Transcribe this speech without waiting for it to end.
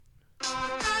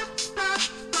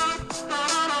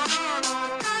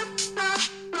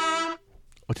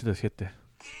87.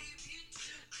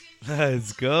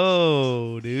 Let's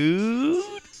go, dude.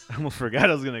 I almost forgot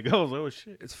I was gonna go. I was like, oh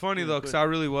shit. It's funny though, because I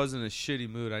really was in a shitty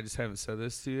mood. I just haven't said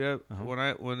this to you yet.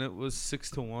 Uh-huh. When it was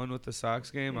 6-1 with the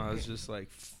Sox game, I was just like,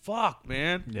 "Fuck,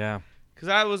 man!" Yeah. Because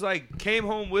I was like, came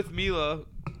home with Mila,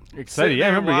 Excited. Yeah,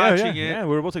 I there remember. watching Yeah, it, yeah.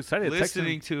 We were both excited.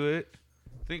 listening to it.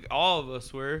 I think all of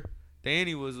us were.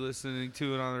 Danny was listening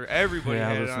to it on the. Everybody Yeah,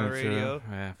 I had was it on the listening to radio, it.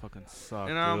 Yeah, fucking sucked.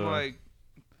 and I'm dude. like,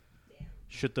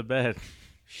 shit the bed.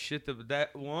 shit,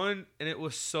 that one, and it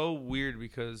was so weird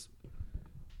because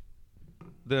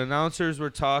the announcers were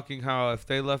talking how if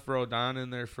they left Rodon in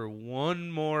there for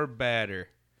one more batter,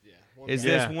 is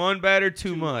this one batter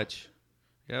too much?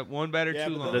 Yep, one batter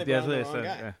too long. then they That's brought what in they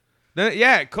the said. wrong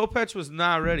Yeah. Yeah, Kopech was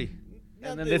not ready.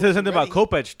 And then they said something about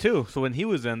Kopech too. So when he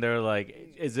was in there,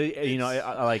 like, is it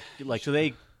like should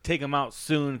they take him out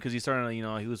soon because he's starting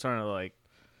to he was starting to like.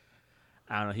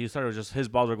 I don't know. He started just his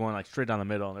balls were going like straight down the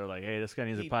middle, and they're like, "Hey, this guy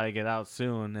needs to probably get out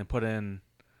soon and put in."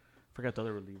 Forgot the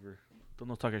other reliever.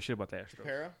 Don't talk shit about the Astros.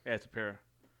 Tapera? Yeah, it's Tapera.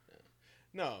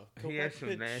 No, He had Kopech some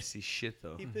pitched- nasty shit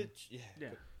though. He pitched. Yeah. Yeah.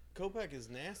 Kopech is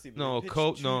nasty. But No, he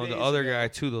pitched 2 the days other ago. guy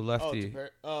too, the lefty. The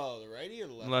righty or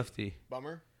the lefty? Lefty.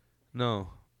 Bummer. No.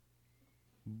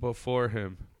 Before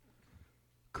him.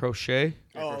 Crochet.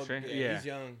 Oh, Crochet? yeah, Yeah. he's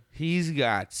young. He's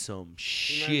got some He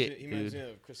shit, reminds me dude.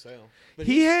 of Chris Sale. But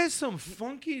He has some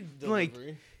funky like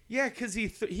delivery. yeah, cuz he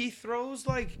throws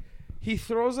like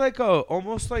a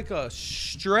almost like a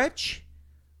stretch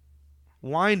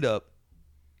wind up.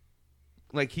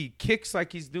 Like he kicks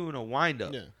like he's doing a wind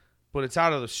up. Yeah. But it's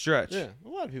out of the stretch. Yeah, a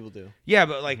lot of people do. Yeah,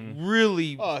 but like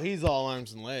really Oh, he's all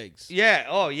arms and legs. yeah,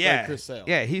 oh yeah. Like Chris Sale.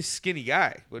 Yeah, he's a skinny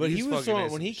guy. But he's he was fucking throwing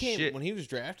has when he some came shit. when he was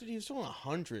drafted. He was throwing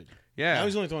 100. Yeah. Now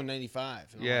he's only throwing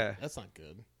 95. And I'm Yeah. like, that's not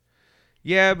good.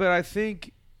 Yeah, but I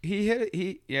think he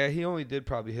only did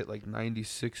probably hit like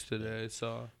 96 today,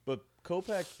 so But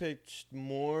Kopech pitched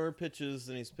more pitches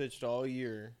than he's pitched all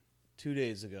year 2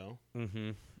 days ago,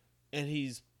 mm-hmm. and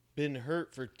he's been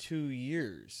hurt for 2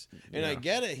 years. And I Yeah.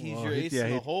 get it; he's Well, your ace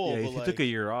in the hole. Yeah, but he like, took a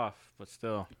year off, but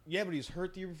still. yeah, but he was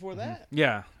hurt the year before that.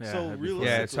 Yeah. So that'd be realistically- fun.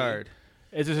 Yeah, it's hard.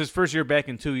 It's just his first year back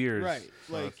in 2 years. Right.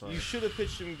 So Like it's you should have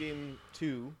pitched him game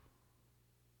 2,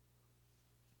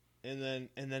 and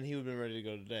then he would have been ready to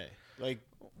go today. Like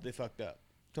they fucked up.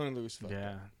 Tony Lewis fucked up.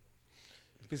 Yeah.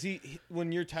 Because he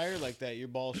when you're tired like that, your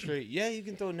ball's straight. Yeah, you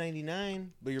can throw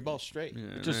 99, but your ball's straight.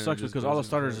 Yeah, It just sucks because all the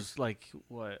starters is like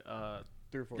what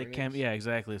 3 or 4 they innings. can't. Yeah,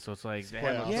 exactly. So it's like they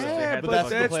had playoffs. no- Yeah, they had but to that's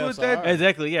fucking- the what playoffs that- are.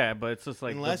 Exactly. Yeah, but it's just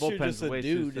like Unless the you're bullpen's just a way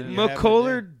dude too and thin. you have-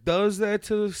 McCuller does that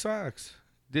to the Sox.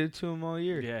 Did to him all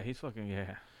year. Yeah, he's fucking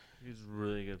He's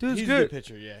really good. Dude, He's good. a good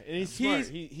pitcher, yeah, and he's smart.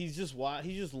 He's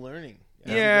just learning.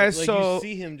 As he Yeah, goes. Like so- you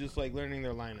see him just like learning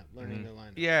their lineup, their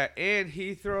lineup. Yeah, and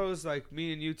he throws like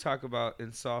me and you talk about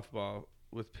in softball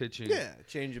with pitching. Yeah,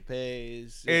 change of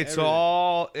pace. yeah, It's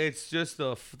everything. it's just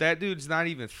that dude's not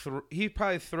even, he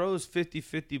probably throws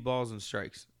 50-50 balls and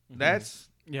strikes. That's,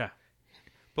 Yeah.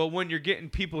 but when you're getting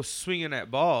people swinging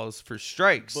at balls for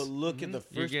strikes. But look at the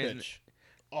You're first getting- pitch.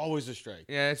 Always a strike.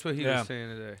 Yeah, that's what he Yeah. was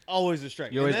saying today. Always a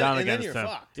strike. You're always and then, down and then against you're him.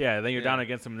 fucked. Yeah, then you're Yeah. down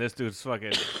against him. This dude's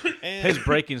fucking. And His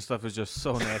breaking stuff is just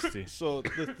so nasty. so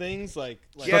the things like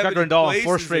Yeah, Struck out but he Grandal on places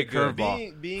 4 it straight good.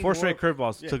 curveball. 4 straight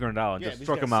curveballs yeah. to Grandal and Yeah, just but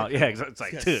struck he's him got out. sick Yeah, curve- it's like,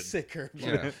 he's got dude. sick curve.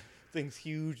 Yeah. Thing's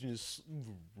huge and just.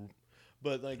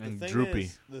 But like And the thing droopy.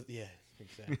 is, yeah,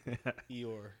 exactly.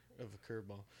 Eeyore of a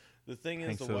curveball. The thing is,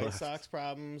 Hangs the to the White left. Sox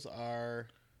problems are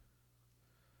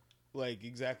like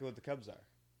exactly what the Cubs are.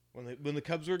 When the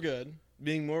Cubs were good,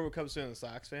 being more of a Cubs fan than a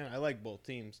Sox fan, I like both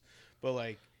teams. But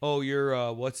like, Oh,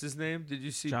 you're, what's his name? Did you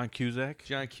see John Cusack.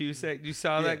 John Cusack? You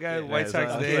saw Yeah, that guy? yeah. White Yeah,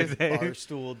 Sox John Dave? Cusack.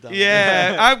 Barstool down.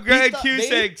 Yeah, I'm glad They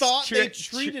Cusack. thought they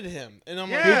treated him, and I'm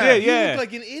like, Yeah. He did, yeah. looked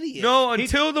like an idiot. No,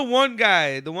 until the one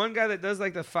guy that does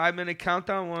like the 5-minute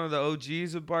countdown, one of the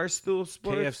OGs of Barstool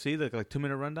Sports. KFC, the like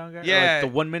 2-minute rundown guy. Or, Yeah. like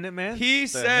the 1 minute man. He The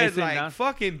said Nathan like Down-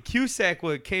 fucking Cusack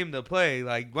what came to play.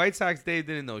 Like White Sox Dave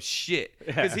didn't know shit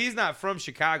because Yeah. he's not from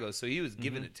Chicago, so he was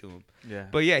giving it to him. Yeah.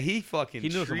 But yeah, he fucking he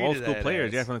knew some treated old school that players,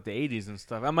 ass. yeah, from like the 80s and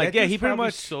stuff. I'm like, That yeah, dude's he pretty probably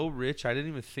much. so rich. I didn't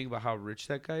even think about how rich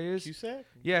that guy is. Cusack.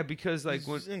 Yeah, because like He's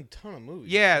when in a ton of movies.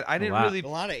 yeah, I didn't lot. really a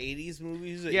lot of '80s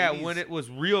movies. yeah 80s. when it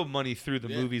was real money through the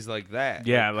Yeah. movies like that.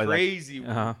 Yeah, like- crazy,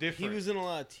 uh-huh. different. he was in a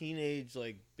lot of teenage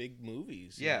like big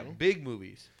movies. you yeah, know? big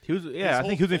movies. He was, yeah, I whole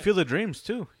think he was in fa- Field of Dreams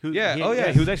too. Yeah, oh,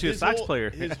 yeah. he was actually a His Sox whole- player.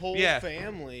 His whole Yeah.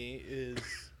 family is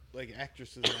like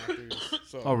actresses and actors.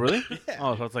 So Oh, really? Yeah.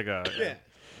 Oh, so it's like a Yeah,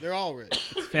 they're all rich.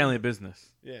 family business.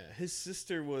 Yeah, his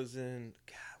sister was in.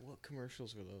 God, what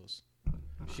commercials were those?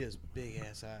 She has big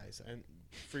ass eyes and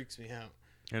freaks me out.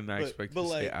 And I But- expect but to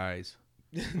say like- eyes.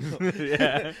 No.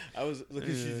 Yeah. I was looking.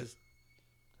 She's just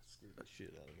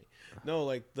shit out of me. No,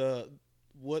 like the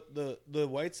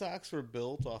White Sox were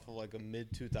built off of like a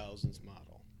mid 2000s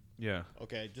model. Yeah.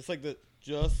 Okay, just like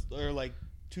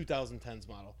 2010s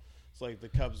model. So like the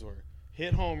Cubs were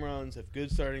hit home runs, have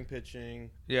good starting pitching.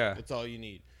 Yeah. That's all you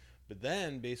need. But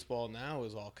then baseball now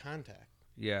is all contact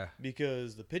Yeah.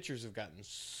 because the pitchers have gotten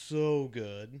so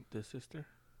good. The sister.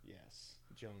 Yes,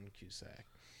 Joan Cusack.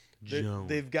 Joan.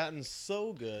 They've gotten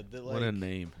so good that like What a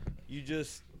name.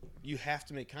 you have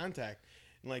to make contact.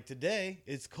 And like today,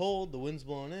 it's cold, the wind's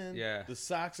blowing in. Yeah. The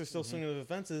Sox are still swinging to the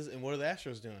fences, and what are the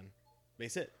Astros doing?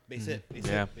 Base hit, base hit, base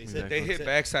Yeah, hit, base exactly. hit. They base hit hit.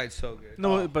 backside so good.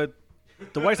 No, but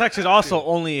the White Sox should also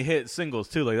only hit singles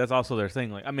too. Like that's also their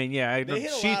thing. Like I mean, yeah, I know They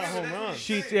hit a lot of home runs.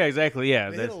 Sheets, yeah, exactly, yeah.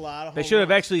 They hit a lot of They home should have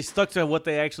runs. actually stuck to what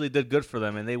they actually did good for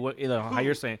them, and they would, how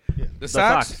you're saying The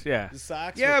Sox, Sox? yeah, The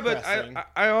Sox Yeah, were but pressing.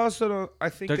 I also don't. I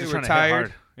think they're they just were trying to hit tired.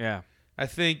 hard. Yeah, I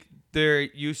think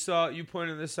you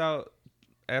pointed this out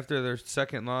after their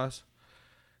second loss.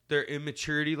 Their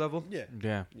immaturity level. yeah.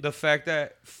 yeah. The fact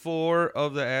that 4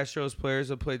 of the Astros players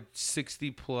have played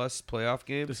 60-plus playoff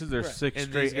games. This is their Correct. sixth And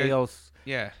straight these guys- AL,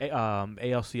 yeah.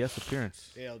 ALCS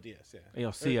appearance. ALDS, yeah.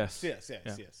 ALCS. Yes,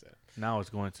 Yeah. yes. Now it's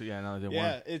going to now they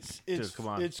Yeah, won. it's come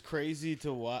on. it's crazy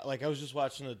to watch. Like I was just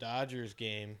watching the Dodgers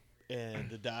game, and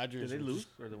the Dodgers Did they were lose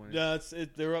just- or they win? Yeah,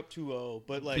 they're up 2-0,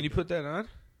 but like Can you put that on?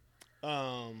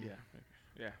 Yeah,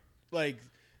 yeah. like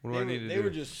What do I need to they do? were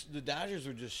just the Dodgers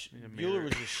were just Need a Bueller mirror.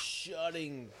 was just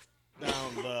shutting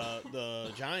down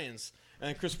the Giants,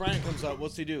 and Chris Bryant comes out.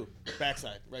 What's he do?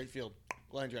 Backside, right field,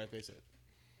 line drive, base hit.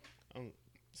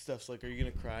 Steph's like, "Are you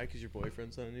gonna cry because your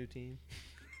boyfriend's on a new team?"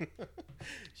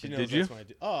 She knows Did you?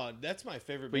 That's my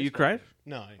favorite. But you baseball cried? player.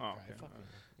 No, I didn't Oh, cry. okay. Fuck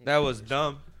no. That was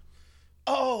dumb.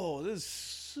 Oh, this is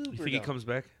super. You think he dumb. comes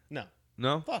back? No,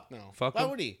 No? fuck no. Fuck Why him?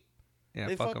 would he? Yeah,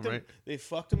 They fuck fucked him, right? They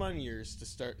fucked him on years to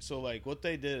start. So like, what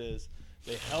they did is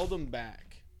they held him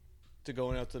back to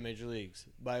going out to the major leagues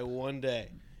by one day.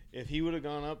 If he would have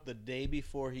gone up the day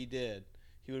before he did,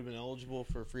 he would have been eligible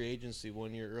for free agency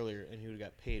 1 year earlier, and he would have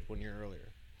got paid 1 year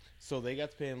earlier. So they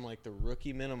got to pay him like the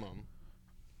rookie minimum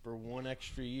for 1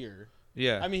 extra year.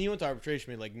 Yeah. I mean, he went to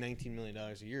arbitration, made like $19 million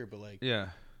a year, but like, yeah.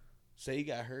 say he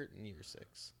got hurt in year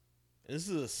 6. And this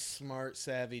is a smart,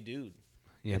 savvy dude.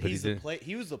 Yeah, And but he he's the did.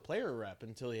 he was the player rep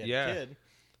until he had Yeah. a kid.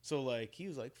 So like he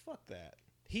was like, fuck that.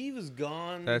 He was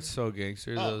gone. That's so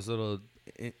gangster. Oh. Those little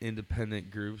independent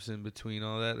groups in between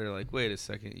all that. They're like, wait a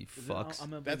second, you fucks.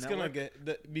 That's gonna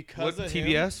get because What, of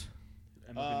TBS?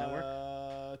 MLB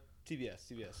Network. TBS.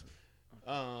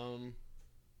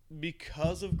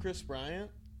 Because of Chris Bryant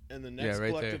and the next Yeah, right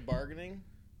collective bargaining,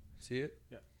 See it?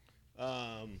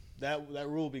 that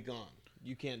rule will be gone.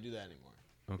 You can't do that anymore.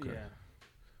 Okay. Yeah.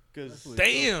 Because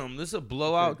Damn, this is a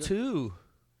blowout good. too.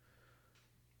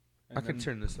 And I can then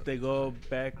turn this up. They go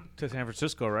back to San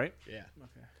Francisco, right? yeah,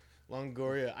 Okay.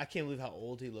 Longoria. I can't believe how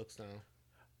old he looks now.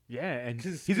 Yeah, and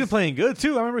 'Cause- he's been playing good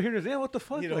too. I remember hearing his what the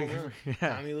fuck? You don't Like, know.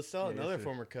 yeah. Tommy Listell, Yeah, another yes, sir.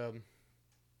 former Cub.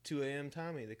 2 a.m.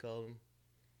 Tommy, they called him.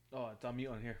 Oh, it's on mute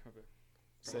on here. Okay.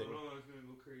 Say- it's gonna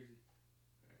go crazy.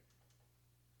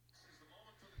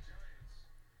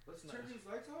 Let's turn these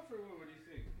lights off, or what do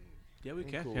you think? Yeah, we I'm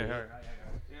can. cool Yeah, with all it. right.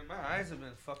 Yeah, my eyes have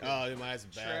been fucking Oh, my eyes are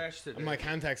bad. trash today. My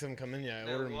contacts haven't come in yet. I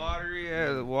Yeah, ordered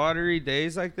them. watery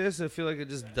days like this, I feel like it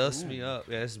just dusts me up.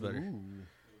 Yeah, this is better.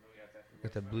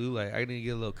 Got that blue light. I need to get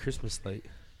a little Christmas light.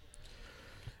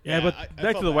 Yeah, Yeah, but I back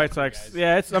felt to the bad White for you Sox. guys.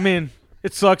 Yeah, it's. I mean,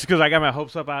 it sucks because I got my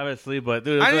hopes up, obviously. But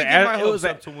dude, it was I didn't like- get my it hopes was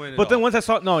up like- to win it But then all. once I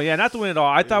saw, no, yeah, not to win it all.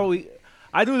 I thought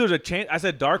I knew there was a chance. I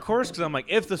said dark horse because I'm like,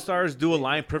 if the Stars do a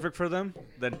line perfect for them,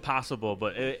 then possible.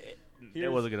 But it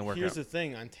wasn't gonna work Here's out. the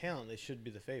thing: on talent, they should be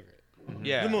the favorite.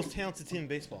 Yeah. The most talented team in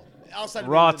baseball, outside of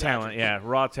Raw maybe the talent, Dodgers. yeah,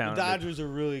 raw The talent. Dodgers are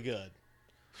really good.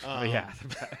 Oh, yeah,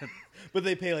 but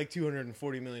they pay like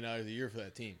 $240 million a year for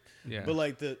that team. Yeah. But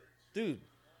like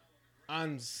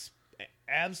on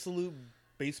absolute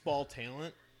baseball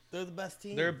talent, they're the best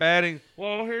team. They're batting.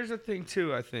 Well, here's the thing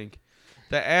too. I think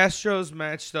the Astros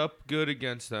matched up good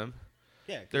against them.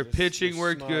 yeah, 'cause Their they're pitching they're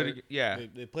worked good. smart. Yeah,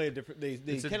 They play a different. They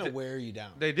It's a kind di- of wear you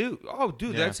down. they do. Oh,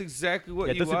 dude, Yeah. that's exactly what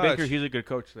yeah. you Dusty watch. Baker, he's a good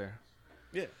coach there.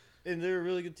 Yeah, and they're a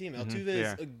really good team. Altuve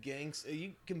yeah. is a gangster.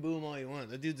 You can boo him all you want.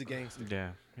 That dude's a gangster.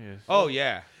 Yeah, he is. Oh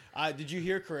yeah. Did you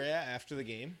hear Correa after the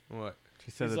game? What? He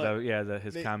said He's that, like- that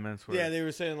his they- comments were. Yeah, they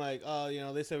were saying like,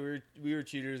 they said we were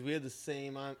cheaters. We had the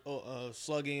same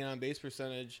slugging on base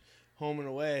percentage, home and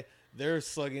away. Their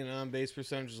slugging on base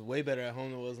percentage is way better at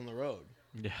home than it was on the road.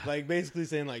 yeah. Like basically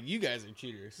saying like, you guys are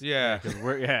cheaters. Yeah. 'Cause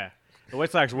the White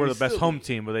Sox were We the best still home do.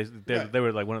 team, but Right. they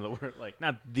were like one of the worst, like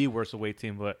not the worst away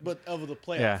team, but But of the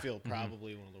playoff Yeah. field,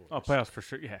 probably one of the worst. oh, playoffs for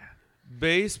sure. Yeah,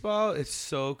 Baseball, it's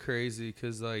so crazy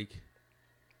because like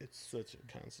It's such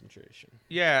a concentration.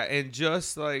 Yeah, and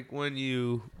just like when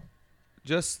you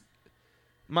just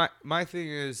my thing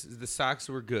is the Sox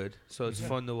were good, so it's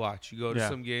fun to watch. You go to Yeah.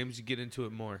 some games, you get into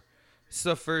it more. It's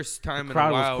the first time in a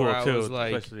Crowd was while cool where too, I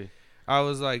especially.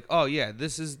 was like, oh yeah,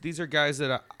 these are guys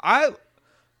that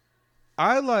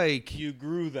I like. You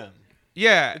grew them.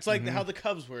 Yeah, It's like how the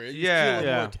Cubs were. You Yeah. feel like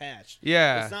Yeah. more attached.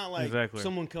 yeah, It's not like Exactly.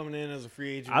 someone coming in as a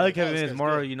free agent. I like oh, having this it guy's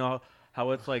more, good. you know,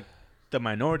 how it's like the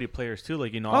minority players too,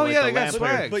 like, you know, Oh, like yeah, the they got land swag.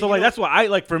 players. But So you like know- that's what I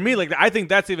like. For me, like I think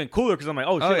that's even cooler because I'm like,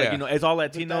 oh shit, Oh, like yeah. you know, it's all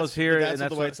But Latinos here, that's and what that's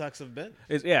the White what Sox have been.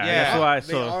 yeah, Yeah. that's why.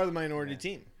 They So are the minority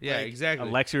team. yeah, Like, exactly.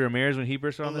 Alexi Ramirez when he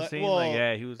burst on the scene, like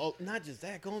yeah, he was. Oh, not just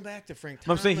that. Going back to Frank I'm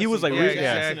Thomas. saying he was, like, and really- Bruce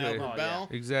yeah, Jackson, exactly. Albert Oh, yeah. Bell.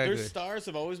 Exactly. Their stars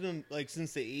have always been like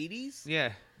since the '80s,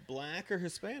 Yeah, black or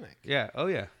Hispanic, yeah, oh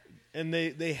yeah. and they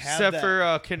have Except that. for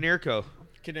Konerko.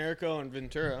 Canerico and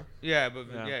Ventura. Yeah, but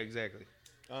Yeah. yeah, exactly.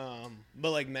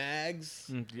 But like Mags,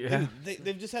 Yeah,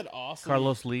 they've just had awesome.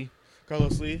 Carlos Lee.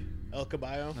 Carlos Lee, El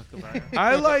Caballo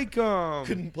I like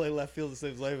couldn't play left field to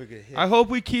save his life. He could hit. I hope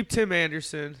we keep Tim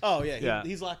Anderson. Oh yeah, Yeah.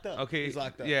 he's locked up. Okay, he's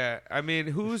locked up. Yeah, I mean,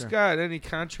 who's sure. got any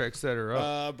contracts that are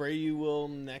up? Brady will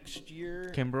next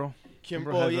year. Kimbrel.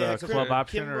 Kimbrel, has yeah, a club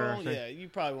option or Kimbrel, yeah, you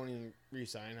probably won't even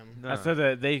re-sign him. No. I said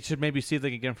that they should maybe see if they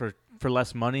can get him for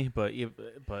less money, but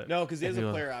No, because he has if a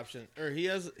he- player option, or he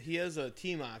has a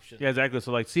team option. Yeah, exactly.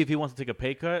 So like, see if he wants to take a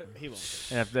pay cut, He won't.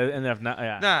 and if not,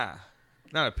 yeah. Nah,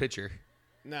 not a pitcher.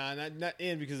 Nah, not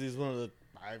in because he's one of the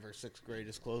 5 or 6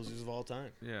 greatest closers of all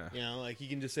time. Yeah, You know, like he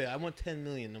can just say, "I want 10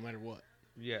 million, no matter what."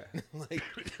 yeah. Like,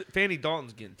 Fanny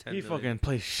Dalton's getting 10 He million. fucking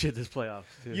plays shit this playoffs.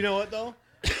 Too. you know what though?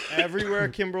 Everywhere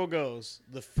Kimbrel goes,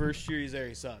 the first year he's there,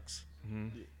 he sucks.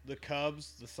 Mhm. The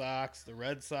Cubs, the Sox, the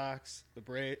Red Sox, the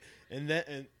Braves, and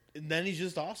then he's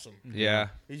just awesome. Yeah.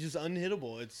 He's just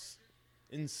unhittable. It's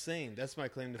insane. That's my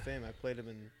claim to fame. I played him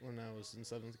when I was in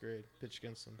 7th grade. Pitched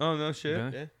against him. Oh no shit.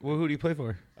 Really? Yeah. Well, who do you play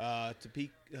for?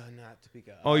 Topeka, not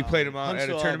Topeka. Oh, you played him out at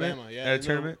a Huntsville, tournament? Alabama. Yeah, At a in the-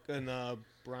 tournament? in the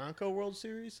Bronco World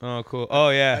Series. Oh, cool. Oh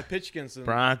I yeah. pitched against him.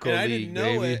 Bronco and I League, didn't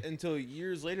know baby. it until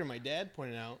years later. My dad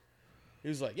pointed out. He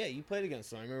was like, "Yeah, you played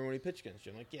against him. I remember when he pitched against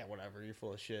you." I'm like, "Yeah, whatever. You're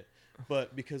full of shit."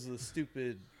 But because of the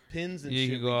stupid pins and You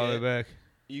shit, can go all the way back.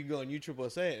 you can go on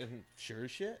USSSA and sure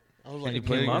as shit. I was Can like, you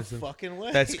play "No against him? fucking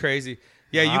way." That's crazy.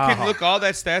 Yeah, you can Wow. look all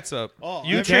that stats up. Oh,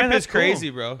 U I- Trip that's is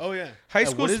crazy, bro. Oh yeah. High Yeah,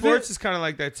 school what is sports it? is kind of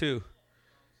like that too.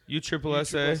 USSSA.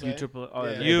 USSSA. You triple. Oh,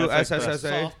 Yeah. yeah, that's like the-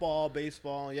 USSSA. Softball,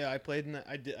 baseball. Yeah, I played in that.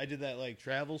 I did that like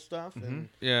travel stuff, and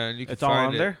Yeah, and you can It's all find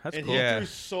on it. there. That's and cool. he Yeah. threw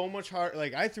so much hard.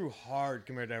 Like I threw hard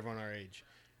compared to everyone our age,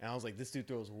 and I was like, this dude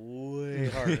throws way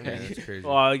harder Yeah, than me. that's crazy.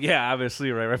 Well, yeah,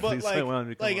 obviously, right. But Rightfully so,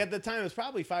 come like on. at the time, it was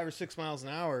probably 5 or 6 miles an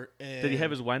hour. And Did he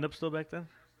have his windup still back then?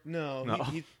 No, No.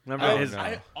 He, Remember I, his?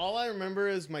 I, all I remember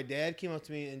is my dad came up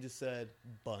to me and just said,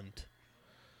 "Bunt,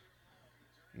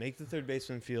 make the third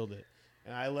baseman field it,"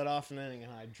 and I let off an inning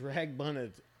and I drag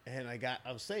bunted. And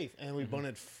I was safe, and we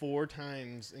bunted 4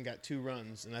 times and got 2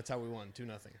 runs, and that's how we won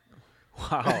 2-0.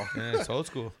 Wow. Yeah, it's old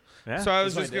school. Yeah. So I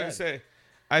was That's just my gonna dad. say,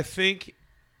 I think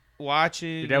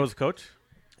watching. Your dad was a coach.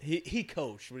 He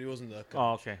coached, but he wasn't the coach.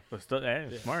 Oh, okay, but still, hey,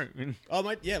 Yeah. smart. I mean, Oh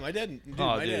my dad. Dude, Oh,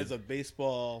 my dude. dad's a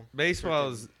baseball. baseball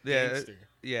is freaking yeah gangster.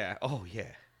 yeah oh yeah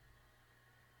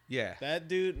yeah. That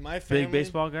dude, my family. big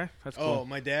baseball guy. That's Oh, cool.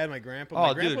 my dad, my grandpa. Oh, My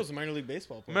dude. grandpa was a minor league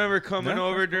baseball player. Remember coming Yeah,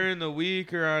 over that's cool. during the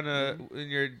week or on a and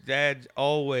your dad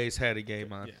always had a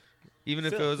game on, Yeah. even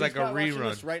if Phil, it was he's like a probably watching rerun.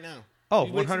 this right now. Oh,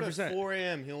 He wakes up at 100%. 4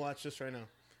 a.m. He'll watch this right now.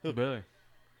 Really?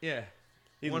 Yeah,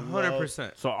 He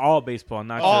 100%. So all baseball,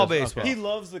 not All just, baseball. He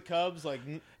loves the Cubs. Like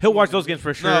He'll watch those games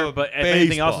for sure. No, but if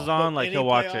anything else baseball. is on, but like any he'll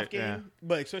watch playoff it. game, Yeah.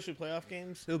 But especially playoff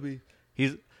games, he'll be.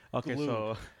 He's okay. Glued.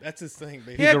 So That's his thing.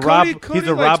 Basically. He's Yeah, a Rob- Cody he's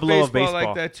a likes Rob Lowe of baseball like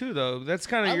baseball. that too, though. That's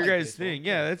kind I of your like guys' baseball, thing.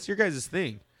 yeah. Yeah, that's your guys'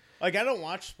 thing. Like I don't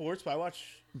watch sports, but I watch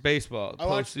Baseball.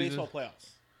 watch postseason. baseball playoffs.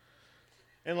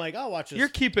 And like I'll watch this. You're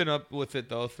keeping up with it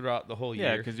though throughout the whole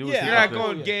yeah, year. because Yeah, You're Yeah, not oh,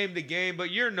 going yeah. game to game, but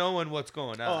you're knowing what's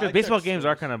going on. Oh, I baseball catch games those.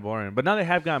 are kind of boring, but now they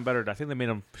have gotten better. I think they made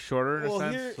them shorter in a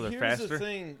sense, so they're here's faster. the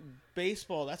thing.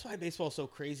 Baseball, that's why baseball's so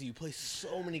crazy. You play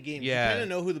so many games. Yeah. You kind of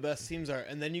know who the best teams are,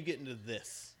 and then you get into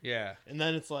this. Yeah. And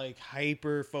then it's like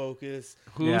hyper focus.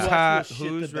 Who's Yeah. hot? Shit the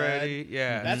Who's bed. ready?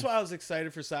 Yeah. That's why I was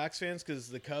excited for Sox fans because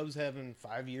the Cubs having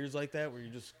 5 years like that where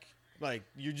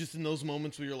you're just in those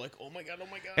moments where you're like, oh my god.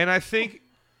 And I think,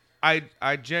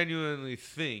 I genuinely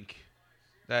think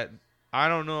that I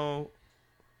don't know.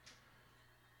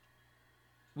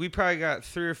 We probably got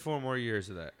 3 or 4 more years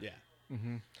of that. Yeah.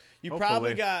 Mm-hmm. You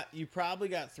Hopefully. probably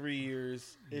got 3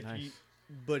 years if Nice. you.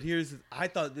 But I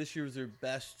thought this year was their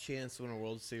best chance to win a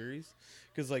World Series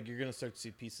because like you're gonna start to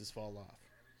see pieces fall off.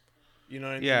 You know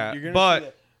what I mean? Yeah, You're gonna but- see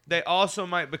that. they also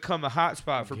might become a hot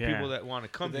spot for Yeah. people that want to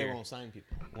come But they here. won't sign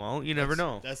people. Well, you never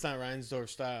know. That's not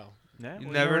Reinsdorf's style. Yeah, You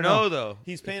well, never know, though.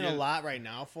 He's paying If a you- lot right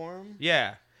now for him.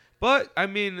 Yeah. But, I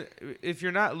mean, if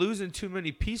you're not losing too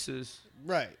many pieces.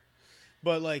 Right.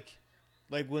 But like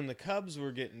when the Cubs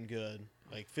were getting good,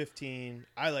 like 15,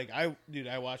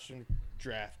 I watched him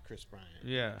draft Chris Bryant,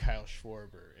 Yeah. Kyle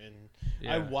Schwarber, and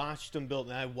Yeah. I watched him build,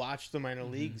 and I watched the minor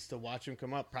leagues to watch him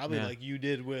come up, probably Yeah. like you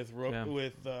did with Yeah.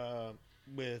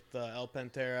 El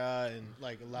Pantera and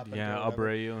like La Pantera. Yeah, whatever.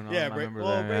 Abreu and all. Yeah, I remember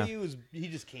well, that. Abreu he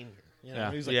just came here. You know,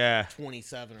 Yeah. he was like Yeah.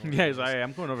 27 or Yeah, whatever. he's like, hey,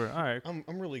 I'm going over. All right. I'm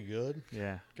really good.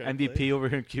 Yeah. Can I MVP play? over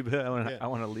here in Cuba. Yeah. I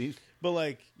want to leave. But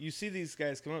like you see these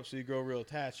guys come up, so you grow real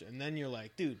attached, and then you're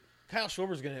like, dude, Kyle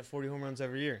Schwarber's gonna hit 40 home runs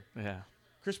every year. Yeah.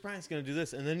 Chris Bryant's gonna do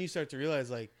this, and then you start to realize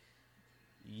like,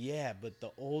 yeah, but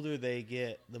the older they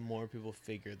get, the more people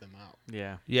figure them out.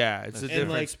 Yeah. Yeah, it's a And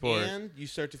different like, sport. and you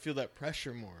start to feel that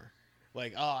pressure more.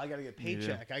 Like, oh, I gotta get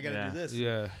paycheck, I gotta Yeah. do this,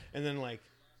 Yeah. and then like,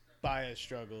 Baez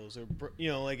struggles, or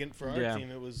like for our Yeah. team,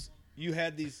 it was you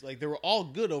had these like they were all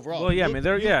good overall. Well, yeah, You I mean,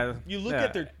 they're you look yeah.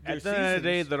 at their At the end of the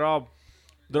day, seasons. they're all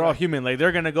Right. human. Like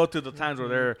they're gonna go through the times where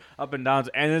they're up and downs,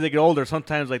 and as they get older,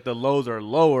 sometimes like the lows are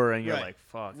lower, and you're Right. like,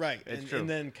 fuck. Right, It's and, true. and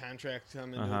then contracts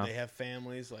come in. Uh-huh. They have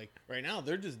families. Like right now,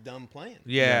 they're just done playing.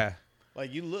 Yeah.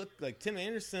 Like you look like Tim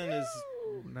Anderson is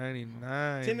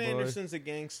 99. Tim boy. Anderson's a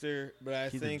gangster, but I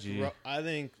He's a think G. I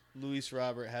think Luis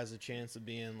Robert has a chance of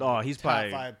being Oh, like, he's top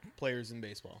probably- 5 players in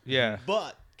baseball. Yeah.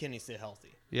 But can he stay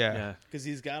healthy? Yeah. Yeah. Because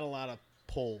he's got a lot of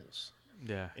poles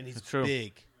Yeah. and he's It's true.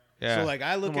 big. Yeah. So like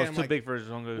I look at Almost him too like big for his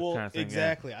own good well, kind of thing.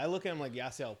 exactly. I look at him like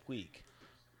Yasiel Puig.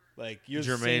 Like you're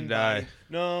the Jermaine same Dye. body.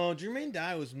 No, Jermaine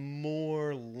Dye was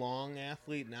more long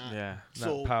athlete, not Yeah.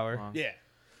 so Not power. Long. Yeah,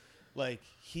 like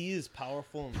he is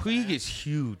powerful. And Puig fast. is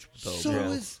huge, though. So bro.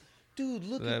 is dude.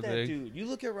 Look That at that big? dude. You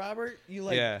look at Robert. You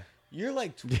like yeah. you're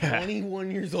like Yeah.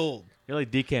 21 years old. You're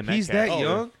like DK Metcalf. He's that Oh,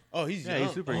 young? Oh, he's Yeah, young.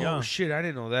 he's super Oh, young. shit. I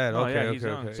didn't know that. Oh, Okay, yeah, okay, he's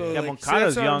young. okay. So, yeah, like,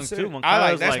 Moncada's that's what I'm young saying. too. I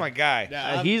Moncada's that's my guy.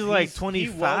 Yeah, he's like He was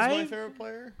 25. my favorite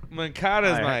player.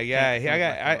 Moncada's I my can't guy.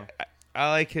 think of I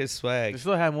like his They swag.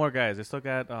 still have more guys. They still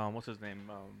got what's his name?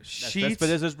 Sheets?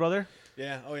 That's his brother,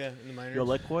 Yeah. Oh yeah, in the minors.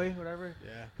 Yolekwe, whatever.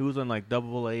 Yeah. Who was on like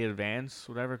AA Advance,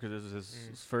 whatever, because this is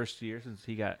his first year since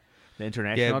he got the Yeah,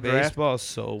 international draft. baseball's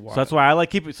so wild. So that's why I like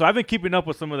keeping. So I've been keeping up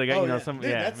with some of the guys. Oh, you know, yeah. some Dude,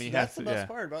 yeah. That's, I mean, you that's have the to, best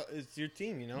yeah. part about it's your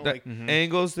team. You know, The like Mhm.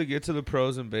 angles to get to the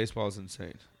pros in baseball is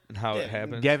insane, and how Yeah, it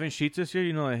happens. Gavin Sheets this year,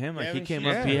 you know him. Like he Gavin came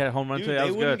Sheets. up, he had a home run dude, today. That they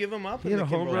was wouldn't good. give him up. He in had a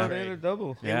the home Kimbrel run trade. and a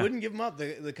double. They Yeah. wouldn't give him up.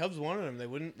 The Cubs wanted him. They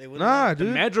wouldn't. They wouldn't. Nah, let him.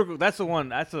 dude. Madrigal, that's the one.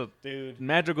 That's a Dude,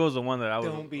 Madrigal's the one that I was.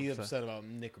 don't be upset about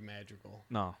Nick Madrigal.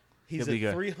 No, He's He'll be a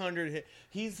good. 300 hit.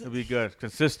 he'll be good,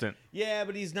 consistent. Yeah,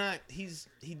 but he's not. He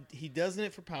doesn't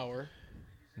it for power.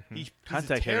 He's a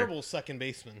Contact hitter. terrible second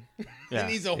baseman, Yeah. and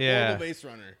he's a horrible Yeah. base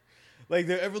runner. Like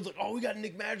everyone's like, "Oh, we got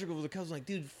Nick Madrigal." The Cubs are like,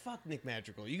 "Dude, fuck Nick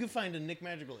Madrigal. You can find a Nick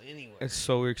Madrigal anywhere." It's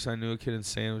so weird because I knew a kid in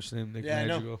Sandwich named Nick yeah,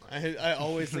 Madrigal. I know. I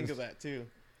always think of that too.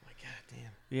 Like, God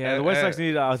damn. Yeah, the White Sox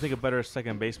need, I think, a better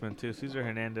second baseman too. Cesar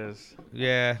Hernandez,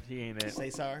 Yeah. he ain't it.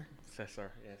 Cesar.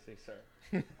 Cesar, yeah,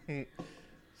 Cesar.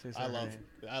 Cesar I Hernandez.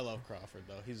 love Crawford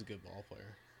though. He's a good ball player.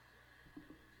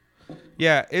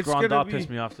 Yeah, it's Grandal gonna be pissed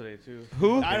me off today too.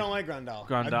 who? I don't like Grandal.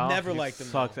 Grandal, I've never he liked him.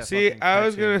 sucks though. at See, fucking I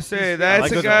was catching. gonna say He's- that's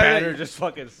like a his guy. batter just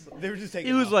fucking. They were just taking.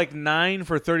 He was off. like 9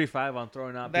 for 35 on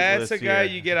throwing out. people That's a this guy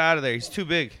year. you get out of there. He's too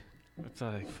big. It's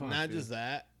like fuck, Not dude. just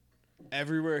that.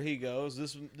 Everywhere he goes,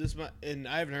 and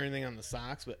I haven't heard anything on the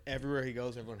Sox, but everywhere he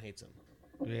goes, everyone hates him.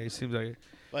 Yeah, he seems like.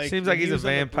 Like Seems when like he's he a was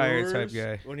on the vampire type Brewers-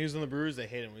 guy. When he was on the Brewers, they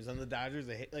hate him. When he's on the Dodgers,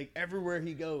 they hate. Like everywhere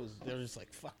he goes, they're just like,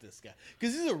 "Fuck this guy,"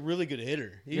 because he's a really good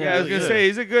hitter. He Yeah, Yeah, I was really gonna is. say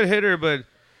he's a good hitter, but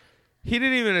he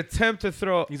didn't even attempt to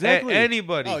throw Exactly. at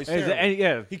anybody. Oh, he's Is it- terrible. and-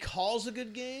 yeah, He calls a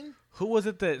good game. who was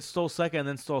it that stole second and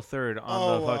then stole third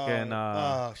on the fucking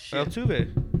oh shit!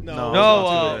 Altuve. no, no,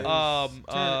 No, it was um,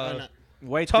 Turner- not-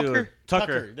 white Tucker? dude?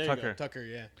 Tucker. There you Tucker. go. Tucker.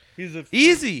 Yeah, he's a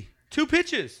Easy. 2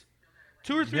 pitches.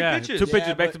 2 or 3 Yeah, pitches. 2 pitches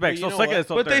Yeah, back but- to back. but So you know second what? and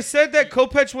stole But third. they said that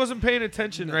Kopech wasn't paying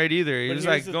attention No. right either. He But was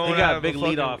here's like the going thing. He got out a big of lead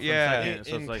fucking- off from Yeah. second. in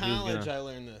so it's like he was college, gonna- I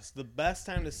learned this: the best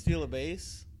time to steal a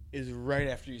base is right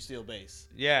after you steal base,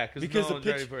 Yeah, because no the one's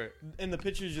ready pitch for it. and the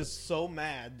pitcher's just so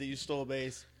mad that you stole a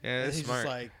base. Yeah, and that's he's smart.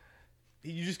 just like,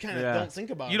 you just kind of Yeah. don't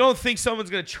think about it. You don't think someone's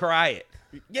gonna try it?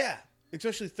 Yeah,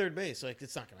 especially third base. Like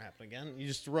it's not gonna happen again. You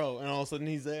just throw, and all of a sudden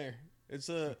he's there. It's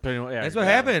a. Pretty much, yeah, That's what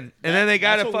yeah. happened. And then they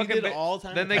got that's a what we fucking. did all the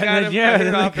time. Then they And got then, him. yeah, fucking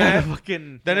then they off got a that.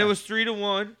 fucking. Then yeah. it was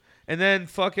 3-1, and then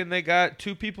fucking they got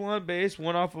 2 people on base,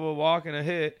 one off of a walk and a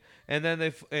hit, and then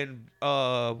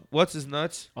what's his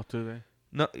nuts? Altuve.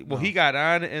 No, well he got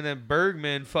on, and then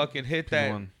Bergman fucking hit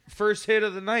that P1. first hit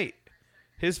of the night.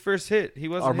 His first hit, he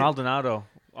Or wasn't. hit- Maldonado.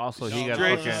 Also, No, he got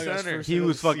Drake fucking. is center. He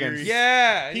was fucking.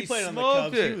 Yeah, He played on the smoked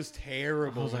Cubs. it. He was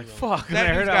terrible. I was like, though. fuck. And I That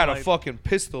heard dude's that, got a like, fucking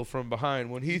pistol from behind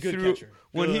when he Good threw catcher.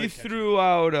 when he Good catcher. threw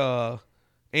out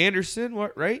Anderson.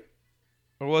 What right?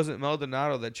 Or was it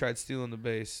Maldonado that tried stealing the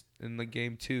base in the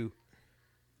game 2?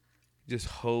 Just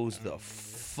hosed the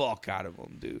fuck out of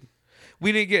him, dude.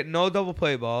 We didn't get no double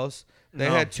play balls. They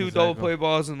No, had 2 exactly. double play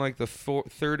balls in like the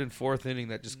third and fourth inning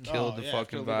that just killed the yeah,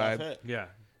 fucking after we got vibe. hit. Yeah.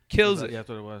 Kills Yeah, it. that's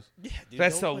what it was. Yeah, dude,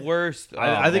 That's the don't play. worst.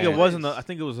 I think it man. wasn't. I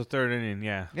think it was the third inning.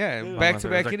 Yeah. Yeah, Dude. back to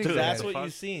back It was like innings. two. they That's had. what fuck?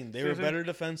 you've seen. They were a Seriously? better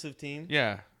defensive team,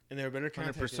 Yeah, and they were a better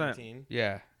contacting 100%. team.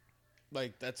 yeah.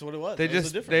 Like that's what it was. They That was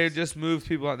just the they difference. just move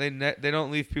people on. They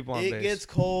don't leave people on It base. gets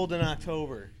cold in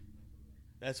October.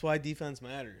 That's why defense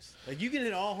matters. Like you can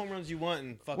hit all home runs you want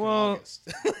in fucking Well- August.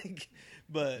 Like,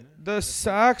 but The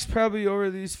Sox probably over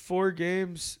these 4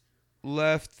 games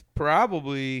left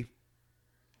probably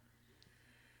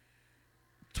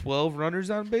 12 runners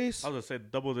on base. I was gonna say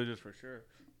double digits for sure.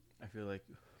 I feel like.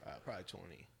 probably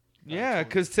 20. Yeah,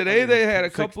 because today they had a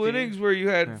couple 16. innings where you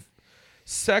had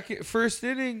Yeah. first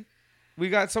inning, we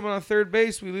got someone on third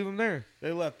base, we leave them there.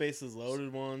 They left bases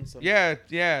loaded once. Yeah.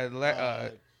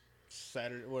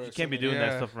 Saturday. What You can't be doing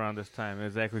that stuff around this time.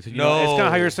 Exactly. So, you No. know, it's kind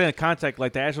of how you're saying contact.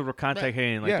 Like the Astros were contact Right.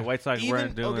 hitting. Like Yeah. the White Sox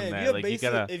weren't doing if you that. have Like bases, you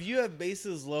gotta. if you have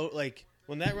bases low, like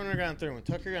when that runner got on third, when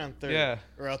Tucker got on third, Yeah.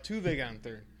 or Altuve got on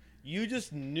third, you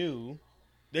just knew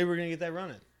they were gonna get that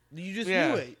running. You just knew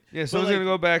Yeah. it. Yeah, But, someone's like, going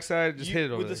to go backside and just you- hit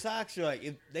it over with there. the Sox, you're like,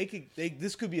 if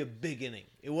this could be a big inning.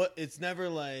 It's never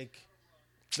like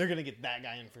they're gonna get that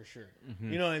guy in for sure.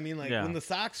 You know what I mean? Like Yeah. when the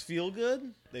Sox feel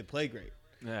good, they play great.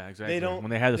 Yeah, exactly. They don't. when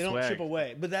they had the they swag. don't chip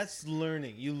away. But that's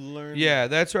learning. You learn. Yeah,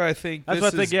 that's where I think That's this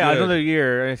what I think. is Yeah, good. another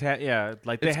year.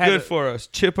 Like they It's had. good for us.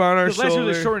 Chip on our Because last year shoulder.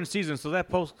 was a shortened season, so that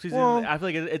postseason, Well- I feel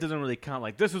like it doesn't really count.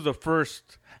 Like this was the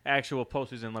first actual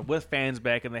postseason, like with fans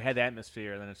back, and they had the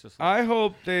atmosphere. Then it's just. Like, I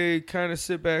hope they kind of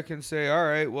sit back and say, all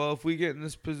right, well, if we get in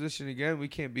this position again, we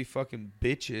can't be fucking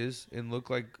bitches and look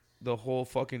like the whole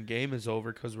fucking game is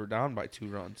over because we're down by 2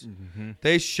 runs. Mhm.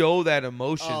 They show that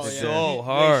emotion Oh, yeah. so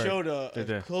hard. They showed They a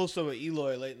did. close up of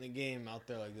Eloy late in the game out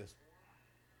there like this.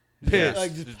 Pissed.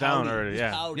 Like Just down pouty, already, just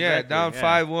yeah. pouty. Yeah, Exactly, down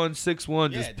yeah. 5-1,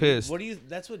 6-1, Yeah, just dude, pissed.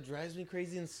 That's what drives me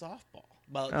crazy in softball.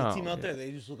 About the Oh, team out yeah. there,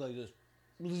 they just look like this.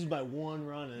 Loses by 1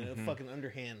 run and Mm-hmm. a fucking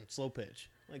underhand slow pitch.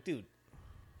 Like, dude,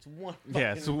 it's one.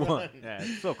 yeah, it's fucking one. run. Yeah,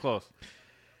 it's so close.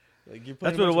 Like, you're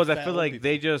That's playing a what it was. bunch of I fat feel old like people.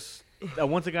 they just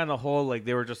once they got in the hole, like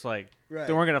they were just like Right.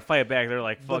 they weren't gonna fight back. They're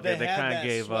like, But fuck it. They had kind of that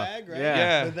gave swag, up. right?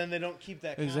 Yeah. But then they don't keep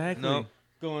that. confidence. Exactly. No.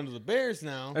 Going to the Bears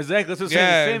now. Exactly. That's what I'm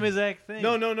Yeah. saying. Same exact thing.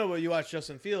 No. But you watch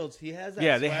Justin Fields. He has that.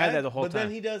 Yeah, they had swag, that the whole but then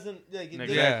time. he doesn't. Like,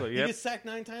 Exactly. He Yep. gets sacked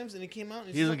 9 times and he came out. And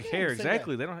He he's doesn't like, care. I'm the same guy.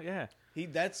 Exactly. They don't. Yeah.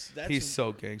 That's He's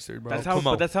so gangster, bro. That's how. Come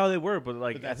on. But that's how they were. But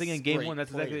like, But I think in that's game great 1, that's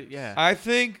exactly. players. Yeah. I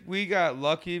think we got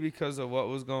lucky because of what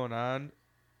was going on,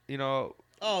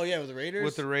 Oh yeah, with the Raiders.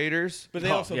 with the Raiders. but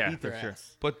they Oh, also yeah, beat their for sure.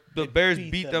 ass. But the They Bears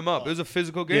beat beat them them up. up. It was a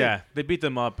physical game. Yeah. They beat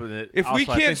them up. And If we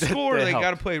also, I can't think that score, they helped.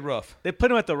 got to play rough. They put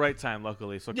him at the right time,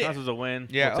 luckily. So it Yeah. counts as a win.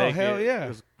 Yeah, We'll oh, take hell it. yeah. It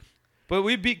was- But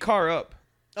we beat Carr up.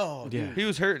 Oh, Yeah. dude. He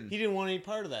was hurting. He didn't want any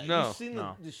part of that. No. You've seen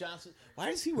No. the shots.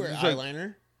 Why does he wear He's like-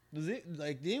 eyeliner? Does it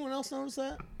like? Did anyone else notice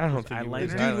that? I don't think he eyeliner?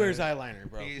 wears This eyeliner. dude wears eyeliner,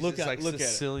 bro. He's Look just at like look at it.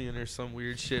 Sicilian or some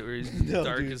weird shit where he's No,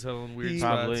 dark dude. as hell in weird He-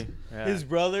 spots. Probably. Yeah. His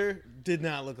brother did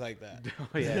not look like that.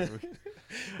 Oh, yeah.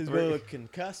 His brother looked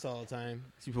concussed all the time.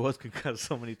 He was concussed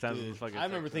so many times. in Dude, the fucking I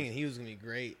remember Texans. thinking he was gonna be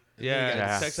great. And Yeah, then he got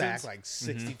yeah. sacked Texans? like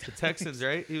 60 Mhm. The times. Texans,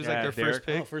 right? He was Yeah, like their Derek. first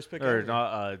pick. Oh, first pick Or ever.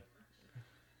 not,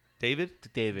 David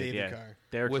David. David yeah. Carr.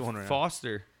 Derek's with the one right now.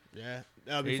 Foster. Yeah,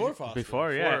 before Agent- Foster.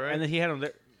 Before, yeah. right? And then he had him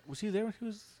there. Was he there when he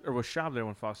was, or was Schaub there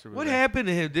when Foster was What there? happened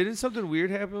to him? Didn't something weird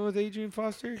happen with Adrian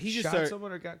Foster? He just shot started-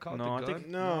 someone or got caught No, with I a gun? think-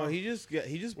 No, No. he just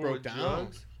Or broke with down.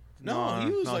 drugs? No,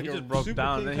 he was like he a just broke super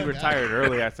down. Then he clean-cut guy. retired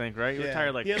early, I think, right? He Yeah.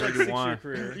 retired like He had like 31. 6-year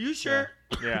career. Are you sure?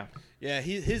 Yeah. Yeah,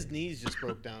 his knees just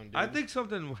broke down. Dude. I think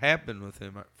something happened with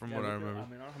him, from what I remember. I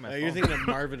don't have my You're phone. thinking of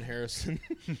Marvin Harrison.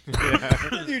 Yeah.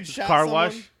 That dude shot Car someone.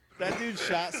 wash? That dude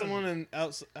shot someone and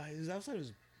he was outside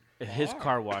his His bar.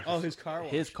 car wash. Oh, his car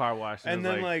wash. His car wash. And It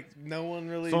was then like no one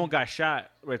really. someone got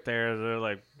shot right there. They're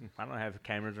like, I don't have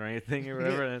cameras or anything or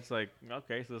whatever. And it's like,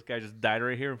 okay, so this guy just died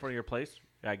right here in front of your place.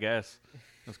 I guess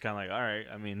it's kind of like, all right.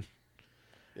 I mean,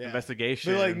 Yeah.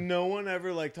 investigation. But like no one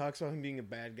ever like talks about him being a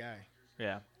bad guy.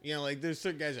 yeah, You know, like there's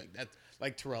certain guys like that,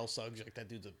 like Terrell Suggs, like that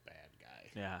dude's a bad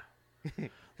guy. yeah.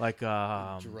 Like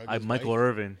Drug his Michael wife.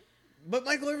 Irvin. But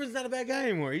Michael Irvin's not a bad guy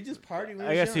anymore. He just partied. When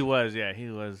I guess he young. was. Yeah, he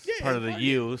was Yeah, part of the party.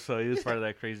 U, so he was part of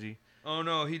that crazy. Oh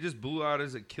no, he just blew out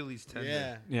his Achilles tendon.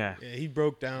 Yeah. Yeah. Yeah, he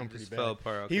broke down He pretty just bad. fell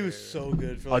apart. He Okay, was yeah. so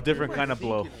good for A like, different what kind am of I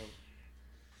blow. thinking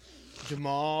of?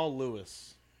 Jamal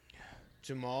Lewis.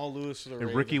 Jamal Lewis for the And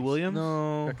Ravens. Ricky Williams.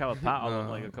 No. Got caught pot No.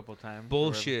 like a couple times.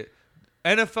 Bullshit.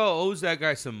 NFL owes that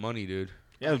guy some money, dude.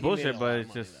 Yeah, it's He made bullshit, a lot but of it's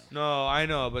money, just No, I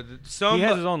know, but he some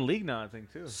has his own league now. I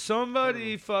think too.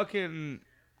 somebody fucking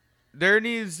there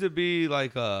needs to be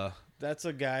like a That's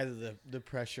a guy that the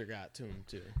pressure got to him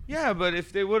too. yeah, but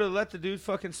if they would have let the dude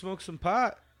fucking smoke some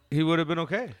pot, he would have been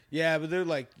okay. Yeah, but they're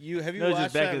like, have you No, just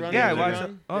watched back that in- run? Yeah, I that they watched.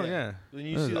 run? Oh yeah, When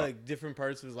you That see was- like different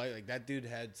parts of his life, like that dude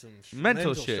had some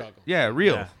mental shit. struggle. Yeah,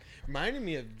 real. Yeah. Reminded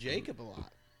me of Jacob a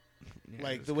lot. Yeah,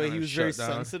 Like just the way he kinda was very shut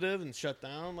down. sensitive and shut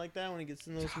down like that when he gets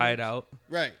in those Hide moods. out.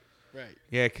 Right.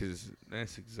 Yeah, because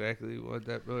that's exactly what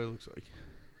that really looks like.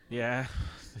 Yeah,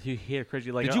 he had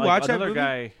crazy. Like, Did you like watch that another movie?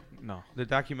 guy? No. The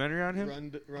documentary on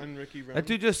him. Run, Ricky, run. That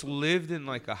dude just lived in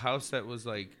like a house that was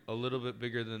like a little bit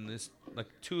bigger than this, like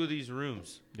 2 of these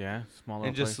rooms, Yeah, small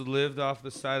and little just place. lived off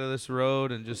the side of this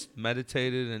road and just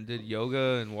meditated and did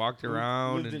yoga and walked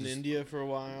around Lived and in just India for a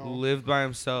while. lived by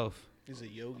himself. He's a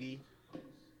yogi.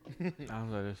 I don't know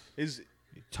what that is. Is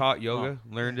Taught yoga,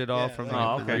 learned it all from like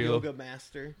Oh, the a okay. real yoga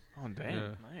master. Oh damn, Yeah.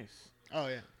 nice. Oh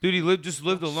yeah, dude. He just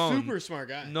lived alone. Super smart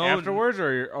guy. No, Afterwards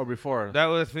or before? that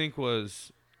I think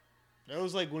was That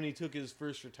was like when he took his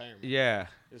first retirement. yeah.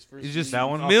 His first. He's just That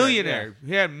one? Okay, millionaire.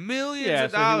 He had millions yeah,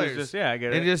 of so he dollars, was just, yeah, I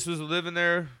get and it. just was living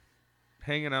there,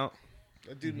 hanging out.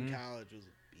 That dude in Mhm. college was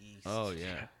a beast. Oh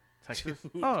yeah. Texas.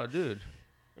 Dude. Oh dude.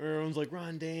 Everyone's like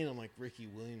Ron Dane. I'm like Ricky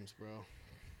Williams, bro.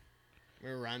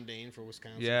 Remember Ron Dane for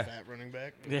Wisconsin, Yeah. fat running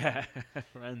back? Yeah,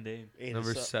 Ron Dane. Ate Number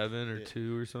himself- 7 or yeah.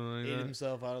 2 or something like Ate that.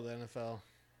 himself out of the NFL.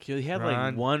 He had Ron-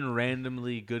 like one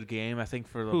randomly good game, I think,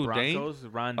 for the Who, Dane? Broncos.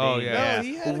 Ron Dane. Oh, yeah. No,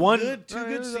 he had One- a good, two Oh,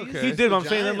 good it was seasons. okay. He with did. the I'm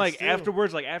saying then, like Giants, too.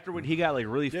 after when he got like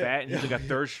really Yeah, fat and he's yeah. like a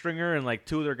third stringer and like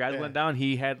 2 of their guys Yeah. went down,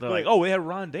 he had the, like, But oh, we had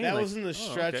Ron Dane. That like, was in the oh,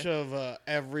 stretch okay. of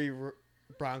every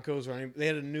Broncos running. They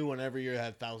had a new one every year that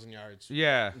had 1,000 yards.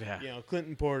 Yeah. Yeah. You know,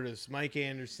 Clinton Portis, Mike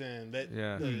Anderson. That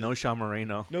Yeah. No Sean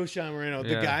Moreno. no Sean Moreno,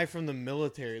 Yeah. the guy from the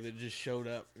military that just showed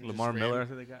up. and just Lamar ran. Miller, I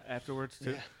think they got afterwards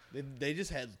too. Yeah, they just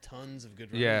had tons of good.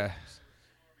 running Yeah. backs.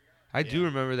 I do Yeah.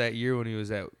 remember that year when he was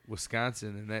at Wisconsin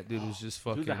and that dude was just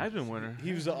fucking Dude, the Heisman winner.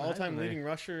 He was the Heisman all-time winner. leading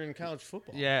rusher in college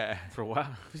football. Yeah. for a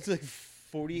while. He's like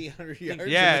 4,800 yards.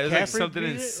 Yeah, it was like McCaffrey something beat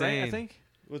it, right, insane. I think.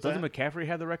 What's Doesn't that? McCaffrey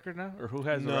have the record now, or who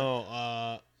has the record?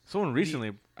 No. Someone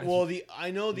recently. Well,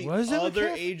 I know the Was it other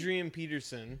McCaffrey? Adrian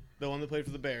Peterson, the one that played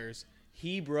for the Bears,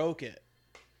 he broke it,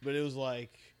 but it was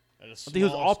like at a I think he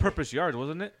was small all-purpose yards,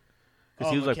 wasn't it? Because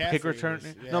Oh, he was like McCaffrey kick return.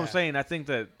 was- No, I'm yeah. saying I think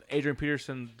that Adrian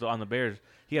Peterson on the Bears,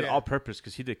 he had Yeah. all-purpose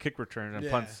because he did kick returns and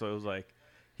Yeah. punts. So it was like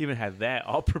he even had that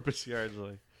all-purpose yards.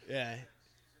 Like Yeah,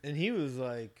 and he was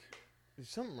like, there's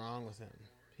something wrong with him.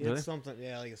 He Really? had something,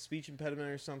 yeah, like a speech impediment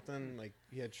or something. Like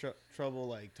he had trouble,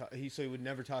 like so he would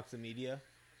never talk to the media.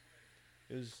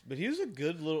 It was, but he was a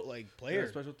good little like player.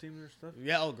 special teams or stuff.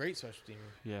 Yeah, oh, great special teamer.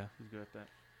 Yeah, he's good at that.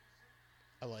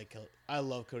 I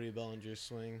love Cody Bellinger's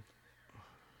swing.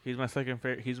 He's my second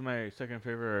favorite. He's my second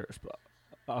favorite.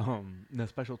 The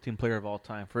special team player of all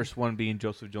time. First one being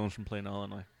Joseph Jones from playing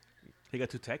Illinois. He got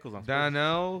 2 tackles on. Spurs.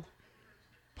 Donnell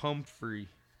Pumphrey,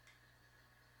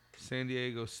 San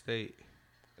Diego State,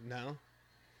 No,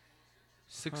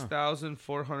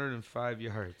 6,405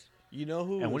 yards. you know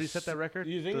who? And when was- he set that record,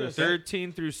 You think The it was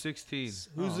 13 through 16. who's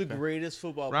Oh, the okay. greatest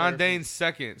football Ron player? Dane's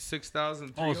second,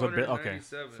 6,397. Oh, so okay.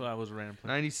 So I was random.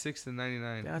 96 and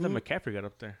 99. Yeah, I thought McCaffrey got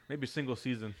up there. Maybe single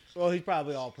season. Well, he's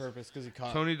probably all-purpose because he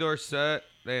caught Tony Dorsett,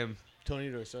 damn. Tony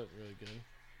Dorsett really good.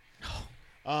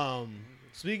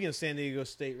 Speaking of San Diego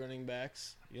State running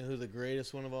backs, you know who the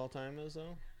greatest one of all time is,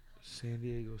 though? San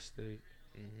Diego State.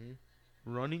 Mm-hmm.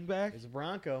 Running back? It's a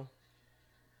Bronco.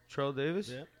 Terrell Davis?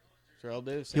 Yeah. Terrell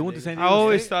Davis. He went to San I Diego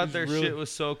always State? thought He's their really- shit was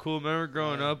so cool. Remember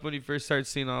growing Yeah. up when you first started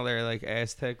seeing all their like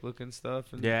Aztec looking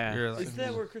stuff? And Yeah. you're like, Is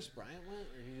that where Chris Bryant went,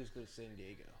 or did he just go to San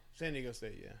Diego? San Diego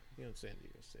State, yeah. He went to San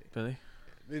Diego State. Really?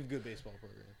 They have a good baseball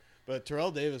program. But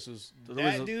Terrell Davis was There that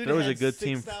was a- dude there was a had good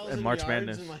team in 6,000 March yards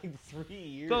Madness. in like 3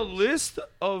 years. the list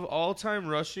of all-time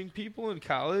rushing people in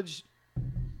college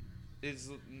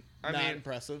is, I Not mean,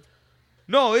 impressive.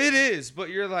 no, it is, but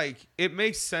you're like, it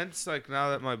makes sense. Like now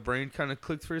that my brain kind of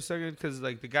clicked for a second, because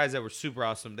like the guys that were super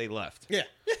awesome, they left. Yeah.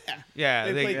 Yeah,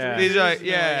 They played yeah. 3 these years are- and they're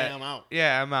yeah. like, I'm out.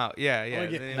 Yeah, I'm out. Yeah, yeah.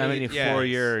 wanna get They- paid. I mean, yeah.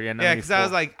 4-year. Yeah, Yeah, because I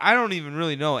was 94. like, I don't even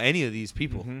really know any of these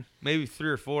people. Mhm. Maybe 3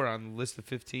 or 4 on the list of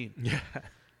 15. Yeah.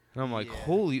 And I'm like, Yeah.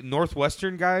 holy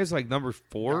Northwestern guys, like number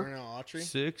 4, Darnell Autry.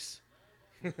 6,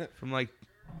 from like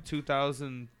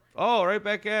 2000. Oh, right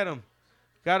back at him.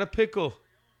 Got a pickle.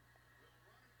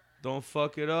 Don't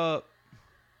fuck it up.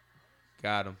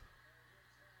 Got him.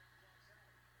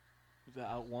 Was that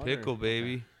out one? Pickle, or?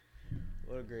 baby.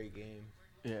 What a great game.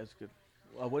 Yeah, it's good.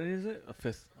 What is it? A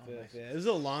fifth. Oh, nice. Yeah, it was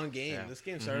a long game. Yeah. This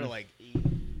game started at like 8.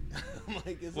 I'm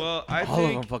like, it's Well, I All of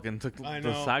them think fucking took I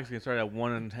the know. Sox game started at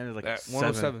 1 and 10 is like at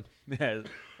 7. 107.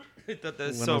 Yeah, I thought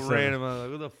that's so 107. random. I was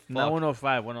like, what the fuck? not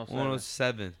 105, 107.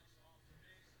 107.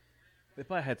 They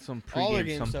probably had some all their pregame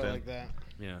games something. start like that.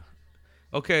 Yeah.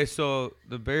 Okay, so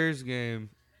the Bears game.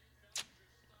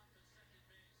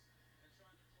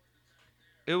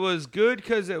 It was good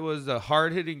because it was a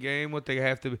hard hitting game. What they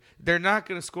have to, they're not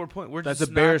going to score points. We're That's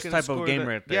just a Bears not gonna type of score game the-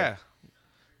 right there. Yeah,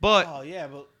 but Oh yeah,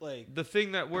 but like the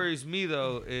thing that worries me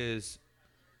though is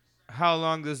how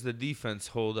long does the defense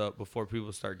hold up before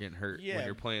people start getting hurt when Yeah.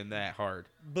 you're playing that hard?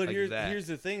 But like that. here's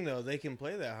the thing though, they can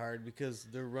play that hard because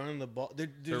they're running the ball. They're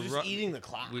just run- eating the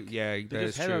clock. Yeah, They that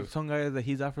is just had true. some guy that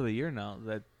he's out for the year now.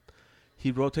 That he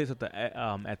rotates at the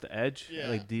edge, Yeah.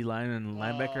 like D line and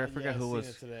linebacker. I forget who seen was.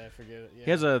 it today. I forget it. Yeah.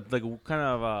 He has a like kind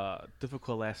of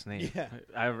difficult last name. Yeah.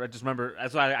 I just remember.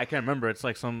 That's why I can't remember. It's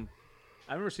like some.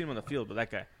 I remember seeing him on the field, but that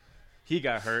guy, he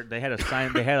got hurt. They had to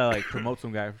sign. They had to like promote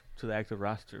some guy to the active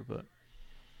roster. But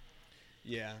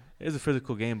Yeah. it is a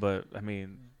physical game. But I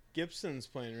mean, Gibson's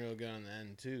playing real good on the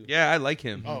end too. Yeah, I like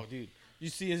him. Oh, dude, you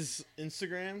see his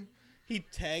Instagram? He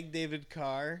tagged David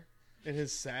Carr in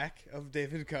his sack of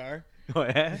David Carr. oh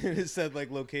yeah, And it said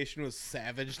like location was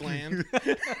Savage Land.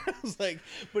 I was like,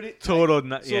 but it total.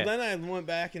 Not, So yeah. then I went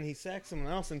back and he sacked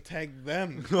someone else and tagged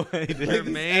them.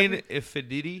 Jermaine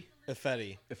Ifedidi.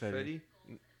 Ifedi. Ifedi?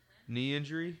 Knee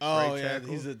injury. Oh right yeah, tackle?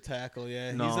 he's a tackle.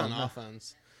 Yeah, No, he's on no.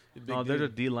 offense. The big No, there's a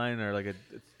dude. D line or like it's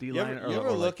D You line ever, or, you ever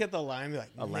or look like, at the line and be like,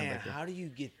 a man, linebacker. how do you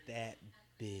get that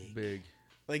big? big.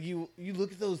 Like you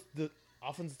look at the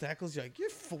offensive tackles, you're like, you're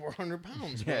 400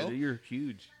 pounds, bro. yeah, you're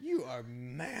huge. You are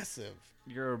massive.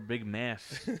 You're a big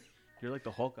mass. You're like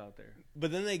the Hulk out there.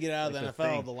 But then they get out of Like the the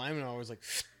NFL. thing. The linemen are always like,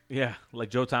 Yeah, like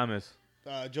Joe Thomas.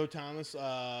 Joe Thomas,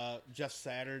 Jeff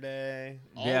Saturday.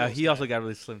 all Yeah, those he guys. also got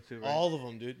really slim too. Right? All of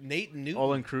them, dude. Nate Newton.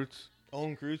 Olin Kreutz.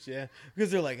 Owen Kreutz, yeah.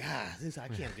 Because they're like, I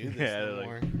can't do this Yeah, no they're like-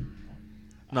 more.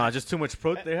 No, just too much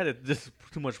protein. They had just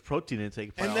too much protein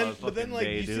intake. And all then, this but then, fucking like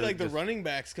day, you see, dude. like the Just- running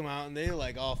backs come out and they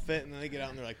like all fit, and then they get out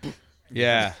and they're like, Poof.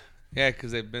 Yeah. Yeah,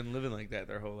 because they've been living like that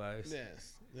their whole lives.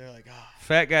 yes. They're like,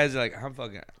 Fat guys are like, I'm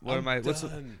fucking. What I'm am I?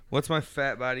 done. What's my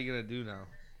fat body gonna do now?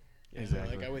 Yeah,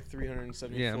 Exactly. Like I weigh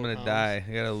 374 Yeah, I'm gonna pounds. die.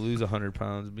 I gotta lose 100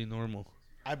 pounds. Be normal.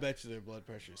 I bet you their blood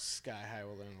pressure is sky high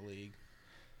while they're in the league.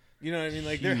 You know what I mean?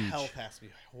 Like their Huge. health has to be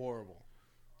horrible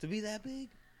to be that big.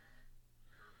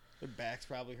 Their backs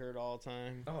probably hurt all the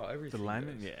time. Oh, the everything.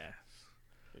 linemen. does. Yeah,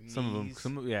 Their some of them.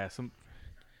 knees. Some.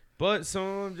 But some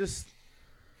of them just.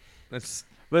 That's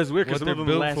But it's weird because What some of they're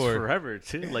them built last for. forever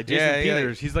too. Like Yeah, Jason yeah.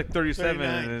 Peters, he's like 37.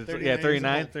 39, and it's, 39 yeah, years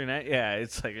 39, old. 39. Yeah,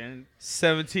 it's like.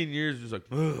 17 years. Just like.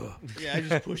 Ugh. Yeah, I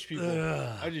just push people.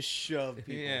 I just shove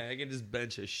people. Yeah, I can just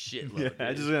bench a shitload. Yeah, dude.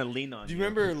 I'm just gonna lean on. Do you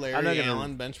remember I'm not Larry gonna-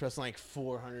 Allen bench pressing like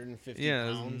 450 Yeah, it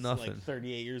was pounds, nothing. like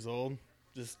 38 years old?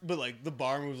 But like the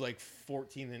bar moves like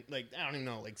 14 and like I don't even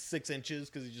know, like 6 inches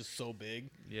because he's just so big.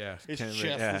 Yeah. His Can't chest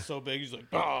really- yeah. is so big. He's like,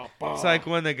 bah, bah. It's like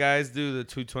when the guys do the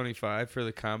 225 for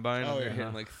the combine Oh, and they're yeah.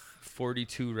 hitting like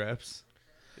 42 reps.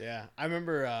 Yeah, I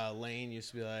remember Lane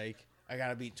used to be like, I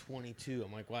gotta beat 22.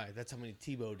 I'm like, why? That's how many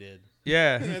Tebow did.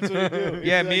 Yeah. That's what he do. He'd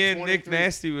Yeah, be me like and Nick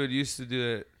 23. Nastywood used to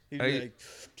do it. He'd be I- like,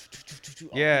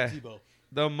 I'll Yeah. beat Tebow.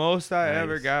 The most I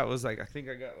ever Nice. got was like I think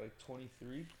I got like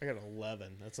 23. I got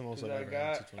 11. That's the most 'Cause I've ever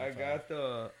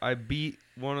had. I beat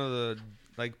one of the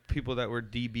like people that were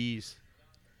DBs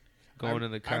going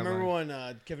in the I remember combine.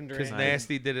 when Kevin Because Durant.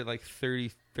 Nasty did it like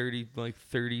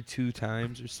 32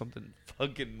 times or something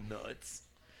fucking nuts.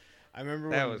 I remember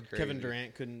That when was Kevin crazy.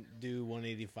 Durant couldn't do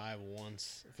 185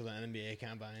 once for the NBA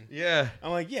combine. Yeah.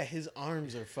 I'm like, yeah, his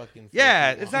arms are fucking.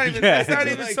 Yeah, filthy it's long. not even Yeah. it's not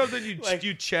even Like- something you like-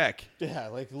 you check. Yeah,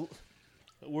 like,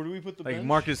 where do we put the Like bench?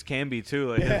 Marcus Camby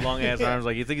too, like Yeah. his long ass arms.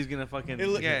 Like you think he's gonna fucking? Yeah.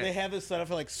 Yeah. They have it set up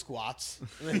for like squats.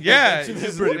 And then Yeah, bench him it's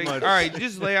just in. pretty like, much. all right,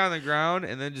 just lay on the ground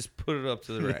and then just put it up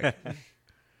to the rack.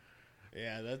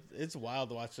 Yeah, it's wild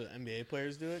to watch the NBA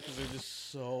players do it because they're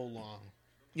just so long.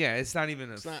 Yeah, it's not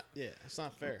even It's not. Yeah, it's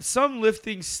not fair. some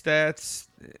lifting stats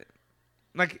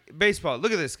like baseball.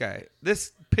 Look at this guy.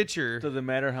 This pitcher. Doesn't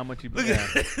matter how much you. Look Yeah.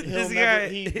 at He'll this never-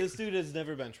 guy. this dude has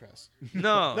never bench pressed.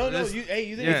 no, No, this- you think?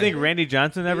 Yeah. You think Randy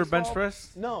Johnson ever bench Baseball-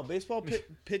 press? No, baseball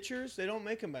pitchers they don't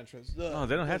make them bench press. No,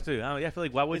 they don't have to. I feel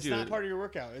like why would It's you? not part of your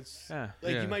workout. It's Yeah.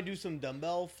 like Yeah. you might do some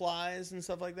dumbbell flies and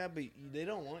stuff like that, but they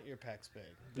don't want your pecs big.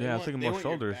 They Yeah, I was want, thinking they more want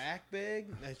shoulders. Your back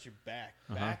big. That's your back.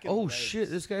 Uh-huh. Back. And oh legs. shit,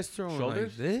 this guy's throwing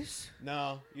Shoulders? like this.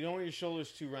 No, you don't want your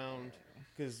shoulders too round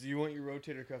because you want your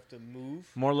rotator cuff to move.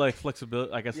 More like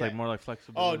flexibility. I guess Yeah. like more like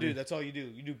flexibility. Oh, dude, that's all you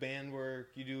do. You do band work.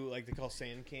 You do like they call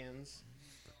sand cans.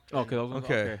 Okay.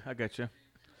 Okay. Okay. I got you.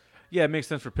 Yeah, it makes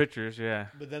sense for pitchers. Yeah,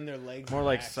 but then their legs more are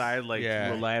like maxed. side, like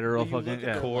Yeah. lateral, When you fucking look at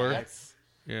yeah. their Core. lats,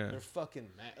 Yeah. they're fucking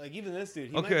like even this dude.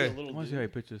 He might Okay. be a little I want to see how he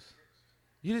dude. pitches.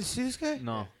 You didn't see this guy?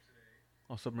 No,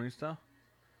 oh, submarine style.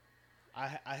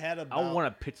 I had a. I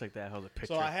want to pitch like that. If I was a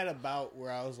pitcher. So I had a bout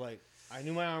where I was like, I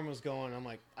knew my arm was going. I'm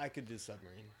like, I could do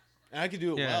submarine, and I could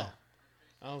do it Yeah. well.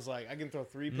 I was like, I can throw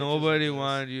 3 pitches. Nobody like this.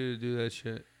 wanted you to do that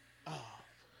shit. Oh,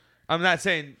 I'm not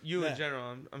saying you Yeah. in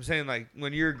general. I'm saying like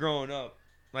when you're growing up,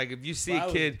 like if you see but a I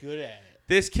was kid, good at it.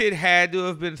 this kid had to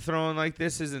have been throwing like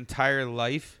this his entire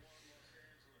life,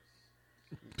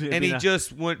 and he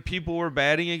just when people were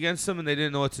batting against him and they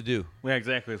didn't know what to do. yeah,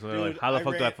 exactly. So they're Dude, like, how the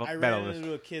fuck do I I battle ran this?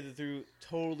 into a kid that threw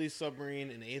totally submarine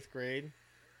in 8th grade,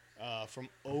 from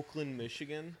Oakland,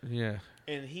 Michigan, Yeah,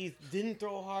 and he didn't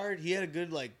throw hard. He had a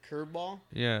good like curveball,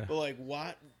 yeah, but like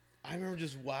what? I remember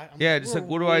just what? Yeah, just like,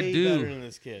 what do I do? Better than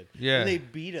this kid. Yeah. And they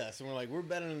beat us, and we're like, we're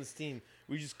better than this team.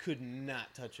 We just could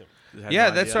not touch him.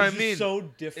 Yeah, that's what I It's just mean. so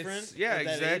different. It's- yeah, at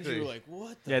that exactly. Age, you were like,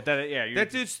 what? The Yeah, you're,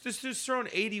 this dude's throwing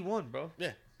 81, bro.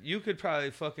 Yeah. You could probably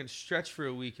fucking stretch for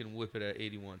a week and whip it at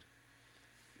 81.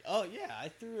 Oh yeah, I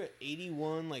threw at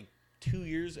 81 like 2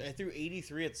 years. I threw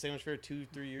 83 at the Sandwich Fair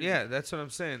 2-3 years. Yeah, ago. that's what I'm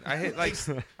saying. I hit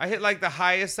like the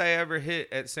highest I ever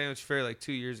hit at Sandwich Fair like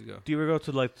 2 years ago. Do you ever go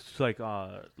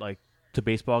to to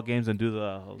baseball games and do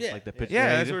the Yeah, like the yeah. pitch? Yeah,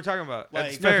 you that's do? what we're talking about.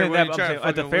 Like- At the No, I'm fair, saying when that, you I'm try to saying,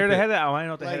 at the fucking fair whip they it. had that. I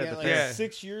know what they Like, had at the like fair. Yeah.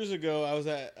 6 years ago, I was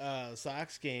at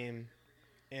Sox game,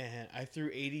 and I threw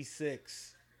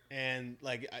 86, and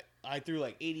like I threw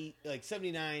like 80, like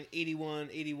 79, 81,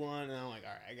 81, and I'm like,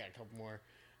 all right, I got a couple more.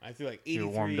 I threw like 83. You're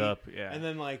warmed up, yeah. And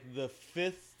then like the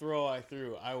 5th throw I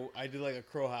threw, I did like a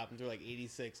crow hop and threw like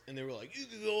 86, and they were like, you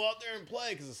can go out there and play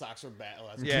because the Sox were bad. Oh,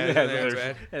 that's Yeah, good. they're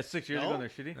bad. Yeah, 6 years No? ago, and they're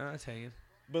shitty. No, that's hanging.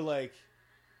 But like,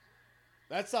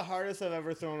 that's the hardest I've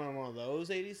ever thrown on one of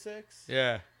those 86.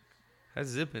 Yeah, that's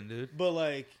zipping, dude. But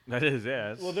like, That is,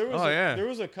 yeah. well, there was Oh, yeah. there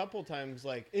was a couple times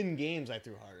like in games I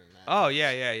threw harder than that. Oh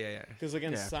yeah. Because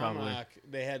against Yeah, probably. Samrock,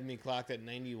 they had me clocked at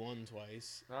 91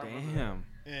 twice. Damn.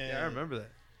 And, Yeah, I remember that.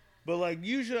 But like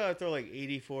usually I throw like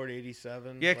 84 to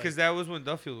 87. Yeah, like- because that was when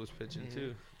Duffield was pitching Mhm.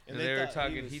 too, And and they they were thought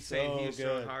talking. he was He's saying he so was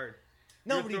throwing good. hard.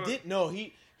 no, you're but he throwing- did. No,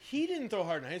 he didn't throw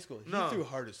hard in high school. He No. threw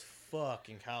hard as fuck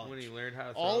in college. When he learned how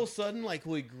to throw. All of a sudden, like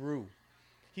he grew.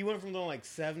 He went from throwing like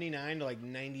 79 to like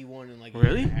 91 in like a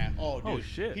Really? year and a half. Oh, dude. Oh,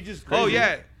 shit. He just Oh grew.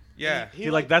 yeah. He, He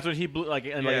like that's when he blew like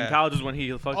in Yeah. college is when he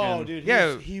fucking Oh, dude.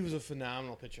 Yeah. He was a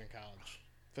phenomenal pitcher in college.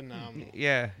 Phenomenal.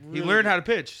 Yeah, he Really learned good. how to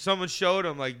pitch. Someone showed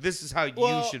him like this is how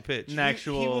Well, you should pitch. Nah.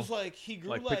 actual, He was like he grew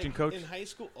like, like pitching coach? in high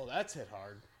school. Oh, that's hit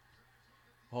hard.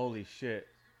 Holy shit.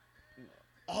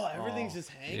 Oh, everything's Oh. just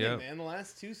hanging, Yep. man. The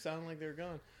last two sound like they're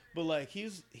gone. But like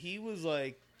he was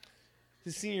like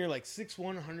his senior year, like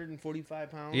 6'1",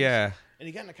 145 pounds. Yeah, And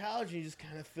he got into college and he just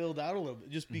kind of filled out a little bit.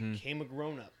 Just Mhm. became a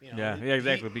grown up. You know? Yeah, yeah,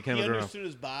 exactly. He Became a grown-up. understood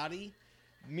his body.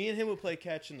 Me and him would play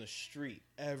catch in the street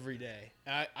every day.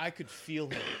 I could feel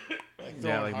him. Like Yeah,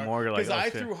 throwing like hard. more like, because oh, I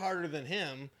shit. threw harder than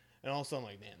him, and all of a sudden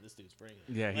I'm like, man, this dude's bringing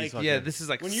it. Yeah, he's Like, fucking, yeah. This is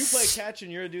like When you play catch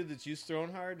and you're a dude that's used to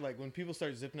throwing hard, like when people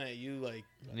start zipping at you, like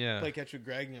Yeah. play catch with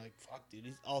Greg, and you're like, fuck,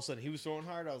 dude. All of a sudden he was throwing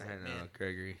hard. I was I like, know, man,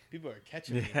 Gregory. people are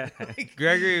catching Yeah. me. Like,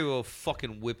 Gregory will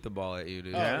fucking whip the ball at you,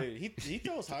 dude. oh, Yeah. dude, he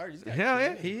throws hard. He's got Hell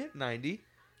yeah, kid. he hit 90.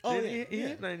 Oh, Didn't yeah, he yeah.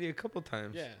 hit 90 a couple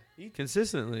times. Yeah, he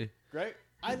Consistently. Greg.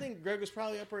 I think Greg was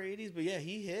probably upper 80s, but yeah,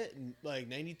 he hit like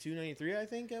 92, 93, I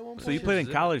think, at one point. So you played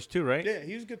in college too, right? Yeah,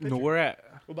 he was a good pitcher. No, where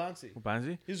at? Wabansi.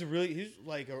 Wabansi? He's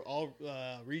like an all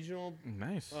regional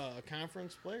Nice.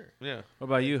 conference player. Yeah. What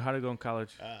about you? How to go in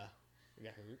college? He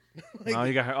got hurt. Oh,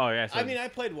 you got her. Oh, yeah. So I mean, I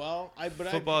played well.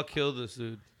 Football killed this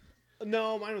dude.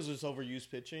 No, mine was just overused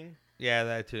pitching. Yeah,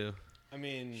 that too. I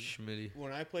mean, Schmitty.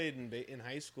 when I played in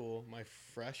high school, my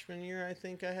freshman year, I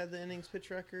think I had the innings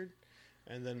pitch record.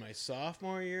 And then my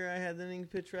sophomore year, I had the innings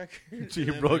pitch record. So you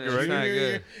And then broke my your record? junior Not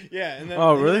year- good. Yeah, and then, Oh,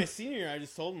 and then really? my senior year, I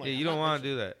just told him, like, Yeah, you I'm don't not want to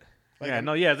pitching. do that. Like, yeah, I'm-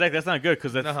 no, yeah, that's not good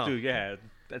because that's, No. dude, yeah,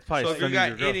 that's probably So if you sending got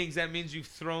your girl. innings, that means you've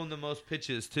thrown the most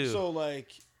pitches too. So,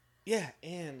 like, yeah,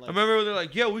 and, like, I remember when they're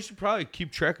like, "Yeah, we should probably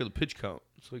keep track of the pitch count."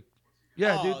 It's like,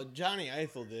 yeah, oh, dude. Johnny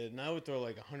Eiffel did, and I would throw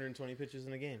like 120 pitches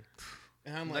in a game.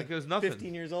 And I'm Like like it was nothing.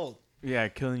 15 years old. Yeah,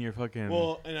 killing your fucking.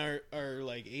 Well, and our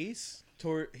like ace,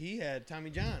 he had Tommy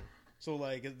John. So,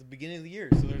 like, at the beginning of the year.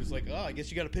 So they're just like, oh, I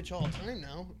guess you got to pitch all the time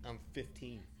now. I'm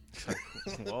 15.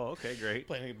 Whoa, okay, great.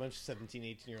 Playing a bunch of 17,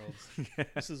 18-year-olds.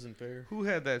 This isn't fair. Who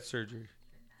had that surgery?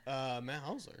 Matt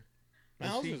Hausler.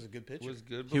 Matt Was he- Hausler's a good pitcher. Was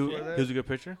good He, before he that. was a good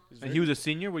pitcher, He's and very he was a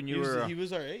senior when you were. he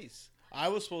was our ace. I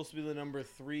was supposed to be the number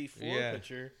 3, 4 Yeah.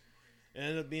 pitcher. It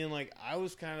ended up being like I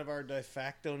was kind of our de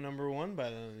facto number 1 by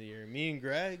the end of the year. Me and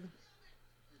Greg,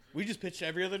 we just pitched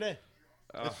every other day.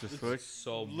 Oh, the switch.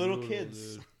 so Little brutal,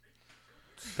 kids. dude.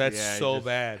 That's Yeah, so just-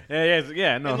 bad.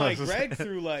 Yeah. No, and like it's- Greg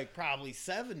threw like probably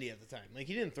 70 at the time. Like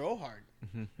he didn't throw hard.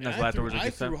 And That's I threw, afterwards. I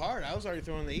threw hard. I was already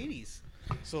throwing the 80s.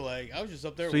 So like I was just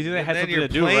up there. So you think that had then something you're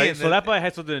to do, playing right? the- So that probably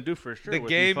had something to do for sure. The with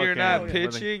game you you're fucking- not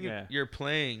pitching, Yeah. you're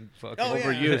playing fucking. Oh, yeah.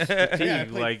 overused yeah, I fatigue,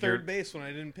 played like you're- third base when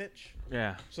I didn't pitch.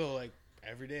 Yeah. So like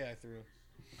every day I threw.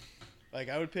 Like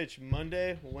I would pitch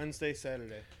Monday, Wednesday,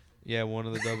 Saturday. Yeah, one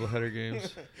of the doubleheader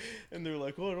games. And they're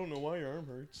like, "Oh, I don't know why your arm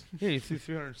hurts." Yeah, you threw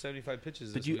 375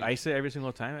 pitches. Did this you week. ice it every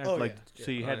single time? Oh, like, yeah.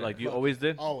 so you Oh, had yeah. like you Fuck. always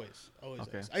did. Always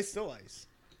Okay. ice. I still ice.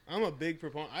 I'm a big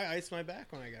proponent. I iced my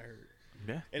back when I got hurt.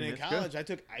 Yeah. And in that's college, good. I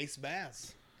took ice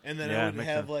baths. And then Yeah, I it would makes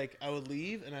have sense. like I would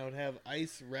leave and I would have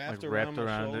ice wrapped like around wrapped my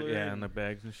around shoulder. it, yeah, and the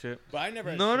bags and shit. But I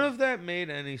never. Had None shit. of that made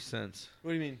any sense.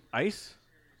 What do you mean? Ice.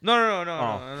 No. Oh.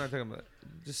 I'm not talking about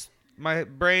that. Just my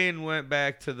brain went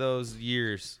back to those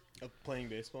years, Of playing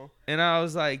baseball. and I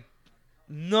was like,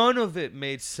 none of it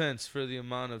made sense for the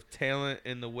amount of talent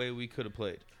and the way we could have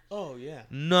played. Oh yeah.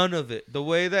 None of it. The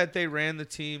way that they ran the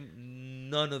team,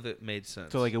 none of it made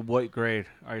sense. So like, at what grade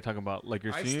are you talking about? Like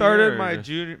your I senior started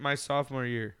year or my sophomore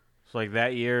year. So like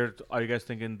that year, are you guys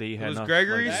thinking that you had was enough?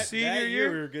 Gregory's Like, That senior year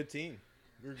year? we were a good team.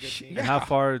 We were a good team. and how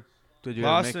far did you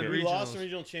Lost make in it? We lost regionals. the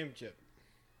regional championship.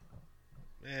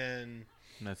 And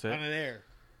And that's on it. an air.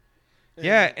 Yeah, we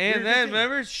were a and good then team.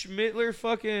 remember Schmittler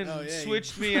fucking Oh, yeah,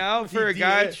 switched he- me out he for a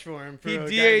guy. DH'd for him. For He a guy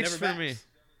that DH'd never for me. bats.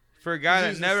 For a guy He that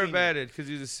was a never senior. batted because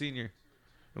he was a senior.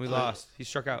 And we lost. He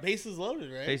struck out. Bases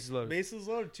loaded, right? Bases loaded. Bases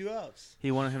loaded. 2 outs.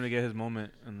 He wanted him to get his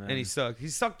moment, and then And he sucked. He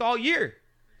sucked all year.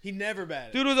 He never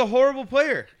batted. Dude was a horrible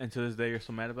player. and to this day you're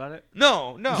so mad about it.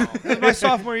 No. It was my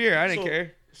sophomore year. I didn't So-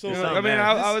 care. So You're You know, so I mean,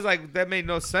 mad. I was like, that made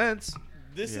no sense.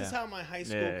 this is Yeah. how my high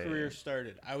school Yeah. career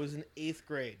started. I was in 8th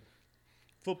grade.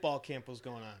 Football camp was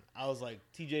going on. I was like,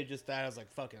 TJ just died. I was like,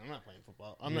 fuck it, I'm not playing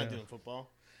football. I'm not Yeah. doing football.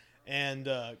 And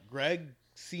Greg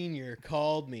Sr.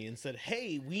 called me and said,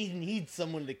 hey, we need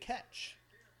someone to catch.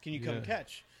 Can you come Yeah.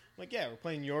 catch? I'm like, yeah, we're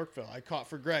playing Yorkville. I caught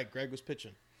for Greg. Greg was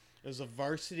pitching. It was a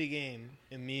varsity game,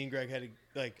 and me and Greg had to,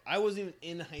 like, I wasn't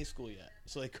even in high school yet.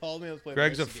 So they called me. I was playing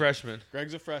Greg's a varsity game. freshman.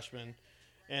 Greg's a freshman,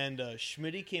 and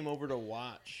Schmitty came over to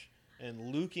watch,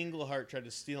 and Luke Englehart tried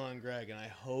to steal on Greg, and I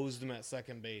hosed him at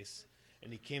second base,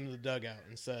 and he came to the dugout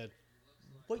and said,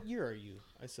 "What year are you?"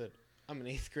 I said, "I'm in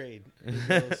 8th grade."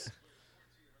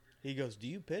 He goes, "Do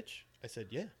you pitch?" I said,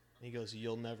 "Yeah." He goes,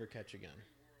 "You'll never catch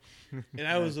again." And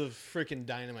I was a freaking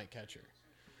dynamite catcher,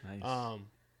 Nice.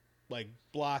 like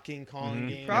blocking, calling Mhm.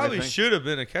 games. Probably Everything. should have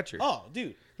been a catcher. Oh,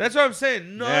 dude. That's what I'm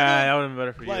saying. yeah, that would have been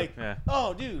better for Like, you. Yeah.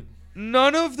 oh, dude.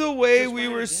 None of the way Just we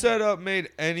ran were it set up made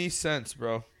any sense,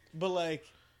 bro. But like,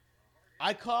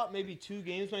 I caught maybe 2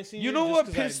 games my senior You year know just what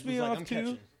 'cause I pissed me was like, off, I'm too?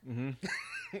 catching.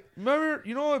 Mm-hmm. Remember,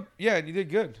 you know what? Yeah, you did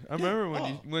good. I remember when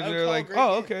Oh, when I would they're call like, great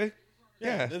oh, games. okay.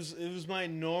 Yeah. It was my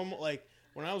normal, like,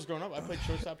 when I was growing up, I played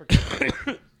shortstop or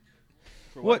catcher.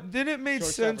 For What didn't make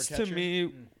Shortstop or sense to catcher?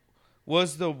 me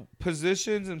was the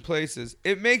positions and places.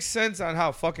 It makes sense on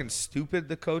how fucking stupid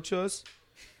the coach was.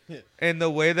 Yeah. And the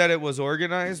way that it was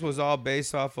organized was all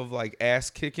based off of like ass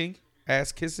kissing,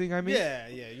 I mean. Yeah,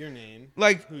 your name,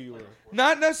 Like who you were.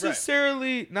 not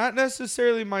necessarily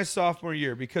my sophomore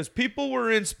year because people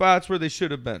were in spots where they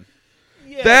should have been.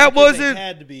 Yeah, That because they wasn't-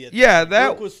 had to be. At yeah, that that-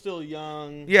 Brooke was still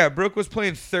young. Yeah, Brooke was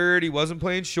playing third. He wasn't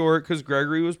playing short because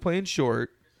Gregory was playing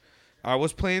short. I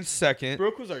was playing second.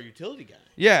 Brooke was our utility guy.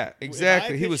 Yeah, If I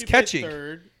exactly. He pitched, was he played catching.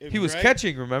 Third. If He was Greg-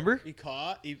 catching, remember? He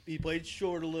caught. He played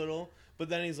short a little, but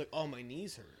then he's like, "Oh, my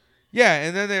knees hurt." Yeah,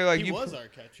 and then they're like, He you, was our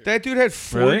catcher. that dude had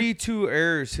Really? 42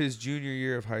 errors his junior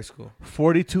year of high school.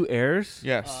 42 errors.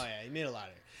 Yes. Oh yeah, he made a lot of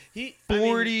it. He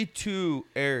 42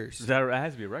 errors. That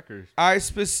has to be a record.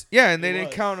 Yeah, and they It didn't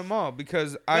was. count them all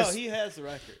because no, he has the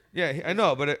record. I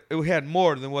know, but it had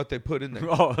more than what they put in there.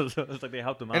 Oh, it's like they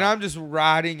helped him out. And I'm just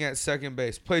rotting at second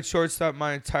base. Played shortstop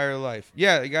my entire life.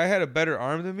 Yeah, the guy had a better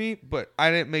arm than me, but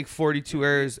I didn't make 42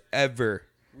 errors ever.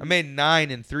 I made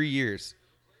 9 in 3 years.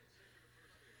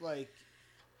 Like,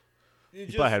 you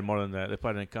you probably had more than that. They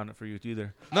probably didn't count it for you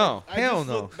either. No, I hell just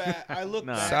no. Look back, I look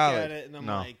No. back Solid. at it and I'm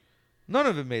No. like, None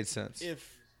of it made sense.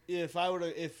 if I would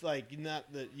have, if like,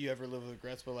 not that you ever live with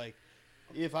regrets, but like,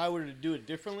 if I were to do it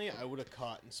differently, I would have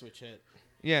caught and switch hit.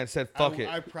 Yeah, and said fuck it.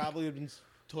 I probably would have been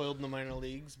toiled in the minor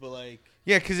leagues, but like,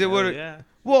 Yeah, because it would have. Yeah.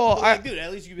 Well, but, I like, dude,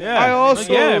 at least you could be. Yeah. I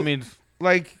also- yeah. I mean,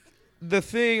 like the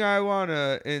thing I want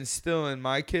to instill in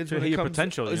my kids To when hit it your comes.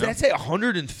 potential, Is you know? that say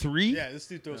 103? Yeah, this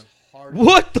dude throws hard.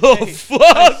 What the Hey,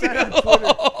 fuck? said on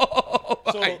Twitter- Oh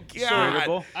my So- god!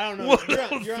 Cerebral. I don't know.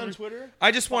 What? You're on Twitter.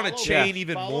 I just want to Follow- chain Yeah.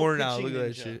 even Follow more now. Pitching Look at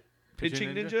that Ninja. shit.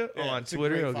 Pitching Pitching Ninja? Ninja? Oh, Yeah, on it's a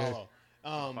Twitter? great Okay. follow.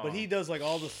 But he does like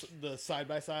all the side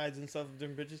by sides and stuff of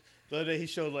different pitches. The other day he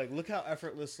showed like, look how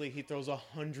effortlessly he throws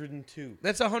 102.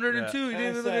 That's 102. Yeah. He And didn't I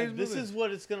even look at said, his this movement. is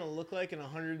what it's gonna look like in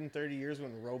 130 years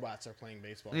when robots are playing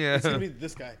baseball. Yeah. It's gonna be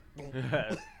this guy. Boom.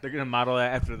 They're gonna model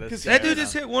that after this. 'Cause That guy dude right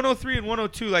just now. hit 103 and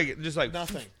 102 like just like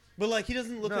Nothing. But like he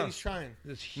doesn't look No. like he's trying.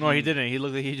 No, he didn't. He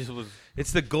looked like he just was.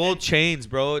 It's the gold chains,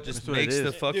 bro. It just That's what it makes is.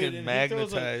 the Dude, fucking Dude, and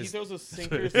magnetized. He throws a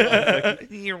sinker.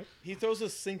 He throws a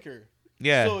sinker.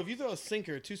 Yeah. So if you throw a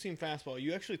sinker, two-seam fastball,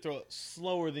 you actually throw it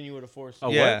slower than you would have forced. Oh,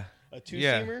 yeah. A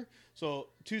two-seamer. So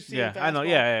two-seam fastball. I know.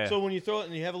 Yeah. So when you throw it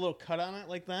and you have a little cut on it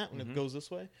like that, when it goes this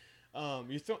way,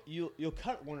 you'll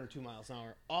cut 1 or 2 miles an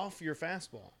hour off your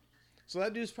fastball. So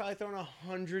that dude's probably throwing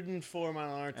 104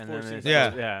 mile an hour And four then seam it's,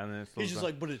 Yeah. yeah, and then it slows He's just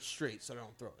down. like, but it's straight, so I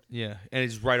don't throw it. Yeah. And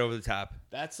it's right over the top.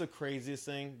 That's the craziest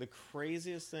thing. The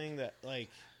craziest thing that like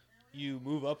you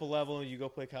move up a level and you go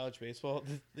play college baseball.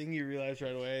 The thing you realize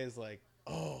right away is like,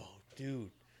 oh, dude,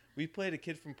 we played a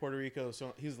kid from Puerto Rico.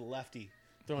 So he was a lefty,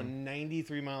 throwing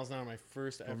 93 miles an hour. My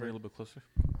first Over a ever, little bit closer.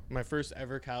 my first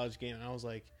ever college game. And I was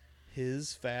like,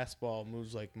 his fastball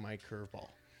moves like my curveball.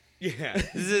 Yeah.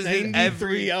 This is his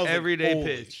 93. I was like, everyday holy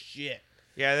pitch. shit.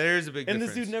 Yeah, there's a big And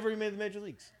difference. this dude never even made the major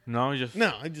leagues. No, he just.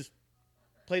 No, I just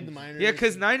played the minors. Yeah,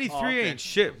 because 93 Oh, ain't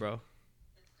shit, bro.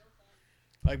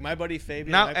 Like my buddy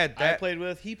Fabian, Not I at that- played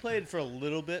with. He played for a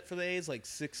little bit for the A's, like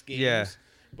 6 games. Yeah.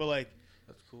 But like,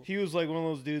 That's cool. he was like one of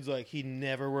those dudes. Like he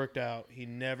never worked out. He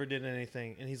never did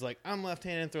anything. And he's like, I'm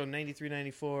left-handed, throwing 93,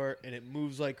 94, and it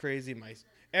moves like crazy.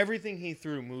 Everything he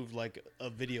threw moved like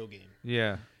a video game.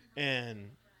 Yeah.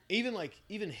 And even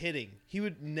hitting, he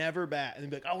would never bat, and then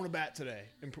be like, I want to bat today,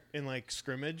 and like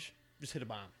scrimmage, just hit a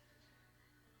bomb.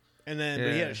 And then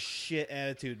but he had Yeah. a shit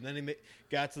attitude. And then he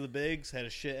got to the bigs, had a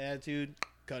shit attitude,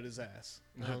 cut his ass.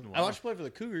 Wow. I watched him play for the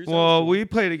Cougars. That Well, was cool. we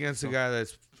played against a guy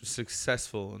that's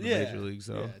successful in the Yeah. major leagues,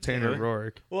 though. Yeah, Tanner really?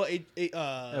 Rourke, Well,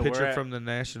 Yeah, pitcher where at? from the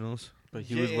Nationals. But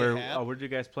he J.A. was where? Happ. Oh, where did you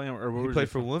guys play him? Or where He was played he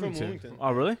for from? Wilmington. from Wilmington.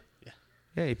 Oh, really?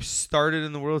 Yeah, he started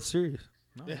in the World Series.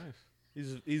 No, Yeah.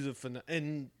 nice. He's a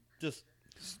and just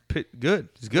Good.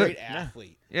 He's good. great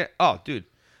athlete. Yeah. Oh, dude.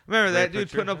 Remember that Great dude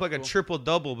pitcher. putting up like a Cool. triple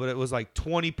double, but it was like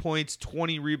 20 points,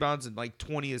 20 rebounds, and like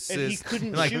 20 assists. And he couldn't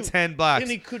and like shoot. 10 blocks. And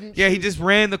he couldn't. Yeah, he shoot. just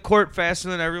ran the court faster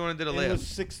than everyone and did a And he layup. was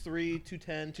 6'3",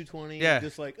 210, 220. Yeah.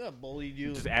 Just like bullied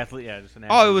you. Just athlete. Yeah, just an Oh,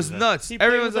 athlete. it was Just nuts. He played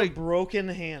Everyone's with like, a broken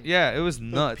hand. yeah, it was The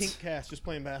nuts. pink cast just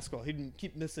playing basketball. He didn't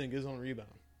keep missing his own rebound.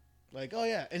 Like, oh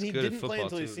yeah, and He's he good at didn't play football,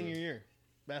 until his too, senior dude. year,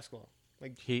 basketball.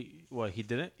 Like He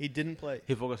didn't. he didn't play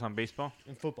He focused on baseball.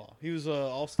 in football. He was a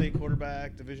all-state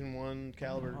quarterback, Division I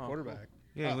caliber Oh, quarterback.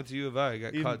 Yeah, he Oh. went to U of I.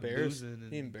 Got He caught embarrassed. boozing.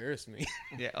 He And, embarrassed me.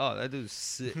 yeah. Oh, that dude's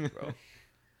sick, bro.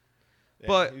 Yeah,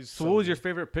 But- he's So, what was good. your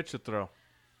favorite pitch to throw?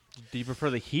 Do you prefer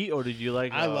the heat or did you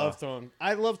like? I love throwing.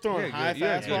 I love throwing Yeah, high good-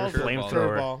 yeah, good fastballs. curveball.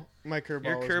 Curveball. My curveball.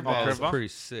 Your was curveball is curveball? pretty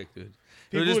sick, dude. It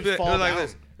People would just would be it fall would like down.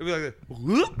 this. It'd be like this.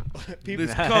 Whoop. People,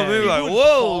 This come in People like, would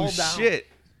whoa, fall down. shit.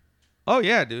 Oh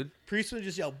yeah, dude. Priest would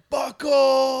just yell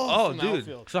 "Buckle!" from the dude.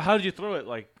 outfield. So how did you throw it?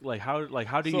 Like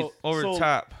how do you? So- Over so-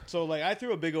 top. So like I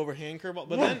threw a big overhand curveball,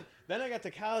 but then I got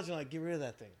to college and like get rid of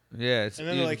that thing. Yeah. It's, And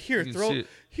then you- they're like, here, you can throw see it.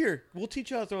 here, we'll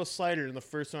teach you how to throw a slider. And the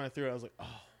first time I threw it, I was like,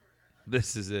 oh,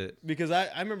 This is it. because I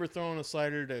remember throwing a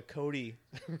slider to Cody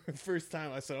the first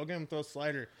time. I said, okay, I'm gonna throw a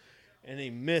slider, and he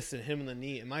missed and hit him in the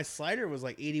knee. And my slider was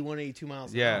like 81, 82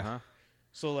 miles an Yeah. hour. Uh-huh.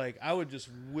 So like I would just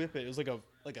whip it. It was like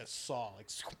a saw, like.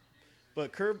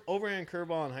 But overhand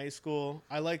curveball in high school,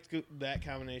 I liked that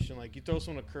combination. Like you throw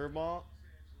someone a curveball,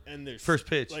 and there's First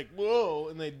pitch. like whoa,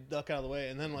 and they duck out of the way,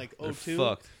 and then like They're 0-2,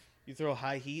 fucked. you throw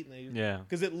high heat, and they Yeah.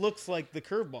 because it looks like the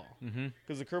curveball. Mm-hmm.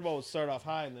 Because the curveball would start off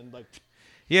high and then like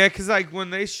Yeah, because like when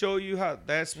they show you how that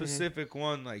Mm-hmm. specific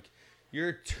one, like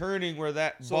you're turning where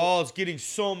that So- ball is getting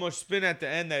so much spin at the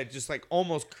end that it just like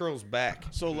almost curls back.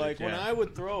 so like when Yeah. I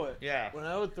would throw it, Yeah. when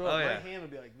I would throw Oh, it, yeah. my hand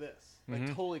would be like this, like Mhm.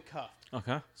 totally cuffed.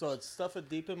 Okay. So I'd stuff it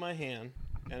deep in my hand,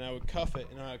 and I would cuff it,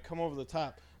 and I'd come over the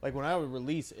top. Like when I would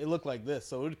release, it looked like this,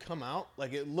 so it would come out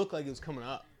like it looked like it was coming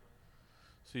up.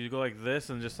 So you go like this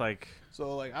and just like.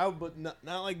 So like I would, but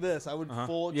not like this. I would Uh-huh.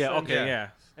 full Yeah. extend Okay. it, Yeah.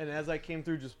 and as I came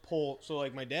through, just pull. So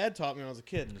like my dad taught me when I was a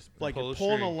kid, Just like pull you're the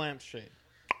pulling a string. lampshade.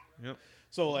 Yep.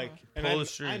 So like, and Pull I the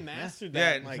string. I mastered that.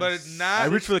 Yeah, in, like, but not- I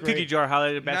reached for the sixth cookie grade. jar.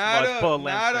 Highlighted basketball. Pull a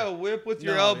Not lamp a strip. whip with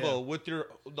your No, elbow, yeah. with your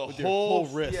With your whole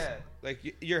whole wrist. Yeah,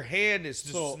 like your hand is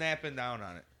just So- snapping down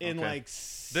on it. In Okay. like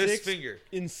This finger.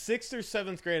 in 6th or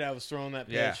 7th grade, I was throwing that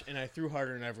pitch, Yeah. and I threw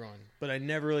harder than everyone, but I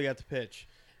never really got to pitch.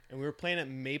 And we were playing at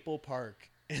Maple Park,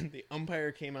 and the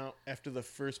umpire came out after the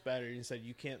first batter and said,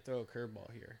 "You can't throw a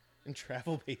curveball here in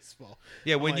travel baseball."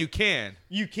 Yeah, I'm when like, you can.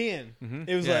 You can. Mhm.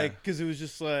 It was Yeah. like because it was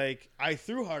just like I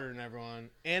threw harder than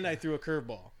everyone, and I threw a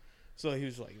curveball. So he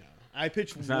was like, no. I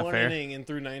pitched It's not one fair. inning and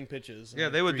threw 9 pitches. Yeah,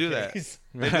 and they would 3 do that. Ks.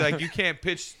 They'd be like, you can't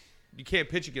pitch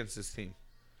against this team.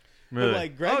 Really? But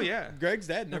like Greg, Oh, yeah. Greg's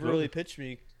dad never Absolutely. really pitched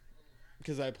me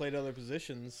because I played other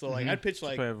positions. So like Mhm. I'd pitch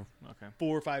like okay.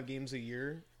 4 or 5 games a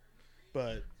year,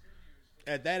 but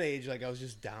at that age, like I was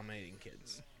just dominating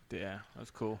kids. Yeah,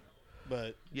 that's cool.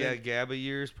 But Yeah, then- GABA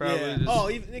years probably. yeah. just Oh,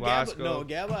 even Gabba, Wasco. no,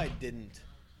 Gabba I didn't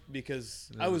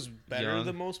because I was better Young.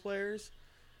 than most players,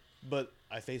 but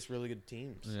I faced really good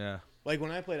teams. Yeah. Like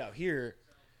when I played out here,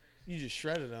 you just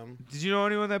shredded them. Did you know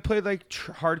anyone that played like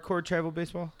hardcore travel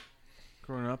baseball?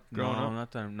 Growing up? Growing no, up?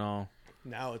 not that. No.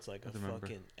 Now it's like a Doesn't remember.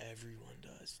 fucking everyone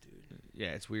does, dude.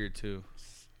 Yeah, it's weird too.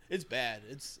 It's bad.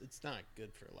 It's not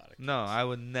good for a lot of kids. No, I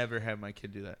would never have my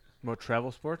kid do that. More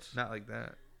travel sports? Not like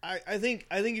that. I think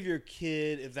if you're a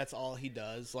kid, if that's all he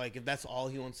does, like if that's all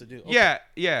he wants to do. okay.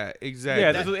 Yeah, exactly.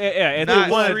 Yeah, if not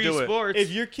they want to three do it. sports. If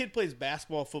your kid plays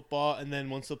basketball, football, and then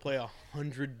wants to play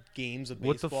 100 games of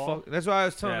what the baseball, fuck? That's why I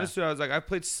was telling Yeah. this dude. I was like, I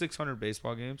played 600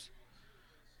 baseball games.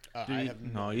 I Dude, have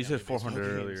no, idea you how said many baseball 400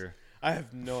 games. earlier. I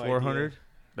have no 400.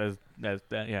 idea. That's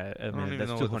that. Yeah, I I don't mean even that's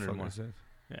know what the 200 fuck more. I said.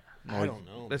 Yeah. I don't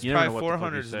know. That's You never probably know what the fuck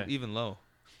 400 you is say. even low.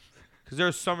 Because there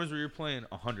are summers where you're playing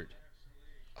 100.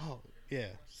 Oh yeah,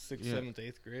 6th, Yeah. 7th,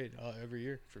 8th grade every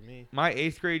year for me. My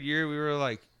 8th grade year, we were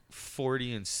like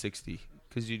 40 and 60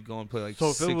 because you'd go and play like So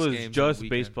if 6 it was games on just a weekend.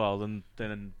 baseball,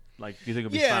 then like you think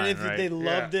it'd be Yeah, fine, and if right? they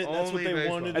loved it, that's what only they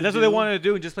baseball. wanted. And to that's what do. they wanted to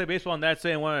do, and just play baseball, and that's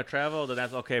it, and want to travel, then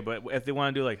that's okay. But if they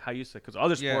want to do like how you said, because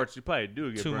other Yeah. sports you probably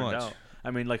do get Too burned much. out.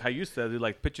 I mean, like how you said, they're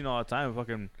like pitching all the time,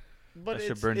 fucking. But that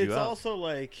shit it's, burned you it's out. also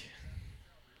like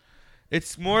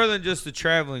It's more than just the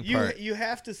traveling part. you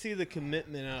have to see the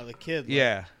commitment out of the kid. Like,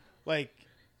 Yeah. like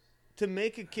to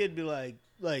make a kid be like,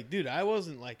 dude, I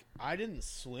didn't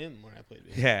swim when I played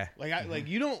baseball. Yeah. Like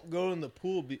you don't go in the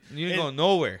pool. You didn't and- go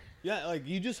nowhere Yeah, like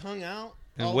you just hung out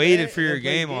and all waited day for and your then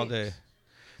played game all games. day.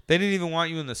 They didn't even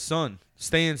want you in the sun.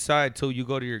 Stay inside till you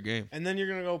go to your game. And then you're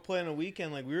gonna go play on a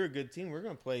weekend. Like we were a good team. We're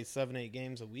gonna play 7-8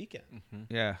 games a weekend.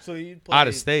 Yeah. So you'd play Out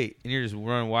of state. And you're just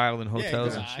running wild in Yeah,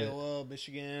 hotels go and to shit. Iowa,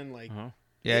 Michigan. Like Uh-huh.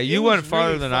 Yeah, It you was went farther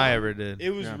really than I fun. ever did.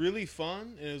 it was Yeah. really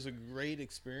fun. And it was a great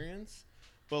experience.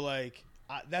 But like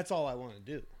that's all I want to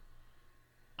do.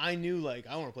 I knew like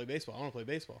I want to play baseball. I want to play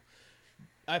baseball.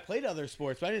 I played other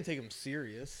sports, but I didn't take them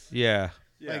serious. Yeah.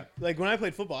 Like when I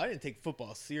played football, I didn't take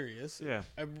football serious. Yeah.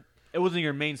 I, It wasn't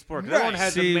your main sport. 'cause Right. Everyone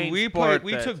has See, the main we sport.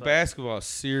 we that's took like- basketball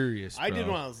serious. I did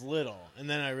bro. when I was little, and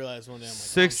then I realized one day I'm like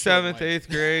 6th, I'm short 7th, and 8th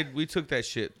grade, we took that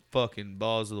shit fucking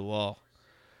balls to the wall.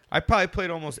 I probably played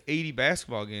almost 80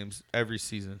 basketball games every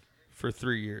season for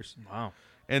 3 years. Wow.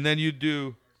 And then you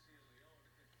do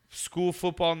school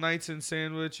football nights in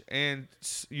Sandwich and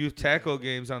youth tackle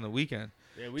games on the weekend.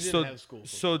 Yeah, we didn't have school.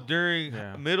 So football. during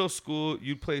Yeah. middle school,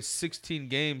 you'd play 16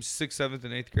 games, 6th, 7th,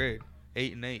 and 8th grade,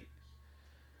 8 and 8.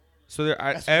 So there,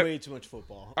 That's way too much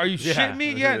football. are you Yeah, shitting me?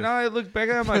 it Yeah. is. Now I look back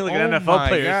at it, I'm like, Like oh an NFL my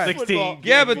player, God. 16 Football.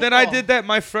 Yeah, but then I Football. did that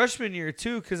my freshman year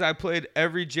too, because I played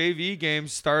every JV game,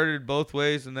 started both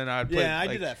ways, and then I'd play. Yeah, I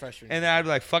like, did that freshman. And then I'd be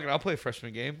like, "Fuck it, I'll play a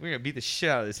freshman game. We're gonna beat the shit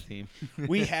out of this team."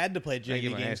 we had to play get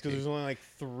JV my games ass because there's only like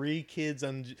 3 kids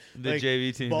on The like,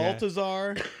 JV team.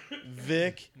 Baltazar,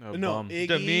 Vic, Oh, no, bum. Iggy,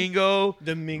 Domingo,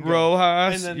 Domingo,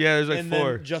 Rojas. and then, Yeah, there's like and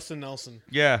 4. Then Justin Nelson,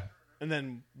 Yeah, and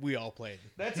then we all played.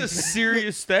 that's a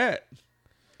serious stat.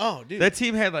 Oh, dude. That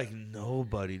team had like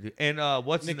nobody. Dude. And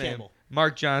what's Nick his name? Campbell.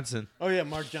 Mark Johnson. Oh yeah,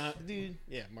 Mark Johnson, dude.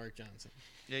 Yeah, Mark Johnson.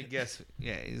 Yeah, guess.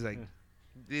 Yeah, he's like.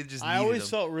 They just. I needed always him.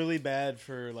 felt really bad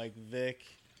for like Vic,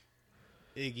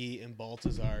 Iggy, and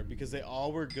Baltazar because they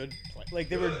all were good. Like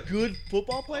they were good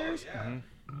football players,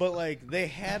 but like they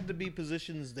had to be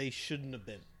positions they shouldn't have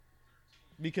been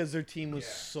because their team was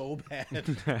so bad.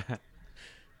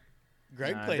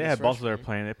 Greg played. They his had Baltimore freshman.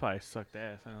 playing. They probably sucked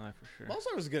ass. I know that for sure.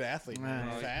 Baltazar was a good athlete, man.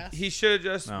 Nah. Fast. He should have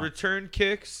just No. returned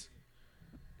kicks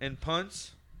and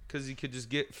punts because he could just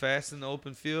get fast in the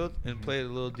open field and play a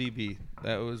little DB.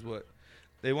 That was what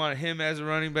they wanted him as a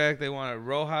running back. They wanted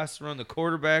Rojas to run the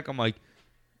quarterback. I'm like,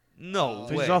 no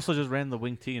So way. he's also just ran the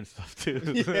wing T and stuff too.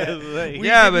 Yeah. Like, We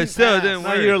yeah, didn't but still, it pass. didn't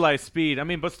not work. utilize speed. I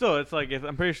mean, but still, it's like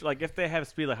I'm pretty sure. Like if they have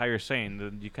speed, like how you're saying,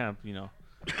 then you kind of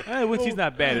wing T's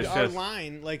not bad. Dude, It's our just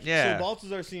line, like Yeah. so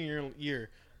Baltazar senior year,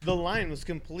 the line was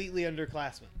completely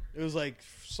underclassmen. It was like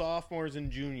sophomores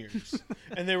and juniors,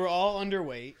 and they were all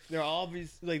underweight. They're all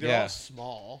they're Yeah. all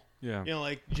small. yeah. You know,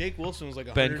 like Jake Wilson was like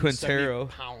Ben 170 Quintero.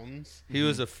 pounds. He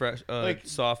was a fresh Like,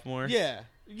 sophomore. Yeah.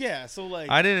 So like,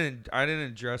 I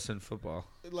didn't dress in football.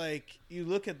 like you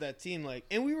look at that team, like,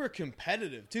 and we were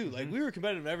competitive too. Like we were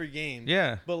competitive every game.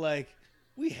 Yeah. But like,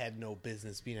 we had no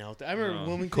business being out there. I remember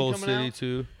Wilmington Coal coming City out.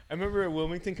 too. I remember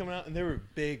Wilmington coming out, and they were a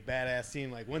big, badass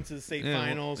team. Like, went to the state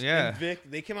finals. Yeah. And Vic,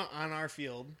 they came out on our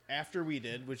field after we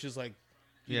did, which is like,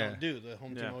 you don't do. The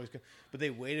home team always comes. But they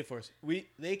waited for us.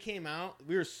 They came out.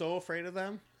 We were so afraid of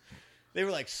them. They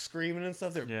were, like, screaming and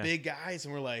stuff. They're big guys,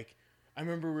 and we're like, I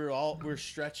remember we were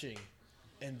stretching,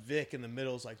 and Vic in the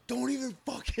middle is like, don't even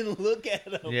fucking look at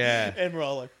him. Yeah. And we're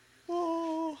all like,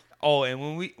 oh. Oh,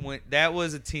 and when that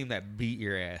was a team that beat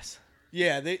your ass.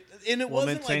 Yeah, it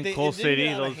wasn't like they Coal City,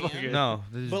 get out of those hand. No,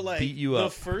 they just But like beat you the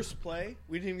up. first play,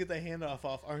 we didn't even get the handoff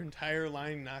off. Our entire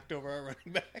line knocked over our running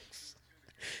backs.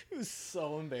 It was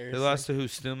so embarrassing. They lost to who?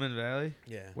 Stillman Valley.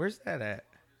 Yeah. Where's that at? Is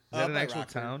Up that an by actual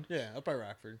Rockford. town? Yeah, up by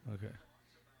Rockford. Okay.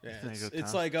 Yeah, That's a good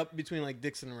it's town. like up between like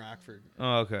Dixon and Rockford.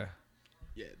 Oh, okay.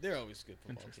 Yeah, they're always good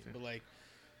football team. Interesting. But like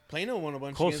Plano won a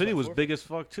bunch. Coal of games City by was 4. big as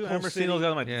fuck too. I Coal remember seeing those City-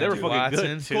 guys. I'm like, Yeah, they were dude, fucking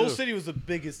Watson. good too. Coal City was the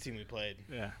biggest team we played.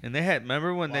 Yeah. And they had.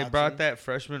 Remember when they Watson. brought that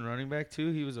freshman running back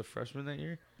too? He was a freshman that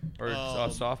year, or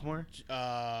sophomore.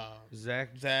 Zach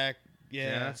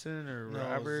Johnson or no,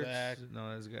 Roberts? Zach.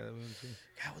 No, that's the guy that we went to.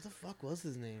 God, what the fuck was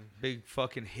his name? Big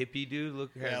fucking hippie dude.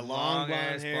 Look, Yeah, had long blonde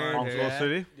ass hair. blonde From hair. Coal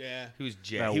City. Yeah. He was That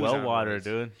jacked. He was on Wellwater, roids.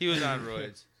 dude. He was on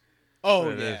roids. Oh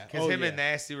It is. yeah. Because Oh, him yeah. and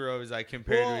Nasty were always like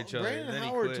compared to each other. Brandon and then he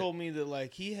Howard quit. told me that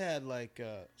like he had like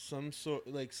some sort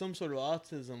of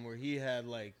autism where he had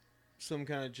like some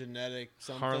kind of genetic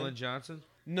something. Harlan Johnson.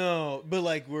 No, but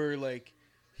like we're like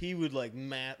he would like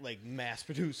mass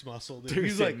produce muscle. Dude. Dude,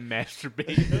 He's like like,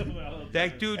 masturbate.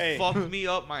 That dude Hey. fucked me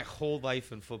up my whole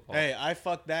life in football. hey, I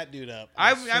fucked that dude up.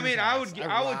 I Sim mean, I class. would-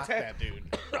 I would rocked ta- that dude.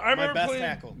 I My remember best playing.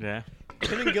 tackle. Yeah.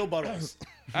 Him and Gil Buttles.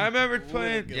 I remember What a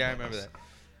playing. good Yeah, I one. remember that.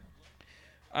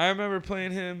 I remember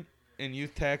playing him in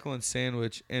youth tackle and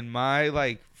sandwich in my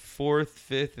like 4th,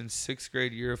 5th, and 6th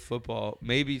grade year of football.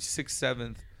 Maybe 6th,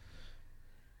 7th,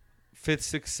 5th,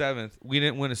 6th, 7th. We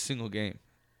didn't win a single game.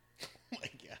 Oh my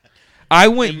god. I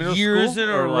went In middle years school in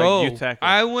a or, like, row. youth tackle?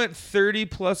 I went 30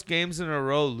 plus games in a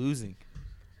row losing.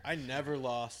 I never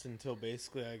lost until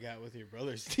basically I got with your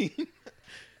brother's team.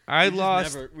 I We just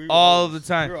lost never- we were all always- the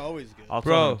time. We were always good. I'll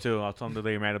Bro. tell them too. I'll tell them that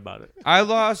they're mad about it. I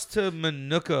lost to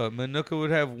Manuka. Manuka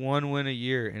would have one win a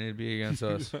year, and it'd be against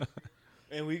us.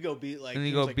 And we go beat like And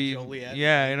you teams go like beat- Joliet,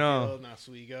 yeah, I know. Springfield,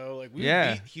 Oswego. Like we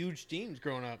Yeah. beat huge teams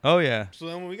growing up. Oh yeah, So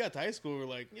then when we got to high school, we were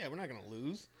like, yeah, we're not gonna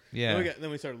lose. yeah, Then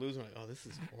we started losing. Like, oh, this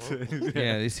is horrible.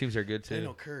 yeah. These teams are good They too.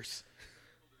 no curse.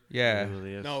 Yeah, It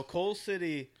really is. No, Coal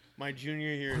City, my junior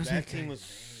year, Who's that that team guy? was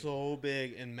so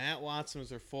big, and Matt Watson was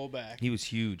their fullback. he was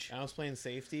huge. I was playing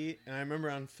safety, and I remember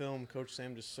on film, Coach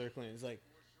Sam just circling. He's like,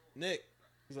 Nick,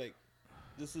 he's like,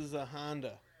 this is a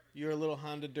Honda. You're a little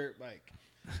Honda dirt bike.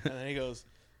 And then he goes,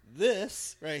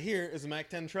 this right here is a Mac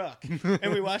 10 truck.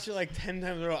 And we watched it like 10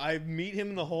 times in a row. I meet him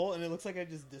in the hole, and it looks like I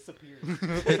just disappeared.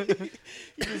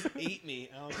 He just ate me.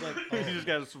 And I was like, oh. He just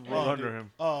got rolled under dude.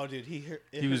 him. Oh, dude, he hurt.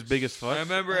 He was big as fuck. I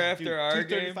remember after our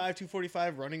game, 235,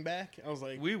 245 running back. I was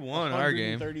like, we won our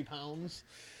game. 130 pounds.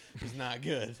 It was not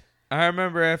good. I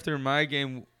remember after my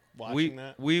game, Watching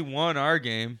that. we won our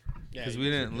game Yeah, because you we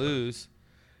guys were didn't good. lose,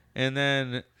 and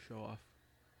then Show off.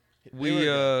 They we were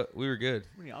good. we were good.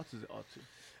 How many outs is it? Outs? It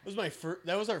was my first.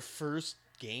 That was our first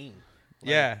game.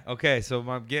 Yeah. Okay. So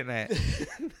what I'm getting at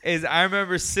is I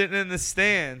remember sitting in the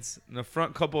stands in the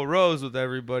front couple rows with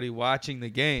everybody watching the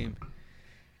game,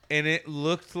 and it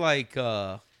looked like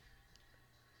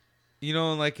you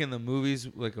know, like in the movies,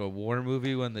 like a war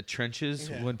movie, when the trenches,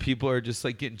 Yeah. when people are just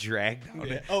like getting dragged out,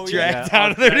 Yeah. of, Oh, yeah. dragged Yeah.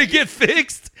 out of there to get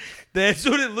fixed. That's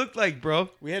what it looked like, bro.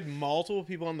 We had multiple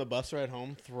people on the bus ride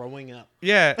home throwing up.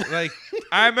 Yeah, like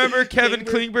I remember Kevin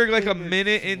Klingberg like a Klingberg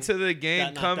minute into the game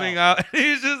got knocked coming out, and he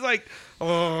was just like,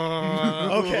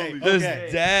 "Oh, Okay, just okay.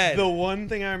 dead." The one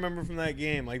thing I remember from that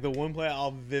game, like the one play I'll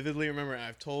vividly remember,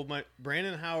 I've told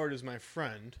Brandon Howard is my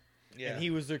friend, Yeah. and he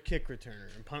was their kick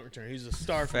returner and punt returner. He's a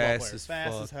star football Fast player, as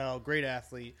fast fuck. as hell, great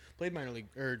athlete, played minor league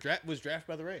or was drafted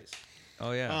by the Rays.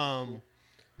 Oh yeah.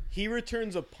 He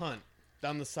returns a punt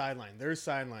down the sideline, their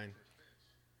sideline,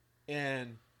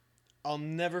 and I'll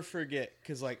never forget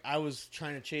because like I was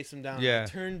trying to chase him down. Yeah. I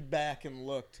turned back and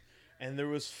looked, and there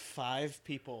was 5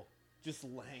 people just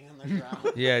laying on the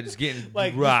ground, Yeah, just getting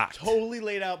like just rocked. totally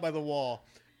laid out by the wall,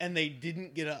 and they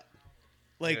didn't get up.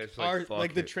 Like Yeah, it's like,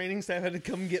 fuck the it. training staff had to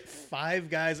come get 5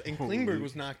 guys, and Klingberg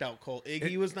was knocked out cold.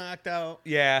 Iggy was knocked out.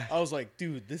 Yeah. I was like,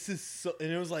 dude, this is so.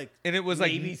 And it was like like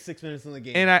maybe 6 minutes in the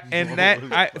game.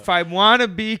 if I want to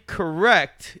be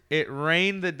correct, it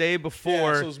rained the day yeah,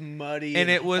 before, so it was muddy, and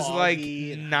it was like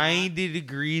foggy and 90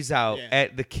 degrees out Yeah.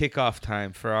 at the kickoff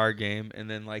time for our game, and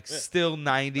then like still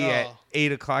 90 at Oh.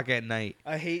 8:00 at night.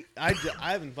 I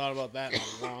haven't thought about that in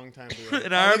a long time.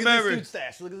 And I remember- Look at this dude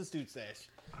stash. Look at this dude stash.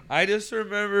 I just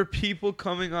remember people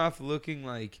coming off looking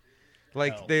like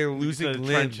Hell. they're losing The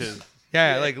limbs. trenches.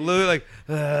 Yeah, Yeah. like literally like.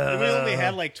 And we only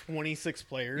had like 26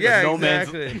 players. Yeah, no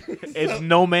exactly. It's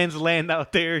no man's land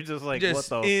out there. Just like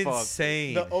Just what the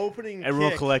insane. The opening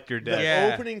Everyone kick, collect your the debt.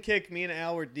 Yeah. opening kick, me and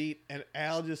Al were deep, and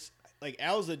Al just like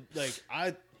Al's a like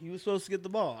he was supposed to get the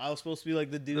ball. I was supposed to be like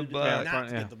the dude The butt. not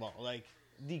to Yeah. get the ball, like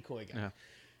decoy guy. Yeah.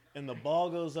 And the ball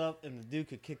goes up, and the dude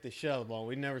could kick the shit out of the ball.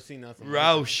 We'd never seen nothing.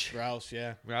 Roush. Like Roush,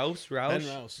 yeah.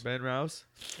 Ben Rouse.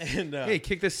 And Hey,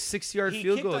 kicked a 6-yard he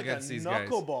field kicked goal like against a these guys.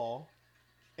 knuckleball,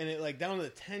 and it like down to the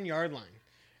 10-yard line,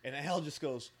 and Al just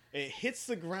goes, it hits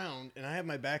the ground, and I have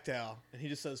my back to Al, and he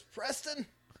just says, "Preston."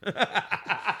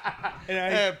 And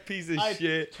That piece of I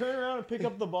shit. turn around and pick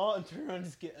up the ball and turn around and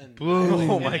just get Boom.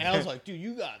 Oh and my Al's God. like, dude,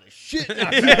 you got the shit knocked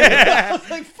out of you. I was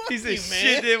like, fuck Piece you, of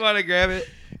shit man. didn't want to grab it.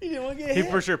 He didn't want to get He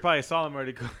hit. for sure probably saw him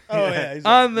already. Oh, yeah. He's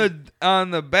like,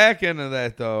 On the back end of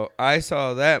that though, I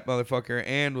saw that motherfucker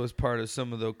and was part of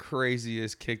some of the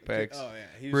craziest kickbacks. oh, yeah.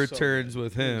 He was so returns good.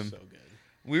 with He was him. so good.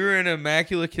 We were in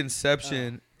Immaculate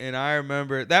Conception, and I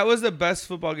remember that was the best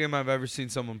football game I've ever seen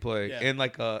someone play. Yeah. In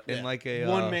like a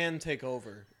One man take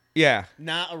over. Yeah,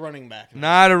 Not a running back.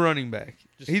 not a running back.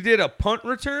 Just- He did a punt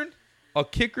return, a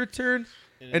kick return,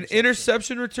 an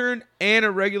interception return, and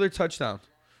a regular touchdown.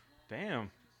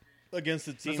 Damn. against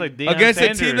the team. That's like Deion Against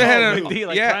Sanders. a team that had Oh, a Big D,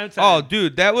 like yeah. prime time. Oh,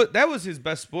 dude, that was his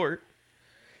best sport.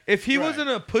 If he Right. wasn't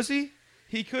a pussy,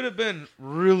 he could have been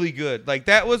really good. Like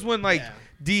that was when like Yeah.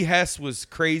 D Hess was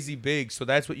crazy big, so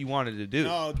that's what you wanted to do.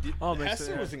 No, Oh, makes Hester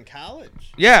sense. was in college.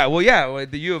 Yeah, well, yeah,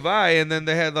 like the U of I, and then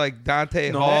they had like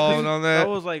Dante Hall and all that. That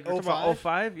was like we're talking about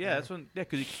 05? 05? Yeah, that's when. Yeah,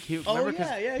 because he Oh, remember 'cause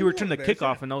yeah, he he returned the was there,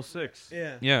 kickoff in 06.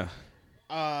 Yeah.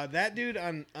 Yeah, That dude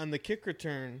on the kick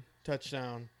return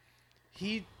touchdown,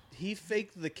 he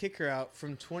faked the kicker out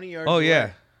from 20 yards Oh away.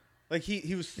 yeah, Like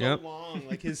he was so Yep. long,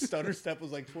 like his stutter step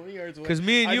was like 20 yards away. 'Cause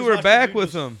me and I you just were watched the back dude with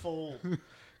just him. fold.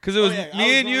 because it was yeah, I me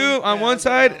was and you on- on yeah, I one was on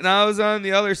side, the and I was on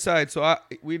the other side. So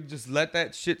we just let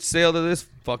that shit sail to this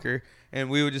fucker, and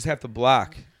we would just have to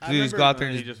block. I We just remember go out there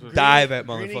he and just was- dive at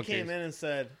Greeny motherfuckers. came in and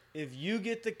said, "If you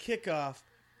get the kickoff,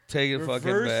 Take it fucking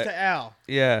reverse back. to Al.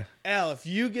 Yeah, Al, if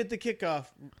you get the kickoff,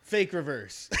 fake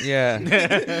reverse. yeah. no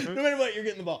matter what, you're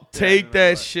getting the ball." Take no that matter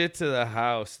what. shit to the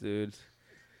house, dude.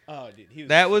 Oh, dude, he was.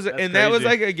 That was That's and that was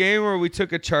crazy. like a game where we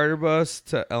took a charter bus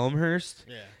to Elmhurst,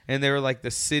 Yeah. and they were like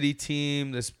the city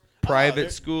team, this they're-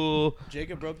 private school.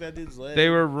 Jacob broke that dude's leg. They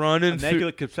were running through.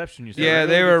 Immaculate Conception, you said. Yeah, right?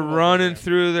 they really were good football running program.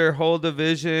 through their whole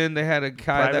division. They had a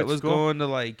guy that Private was school? going to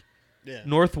like Yeah.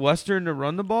 Northwestern to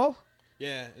run the ball.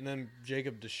 Yeah, and then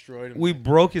Jacob destroyed him. We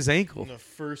broke his ankle. in the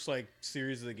first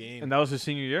series of the game. And that was his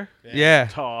senior year? Yeah.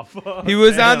 Tough. He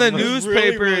was on the Damn. He was newspaper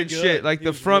really, really and good. shit, like He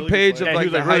the was front really page good of player. like he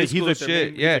was the like high really, school he's like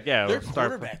shit. He's Yeah, like, yeah. Their star-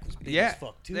 quarterback was big yeah, as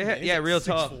fuck too. They man. had, He's yeah, like real 6'4".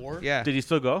 tough. Yeah, Did he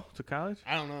still go to college?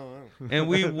 I don't know. and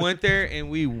we went there and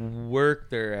we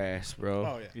worked their ass, bro.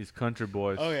 Oh yeah. These country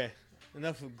boys. Okay.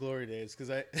 Enough of glory days,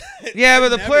 because I. Yeah, I but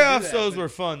the never playoffs do that, those but- were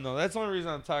fun though. That's the only reason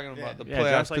I'm talking Yeah. about the Yeah,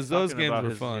 playoffs Josh likes because those talking games about were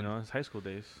his, fun. You know, his high school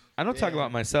days. I don't talk Yeah.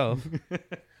 about myself.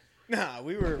 Nah,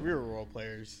 we were role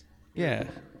players. Yeah,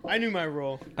 I knew my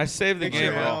role. I saved the Make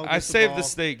game. sure Al I gets the saved the ball.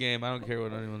 state game. I don't care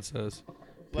what anyone says.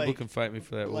 People Like, can fight me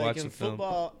for that. like Watch in the film.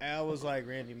 football, Al was like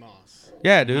Randy Moss.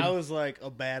 Yeah, dude. I was like a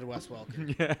bad Wes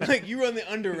Welker. Yeah. Like you run the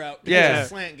under route, Yeah.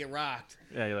 slant, get rocked.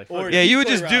 Yeah, you're like, Or- fuck Yeah, it. you would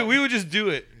decoy just do. route. We would just do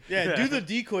it. Yeah, Yeah. do the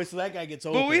decoy so that guy gets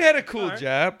open. But we had a cool Alright.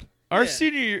 job. Our Yeah.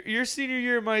 senior year, your senior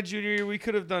year, and my junior year, we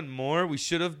could have done more. We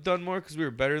should have done more because we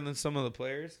were better than some of the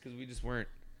players because we just weren't.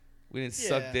 We didn't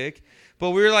suck Yeah. dick. But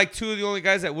we were like two of the only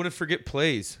guys that wouldn't forget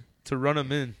plays to run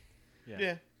them in.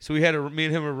 Yeah, So we had to, me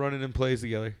and him were running in plays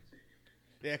together.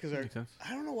 yeah, because Makes sense.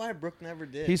 I don't know why Brooke never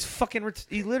did. He's fucking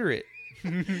illiterate.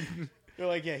 They're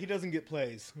like, yeah, he doesn't get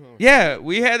plays. Oh. Yeah,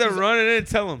 we had to run it in and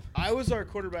tell him. I was our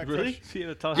quarterback. Really? fresh- See, you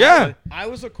had to tell Yeah. him. I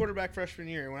was a quarterback freshman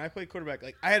year, and when I played quarterback,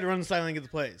 like I had to run the sideline and get the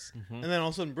plays. Mm-hmm. And then all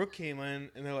of a sudden, Brooke came in,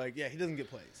 and they're like, yeah, he doesn't get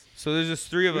plays. So there's just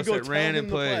three of We us go that tell ran him in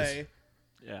to plays. play,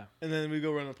 Yeah. and then we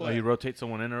go run the Oh, play. you rotate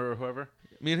someone in or whoever?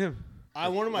 Me and him.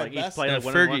 One of my Like each best. play, And like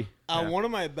one and Fergie. one? Yeah. One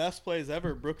of my best plays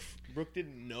ever. Brooke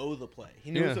didn't know the play. He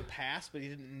knew it was Yeah. a pass, but he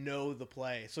didn't know the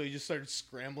play, so he just started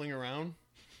scrambling around.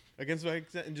 against my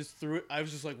and just threw it. I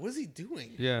was just like, what is he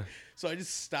doing? Yeah. So I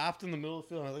just stopped in the middle of the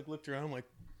field and I looked around. I'm like,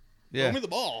 Yeah. throw me the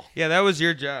ball. Yeah, that was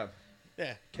your job.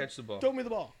 Yeah, Catch the ball. throw me the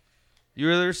ball. You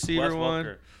were the receiver Wes one.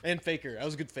 Welker. And faker. I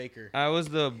was a good faker. I was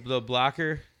the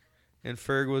blocker, and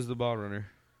Ferg was the ball runner.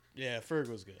 Yeah, Ferg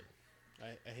was good.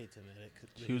 I hate to admit it.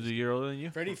 'Cause He was a year older than you.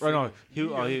 Freddie Or no,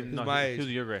 Freeman. he no, my he was a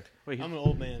year grade. Wait, I'm an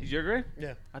old man. he's your grade?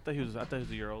 Yeah. I thought he was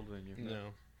a year older than you. No.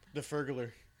 The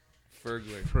Fergler.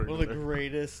 Fergler. One of the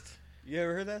greatest. You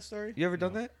ever heard that story? You ever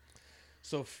done that?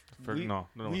 So we no,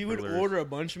 we would order a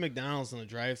bunch of McDonald's in the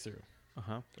drive-thru.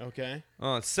 Uh-huh. Okay.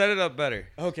 Oh, set it up better.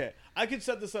 Okay. I could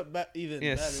set this up even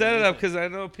Yeah, better. set it up Listen. because I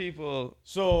know people.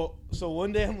 So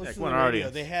one day I'm listening to one the radio.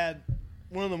 audience. They had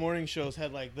one of the morning shows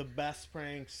had like the best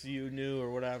pranks you knew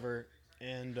or whatever.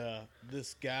 And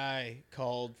this guy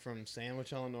called from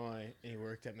Sandwich, Illinois, and he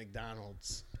worked at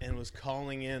McDonald's and was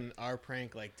calling in our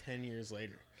prank like 10 years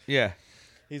later. Yeah.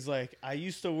 He's like, I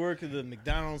used to work at the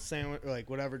McDonald's sandwich, like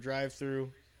whatever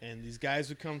drive-through, and these guys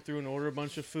would come through and order a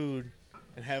bunch of food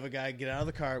and have a guy get out of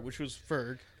the car, which was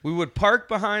Ferg. We would park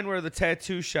behind where the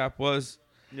tattoo shop was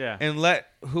Yeah. and let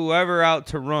whoever out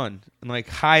to run and like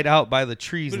hide out by the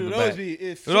trees But in it the would back. always be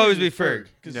It would always be Ferg.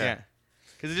 Cause, Yeah.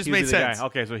 Because it just He would made be the guy. sense.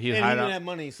 Okay, so he's And he hide didn't out. have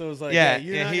money, so it was like, Yeah,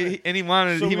 you're yeah. not He gonna- he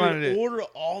wanted So he we wanted would it. order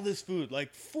all this food,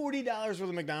 like $40 worth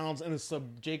of McDonald's and a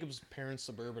Jacob's parents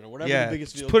Suburban or whatever Yeah, the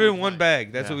biggest just vehicle put it in was one like.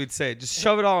 bag. That's Yeah. what we'd say. Just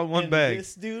shove it all in one And bag.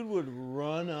 This dude would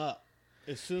run up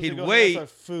as soon as He'd they go wait. our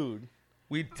food.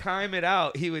 We'd time it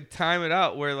out. He would time it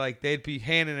out where like they'd be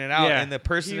handing it out, Yeah. and the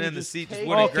person He would in the just seat just take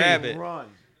wouldn't it grab and it. Run.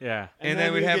 Yeah. And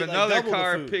then we'd have get, like, another double the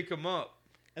car food. pick him up.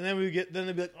 And then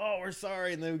they'd be like, "Oh, we're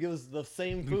sorry," and they would give us the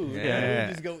same food. Yeah. And we would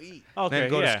just go eat. Okay. Then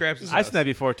go to yeah. Scraps' I've house. seen that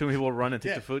before too. People run and take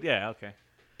Yeah. the food. Yeah. Okay.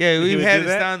 Yeah, He we would had do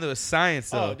this that? down to a science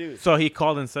though. Oh, dude. So he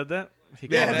called and said that. He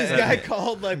Yeah, called and this said guy that?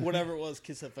 called like whatever it was,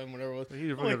 Kiss FM, whatever it was. He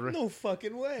I'm fucking like, no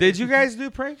fucking way. Did you guys do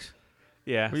pranks?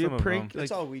 Yeah. Were you some of prank- them.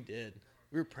 That's like- all we did.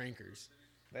 We were prankers.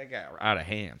 That got out of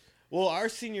hand. Well, our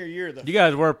senior year, You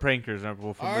guys were prankers.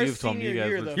 From our you've told me senior you guys.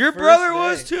 year, was- the Your first brother day-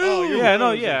 was too. Oh, your Yeah, brother no,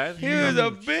 was yeah. He was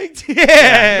a big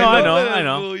yeah. No, I Don't know, let I us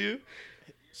know. fool you.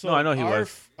 So No, I know he our,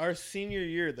 was. Our senior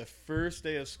year, the first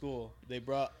day of school, they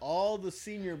brought all the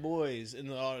senior boys in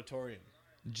the auditorium.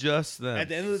 Just them. At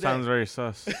the end of the day, Sounds very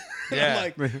sus. Yeah.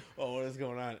 I'm like, oh, what is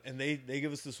going on? And they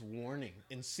give us this warning.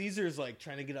 And Caesar's like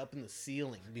trying to get up in the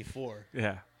ceiling before.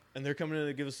 Yeah. And they're coming in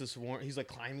to give us this warning. He's like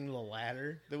climbing the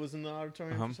ladder that was in the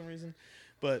auditorium Uh-huh. for some reason.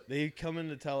 But they come in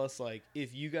to tell us, like,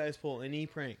 if you guys pull any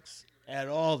pranks at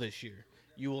all this year,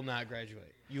 you will not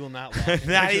graduate. You will not walk.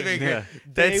 Not even Yeah.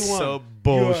 That's Day one, so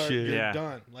bullshit. You're Yeah.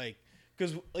 done. Like,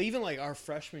 because even like our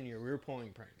freshman year, we were pulling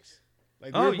pranks.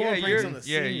 Like, we Oh were yeah, pulling pranks on the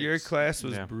your seniors. class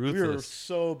was Yeah. We were ruthless.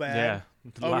 so bad. Yeah.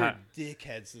 Oh, we were Lot.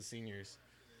 dickheads, the seniors.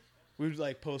 We would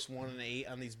like post 1 and 8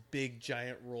 on these big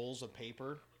giant rolls of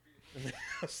paper.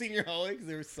 Senior hallway because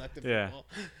they were sucked at Yeah.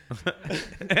 football.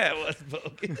 That was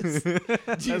bogus. Do you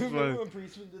That's remember funny. when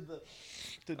Priestman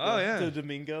did Oh, yeah. the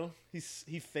Domingo? He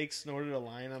fake snorted a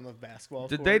line on the basketball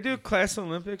Did court. they do class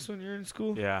Olympics when you were in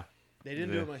school? Yeah. They didn't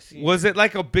do Yeah. it my senior. Was it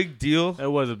like a big deal? It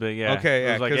was a big, yeah. Okay, It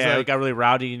yeah, was like, 'cause, yeah, like- it got really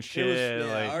rowdy and It shit. was,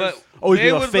 yeah, like, ours- But always they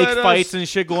be would fake let us- fights and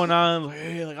shit going on. Like,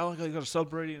 hey, like, oh, you guys are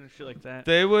celebrating and shit like that.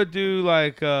 They would do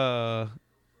like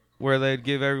where they'd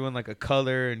give everyone like a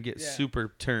color and get Yeah.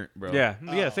 super turnt, bro. Yeah.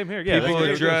 Yeah, Oh. same here. Yeah. People they-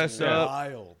 would they- dress yeah. up.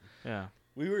 Wild. Yeah.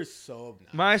 We were so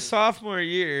obnoxious. My sophomore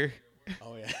year,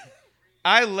 Oh yeah.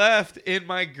 I left in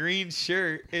my green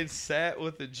shirt and sat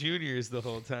with the juniors the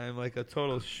whole time like a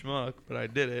total schmuck, but I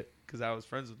did it because I was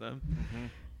friends with them. Mhm.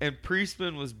 And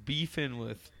Priestman was beefing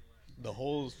with The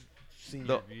whole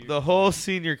senior year. the whole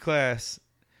senior class,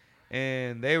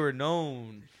 and they were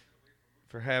known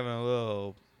for having a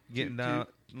little getting down,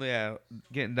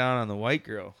 getting down on the white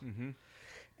girl. Mhm.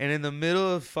 And in the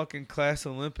middle of fucking class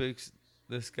Olympics,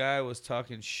 this guy was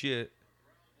talking shit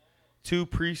to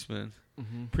Priestman.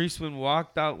 Mhm. Priestman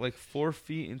walked out like 4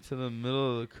 feet into the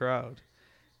middle of the crowd,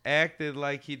 acted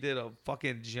like he did a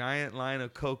fucking giant line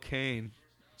of cocaine,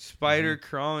 spider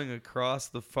crawling across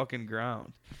the fucking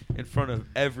ground in front of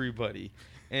everybody,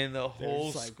 and the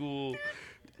whole like- school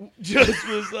just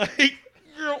was like,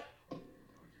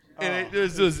 and it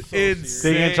was so insane. serious.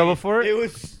 Did he get in trouble for It it?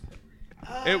 was.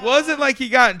 It wasn't like he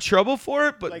got in trouble for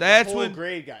it, but Like that's the whole when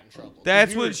grade got in trouble.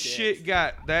 that's We were when dicks. shit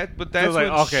got that. But that's was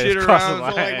like, when okay, shit it's crossed the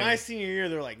around. So like Hey. my senior year,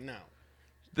 they're like, no.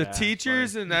 The Yeah,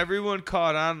 teachers and everyone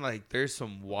caught on like there's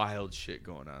some wild shit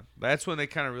going on. That's when they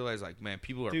kind of realized like, man,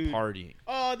 people are Dude, partying.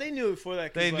 Oh, they knew before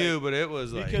that. 'Cause, They like, knew, but it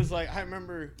was like because like I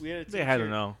remember we had a teacher, They had to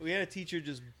know. We had a teacher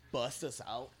just bust us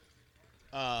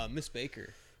out, Miss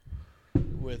Baker,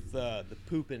 with the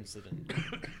poop incident.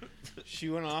 She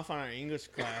went off on our English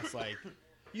class like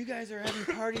you guys are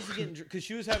having parties and getting because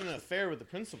she was having an affair with the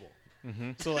principal.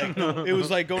 Mm-hmm. So like it was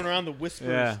like going around the whispers,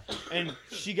 Yeah. and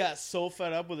she got so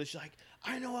fed up with it. She's like,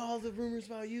 I know all the rumors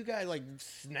about you guys. Like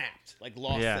snapped, like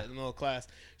lost Yeah. it in the middle of class.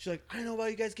 She's like, I know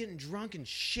about you guys getting drunk and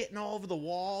shitting all over the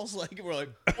walls. Like we're like,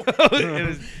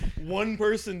 one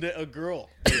person, a girl,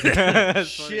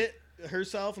 shit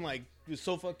herself and like was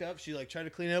so fucked up. She like tried to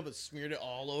clean it up but smeared it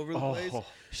all over the place.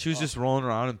 She was just rolling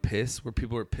around in piss where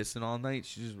people were pissing all night.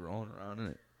 She's just rolling around in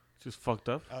it. Just fucked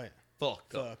up. Oh yeah,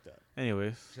 Fucked up. fucked up.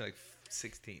 Anyways. She's like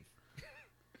 16.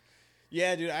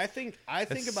 Yeah, dude. I think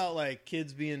That's- about like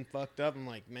kids being fucked up. I'm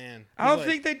like, man. I don't like,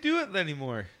 think they do it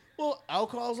anymore. Well,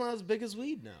 alcohol's not as big as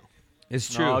weed now.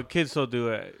 It's true. No, kids still do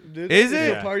it. Dude, Is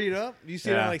they it? still partied up? You see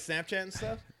it Yeah. on like Snapchat and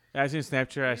stuff? I seen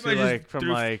Snapchat. I You see might just like from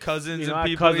through like cousins you know, and I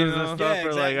people, cousins you know? and stuff. Yeah,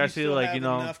 Or like exactly. I You see still like have you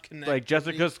know enough connectivity. like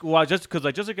Jessica's. Well, just because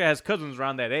like Jessica has cousins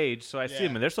around that age, so I see Yeah.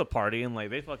 them and they're still partying. Like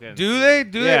they fucking Do they?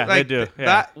 Do Yeah, they? Like, they do, yeah.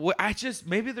 That, I just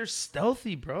maybe they're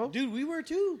stealthy, bro. Dude, we were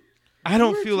too. I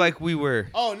don't we were feel too. like we were.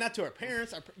 Oh, not to our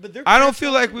parents, but their I don't parents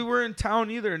feel were like too. we were in town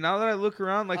either. Now that I look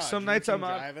around, like Oh, some nights I'm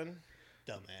drinking, out, driving.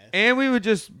 Dumbass. and we would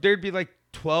just there'd be like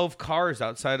 12 cars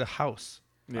outside the house.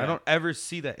 Yeah. I don't ever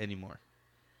see that anymore.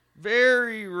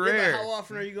 Very Yeah, rare. but how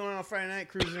often are you going on a Friday night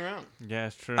cruising around? Yeah,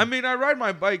 it's true. I mean, I ride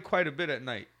my bike quite a bit at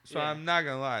night, so Yeah. I'm not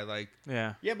gonna lie. Like,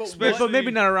 yeah. Yeah, but But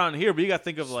maybe not around here. But you got to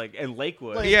think of like in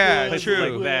Lakewood. Like, yeah, places true.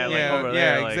 like that, like, yeah, over yeah,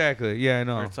 there, like- exactly. Yeah, I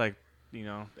know. Where it's like you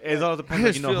know, it all depends. I Like,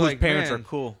 just you know, feel whose like, parents are man.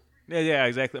 cool. Yeah, yeah,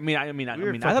 exactly. I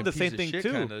We're thought the fucking same piece thing of shit,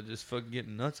 too. Kinda just fucking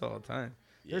getting nuts all the time.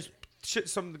 Yeah. There's shit,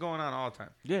 something going on all the time.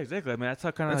 Yeah, exactly. I mean, that's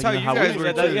how kind of That's you know, how you how guys we were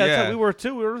yeah, too, that's yeah. how we were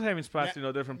too. We were having spots, Now- you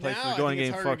know, different now places, I going think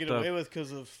getting it's harder to fucked get up. away with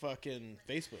because of fucking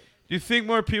Facebook. Do you think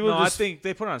more people No, just I think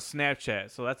they put it on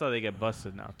Snapchat, so that's how they get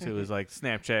busted now too. Is like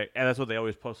Snapchat, and that's what they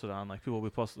always posted on. Like people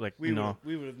would post like We you know,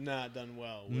 would have not done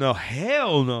well. With, No,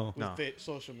 hell no. with No.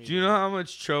 social media. Do you know how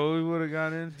much trouble we would have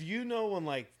got in? Do you know when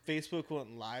like Facebook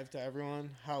went live to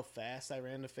everyone, how fast I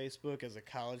ran to Facebook as a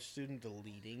college student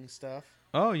deleting stuff?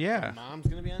 Oh My yeah. mom's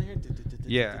gonna be on here.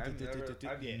 Yeah, Yeah.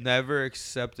 I've never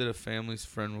accepted a family's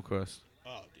friend request,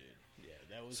 Oh, dude. Yeah,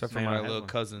 that was except for Man, I my had little one.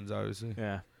 cousins, obviously.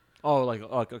 yeah. Oh, like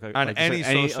okay, On like, any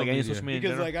just social media. social media. in because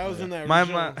general? like I was in that My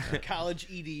original mo- college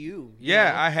EDU. you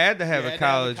Yeah, know? I had to have You a had to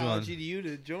college college one. EDU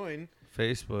to join,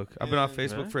 Facebook. I've been on And-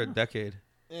 Facebook Really? for a decade.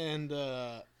 and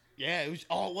yeah, it was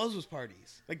all it was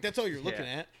parties. Like that's all you're looking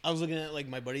Yeah. at. I was looking at like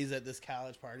my buddies at this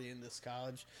college party in this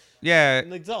college, Yeah, and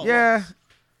like, it's all yeah. us.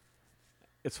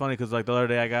 It's funny because like the other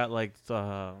day I got like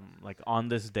on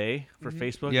this day for Mhm.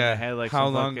 Facebook. Yeah. And I had like How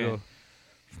some long fucking- ago?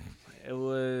 It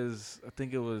was I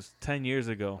think it was 10 years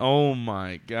ago. Oh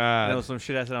my And there god. was some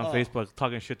shit I said on Oh. Facebook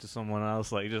talking shit to someone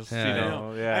else, like just Yeah. you I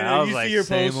know, know. yeah. I know, was you like, see your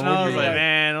same post old when I was you're like,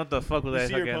 man, what the fuck was you that?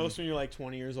 see your fucking- post when you're like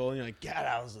 20 years old, and you're like, God,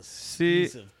 I was a See,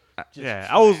 piece of just Yeah,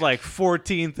 I was trash." like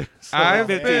 14. So I've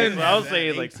 15, been- so I was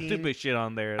saying like 18. stupid shit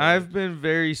on there. I've been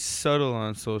very subtle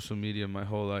on social media my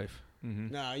whole life.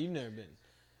 Mhm. Nah, you've never been.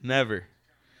 Never.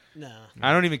 Nah.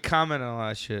 I don't even comment on a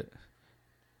lot of shit,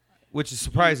 which is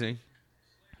surprising.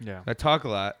 Yeah, I talk a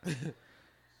lot.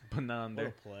 but not on What a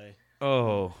there. play.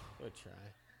 Oh, What a try.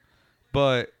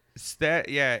 but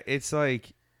yeah, it's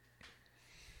like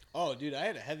Oh, dude, I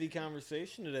had a heavy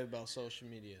conversation today about social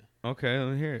media. okay,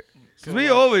 let me hear it. Because So, we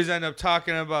like- always end up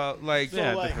talking about like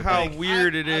Yeah, like, different how like,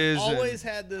 weird I've it is. and- always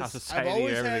had how this. I've society,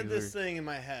 always had everything's this weird. thing in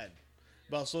my head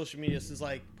about social media since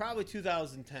like probably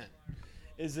 2010.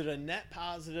 Is it a net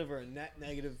positive or a net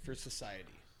negative for society?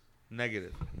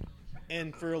 negative.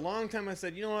 And for a long time, I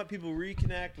said, you know what? People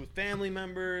reconnect with family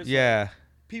members. Yeah,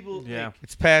 People. Yeah. like,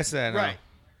 it's past that now. right.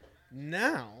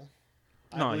 Now,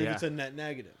 I No, believe yeah. it's a net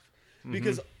negative Mhm.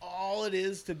 because all it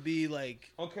is to be like.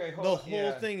 Okay, The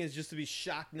whole thing is just to be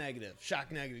shock negative.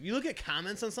 Shock negative. You look at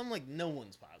comments on something like no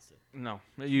one's positive. No,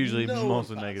 usually No most one of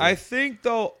thought- negative. I think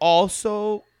though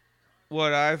also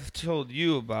what I've told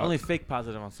you about. only fake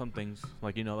positive on some things,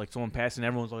 like you know, like someone passing,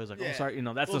 everyone's always like, Yeah. "Oh, sorry," you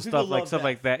know, that's Well, the people stuff, like love stuff death.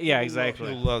 like that. Yeah, People love exactly.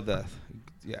 People love death.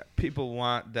 Yeah, people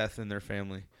want death in their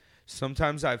family.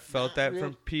 Sometimes I've felt Not that real-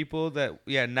 from people that,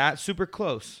 not super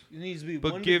close. It needs to be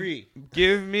But 1 give degree.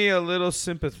 give me a little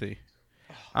sympathy.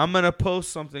 I'm gonna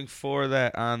post something for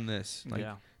that on this. Like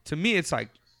Yeah, to me, it's like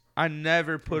I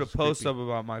never put a It's post creepy. up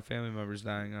about my family members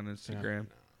dying on Instagram.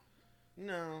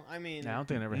 No, I mean, yeah, I don't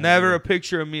think I never. had Never a that.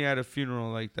 picture of me at a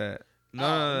funeral like that.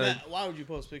 None of that. why would you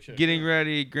post pictures? Getting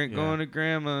ready, Yeah. going to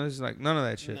grandma's, like none of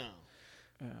that shit. No.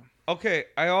 Yeah. Okay,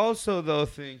 I also though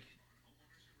think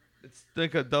it's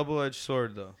like a double-edged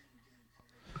sword though,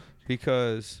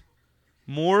 because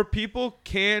more people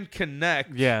can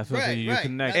connect Yeah, so Right, you right.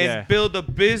 connect. and Yeah, build a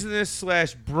business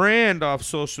 / brand off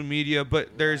social media,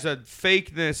 but there's a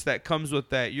fakeness that comes with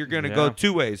that. You're gonna go Yeah.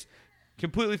 two ways.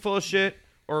 completely full of shit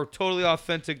or totally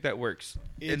authentic that works.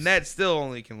 It's- And that still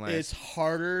only can last. It's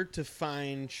harder to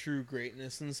find true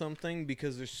greatness in something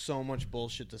because there's so much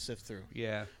bullshit to sift through,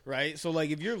 Yeah. right? So, like,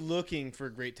 if you're looking for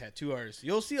great tattoo artists,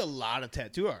 you'll see a lot of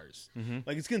tattoo artists.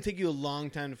 Like, it's gonna take you a long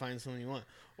time to find someone you want.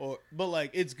 But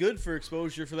like, it's good for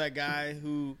exposure for that guy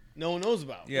who no one knows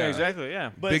about. Yeah. Yeah, exactly.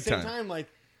 Yeah. But Big at the same time. time, like,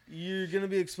 you're gonna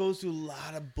be exposed to a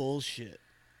lot of bullshit,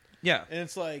 Yeah. and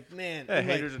it's like, man, Yeah, and,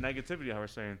 like, haters and negativity. How we're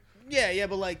saying yeah,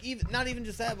 but like, even not even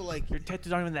just that, but like, your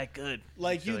tattoos aren't even that good.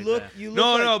 like Shit you like look, that. you look.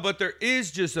 No, like, no, but there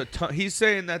is just a ton. He's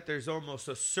saying that there's almost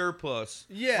a surplus.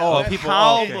 Yeah, Oh, that's- people-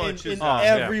 how and- much and is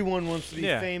everyone wants to be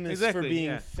Yeah, famous exactly, for being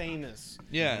yeah. famous.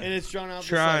 Yeah. And it's drawn out this,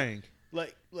 Trying.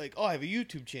 like oh, I have a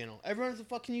YouTube channel. Everyone has a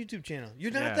fucking YouTube channel.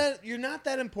 You're not Yeah. you're not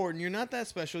that important. You're not that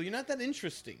special. You're not that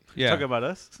interesting. Yeah. Talk about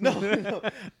us.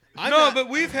 No, But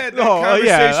we've had that No, conversation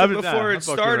yeah, I'm before I'm it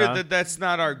fucking started around. that that's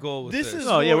not our goal with this this. is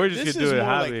No, yeah, more, we're just this gonna is do it more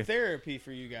hobby. like therapy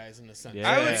for you guys in a sense. Yeah.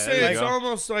 I would there say you it's go.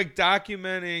 almost like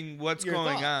documenting what's Your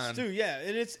going thoughts, on. too. Yeah,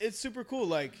 and it's super cool.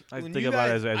 Like I when think you about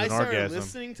it guys, as I an started orgasm.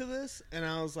 listening to this, and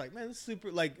I was like, man, this is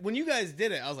super. Like when you guys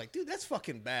did it, I was like, dude, that's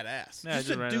fucking badass. Yeah, just just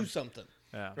to random. do something,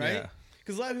 Yeah. right? Yeah.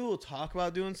 Because a lot of people will talk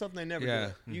about doing something, they never Yeah.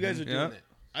 do it. You guys are doing Yeah. it.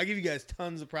 I give you guys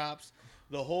tons of props.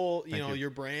 The whole, Thank you. your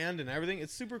brand and everything,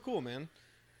 it's super cool, man.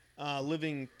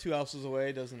 Living 2 houses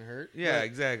away doesn't hurt. Yeah, Like-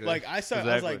 exactly. Like I was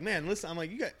Exactly. like, man, listen, I'm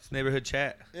like, you guys, It's neighborhood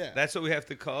chat. Yeah. That's what we have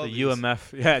to call The these.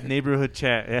 UMF. Yeah, neighborhood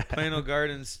chat. Yeah. Plano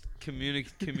Gardens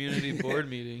community board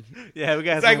meeting. Yeah, we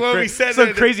got It's like some, what we said some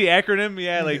that- crazy acronym.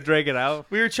 Yeah, like drag it out.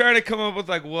 We were trying to come up with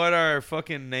like what our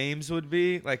fucking names would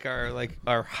be, like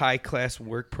our high class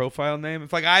work profile name.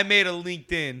 If like I made a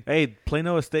LinkedIn, Hey,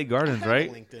 Plano Estate Gardens, I have a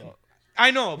right? LinkedIn.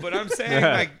 I know, but I'm saying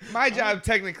Yeah. like my job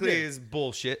technically Yeah. is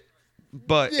bullshit,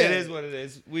 but Yeah. it is what it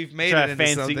is. We've made Try it to into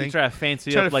fancy, something. try to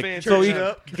fancy Try up, to like fancy so. it You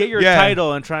up. get your Yeah.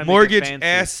 title and try and Mortgage make it fancy.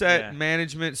 asset Yeah.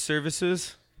 management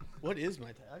services. What is my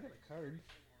title? I got a card.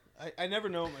 I never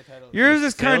know what my title is. Yours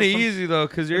is kind of Salesman? easy though,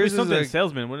 because It'd be yours is something like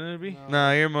salesman, wouldn't it be?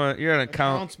 No. no, you're an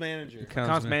Accounts manager.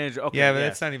 Accounts manager. Okay, yeah, but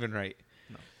that's not even right.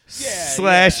 Yeah,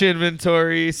 Slash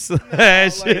inventory No,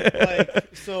 slash like,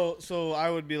 so I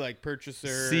would be like purchaser.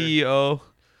 CEO.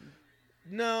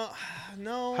 No.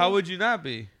 How would you not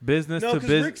be? business no? to Because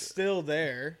business. Rick's still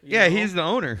there. you Yeah, know? he's the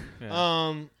owner.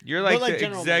 You're like, But like the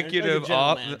general manager- executive like a general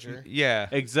off. manager. Yeah.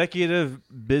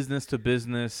 Executive business to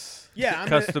business. Yeah, I'm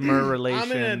customer I'm in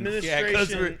relations. administration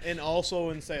customer- and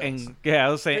also in sales. And yeah, I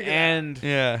was saying, Figure it out. and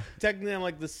Yeah. Technically, I'm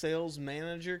like the sales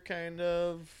manager, kind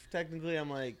of. Technically, I'm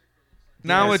like.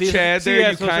 Now Yeah, with see, Chad see, there,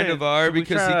 that's you what I'm kind saying. of are So we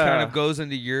because he try kind to- of goes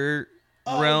into your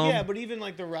Oh realm. yeah, but even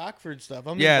like the Rockford stuff,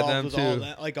 I'm Yeah, involved them with all too.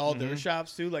 that, like all their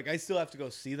shops too. Like I still have to go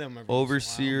see them. Every once in a while.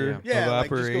 Overseer Yeah. of Yeah, like, just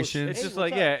go operations. it's Hey, just what's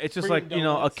like up? yeah, it's just Bring like a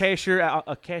donuts.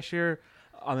 cashier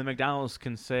on the McDonald's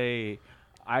can say,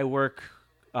 I work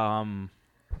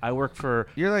for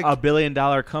You're like $1 billion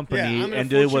company Yeah, I'm in a and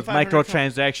deal Fortune with 500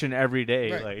 microtransaction every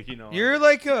day. Right. Like you're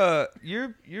like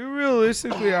you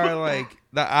realistically are like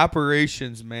the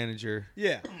operations manager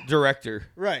Yeah, director.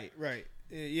 right.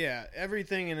 Yeah,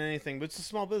 everything and anything, but it's a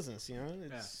small business, you know.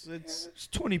 It's There's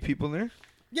 20 people there.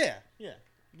 yeah.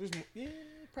 There's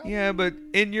probably. Yeah, but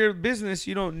in your business,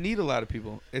 you don't need a lot of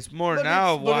people. It's more But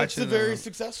now it's, but watching. it's a very the-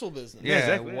 successful business. yeah,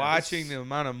 exactly. watching It's- the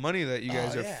amount of money that you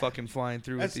guys Oh, are yeah. fucking flying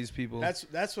through with That's- these people.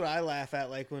 That's what I laugh at,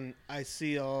 like when I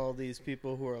see all these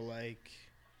people who are like,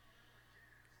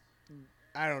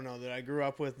 I don't know, that I grew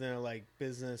up with, and they're like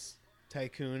business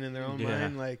tycoon in their own Yeah.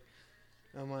 mind. Like,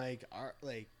 I'm like,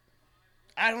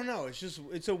 I don't know.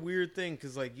 It's a weird thing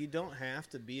because like you don't have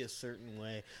to be a certain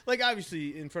way. Like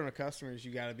obviously in front of customers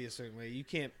you got to be a certain way. You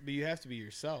can't, but you have to be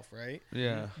yourself, right?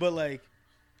 yeah. But like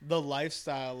the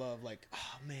lifestyle of like,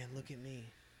 oh man, look at me,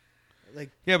 like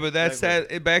Yeah, but that's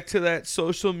Like, back to that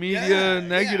social media Yeah,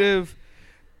 negative.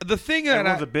 The thing that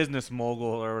everyone's a business mogul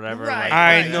or whatever. Right, like,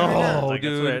 I right, know, right. like,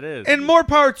 dude. That's what it is. And more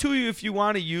power to you if you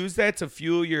want to use that to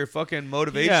fuel your fucking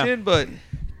motivation, but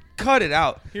cut it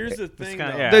out. here's the thing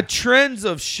kinda- though. yeah. The trends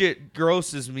of shit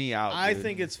grosses me out. I dude.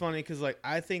 think it's funny because, like,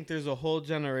 I think there's a whole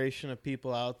generation of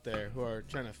people out there who are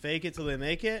trying to fake it till they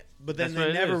make it, but then That's what they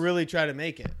it never is. really try to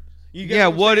make it. You get Yeah,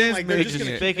 I'm what saying? is Like, they're just making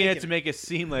gonna it? keep Faking it making to make it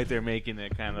seem like they're making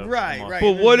it, kind of. Right, almost. right.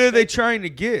 But they're what just are they fake- trying to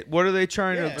get? What are they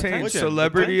trying to Yeah, obtain? attention.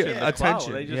 Celebrity Attention.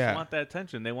 attention. They just yeah. want that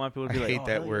attention. They want people to I be like, hate oh,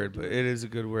 that hell word, yeah, but it is a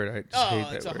good word. I just Oh,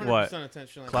 hate it's that 100% word. What?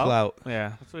 attention. Like, Clout? Clout.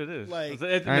 Yeah, that's what it is. Like-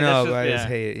 I know, but I yeah. just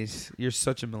hate it. You're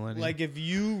such a millennial. like if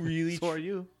you really, So are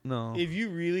you? no, if you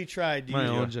really tried, my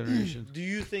own generation. do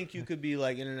you think you could be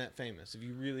like internet famous if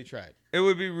you really tried? It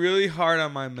would be really hard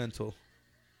on my mental.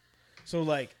 So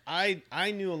like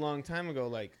I knew a long time ago,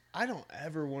 like I don't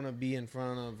ever want to be in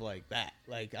front of like that.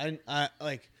 Like I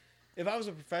like if I was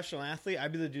a professional athlete,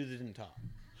 I'd be the dude that didn't talk.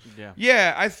 Yeah.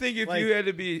 Yeah, I think if Like- you had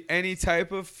to be any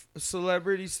type of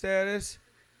celebrity status,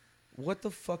 what the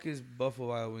fuck is Buffalo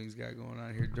Wild Wings got going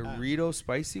on here? Dorito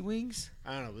spicy wings?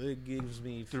 I don't know. But it gives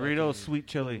me Dorito fucking sweet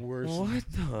chili. worst. What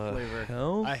the flavor.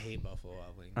 hell? I hate Buffalo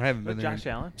Wild Wings. I haven't been there Josh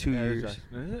in Allen? 2 Yeah, it was years. Josh.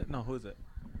 Is it? No, who is it?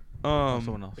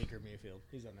 Someone else. Baker Mayfield.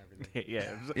 He's on everything.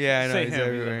 Yeah. Yeah, I know, Say he's him,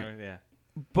 everywhere. Yeah.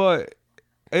 But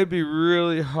it'd be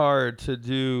really hard to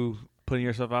do. Putting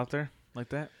yourself out there like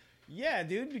that. Yeah,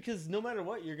 dude. Because no matter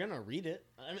what, you're gonna read it.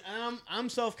 I'm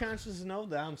self-conscious to know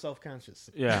that I'm self-conscious.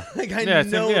 Yeah. Like I Yeah,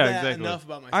 know yeah, that exactly. enough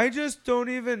about myself. I just don't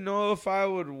even know if I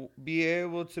would be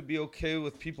able to be okay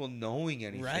with people knowing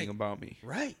anything Right. about me.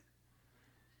 Right.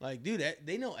 Like, dude,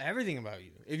 they know everything about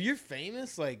you. If you're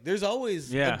famous, like, there's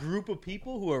always Yeah. a group of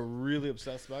people who are really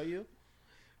obsessed about you.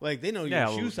 Like, they know your Yeah,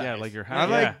 shoe well, size. yeah, like your I house.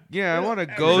 like, yeah, I You know, want to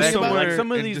go everything about, somewhere like,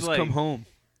 some of and these, just like- come home.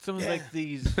 Some of Yeah. like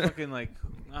these fucking like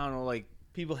I don't know like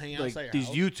people hang like outside your these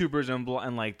house. YouTubers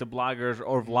and like the bloggers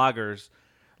or vloggers,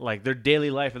 like their daily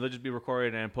life, and they'll just be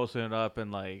recording and posting it up,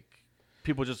 and like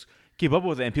people just keep up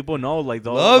with it, and people know like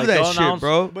they'll Love like, that they'll shit, announce,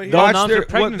 bro. But They'll Watch announce their what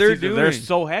they're pregnancies. doing. They're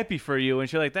so happy for you and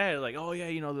shit like that. Like, oh yeah,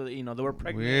 they were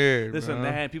pregnant. Weird, this bro. and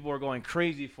that. And people are going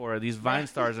crazy for it. These Vine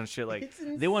stars and shit. Like It's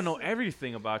they want to know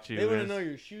everything about you. They want to and know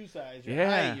your shoe size, your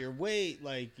Yeah. height, your weight,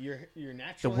 like your the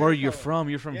natural where hair you're color. from.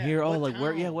 You're from Yeah, here. Oh, what like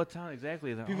where? town? Yeah, what town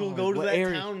exactly? People oh, go like, to what that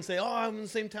area? town and say, "Oh, I'm in the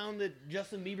same town that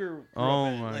Justin Bieber." grew Oh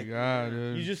up in." my Like, god,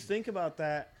 dude. You just think about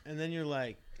that, and then you're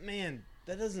like, "Man,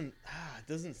 that doesn't it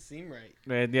doesn't seem right."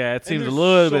 Man, yeah, it And seems a there's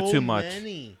little so bit too much.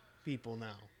 Many people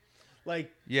now,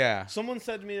 like Yeah. someone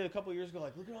said to me a couple years ago,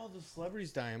 like, "Look at all the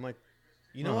celebrities dying." I'm like,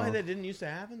 you know why Uh-huh. that didn't used to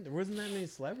happen? There wasn't that many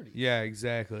celebrities. Yeah,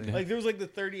 exactly. Like there was like the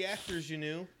 30 actors you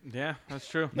knew. Yeah, that's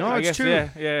true. No, I it's guess, true.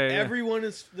 Yeah. Everyone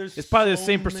is there's. It's probably the so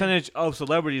same many- percentage of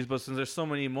celebrities, but since there's so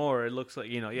many more, it looks like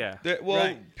yeah. Well,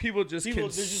 Right. people just People- they're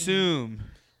just- consume.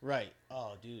 Right.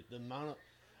 Oh, dude, the amount of.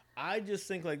 I just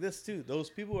think like this too. Those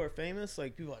people who are famous,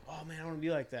 like people are like, oh man, I want to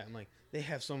be like that. I'm like, they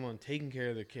have someone taking care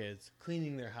of their kids,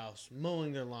 cleaning their house,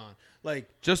 mowing their lawn, like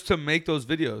Just to make those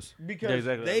videos. because Yeah,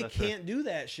 exactly. they That's right. can't do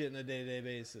that shit on a day-to-day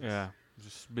basis. Yeah,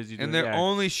 just busy. And doing, they're yeah.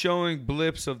 only showing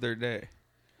blips of their day.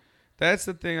 That's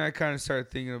the thing I kind of started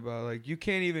thinking about. Like, you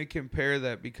can't even compare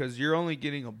that because you're only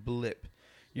getting a blip.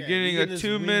 You're Yeah, getting you're a getting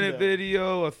this 2-minute window.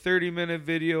 video, a 30-minute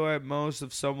video at most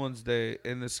of someone's day.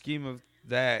 In the scheme of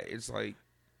that, it's like,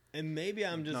 And maybe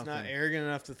I'm just not Nothing. arrogant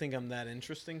enough to think I'm that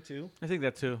interesting too. I think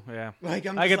that too. Yeah. Like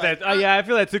I'm. I just get like, that. Yeah, I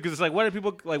feel that too. Because it's like, why do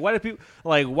people like?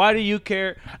 Why do you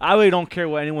care? I really don't care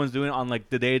what anyone's doing on like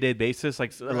the day-to-day basis.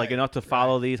 Like, like Right, enough to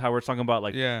follow these. How we're talking about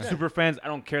like Yeah. super fans. I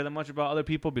don't care that much about other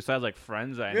people besides like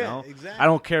friends I Yeah, know. exactly. I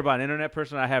don't care about an internet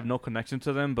person. I have no connection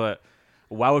to them. But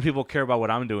why would people care about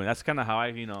what I'm doing? That's kind of how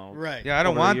I Right. yeah, I don't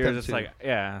over the want years, them it's to. like,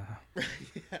 yeah,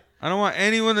 I don't want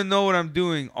anyone to know what I'm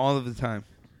doing all of the time.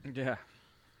 yeah.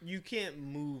 You can't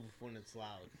move when it's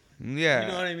loud. Yeah. You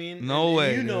know what I mean? No And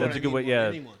way, You know dude. what That's I a good mean way- more yeah.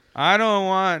 than anyone. I don't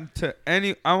want to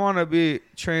I want to be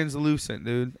translucent,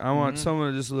 dude. I want Mhm.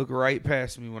 someone to just look right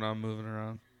past me when I'm moving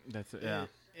around. That's it. Yeah.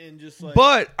 And just like.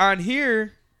 But on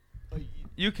here, uh, y-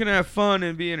 you can have fun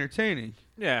and be entertaining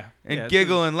Yeah. and yeah,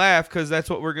 giggle and laugh because that's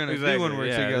what we're gonna do Exactly, when we're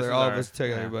yeah, this together, is all of our- us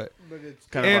together. yeah. But But it's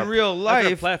Kind of in our- real That's our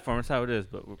life, platform. That's how it is.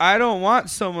 But I don't want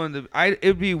someone to.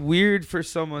 It'd be weird for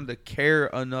someone to care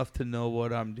enough to know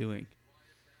what I'm doing.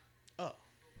 Oh.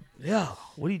 Yeah.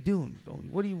 What are you doing?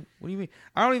 What do you mean?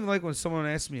 I don't even like when someone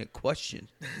asks me a question.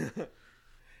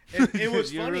 It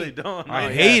was you funny. really don't. I Yeah.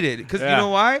 hate it because Yeah. you know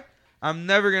why? I'm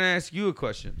never gonna ask you a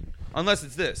question unless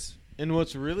it's this. And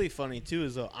what's really funny too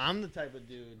is though I'm the type of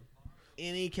dude,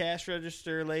 any cash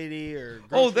register lady or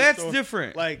Oh, grocery that's store,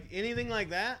 different. like anything like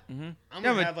that. Mhm. I'm Yeah,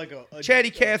 gonna but have like a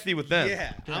Chatty Cathy with them.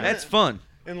 Yeah, That's fun.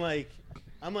 And like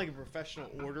I'm like a professional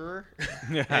orderer.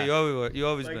 Yeah. Hey, you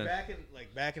always like been.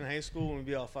 back in high school when we'd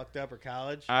be all fucked up or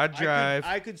college. I'd drive.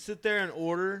 I could sit there and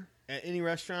order at any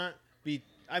restaurant.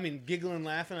 Giggling,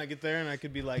 laughing. I get there and I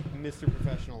could be like Mr.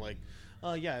 Professional, like,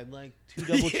 oh yeah, I'd like 2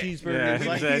 double Yeah. cheeseburgers. Yeah,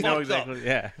 like, exactly. No, fucked up. exactly.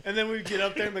 Yeah. And then we'd get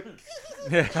up there and be like,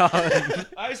 Yeah.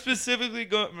 I specifically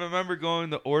remember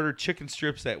going to order chicken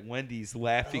strips at Wendy's,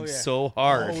 laughing Oh, yeah. so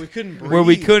hard. oh, we couldn't breathe. where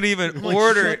we couldn't even I'm like,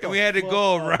 order shut it, the and we had to fuck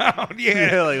go up. around.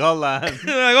 Yeah, Yeah. Like, hold on. like,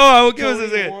 oh, what give us Tony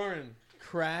this? Warren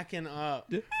cracking up.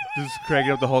 Just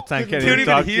cracking up the whole time. Couldn't Can't even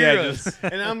talk. hear Yeah, us. just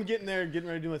And I'm getting there, getting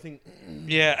ready to do my thing.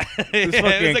 Yeah, this It was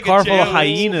fucking like a car full of jail.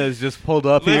 hyenas just pulled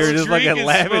up Let's here, just like drink and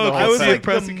laughing the smoke. whole I was time. like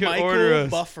Preston the could order Michael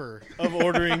us. Buffer of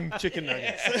ordering chicken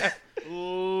nuggets.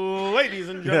 Ladies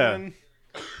and gentlemen.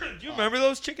 Do you remember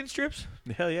those chicken strips?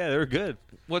 Hell yeah, they were good.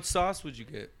 What sauce would you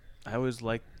get? I was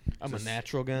like I'm a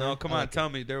natural guy. No, come I on, like tell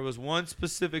me. There was one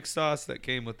specific sauce that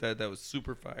came with that was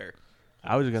super fire.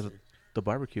 I would have got the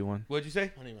barbecue one. What'd you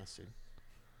say? honey mustard.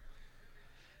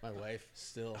 My wife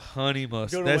still. Honey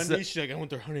mustard. Go to That's Wendy's, the she's like, I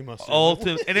want their honey mustard.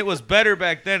 ultimate. And it was better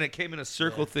back then. It came in a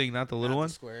circle Yeah. thing, not the little Not one.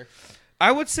 the square.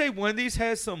 I would say Wendy's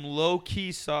has some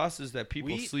low-key sauces that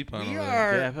people sleep on. We over there.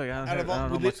 are Yeah, I feel like I out of don't all,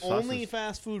 know the much only sauces.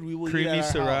 fast food we will Creamy eat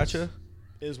at our sriracha. house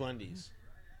is Wendy's.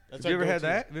 That's Have you our ever had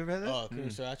go-to. that? Have you ever had that? Oh, creamy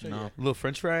sriracha. no. Yeah. A little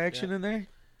French fry action in there.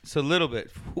 It's a little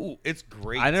bit. Ooh, it's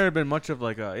great. I never been much of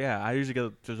like I usually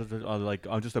get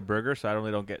just a burger, so I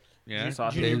really don't get Yeah.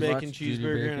 sauce. Junior as much. bacon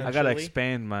cheeseburger. And a I gotta chili.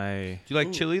 expand my. Do you like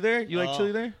Ooh. chili there? You like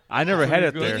chili there? I never had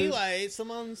it good. there. Eli ate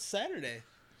some on Saturday.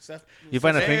 You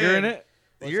find a Damn. finger in it?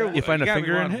 What's You're, that? You find a got me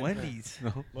finger in on it? Wendy's.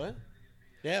 No. What?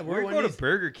 Yeah, We're we're going to Wendy's.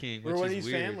 Burger King, which We're is Wendy's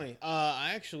weird. family.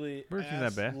 I actually Burger King's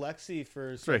asked not bad. Lexi for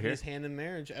right here. Sophie's hand in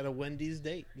marriage at a Wendy's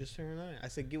date, just her and I. I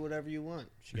said, get whatever you want.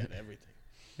 She got everything.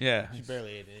 Yeah. She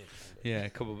barely ate anything. Yeah, a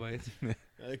couple bites.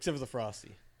 Except for the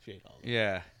Frosty. She ate all of it.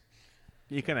 Yeah.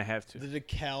 You kind of have to. The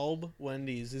DeKalb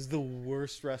Wendy's is the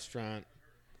worst restaurant.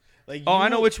 Like, Oh, you I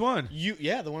know will- which one.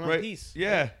 Yeah, the one on Right. Peace.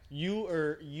 Yeah. You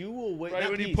will wait. Right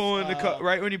not when you Peace, pull into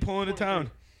right when you pull into 23.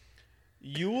 town.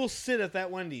 You will sit at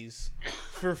that Wendy's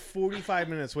for 45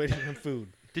 minutes waiting for food.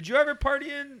 Did you ever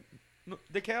party in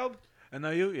DeKalb? And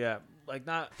now you, yeah, like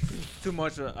not too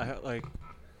much. I had like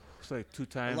it's like 2 I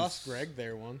times. lost Greg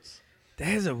there once. That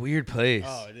is a weird place.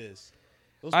 Oh, it is.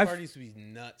 Those I've- parties would be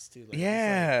nuts too. Like, it's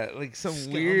Yeah, like some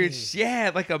scummy. weird,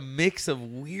 yeah, like a mix of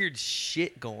weird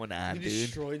shit going like, on, we dude.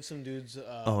 destroyed some dude's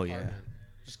Oh, yeah. apartment.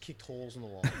 Just kicked holes in the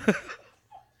wall. They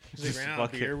Just ran out fuck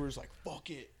of it. beer. We were just like, fuck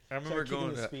it. I remember Started kicking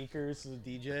going the to, speakers to the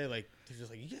DJ. Like, they're just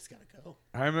like, you guys gotta go.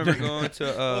 I remember going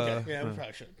to Okay, yeah, we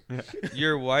probably should.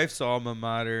 your wife's alma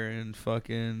mater and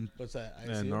fucking What's that?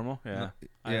 Yeah, ISU? normal. Yeah.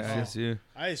 yeah, ISU.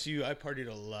 ISU. ISU, I partied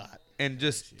a lot. And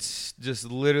just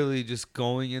literally just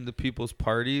going into people's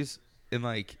parties and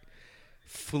like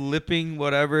flipping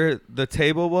whatever the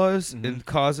table was Mhm. and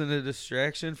causing a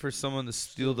distraction for someone to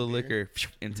steal the beer? liquor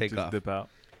and take Just off. dip out.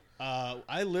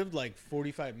 I lived like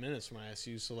 45 minutes from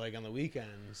ISU, so like on the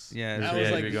weekends, Yeah, that yeah, was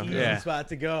there like you the go. easy Yeah. spot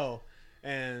to go.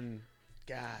 And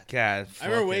God, God, I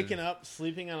remember waking up,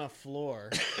 sleeping on a floor,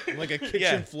 like a kitchen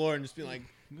Yeah. floor, and just being like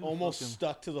almost fucking-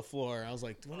 stuck to the floor. I was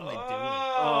like, what am I doing?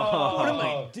 Oh. What am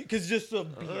I doing? Because just the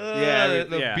beer. Yeah,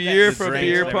 the yeah. beer The from drinks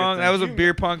beer and pong. That was when everything.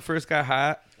 beer pong first got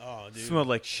hot. Oh, dude. Smelled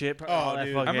like shit. Oh, that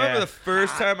dude. fuck- I remember yeah. the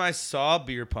first time I saw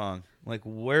beer pong. Like,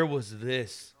 where was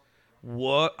this?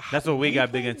 What? That's what we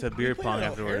got big played- into we beer played pong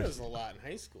at afterwards. O'Hara's a lot in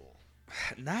high school.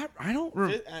 Not. I don't.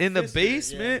 At In the Fister, yeah,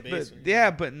 basement, basement, but yeah.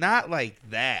 yeah, but not like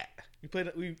that.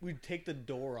 We'd take the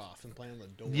door off and play on the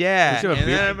door. Yeah, We should have, and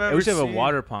then I beer, remember we should have a seeing-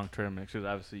 water pong tournament because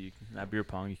obviously you can, not beer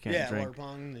pong. You can't Yeah, drink. water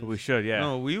pong. But we should, yeah.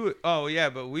 No, we would. Oh yeah,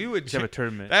 but we would. We should have a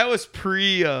tournament. That was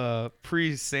pre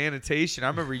sanitation. I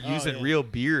remember using yeah. real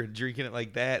beer and drinking it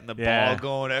like that, and the Yeah. ball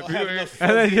going having everywhere. the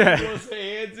And then, yeah. People's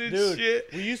hands and Dude, shit.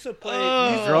 we used to play. Oh.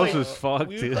 we used to Gross play- as fuck,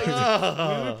 we dude. would, play, we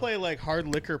Oh. would play like hard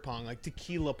liquor pong, like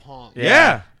tequila pong.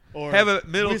 Yeah. Or Have a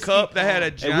middle whiskey cup that had a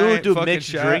pong. giant And we would do fucking mixed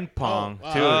shot. drink pong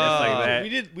Oh, too, oh. just like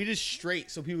that. We did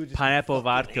straight, so people would just Pineapple be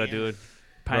fucking vodka, hammered. dude.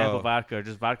 Pineapple Bro. vodka,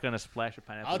 just vodka and a splash of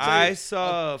pineapple. I'll tell I you,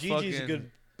 saw Gigi's a fucking-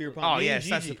 good beer pong. Oh, Me yeah, and it's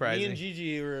not Gigi- surprising. Me and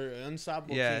Gigi were an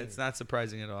unstoppable Yeah, team. it's not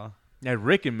surprising at all. Yeah,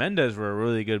 Rick and Mendez were a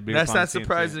really good beer That's pong not team, too.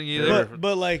 surprising They either. were-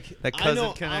 But like That I cousin know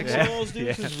I'm connection. one of those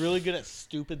dudes Yeah. who's really good at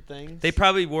stupid things. They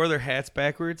probably wore their hats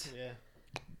backwards. yeah.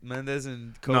 Mendez and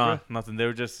no, Cobra. nothing. They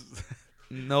were just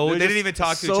No, they were they didn't just even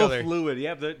talk to so each other. fluid.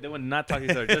 Yeah, they would not talk to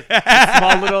each other. Just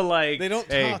small little like They don't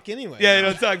hey, talk anyway. Yeah, they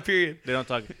don't talk. Period. They don't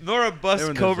talk. Nora They busts were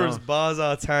in the Cobra's zone. balls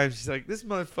all the time. She's like, "This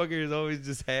motherfucker is always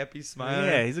just happy, smiling."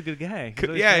 Yeah, he's a good guy. Co-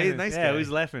 always yeah, he's a smiling. nice Yeah, guy. he's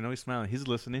laughing. Always smiling. He's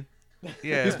listening.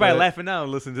 yeah. He's probably but- laughing now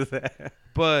and listening to that.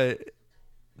 But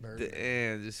Bird.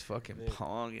 damn, just fucking Yeah.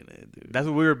 ponging it, dude. That's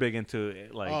what we were big into.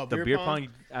 Like Oh, the beer beer pong? pong.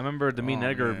 I remember the mean Oh,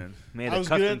 Edgar man. made I a was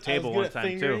custom good at, table I was one good at time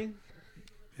fingering. too.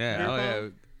 Yeah, Beer oh yeah,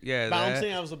 pong? yeah. Bouncing.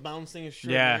 That. I was a bouncing a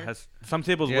Yeah, that's, some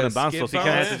tables Yeah, wouldn't bounce, skip so you kind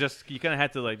of bounce. had to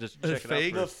just like just check it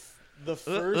fake. out. the First. the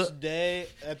first day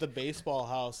at the baseball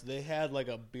house, they had like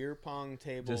a beer pong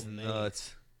table Just made.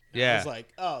 nuts. I Yeah. was like,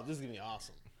 oh, this is gonna be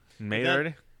awesome. Made that-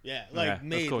 already. Yeah, Yeah, like that's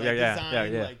made, cool. like Yeah, yeah,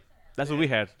 designed, yeah. like That's what we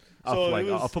had. So like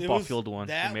it was, a football it was, field one.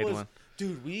 That We made was, one.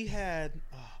 dude. We had,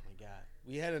 oh my god,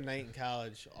 we had a night in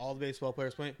college. All the baseball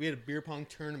players playing. We had a beer pong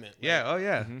tournament. like, Yeah. Oh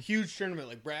yeah. Mhm. huge tournament,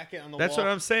 like bracket on the That's wall.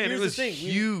 what I'm saying. Here's it was the thing.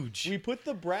 huge. We put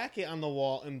the bracket on the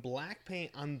wall and black paint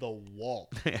on the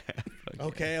wall. Yeah.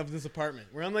 Okay, of this apartment.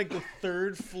 We're on like the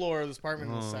third floor of this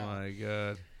apartment in the Oh south. my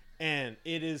god. And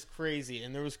it is crazy.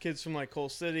 And there was kids from like Coal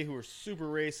City who were super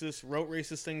racist, wrote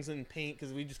racist things in paint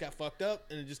because we just got fucked up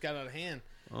and it just got out of hand.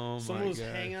 Oh Someone my was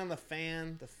god. hanging on the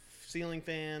fan, the ceiling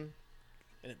fan,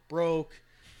 and it broke.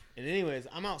 And anyways,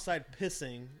 I'm outside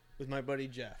pissing with my buddy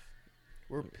Jeff.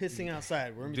 We're pissing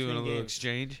outside. We're in between Doing a little games.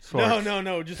 exchange. Swords.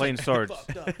 No, just Playing like, swords.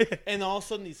 fucked up. And all of a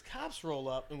sudden, these cops roll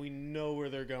up, and we know where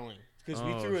they're going because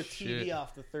we Oh, threw a shit. TV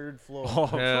off the 3rd floor. Oh,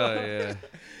 Hell yeah.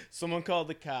 Someone called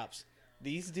the cops.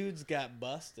 These dudes got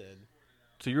busted.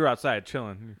 so you were outside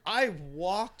chilling. I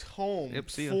walked home Yep,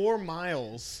 see ya. 4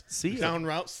 miles See ya. down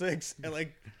Route 6 at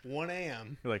like 1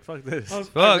 a.m. You're like, fuck this. I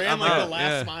Fuck, ran I'm like the out,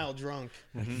 last yeah. mile drunk.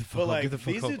 Fuck But off, like get the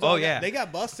fuck these off. dudes, Oh all yeah. they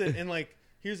got busted, and like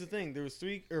here's the thing: there was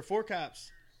 3 or 4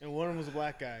 cops, and one of them was a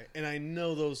black guy, and I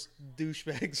know those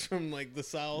douchebags from like the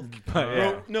South.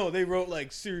 Yeah. They wrote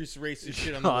like serious racist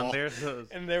shit on the On wall, there, so-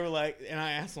 and they were like, and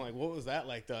I asked them like, what was that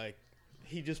like? They're like,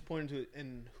 he just pointed to it,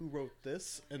 and who wrote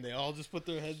this? And they all just put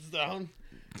their heads down.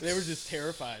 They were just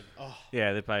terrified. Oh.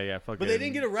 Yeah, they probably got fucking. But they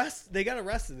didn't get arrested. They got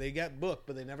arrested. They got booked,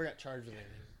 but they never got charged with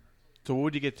anything. So what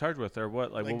would you get charged with, or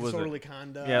what? Like, Like what was disorderly it?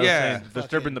 conduct. Yeah, I was Yeah. saying,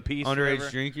 disturbing Fucking the peace. Underage whatever.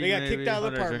 drinking. They got maybe? kicked out of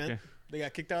their Underage apartment. drinking. They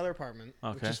got kicked out of their apartment,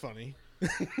 which Okay. is funny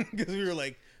because we were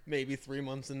like maybe 3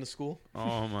 months into school.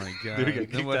 Oh my god. Dude, get Then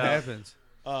kicked what out. happens?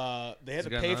 They had Has it to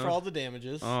got pay for another? all the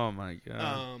damages. Oh my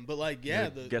god. But like, yeah,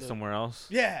 Get somewhere else.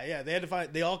 Yeah, they had to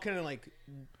find. They all kind of like.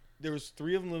 There was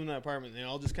 3 of them living in that apartment. And they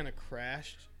all just kind of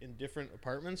crashed in different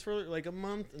apartments for like a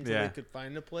month until Yeah. they could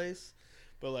find a place.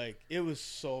 But like, it was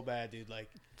so bad, dude. Like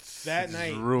that Just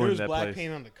night, there ruined was that black place.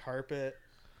 paint on the carpet.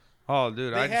 Oh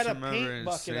dude, They I had just a remember paint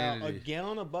bucket out, a insanity.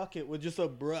 gallon of bucket with just a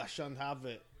brush on top of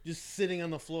it, just sitting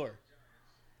on the floor,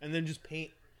 and then just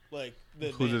paint like the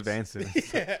Who's advance. advancing?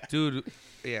 Yeah. Dude,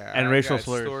 yeah. And I racial got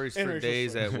slurs. stories And for racial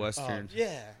days slurs. at Western.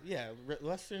 Yeah.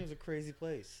 Western's a crazy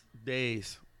place.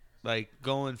 Days. Like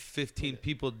going 15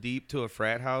 people deep to a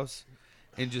frat house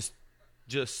and just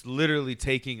literally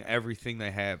taking everything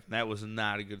they have. That was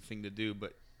not a good thing to do,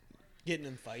 but Getting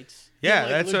in fights. yeah,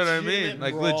 Getting, like, that's what I legitimate mean.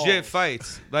 Like brawls. legit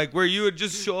fights. Like where you would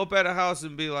just show up at a house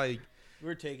and be like,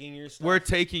 We're taking your stuff. we're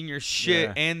taking your shit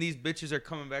Yeah. and these bitches are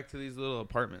coming back to these little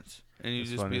apartments. And you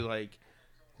That's just funny. be like,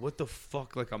 what the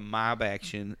fuck, like a mob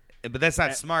action. But that's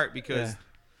not smart because Yeah.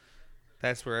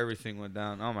 that's where everything went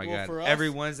down. Oh my Well, god. for us- Every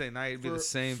Wednesday night it'd be the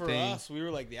same for thing. us, we were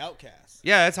like the outcasts.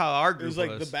 Yeah, that's how our It group was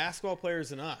like the basketball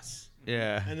players and us,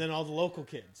 Yeah. and then all the local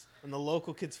kids, and the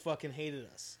local kids fucking hated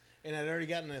us. And I'd already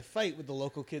gotten in a fight with the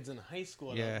local kids in high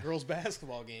school at Yeah. a girls'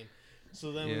 basketball game.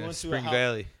 So then we Yeah, went to a Spring house.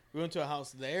 Valley. We went to a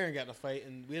house there and got in a fight,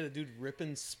 and we had a dude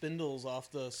ripping spindles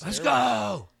off the stairway. Let's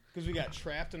go. Because we got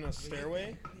trapped in a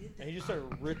stairway, and he just started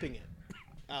ripping it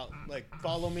out. Like,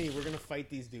 follow me, we're gonna fight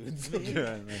these dudes.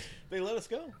 Yeah, nice. They let us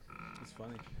go. It's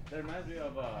funny. That reminds me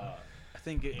of I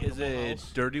think is Animal it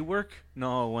House? Dirty Work?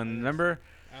 No, when remember,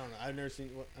 I don't know. I've never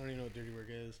seen. I don't even know what dirty work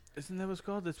is. isn't that what's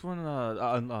called? This one,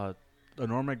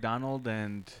 Norm Macdonald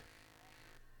and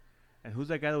who's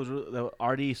that guy that was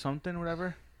Artie something,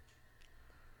 whatever.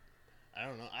 I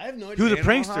don't know. I have no idea. He was a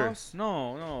Animal prankster. House?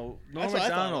 No, That's Norm what I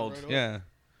thought of Macdonald. right away. Yeah.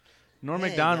 Norm Hey,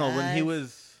 Macdonald when he guys.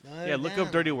 was Norm look up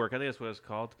Macdonald. Dirty Work. I think that's what it's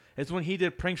called. It's when he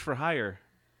did Pranks for Hire.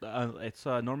 It's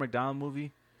a Norm Macdonald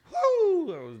movie. Woo,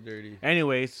 that was dirty.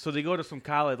 Anyways, so they go to some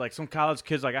college, like some college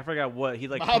kids, like I forgot what he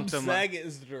like. Bob pumped them up. Saget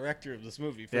is the director of this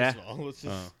movie. First Yeah? of all, let's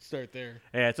just start there.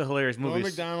 Yeah, it's a hilarious movie. Norm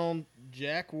Macdonald,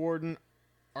 Jack Warden,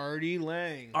 Artie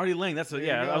Lang. Artie Lang. That's There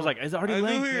yeah. you I was go. like, is it Artie I knew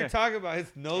Lang? who you Yeah. were talking about.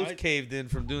 His nose I- caved in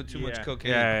from doing too much Yeah.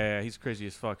 cocaine. Yeah, he's crazy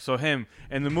as fuck. So him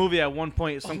in the movie at one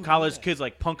point, some college yeah. kids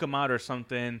like punk him out or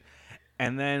something,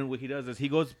 and then what he does is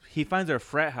he finds their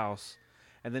frat house,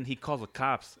 and then he calls the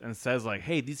cops and says like,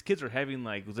 hey, these kids are having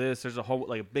like this. There's a whole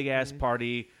like a big ass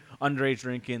party, underage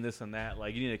drinking, this and that.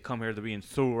 Like you need to come here. They're being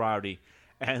so rowdy.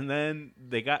 And then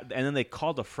they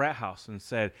called the frat house and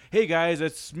said, "Hey guys,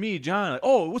 it's me, John." Like,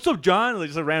 "Oh, what's up, John?" Like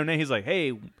just a random name. He's like,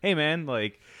 "Hey man,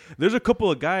 like there's a couple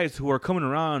of guys who are coming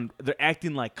around. They're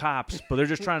acting like cops, but they're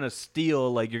just trying to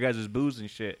steal like your guys' booze and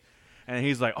shit." And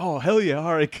he's like, "Oh hell yeah,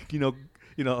 all right,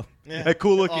 Yeah.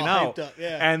 cool looking All out." hyped up,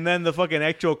 yeah. And then the fucking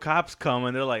actual cops come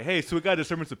and they're like, "Hey, so we got a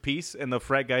disturbance of peace." And the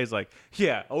frat guy's like,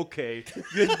 "Yeah, okay."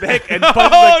 Gets back and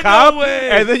punches Oh, the cop. no way.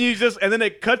 And then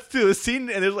it cuts to a scene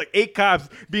and there's like 8 cops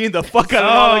beating the fuck out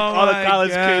of all the my college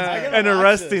God. kids I gotta and watch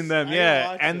arresting this. them. I gotta Yeah.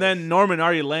 watch And this. then Norman and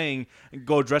Artie Lang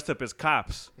go dressed up as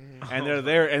cops. Mm-hmm. And they're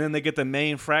there and then they get the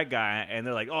main frat guy and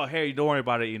they're like, "Oh, hey, don't worry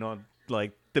about it,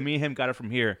 like me and him got it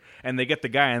from here." And they get the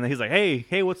guy and he's like,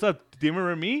 Hey, what's up? Do you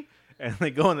remember me?" And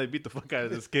they go and they beat the fuck out of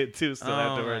this kid too, still Oh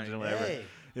afterwards my and whatever. Hey,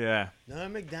 Yeah.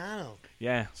 Norm Macdonald.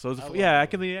 Yeah. So I love I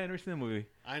that can I never seen the movie.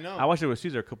 I know. I watched it with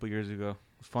Caesar a couple years ago. It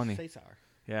was funny. Face hour.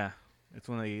 Yeah. It's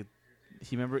when he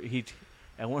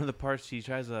at one of the parts he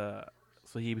tries so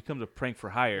he becomes a prank for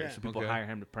hire. Yeah. So people Okay. hire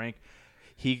him to prank.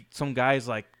 Some guy's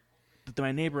like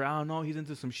my neighbor, I don't know, he's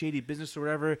into some shady business or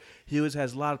whatever. He always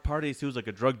has a lot of parties. He was like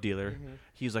a drug dealer.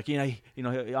 He's like, he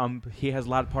has a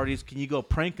lot of parties. Can you go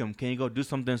prank him? Can you go do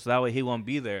something so that way he won't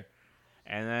be there?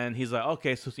 And then he's like,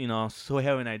 okay, so we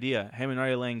have an idea. Him and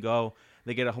Artie Lang go.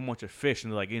 They get a whole bunch of fish,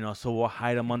 and they're like, so we'll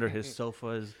hide them under his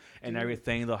sofas and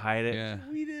everything. They'll hide it. Yeah.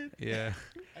 We did. Yeah.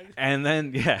 And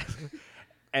then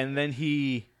and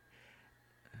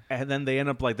then they end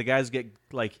up like the guys get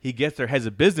like he gets there, has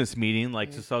a business meeting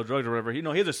like to sell drugs or whatever. He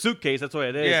has a suitcase. That's what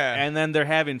it is. Yeah. And then they're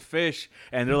having fish,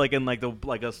 and they're like in like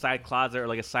a side closet or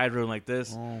like a side room like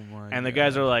this. Oh my. And the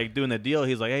guys are like doing the deal.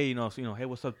 He's like, hey, hey,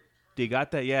 what's up? Do you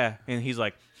got that? Yeah. And he's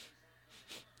like,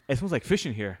 it smells like fish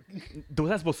in here. What's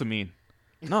that supposed to mean?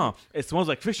 No, it smells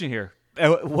like fish in here.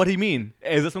 What do you mean?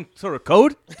 Is this some sort of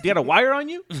code? Do you got a wire on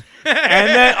you? And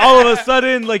then all of a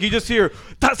sudden, like you just hear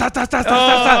ta ta ta ta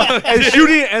ta ta and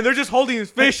shooting, and they're just holding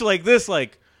fish like this,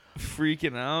 like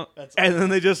freaking out. and then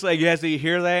they just like you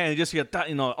hear that, and you just hear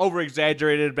over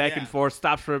exaggerated back and forth,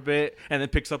 stops for a bit, and then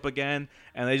picks up again,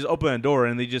 and they just open the door,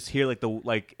 and they just hear it's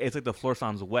like the floor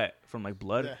sounds wet from like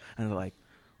blood, and they're like,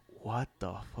 what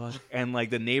the fuck? And like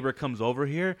the neighbor comes over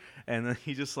here, and then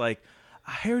he just like,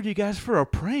 I hired you guys for a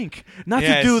prank, not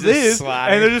to do this.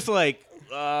 And they're just like,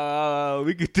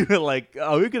 we could do it like,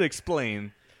 we could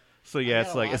explain. So yeah,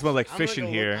 it's like it smells like fish in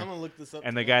here. I'm gonna look this up.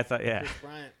 And the guy thought, Chris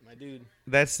Bryant, my dude.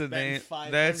 That's the Betting name.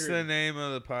 500. That's the name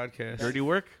of the podcast. Dirty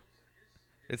work.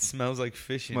 It smells like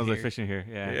fish in Smells here. like fish in here.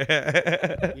 Yeah.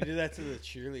 Yeah. We did that to the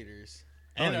cheerleaders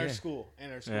and our school.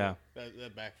 Yeah.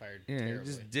 That backfired. Yeah, terribly.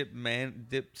 just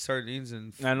dip sardines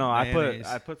and. I know. mayonnaise.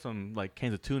 I put some like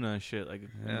cans of tuna and shit. Like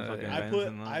fucking I Vans put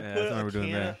and all. I Yeah, put that's when a we're doing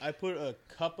can. that. I put a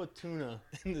cup of tuna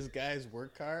in this guy's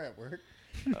work car at work,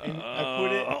 and I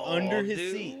put it under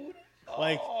his seat.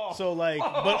 Like so, like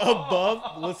but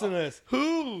above. Listen to this.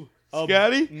 Who?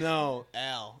 Scotty? No,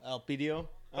 Al Pidio.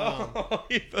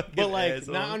 But like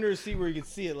not under his seat where you could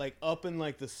see it, like up in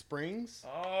like the springs.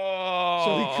 Oh.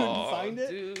 So he couldn't find it.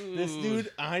 Dude. This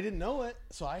dude, I didn't know it,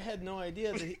 so I had no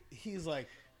idea that he's like,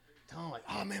 telling him like,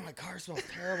 oh man, my car smells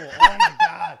terrible.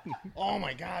 Oh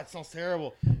my god, it smells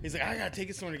terrible. He's like, I gotta take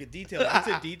it somewhere to get detailed. It's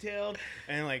it detailed,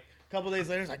 and like a couple days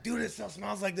later, it's like, dude, it still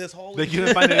smells like this. Holy They shit.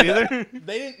 couldn't find it either.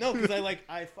 They didn't know because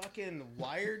I fucking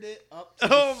wired it up. To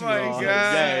Oh the my smell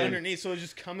God. Underneath, so it's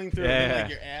just coming through Yeah. like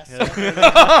your ass.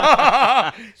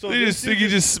 So You this just dude think he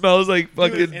just smells like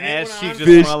fucking. and it Ass went cheeks on just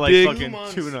fish smell like dick. fucking 2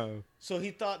 months. tuna. So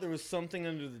he thought there was something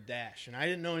under the dash, and I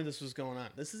didn't know any of this was going on.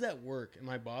 This is at work, and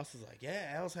my boss is like,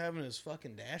 "Yeah, Al's having his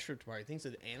fucking dash rip tomorrow. He thinks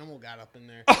an animal got up in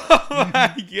there." Oh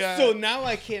my god. So now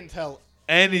I can't tell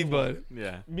anybody.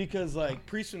 Yeah. because like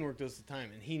Priestman worked us the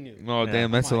time, and he knew. Oh Yeah.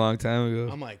 damn, that's a I'm like- long time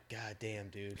ago. I'm like, God damn,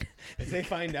 dude. If they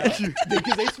find out,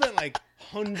 because they spent like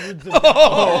hundreds of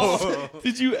Oh,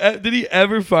 dollars. did he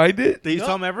ever find it? Did you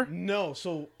tell him ever? No.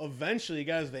 So eventually, he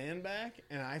got his van back,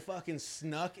 and I fucking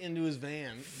snuck into his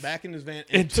van, back in his van,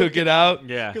 And took it out.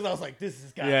 Yeah. because I was like, this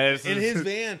is guy. Yeah, this in is- his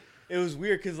van, it was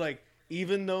weird because like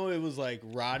even though it was like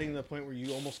rotting to the point where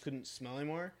you almost couldn't smell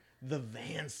anymore, the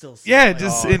van still smelled. Yeah, like,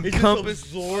 just it just encompass.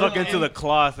 absorbed Suck into and the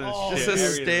cloth and Oh, shit. Just a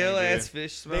everything, stale dude. ass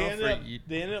fish smell for you.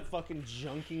 They ended up fucking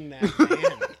junking that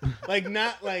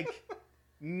van.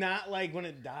 Not like when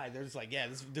it died. They're just like, yeah,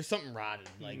 there's something rotted.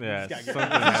 Like, Yeah, this guy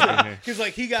something happened here. because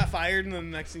like he got fired, and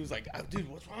then the next he was like, oh, dude,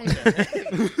 what's wrong with that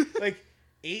van? Like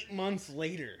 8 months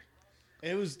later,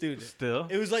 it was Still?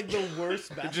 It was like the worst.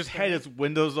 It Best just thing. had its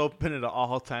windows open at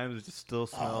all times. It just still Oh,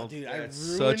 smelled. dude, I That's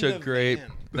ruined such a the great.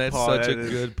 van. That's Oh, such that a is-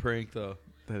 good prank, though.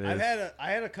 That I is.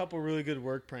 had a couple really good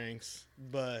work pranks,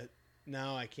 but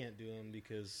now I can't do them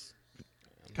because.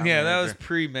 Yeah, that was manager.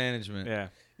 pre-management. Yeah.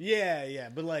 Yeah,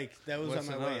 but like that was What's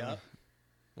on my way another one? up.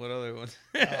 What other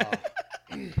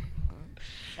one?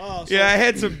 Oh, so Yeah, I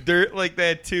had some dirt like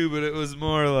that too, but it was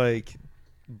more like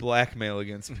blackmail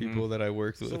against people that I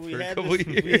worked with So we for a had, couple this,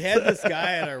 years. we had this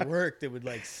guy at our work that would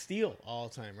like steal all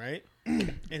the time, right?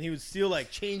 And he would steal like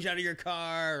change out of your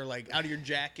car or like out of your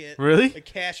jacket. Really? Like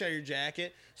cash out of your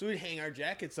jacket. So we'd hang our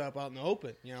jackets up out in the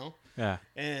open, you know? Yeah.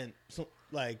 And so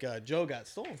like Joe got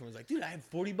stolen from him. He was like, dude, I had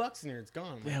 $40 in there. It's gone.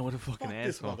 I'm like, Yeah, what a fucking fuck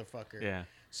this asshole. motherfucker. Yeah.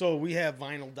 So we have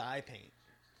vinyl dye paint.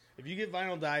 If you get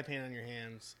vinyl dye paint on your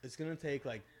hands, it's going to take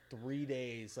like 3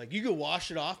 days. Like you could wash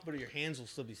it off, but your hands will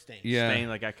still be stained. Yeah. Stain,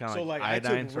 like I kind of So like like I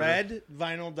iodine took sort of. red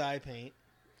vinyl dye paint,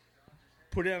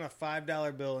 put it on a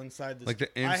 $5 bill inside this. Like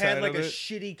the I inside had like of a it?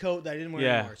 shitty coat that I didn't wear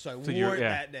Yeah. anymore, so I So wore you're- it yeah.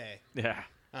 that day. Yeah.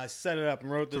 I set it up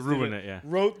and wrote this. ruin dude, it, yeah.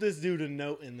 Wrote this dude a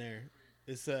note in there.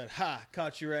 It said, "Ha,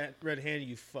 caught you red-handed,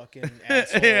 you fucking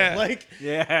asshole." Yeah. Like,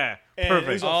 Yeah. and Perfect.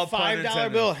 it was All a pun $5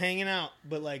 intended. bill hanging out,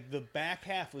 but like the back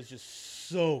half was just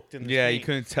soaked in. This Yeah, you paint.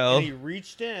 couldn't tell. And he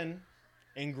reached in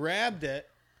and grabbed it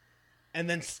and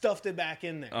then stuffed it back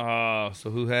in there. Oh, so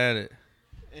who had it?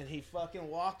 And he fucking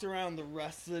walked around the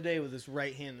rest of the day with his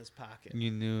right hand in his pocket.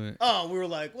 You knew it. Oh, we were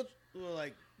like, what? We were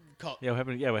like, call. Yeah, what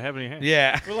happened? Yeah, what happened in your hand?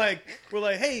 Yeah. We're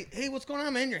like, hey, what's going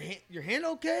on, man? Your hand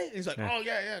okay? And he's like, Yeah. oh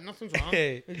yeah, nothing's wrong.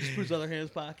 Hey. And he just puts his other hand in his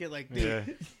pocket, like, dude.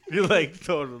 Yeah. You're like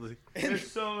totally.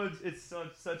 There's so much. It's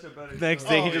such a better. Next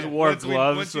story. day, he Oh, just yeah. wore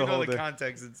gloves Once the you know whole the day.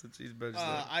 context, it's such a better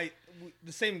story.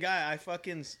 The same guy, I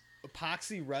fucking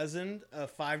epoxy resined a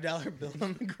 $5 bill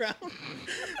on the ground.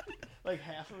 Like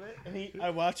half of it. And I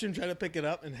watched him try to pick it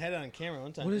up and had it on camera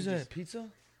one time. What is He that? just- Pizza?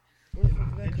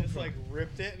 He just like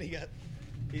ripped it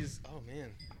and oh man.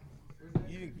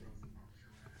 You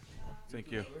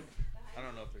Thank you. I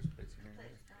don't know if there's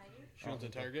pizza. went to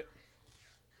Target?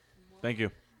 Thank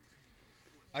you.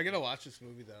 I gotta watch this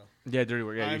movie though. Yeah, Dirty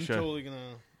Work. Yeah, I'm you should. totally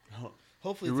gonna.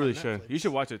 Hopefully, You it's really on should. Netflix. You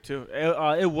should watch it too.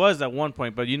 It was at one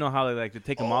point, but you know how they like to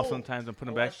take them off Oh, sometimes and put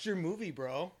them I back. watched your movie,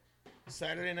 bro.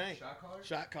 Saturday night.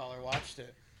 Shot Caller. Watched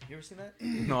it. You ever seen that?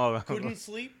 No, Couldn't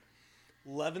sleep.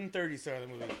 11:30 started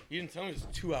the movie. You didn't tell me it was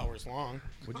 2 hours long.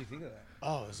 What'd you think of that?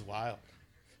 Oh, it was wild.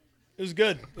 It was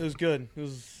good. It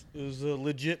was a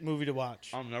legit movie to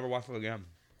watch. I'll never watch it again.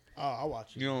 Oh, I'll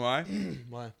watch it. You know why?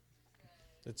 Why?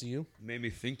 That's you? Made me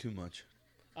think too much.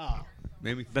 Oh.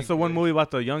 Made me. Think That's the one way- movie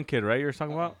about the young kid, right? You're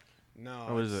talking about?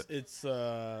 No. What is it? It's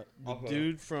the Also,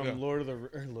 dude from yeah. Lord of the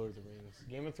Rings,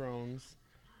 Game of Thrones.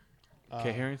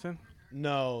 Kit Harington.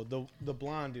 No, the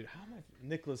blonde dude. How am I?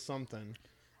 Nicholas something.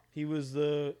 He was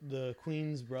the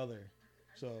queen's brother,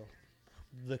 so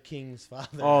the king's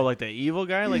father. Oh, like the evil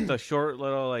guy, like the short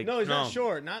little like. no, he's No. not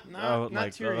short. Not Oh, not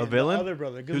like Tyrion. a villain? The other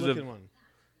brother, good Who's a- looking one.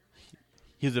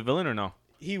 He's a villain or no?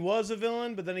 He was a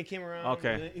villain, but then he came around.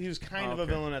 Okay. and he was kind of a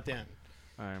Okay. villain at the end.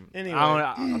 Anyway.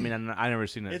 I mean, I never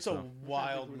seen it. It's so. a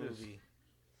wild movie.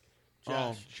 Oh,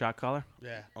 Josh. Shot caller.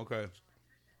 Yeah. okay.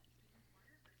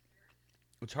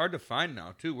 It's hard to find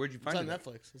now too. Where'd you It's find on it?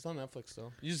 Netflix. It's on Netflix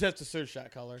though. You just have to search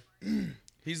Shot Caller.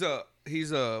 He's a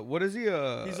what is he?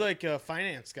 He's like a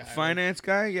finance guy. finance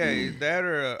guy. Yeah, that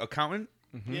or a accountant.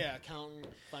 Yeah, accountant,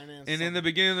 finance. And in the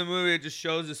beginning of the movie, it just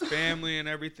shows his family and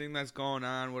everything that's going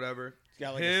on. Whatever. he's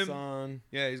got like him- a son.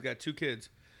 Yeah, he's got 2 kids.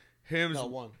 Him, No,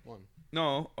 one.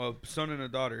 no, a son and a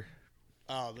daughter.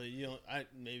 Oh,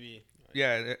 maybe.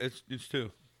 Yeah, it's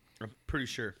 2. I'm pretty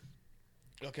sure.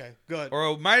 Okay, good.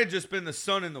 Or it might have just been the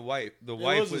son and the wife. The It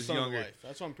wife the was son and younger. wife.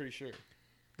 That's what I'm pretty sure.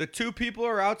 The 2 people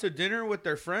are out to dinner with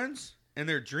their friends and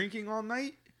they're drinking all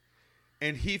night.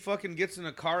 And he fucking gets in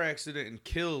a car accident and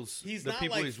kills He's the not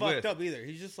people like he's fucked with. up either.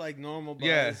 He's just like normal buzz.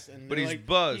 Yeah, and but they're he's like,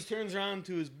 buzzed. He turns around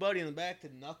to his buddy in the back to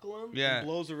knuckle him. Yeah. And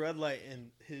blows a red light, and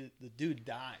the dude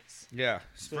dies. Yeah,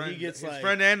 So he gets, his like-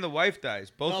 friend and the wife dies.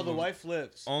 Both No, of the them. wife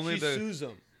lives. Only she the- sues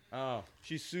him. Oh,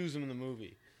 She sues him in the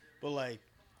movie, but like,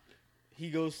 he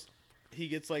gets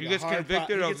like he a gets hard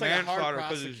convicted he of gets like a hard manslaughter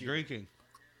because he's prosecutor. drinking.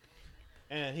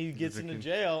 And he gets into Drinking.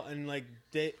 jail, and like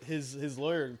his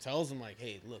lawyer tells him like,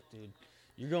 "Hey, look, dude,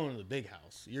 you're going to the big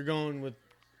house. You're going with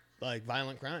like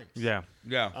violent crimes. Yeah.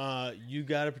 Yeah, You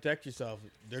got to protect yourself.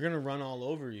 They're gonna run all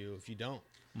over you if you don't."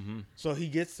 Mm-hmm. So he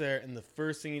gets there, and the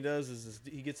first thing he does is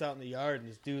he gets out in the yard, and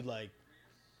this dude like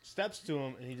steps to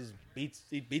him, and he just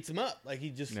beats him up. Like he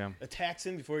just Yeah. attacks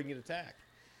him before he can get attacked.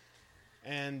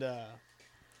 And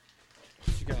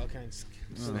she got all kinds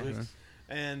of salutes.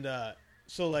 And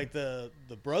so like the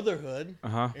Brotherhood,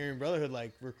 Aryan Brotherhood,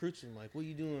 like recruits him. Like, what are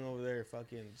you doing over there?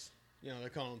 Fucking, they're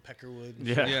calling him Peckerwood. And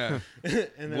Yeah. yeah.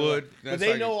 shit. And they're Wood. like- but That's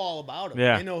they like- know all about him.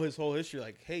 Yeah. They know his whole history.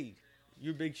 Like, hey,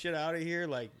 you're big shit out of here.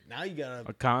 Like now you gotta.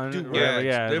 Accountant. Dude, Whatever. it's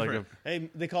Yeah. Like different. Hey,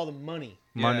 they call them money.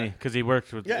 money Yeah. because he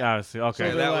works with. Yeah. Yeah. Obviously. Okay. So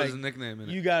Yeah, they're that like, was a nickname in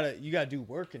it. You gotta do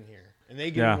work in here, and they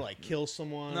get Yeah. him to like kill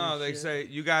someone. No, and they shit. say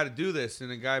you got to do this,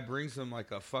 and the guy brings them like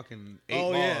a fucking 8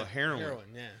 oh ball yeah, of heroin,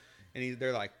 yeah. and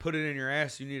they're like, "Put it in your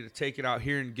ass. You need to take it out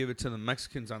here and give it to the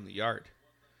Mexicans on the yard."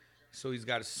 So he's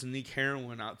got to sneak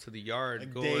heroin out to the yard,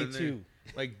 Like go day in there, 2.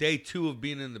 like day 2 of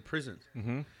being in the prison,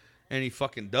 Mm-hmm. and he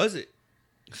fucking does it.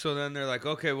 So then they're like,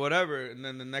 "Okay, whatever," and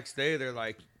then the next day they're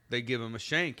like, they give him a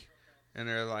shank, and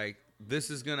they're like, "This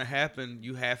is gonna happen.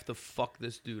 You have to fuck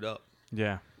this dude up."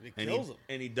 Yeah. It And kills he, him.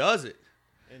 and he does it.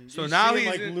 And so you now see him, he's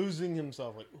like in- losing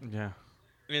himself. Like, Yeah.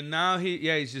 And now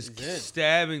he's just He's in.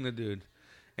 stabbing the dude.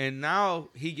 And now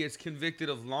he gets convicted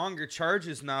of longer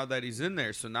charges now that he's in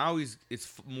there. So now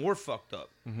it's more fucked up.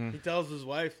 he tells his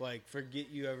wife, like, forget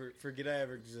I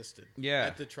ever existed. Yeah.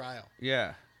 At the trial,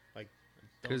 Yeah. like,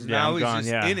 Because don't- Yeah. now I'm he's gone.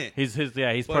 just Yeah. in it. He's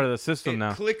But part of the system it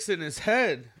now. clicks in his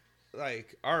head,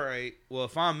 like, all right, well,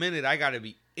 if I'm in it, I got to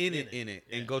be in it, yeah.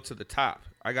 and go to the top.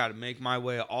 I got to make my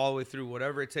way all the way through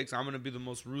whatever it takes. I'm going to be the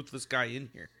most ruthless guy in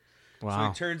here. So Wow.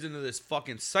 he turns into this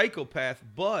fucking psychopath,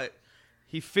 but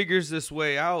he figures this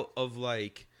way out of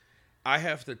like, I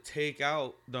have to take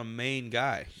out the main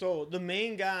guy. So the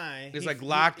main guy is like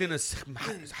locked in a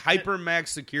hyper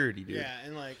max security, dude. Yeah,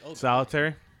 and like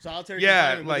solitary. Solitary.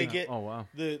 Yeah, confinement, like they get, oh wow.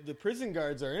 The prison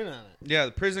guards are in on it. Yeah,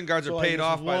 the prison guards are paid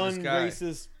off by this guy. One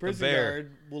racist prison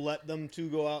guard will let them two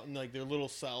go out in like their little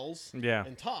cells. Yeah.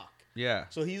 And talk. Yeah.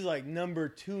 So he's like number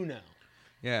 2 now.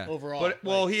 Yeah. Overall, but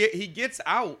well, he gets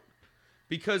out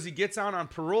because he gets out on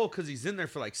parole because he's in there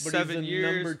for like 7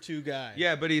 years. Number 2 guy.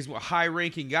 Yeah, but he's a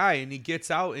high-ranking guy, and he gets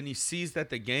out and he sees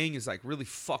that the gang is like really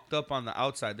fucked up on the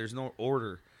outside. There's no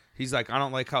order. He's like, I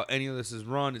don't like how any of this is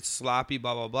run. It's sloppy,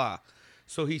 blah blah blah.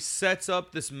 So he sets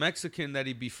up this Mexican that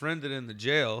he befriended in the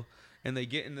jail, and they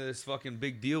get into this fucking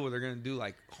big deal where they're gonna do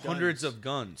like hundreds of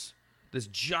guns. This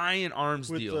giant arms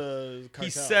with deal. The cartel.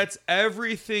 He sets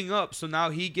everything up, so now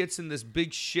he gets in this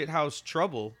big shithouse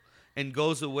trouble and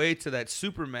goes away to that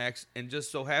Supermax and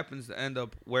just so happens to end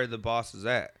up where the boss is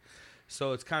at.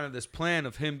 So it's kind of this plan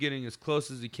of him getting as close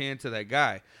as he can to that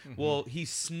guy. Mm-hmm. Well, he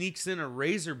sneaks in a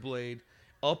razor blade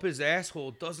up his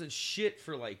asshole, doesn't shit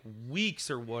for like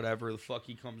weeks or whatever the fuck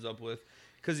he comes up with.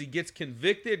 Because he gets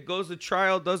convicted, goes to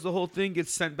trial, does the whole thing,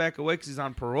 gets sent back away because he's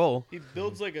on parole. He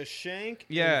builds like a shank,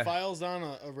 and files on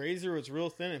a razor that's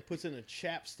real thin and puts it in a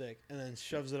chapstick and then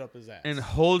shoves it up his ass. And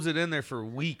holds it in there for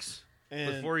weeks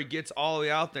before he gets all the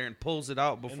way out there and pulls it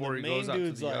out before he goes out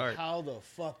to the yard. How the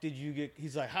fuck did you get...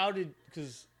 He's like, how did...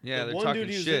 Because the one dude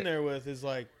he was in there with is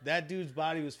like, that dude's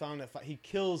body was found at... He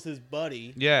kills his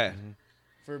buddy. Yeah. Mm-hmm.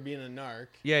 For being a narc.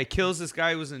 Yeah, he kills this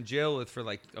guy who was in jail with for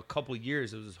like a couple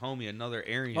years. It was his homie, another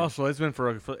Aryan. Oh, so it's been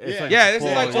for this is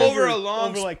like over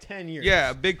like 10 years. Yeah,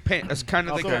 a big pain. That's kind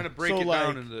of they kind of break it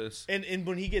down into this. And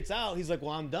when he gets out, he's like,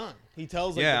 "Well, I'm done." He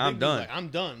tells like, I'm done. Like, I'm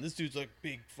done. This dude's like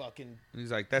big fucking. And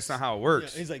he's like, that's not how it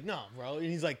works. Yeah, he's like, no, bro. And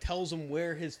he's like, tells him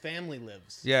where his family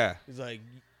lives. Yeah. He's like,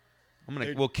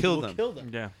 we'll kill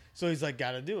them. Yeah. So he's like,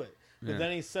 gotta do it. But Yeah.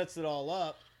 then he sets it all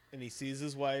up, and he sees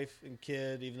his wife and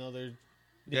kid, even though they're.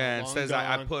 And says,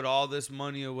 I put all this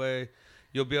money away.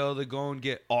 You'll be able to go and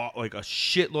get like a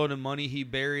shitload of money he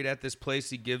buried at this place.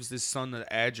 He gives his son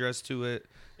the address to it.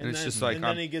 And it's just like... And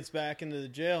then he gets back into the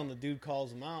jail, and the dude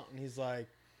calls him out, and he's like,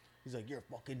 you're a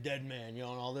fucking dead man, you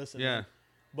know, and all this. And then,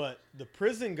 but the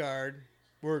prison guard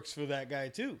works for that guy,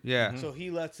 too. Yeah. Mm-hmm. So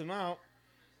he lets him out,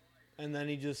 and then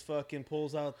he just fucking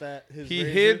pulls out his He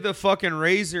razor. hid the fucking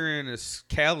razor in his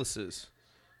calluses.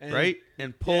 Right?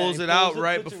 And pulls it out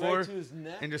right before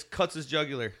and just cuts his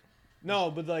jugular.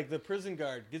 No, but like the prison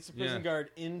guard gets the prison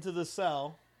guard into the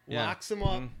cell, locks him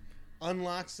up,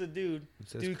 unlocks the dude.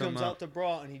 Dude comes out the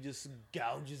bra and he just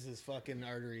gouges his fucking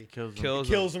artery.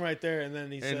 Kills him right there. And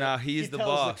then he says, he's the tells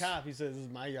boss. The cop, he says, "This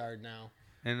is my yard now."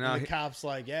 And the cop's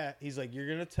like, "Yeah." He's like, "You're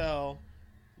going to tell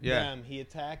them he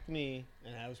attacked me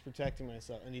and I was protecting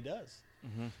myself." And he does.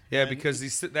 Mm-hmm. Yeah,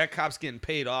 because that cop's getting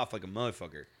paid off like a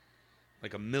motherfucker.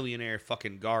 Like a millionaire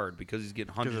fucking guard because he's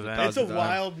getting hundreds of thousands. It's a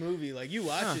wild movie. Like you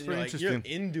watch it, and you're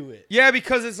into it. Yeah,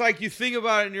 because it's like you think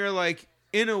about it, and you're like,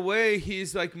 in a way,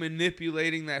 he's like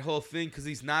manipulating that whole thing because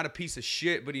he's not a piece of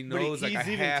shit, but he knows like I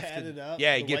have to. Up,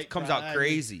 yeah, he comes out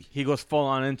crazy. He goes full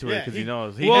on into it because he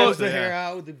knows. He has the hair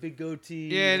out with the big goatee.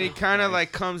 Yeah, and he kind of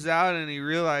like comes out and he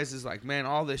realizes like, man,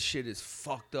 all this shit is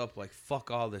fucked up. Like, fuck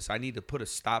all this. I need to put a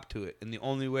stop to it, and the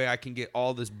only way I can get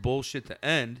all this bullshit to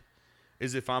end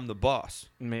is if I'm the boss.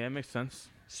 Man, that makes sense.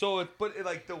 So,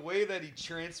 like the way that he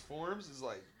transforms is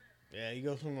like, yeah, he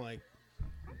goes from like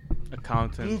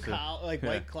accountant, blue collar, like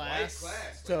white class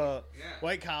to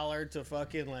white collar to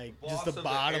fucking like boss just the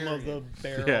bottom of the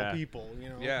barrel people, you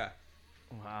know? Yeah.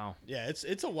 Wow. Yeah,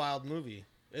 it's a wild movie.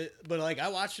 But like I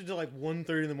watched it till like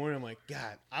 1:30 in the morning. I'm like,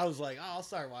 God, I was like, I'll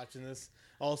start watching this.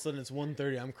 All of a sudden it's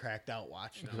 1:30. I'm cracked out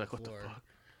watching. Like, what the fuck?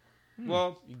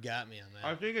 Well, you got me on that.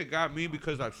 I think it got me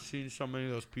because I've seen so many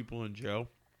of those people in jail.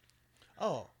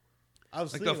 Oh, I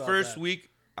was like the first week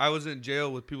I was in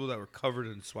jail with people that were covered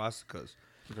in swastikas.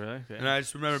 Really? Yeah. And I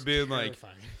just remember being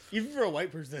terrifying. Even for a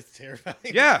white person, that's terrifying.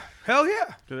 Yeah, hell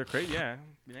yeah. They're crazy, yeah.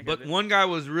 But one guy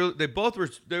was real.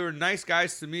 They were nice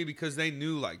guys to me because they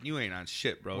knew like you ain't on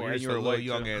shit, bro. You're just a little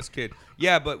young ass kid.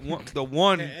 Yeah, but the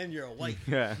one and you're a white.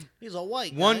 Yeah, he's a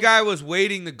white. One guy was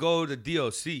waiting to go to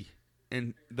DOC.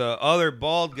 And the other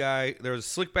bald guy, there was a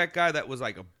slickback guy that was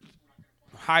like a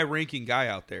high-ranking guy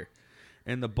out there.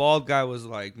 And the bald guy was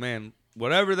like, man,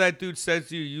 whatever that dude says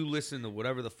to you, you listen to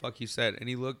whatever the fuck he said. And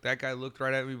that guy looked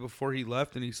right at me before he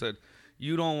left, and he said,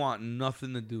 you don't want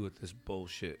nothing to do with this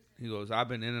bullshit. He goes, I've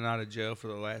been in and out of jail for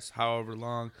the last however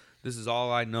long. This is all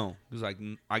I know. He was like,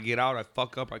 I get out, I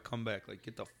fuck up, I come back. Like,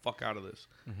 get the fuck out of this.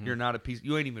 Mm-hmm. You're not a piece.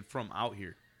 You ain't even from out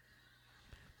here.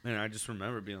 And I just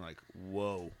remember being like,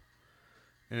 whoa.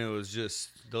 And it was just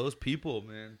those people,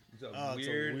 man. It's a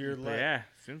weird But yeah,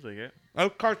 seems like it. Oh,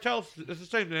 cartels. It's the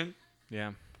same thing.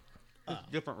 Yeah.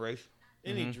 Different race.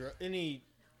 Any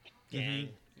gang,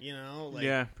 you know, like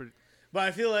Yeah. But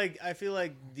I feel like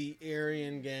the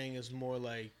Aryan gang is more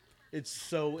like it's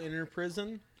so inner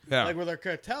prison. Yeah. Like with our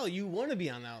cartel, you want to be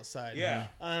on the outside. Yeah.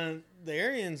 On the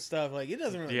Aryan stuff, like it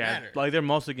doesn't really Yeah. matter. Like they're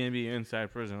mostly gonna be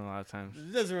inside prison a lot of times.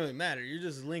 It doesn't really matter. You're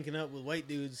just linking up with white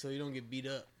dudes so you don't get beat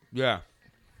up, Yeah.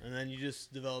 and then you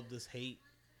just develop this hate.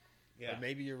 Yeah. Or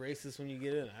maybe you're racist when you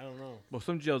get in. I don't know. Well,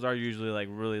 some jails are usually like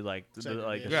really like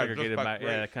Segregated. Yeah, segregated just by by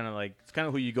race. kind of like it's kind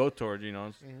of who you go towards, you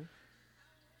know.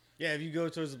 Yeah, if you go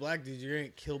towards the black dudes, you're gonna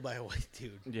get killed by a white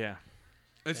dude. Yeah.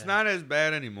 It's Yeah. not as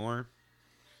bad anymore.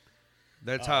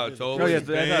 That's how it's dude, Oh always yeah,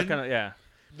 been. that's kind of yeah.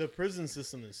 The prison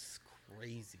system is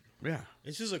crazy. Yeah.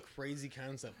 It's just a crazy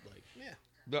concept. Like, yeah.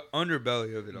 The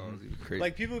underbelly of it all is even crazy.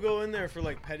 Like people go in there for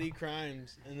like petty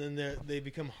crimes, and then they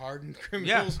become hardened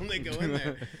criminals when they go in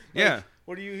there. Like, Yeah.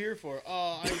 What are you here for?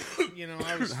 Oh,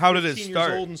 I was How did it 15 start?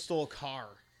 years old and stole a car.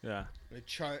 Yeah.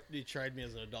 They tried me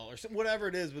as an adult or whatever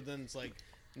it is. But then it's like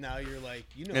now you're like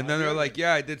and how then they're you're like,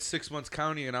 yeah, I did 6 months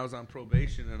county and I was on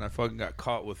probation and I fucking got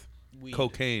caught with weed.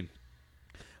 cocaine.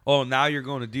 Oh, now you're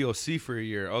going to DOC for a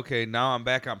year. Okay, now I'm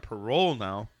back on parole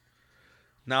now.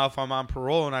 Now if I'm on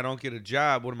parole and I don't get a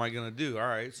job, what am I going to do? All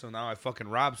right, so now I fucking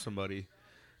robbed somebody.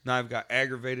 Now I've got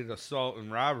aggravated assault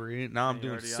and robbery. Now I'm You're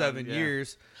doing already 7 on, yeah.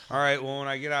 years. All right, well, when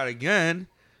I get out again,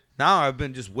 now I've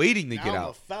been just waiting to Now get I'm a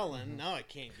out. felon. Now I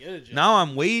can't get a job. Now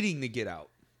I'm waiting to get out.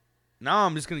 Now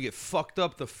I'm just going to get fucked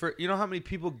up. You know how many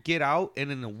people get out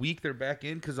and in a week they're back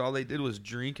in because all they did was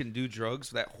drink and do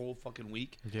drugs that whole fucking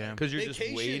week? Yeah. Because you're just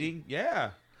Vacation. waiting.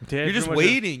 Yeah. Yeah, You're just pretty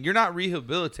much waiting. You're not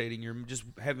rehabilitating. You're just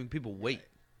having people wait.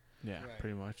 Yeah, Right.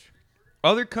 pretty much.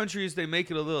 Other countries, they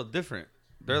make it a little different.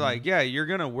 They're like, yeah, you're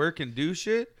going to work and do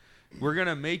shit. We're going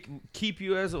to keep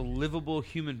you as a livable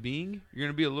human being. You're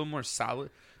going to be a little more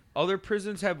solid. Other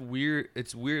prisons have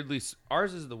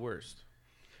ours is the worst.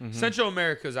 Central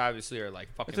Americas obviously are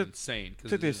like fucking insane.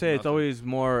 It's like they say, it's always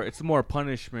more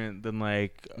punishment than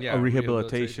like Yeah, a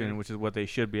rehabilitation, rehabilitation. which is what they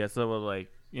should be. That's what like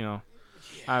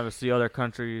obviously other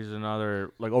countries and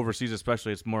other like overseas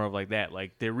especially, it's more of like that.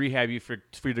 Like they rehab you for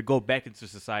you to go back into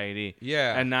society.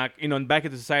 Yeah. and not back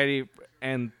into society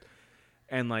and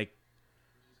like.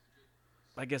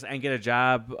 I guess and get a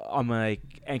job,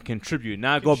 and contribute.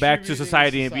 Not go back to Contributing to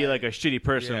society and be like a society. shitty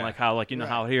person, Yeah. like how Right.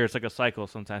 how here it's like a cycle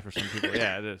sometimes for some people.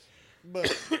 Yeah, it is.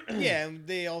 But yeah,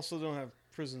 they also don't have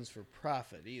prisons for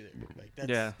profit either. Like that's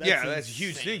Yeah. That's a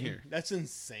huge thing here. That's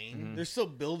insane. They're still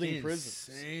building prisons.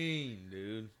 Insane,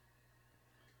 dude.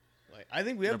 Like I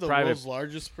think we have They're the private. world's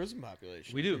largest prison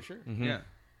population. We do. for sure. Mhm. Yeah.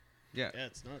 Yeah. Yeah,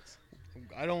 it's nuts.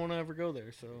 I don't want to ever go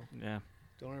there, so Yeah.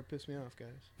 don't ever piss me off,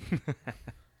 guys.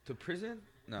 To prison?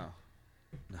 No.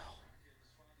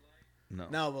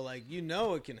 No, but like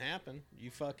it can happen. You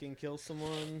fucking kill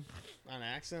someone on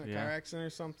accident, a Yeah. car accident or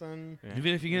something. Yeah.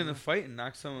 Even if you get in a fight and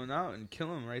knock someone out and kill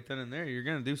them right then and there, you're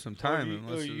gonna do some Or time. you,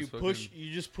 unless or you it's push. fucking-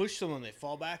 You just push someone, they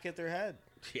fall back at their head.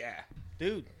 Yeah.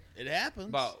 Dude, it happens.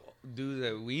 About dude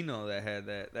that we know that had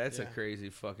that. That's a Yeah. crazy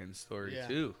fucking story Yeah.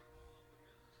 too.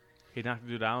 He knocked the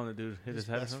dude down. The dude hit his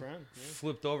head. best friend. Yeah.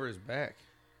 Flipped over his back.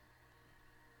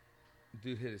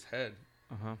 Dude hit his head.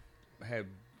 Uh huh. Had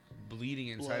bleeding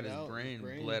inside Bled his out, brain,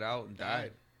 brain bled out and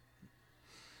died.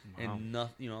 Wow. And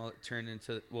nothing, it turned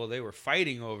into they were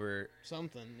fighting over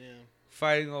Something,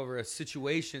 a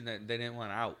situation that they didn't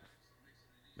want out.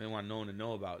 They didn't want no one to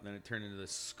know about. And then it turned into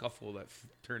this scuffle that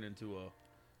turned into a.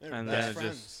 They're And best then it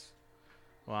friends. just-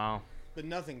 Wow. But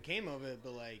nothing came of it.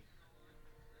 But like,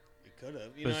 it could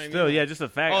have. You But know what still, I mean? yeah, just the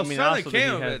fact. Oh, I mean, something also that came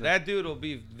he of has it. That dude will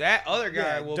be. That other guy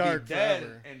Yeah, will dark be dead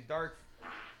forever. and dark.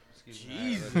 Excuse me.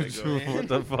 Jesus, man. What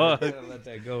the fuck? Gotta let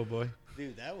that go, boy.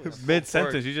 Dude, that was Mid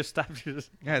sentence, you just stopped. You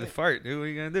just. Yeah, the fart, dude. What are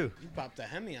you gonna do? you popped a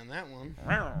Hemi on that one.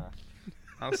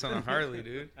 I was on a Harley,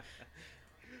 dude.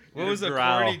 What You'd was a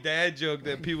growl. corny dad joke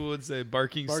that people would say?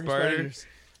 Barking, Barking spider. spiders.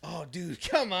 Oh, dude,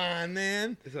 come on,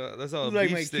 man. That's all Like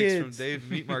beef my sticks from kids. Dave's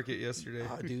Meat Market yesterday.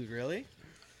 Oh, dude, really?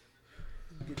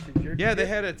 Get your jerky Yeah, they dip?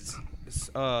 had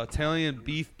Italian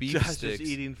beef Josh sticks. just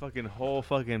eating fucking whole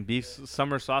fucking beef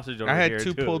summer sausage over I had here.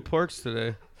 2 too. pulled porks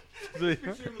today.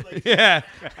 Like, Yeah.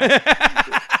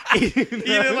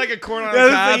 Eating like a corn on the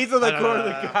cob. He's on the corner of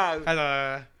the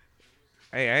cob.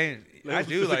 Hey, I Looks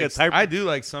do like like a type- I do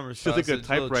like summer Feels like sausage. a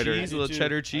typewriter. Little I cheese, do little too.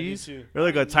 cheddar I do cheese. too. You're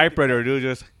like a typewriter, dude.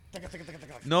 Just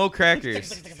No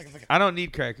crackers. I don't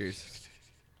need crackers.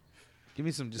 Give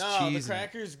me some just No, cheese. the and-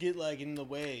 crackers get like in the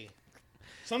way.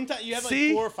 Sometimes you have like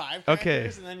See? 4 or 5 crackers, Okay.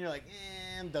 and then you're like,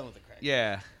 I'm done with the crackers.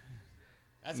 Yeah.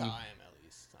 That's how I am at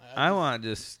least. I want to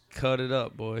just cut it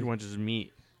up, boy. You want just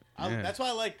meat. Yeah. That's why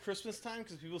I like Christmas time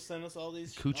because people send us all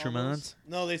these Accoutrements?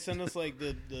 No, they send us like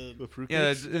the Yeah, different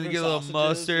and get a little sausages,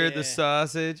 mustard, yeah. the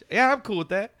sausage. Yeah, I'm cool with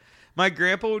that. My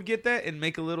grandpa would get that and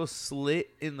make a little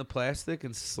slit in the plastic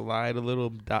and slide a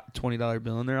little $20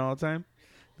 bill in there all the time.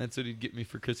 That's what he'd get me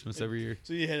for Christmas every year.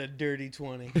 So you had a dirty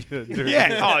 20,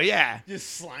 Yeah. Oh, yeah.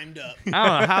 just slimed up. I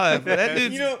don't know how that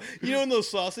dude's... You know, in those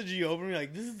sausages you open, you're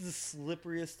like, this is the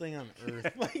slipperiest thing on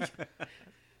earth. Like,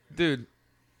 Dude,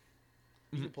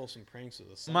 you can pull some pranks with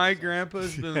this. my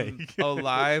grandpa's been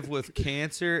alive with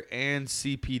cancer and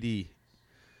CPD.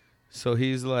 So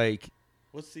he's like...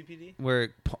 What's CPD?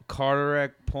 Where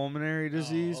cardiac pulmonary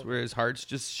disease, okay. where his heart's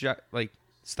just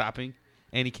stopping,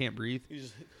 and he can't breathe. You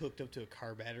just hooked up to a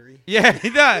car battery. Yeah, he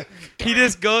does. He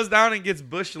just goes down and gets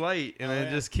Bush Light, and then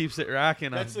yeah. just keeps it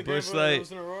rocking That's the on guy Bush that Light.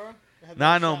 lives in Aurora? Had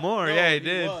Not that no shot? more. No, Yeah, he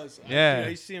did. Was. Yeah. I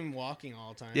used to see him walking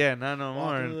all the time. Yeah, not no more.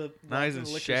 Walking to the- Now he's walking in to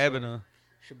the liquor Shabana.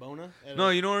 Shabona? No,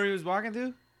 you know where he was walking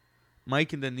to?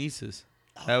 Mike and Denise's.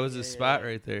 That was his spot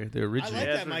right there. The I original. like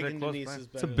Yeah, that it's Mike very and close Denise by. is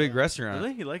better. It's a big though. restaurant.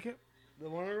 Really? You like it? The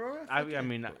one in Aurora? I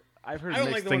mean, I've heard I don't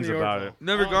mixed like the one in things New York, about though. it.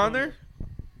 Never I don't gone know. there?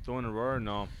 The one in Aurora?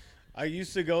 No. I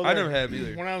used to go there. I never have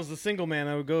either. When I was the single man,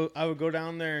 I would go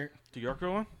down there. The Yorker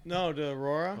one? No, to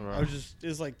Aurora. Aurora. I was just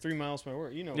it's like 3 miles from my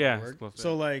work. You know Yeah, where I it's work. close,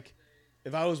 So like,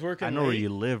 if I was working, I know where late- you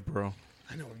live, bro.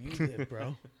 I know where you live,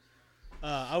 bro.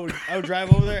 I would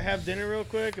drive over there, have dinner real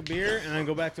quick, a beer, and then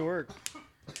go back to work.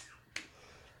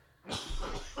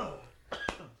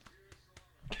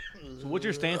 So what's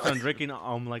your stance on drinking?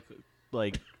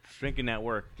 Like drinking at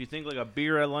work? Do you think like a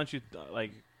beer at lunch? Is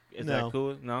No. that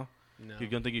cool? No. No. You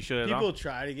don't think you should at People all?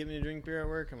 try to get me to drink beer at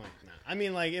work. I'm like, nah. I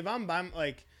mean, like if I'm by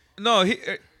like, No,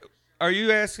 are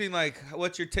you asking like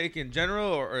what's your take in general,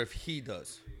 or if he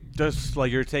does? Just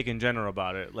like your take in general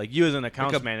about it, like you as an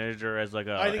accounts Like a- manager, as like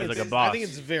I think as it's like a boss. I think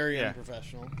it's very Yeah.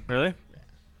 unprofessional. Really?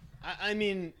 I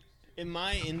mean, in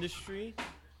my industry,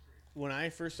 when I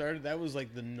first started, that was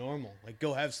like the normal. Like,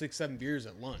 go have 6-7 beers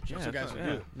at lunch. That's what guys would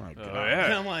do. My Oh, And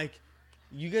yeah. I'm like,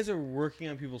 you guys are working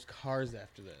on people's cars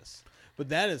after this. But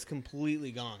that is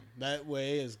completely gone. That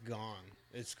way is gone.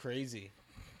 It's crazy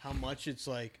how much it's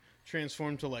like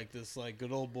transformed to like this like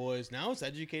good old boys. Now it's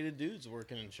educated dudes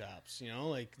working in shops. You know,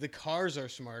 like the cars are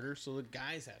smarter, so the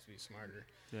guys have to be smarter.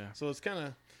 Yeah. So it's kind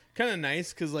of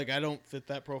nice because like I don't fit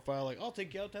that profile. Like I'll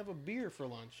take you out to have a beer for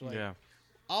lunch. Like Yeah.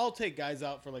 I'll take guys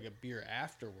out for like a beer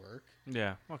after work,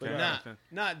 Yeah. Okay. but I not understand.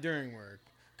 not during work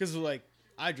because like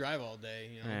I drive all day.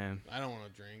 You know, Man. I don't want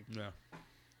to drink. Yeah.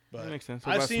 But That makes sense.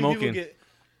 What I've about seen smoking? people get.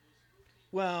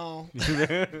 Well,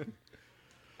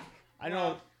 I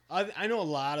know I know a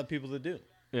lot of people that do.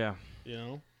 Yeah. You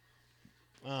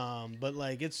know, but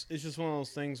like it's just one of those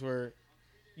things where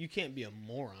you can't be a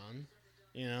moron.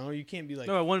 You know, you can't be like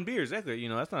No, one beer, exactly. You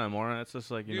know, that's not a moron. That's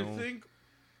just like, You you know. think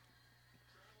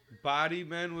body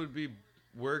men would be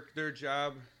work their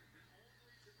job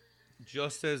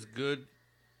just as good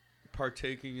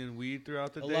partaking in weed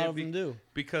throughout the a day? lot of them do.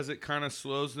 Because it kind of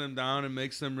slows them down and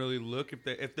makes them really look.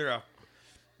 If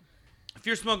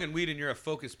you're smoking weed and you're a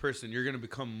focused person, you're gonna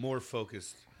become more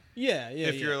focused. Yeah.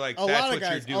 If yeah. you're like, a that's lot what of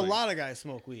guys, you're doing. a lot of guys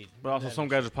smoke weed. But also, That some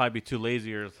is- guys would probably be too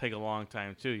lazy or take a long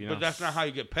time too. You know. But that's not how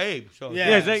you get paid. So Yeah,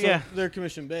 Yeah, exactly, so yeah. they're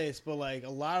commission based, but like a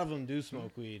lot of them do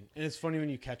smoke weed, and it's funny when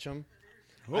you catch them.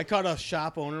 I caught a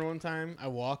shop owner one time. I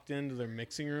walked into their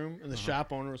mixing room, and the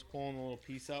shop owner was pulling a little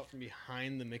piece out from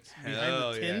behind the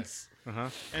Hell yeah. tints,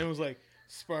 and was like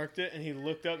sparked it, and he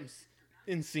looked up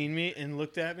and seen me and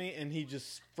looked at me, and he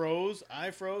just froze.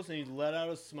 I froze, and he let out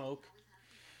a smoke,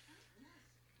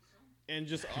 and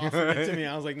just offered it to me.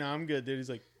 I was like, "Nah, I'm good, dude." He's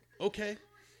like, "Okay,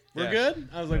 we're Yeah. good."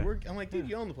 I was like, I'm like, "Dude,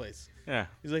 you own the place." Yeah.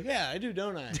 He's like, "Yeah, I do,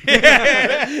 don't I?"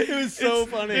 It was so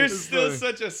funny. There's It's still funny.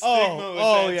 such a stigma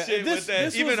with that shit. With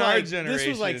that. Even was our like, generation. This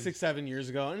was like 6-7 years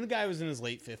ago, and the guy was in his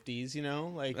late 50s. You know,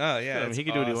 like Oh yeah, I mean, it's he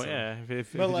could do what he awesome. wants. Yeah.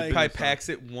 If But, he like- did Probably it, so- packs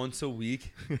it once a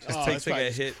week. Just oh, takes that's like probably a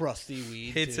just hit, crusty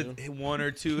weed. hits too. it 1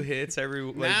 or 2 hits every.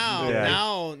 Like, now,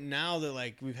 Yeah. now that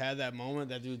like we've had that moment,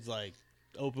 that dude's like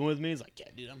open with me. He's like, "Yeah,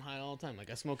 dude, I'm high all the time. Like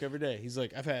I smoke every day." He's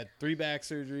like, "I've had 3 back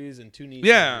surgeries and 2 knee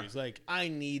Yeah. surgeries. Like I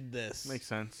need this." Makes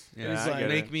sense. Yeah, He's I like- get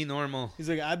make it. me normal. He's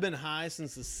like, "I've been high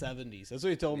since the 70s." That's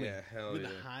what he told me. Yeah, hell been yeah.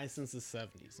 high since the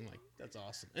 70s. I'm like, that's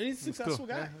awesome, and he's a That's successful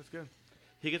cool. guy. Yeah, that's good.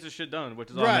 He gets his shit done, which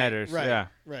is all Right, that matters. right, Yeah.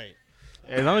 right.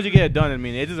 As long as you get it done, I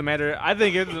mean, it doesn't matter. I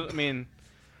think it. I mean,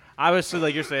 obviously,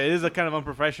 like you're saying, it is a kind of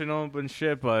unprofessional and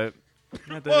shit, but.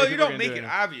 Well, you don't make it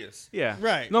obvious. Yeah.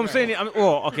 Right, No, I'm right. saying.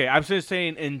 Okay. I'm just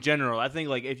saying in general. I think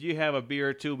like if you have a beer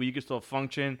or two, but you can still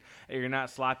function and you're not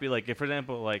sloppy. Like if, for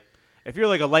example, like if you're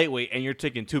like a lightweight and you're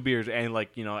taking 2 beers and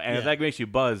like and if Yeah. that makes you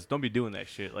buzz, don't be doing that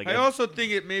shit. Like I also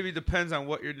think it maybe depends on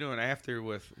what you're doing after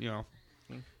with, Yeah,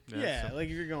 so- like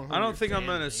if you're going home I don't with think your I'm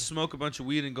going to family. smoke a bunch of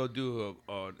weed and go do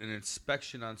an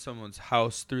inspection on someone's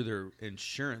house through their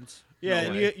insurance. Yeah, No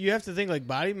and way. you have to think like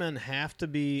body men have to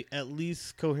be at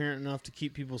least coherent enough to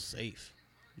keep people safe.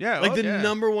 Yeah. Like the yeah.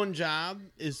 number one job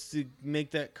is to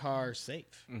make that car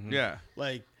safe. Mhm. Yeah.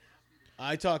 Like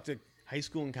I talk to high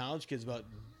school and college kids about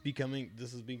becoming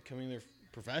their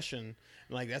profession. And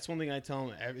like that's one thing I tell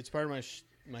them. It's part of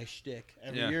my shtick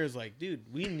every Yeah. year is like, dude,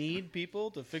 we need people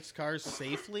to fix cars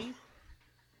safely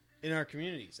in our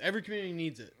communities. Every community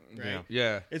needs it, right? Yeah.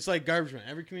 Yeah. It's like garbage men.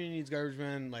 Every community needs garbage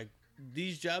men. Like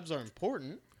these jobs are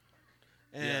important,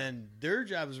 and their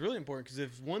job is really important because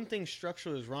if one thing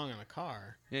structurally is wrong on a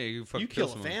car, Yeah. You fucking you kill a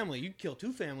someone. family. You kill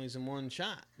 2 families in one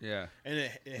shot. Yeah. And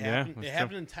it Yeah, happened. that's It true.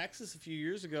 happened in Texas a few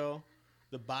years ago.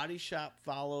 The body shop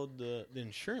followed the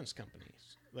insurance companies.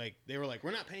 Like they were like,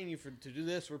 "We're not paying you to do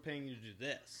this. We're paying you to do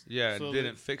this." Yeah. So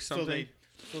Didn't fix something.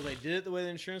 So they did it the way the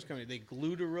insurance company. They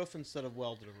glued a roof instead of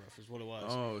welded a roof. Is what it was.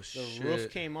 Oh, the shit. roof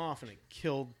came off and it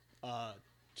killed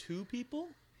 2 people,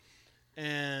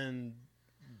 and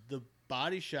the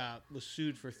body shop was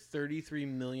sued for $33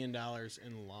 million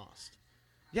and lost.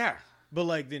 Yeah. But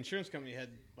like the insurance company had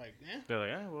like, They're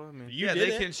like, well, I mean, you Yeah. did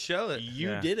They it. can shell it. You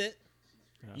Yeah. did it.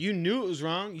 Yeah. You knew it was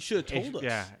wrong. You should have told us.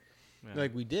 Yeah.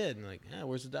 Like we did. And like, yeah,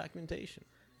 where's the documentation?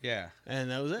 Yeah. And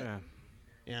that was it. Yeah.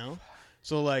 You know.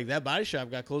 So like that body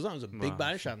shop got closed down. It was a big Wow.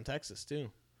 body shop in Texas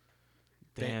too.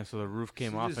 Damn. So the roof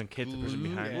came So off just and hit the person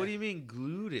glued- behind. What do you mean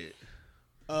glued it?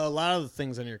 A lot of the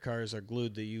things on your cars are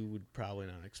glued that you would probably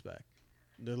not expect.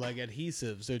 They're like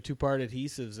adhesives. They're 2-part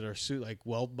adhesives that are like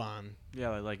weld bond. Yeah,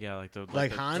 like the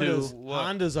Like the Hondas. two- what?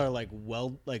 Hondas are like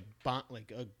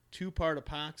like a 2-part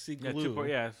epoxy Yeah, glue.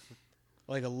 yeah.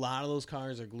 Like a lot of those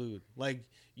cars are glued. Like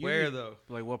you Where though?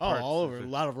 Like what Oh, parts? all is over. it? A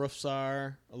lot of roofs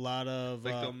are. A lot of.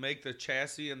 Like they'll make the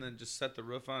chassis and then just set the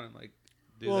roof on and like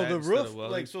do well, that the instead roof, of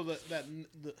welding? like so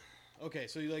okay,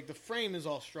 so like the frame is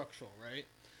all structural, right?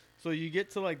 So you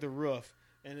get to like the roof,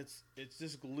 and it's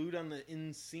just glued on the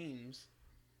inseams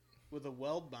with a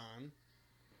weld bond.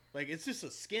 Like it's just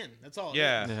a skin. That's all. it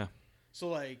Yeah. is. Yeah. So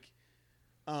like,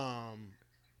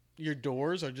 your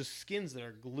doors are just skins that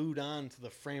are glued on to the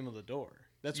frame of the door.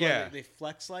 That's why Yeah. they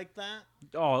flex like that.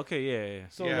 Oh, okay. Yeah. Yeah.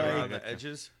 So yeah, like, around the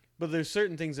edges. but there's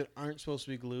certain things that aren't supposed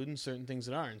to be glued and certain things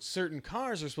that aren't. Certain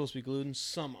cars are supposed to be glued and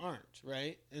some aren't,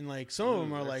 right? And like some of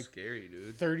them Ooh, are that's like scary,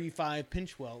 dude. 35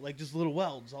 pinch weld, like just little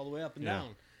welds all the way up and Yeah.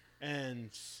 down.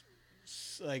 And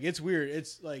like it's weird.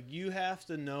 It's like you have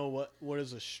to know what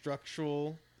is a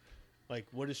structural, like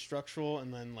what is structural,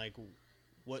 and then like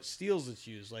what steels it's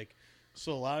used. Like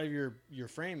so, a lot of your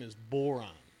frame is boron,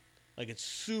 like it's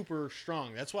super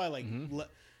strong. That's why like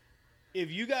if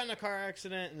you got in a car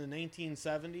accident in the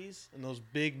 1970s and those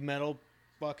big metal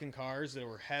fucking cars that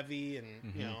were heavy and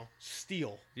you know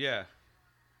steel, Yeah.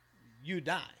 you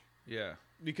die. Yeah.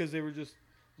 Because they were just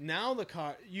now the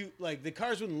cars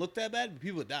wouldn't look that bad, but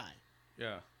people would die.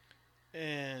 Yeah.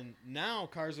 And now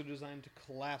cars are designed to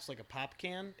collapse like a pop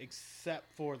can,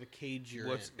 except for the cage you're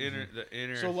What's in. the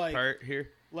inner So, like- part here?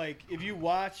 Like if you could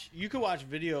watch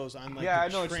videos on like Yeah, I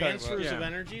the know what you're talking about. transfers of Yeah.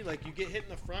 energy. Like you get hit in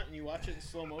the front and you watch it in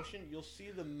slow motion, you'll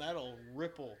see the metal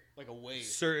ripple like a wave,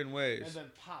 Certain ways. and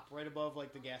then pop right above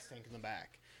like the gas tank in the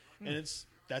back. And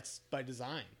that's by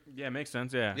design. Yeah, it makes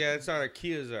sense. Yeah. Yeah, that's how our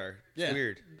Kias are. It's Yeah.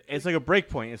 weird. It's like a break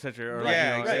point, essentially. Or like,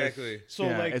 Yeah, you know, exactly. So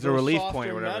Yeah, like it's a those relief softer point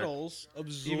or whatever. metals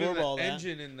absorb Even the all that.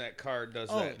 engine in that car does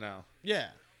Oh, that now. Yeah,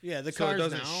 the So it cars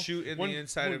doesn't now shoot in when- the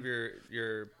inside when- of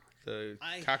the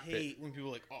I cockpit. hate when people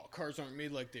are like, "Oh, cars aren't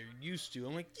made like they used to."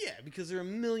 I'm like, "Yeah, because they're a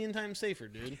million times safer,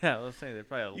 dude." Yeah, let's say they're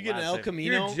probably You get an El safer.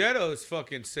 Camino, Your Jetto's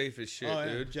fucking safe as shit, oh yeah,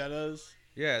 dude. Jettas,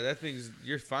 Yeah, that thing's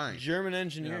you're fine. German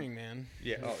engineering, man.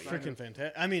 Yeah. Oh, yeah. Freaking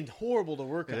fantastic. I mean, horrible to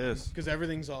work It on is. because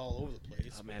everything's all over the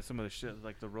place. Oh man, some of the shit,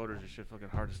 like the rotors and shit, fucking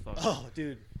hard as fuck. Oh,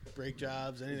 dude, brake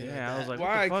jobs, anything like Yeah, that. I was like, Why?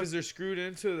 what the fuck? Because they're screwed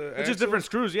into the. It's just axle? different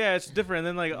screws. Yeah, it's different. And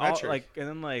then like all Metric. like and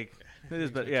then like it is,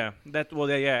 but yeah, that well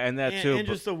yeah, and that too. and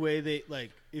but- just the way they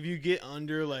like, if you get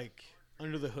under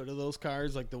the hood of those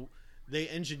cars, like they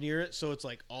engineer it so it's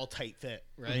like all tight fit,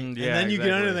 right? Mhm, and yeah, then you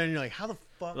get under exactly. there and you're like, how the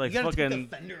fuck? Like you gotta take fucking-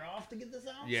 the fender off to get this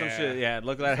out. Yeah. some shit. Yeah,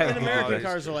 look at that. And American that's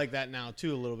cars are like that now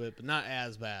too, a little bit, but not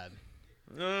as bad.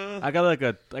 I got like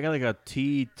a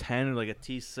T10 or like a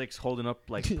T6 holding up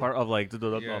like part of like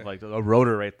Yeah. of like the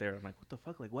rotor right there. I'm like, what the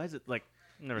fuck? Like, why is it like?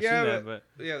 I've never Yeah, seen that,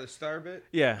 but Yeah, the star bit.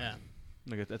 yeah. Yeah.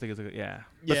 Like, I think it's like yeah.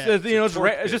 Yeah, But, it's you know, a it's,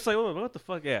 torque it's just like what the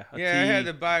fuck? Yeah. a Yeah, I T- had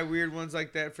to buy weird ones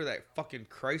like that for that fucking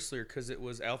Chrysler because it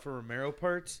was Alfa Romero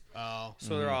parts, Oh,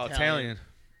 so they're all Italian. Italian.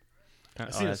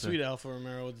 I seen a sweet Alfa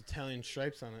Romero with Italian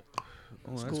stripes on it.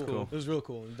 Oh, It's that's cool. cool. It was real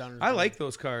cool. I like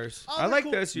those cars. Oh, I they're like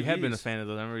cool. the SUVs. You have been a fan of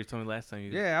those. I remember you told me last time.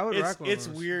 Yeah, I would rock one. It's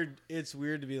of those. weird. It's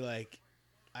weird to be like,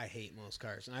 I hate most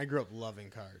cars, and I grew up loving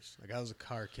cars. Like I was a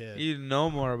car kid. You know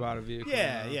more about a vehicle.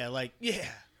 Yeah, now. yeah, like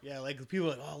like people are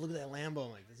like, oh, look at that Lambo.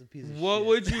 I'm like, that's a piece of shit. What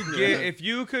would you get if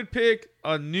you could pick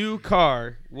a new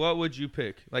car? What would you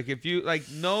pick? Like if you like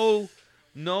no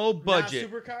budget, Not a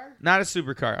supercar? not a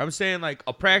supercar. I'm saying like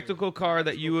a practical car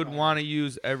that you would want to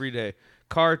use every day.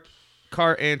 Car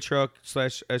and truck /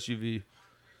 SUV.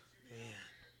 Man.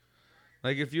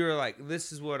 Like if you were like,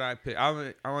 this is what I pick. I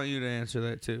want you to answer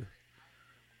that too.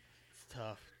 It's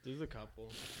tough. There's a couple.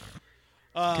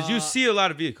 Because you see a lot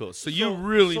of vehicles, so you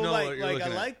really know like, what you're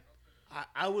looking at.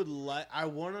 I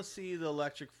want to see the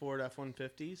electric Ford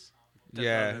F-150s.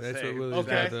 Yeah, what I'm that's what saying. Willie's Okay.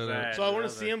 got there. So I want to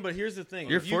see them, but here's the thing.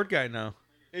 You're a If Ford guy now.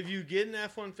 If you get an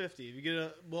F-150, if you get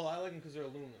I like them because they're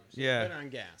aluminum. So Yeah. they're better on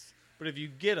gas. But if you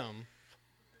get them,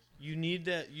 you need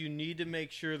to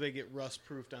make sure they get rust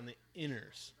proofed on the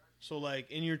inners. So like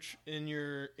in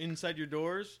your inside your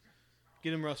doors,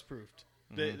 get them rust proofed.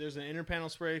 There's an inner panel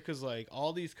spray because like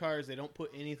all these cars, they don't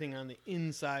put anything on the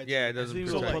inside. Yeah, it doesn't So you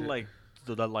protect put it. like it's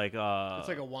like a like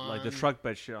the wand. truck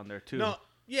bed shit on there too. No,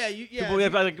 yeah, Well,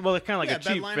 it's kind of like yeah, a cheap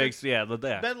bed liner. fix. Yeah,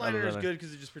 bed liner is good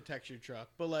because it just protects your truck.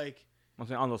 But like I'm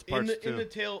saying on those parts in the too.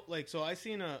 tail, like so, I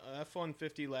seen a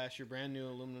F-150 last year, brand new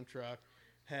aluminum truck,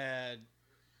 had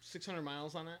 600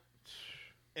 miles on it,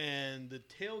 and the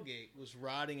tailgate was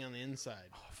rotting on the inside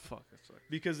Oh fuck! That's like,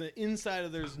 because the inside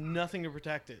of there's nothing to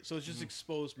protect it, so it's just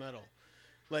exposed metal.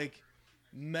 Like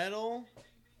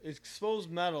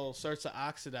exposed metal starts to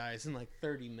oxidize in like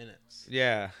 30 minutes.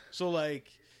 Yeah. So like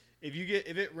if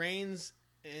it rains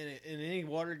and any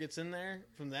water gets in there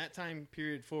from that time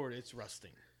period forward, it's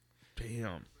rusting.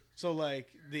 Damn. So like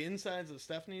the insides of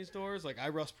Stephanie's doors, like I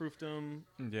rust proofed them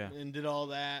yeah. and did all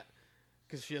that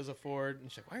because she has a Ford, and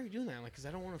she's like, "Why are you doing that?" I'm like, "Cause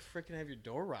I don't want to freaking have your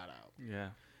door rot out." Yeah.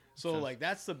 So like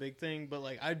that's the big thing, but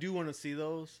like I do want to see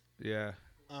those. Yeah.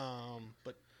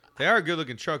 But They are a good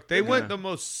looking truck. They went Yeah. the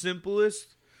most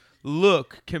simplest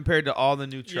look compared to all the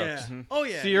new trucks. yeah, oh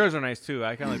yeah, Sierras are nice too.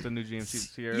 I kind of like the new GMC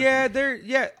Sierras.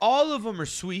 Yeah, all of them are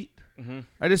sweet. Mm-hmm.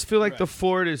 I just feel like Right. the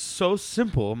Ford is so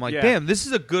simple. I'm like, Yeah. damn, this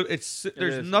is a good. There's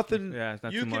is. nothing. Yeah, it's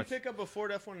not You too can much. pick up a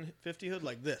Ford F-150 hood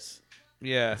like this.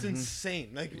 Yeah. It's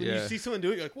insane. Like when Yeah. you see someone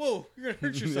do it, you're like, "Whoa, you're gonna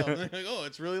hurt yourself." And they're like, "Oh,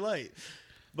 it's really light."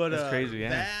 But That's crazy, yeah.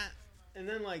 That and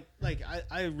then like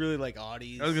I really like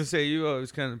Audis. I was gonna say you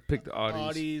always kind of pick the Audis.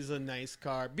 Audi's a nice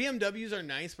car. BMWs are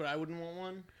nice, but I wouldn't want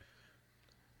one.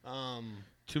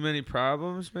 Too many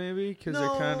problems, maybe, because they're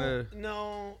kind of.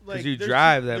 no, like you they're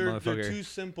drive that they're motherfucker. too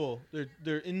simple.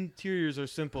 Their interiors are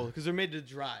simple because they're made to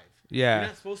drive. Yeah. You're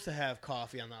not supposed to have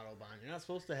coffee on the Autobahn. You're not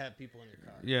supposed to have people in your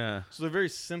car. Yeah. So they're very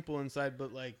simple inside,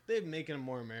 but like they're making them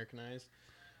more Americanized.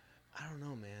 I don't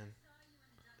know, man.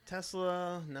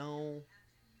 Tesla, no.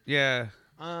 Yeah.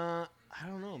 I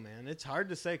don't know, man. It's hard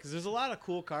to say because there's a lot of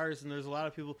cool cars and there's a lot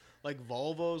of people like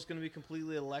Volvo is going to be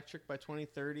completely electric by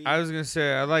 2030. I was gonna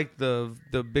say I like the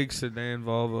big sedan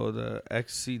Volvo, the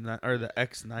XC9 or the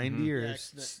X90 or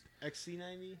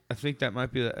XC90 I think that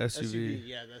might be the SUV.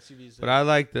 Yeah, the SUV's. But I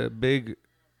like the big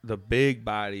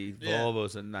body Yeah.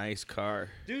 Volvo's a nice car.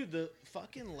 Dude, the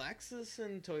fucking Lexus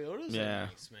and Toyotas Yeah. are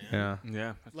nice, man. Yeah.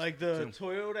 Yeah. Like the Too.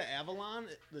 Toyota Avalon,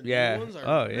 the Yeah. new ones are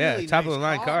Oh, yeah. really Top of nice the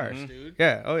line cars, cars. dude.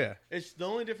 Yeah. Oh yeah. It's the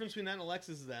only difference between that and a Lexus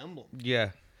is the emblem.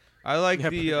 Yeah. I like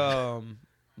Yep. the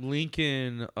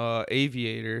Lincoln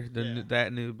Aviator, Yeah.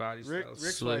 that new body Rick, style.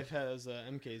 Rick's Slick. wife has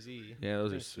MKZ. Yeah, those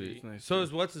are They're sweet. Nice, So too.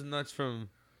 is what's his nuts from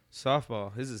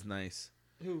softball. His is nice.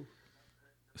 Who?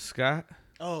 Scott.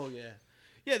 Oh yeah,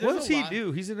 yeah. There's What does a he lot-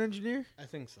 do? He's an engineer. I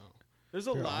think so. There's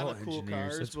a They're lot all of cool engineers.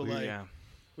 cars, That's but weird. like Yeah.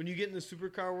 when you get in the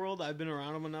supercar world, I've been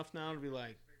around them enough now to be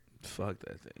like, Fuck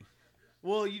that thing.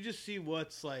 well, you just see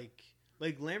what's like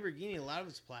Lamborghini. A lot of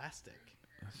it's plastic.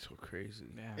 That's so crazy.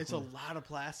 Yeah. It's a lot of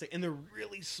plastic, and they're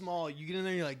really small. You get in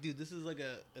there, you're like, dude, this is like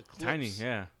a Eclipse. Tiny.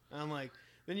 Yeah. And I'm like,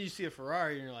 then you see a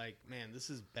Ferrari, and you're like, man, this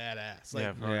is badass. Like,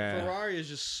 Yeah, Yeah. Ferrari is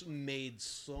just made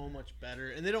so much better,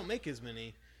 and they don't make as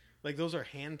many. Like those are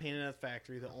hand painted at the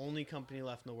factory. The only company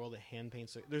left in the world that hand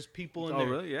paints. There's people in Oh, there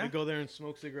really? Yeah? that go there and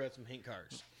smoke cigarettes and paint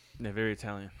cars. They're very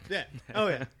Italian. Yeah. Oh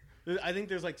yeah. I think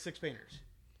there's like 6 painters.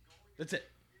 That's it.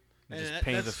 They And just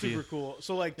paint that's a few. super cool.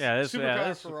 So like Yeah, that's- supercar, yeah,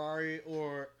 that's- Ferrari,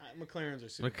 or McLarens are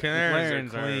super. McLarens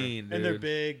McLarens are are- clean, dude. And they're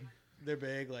big. They're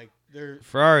big. Like they're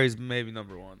Ferrari's maybe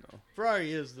number one though.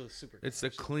 Ferrari is the super. It's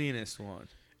the cleanest one.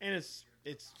 and it's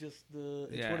just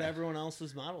it's Yeah. what everyone else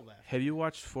is modeled after. Have you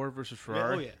watched Ford versus Yeah,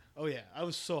 Ferrari? oh yeah. I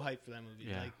was so hyped for that movie.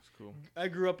 Yeah. Like It's cool. I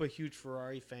grew up a huge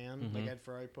Ferrari fan. Like Mhm. I had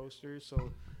Ferrari posters,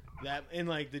 so That and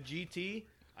like the GT.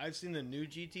 I've seen the new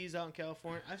GTs out in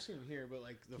California. I've seen them here, but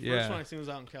like the Yeah. first one I seen was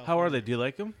out in California. How are they? Do you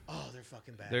like them? Oh, they're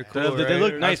fucking bad. They're They, cool. they right?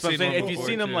 look I've nice. But I'm seen saying, one if you've before,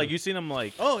 seen them, too. like you seen them,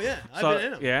 like Oh yeah, I've so- been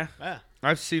in them. yeah. Yeah,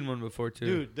 I've seen one before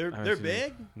too. dude, I haven't they're seen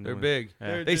big. them. They're No. big. Yeah.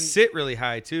 They're- They sit really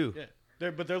high too. Yeah,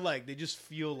 but they're like they just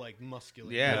feel like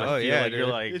muscular. Yeah. You Oh feel yeah. like you're dude.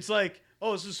 like It's like,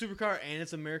 oh, it's a supercar and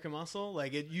it's American muscle.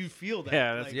 Like you feel that.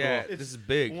 Yeah, that's like, yeah. it's- This is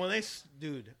big. When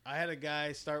dude, I had a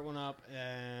guy start one up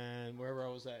and wherever I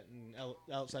was at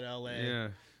outside LA, Yeah.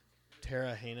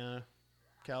 Terra Hena,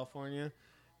 California,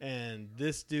 and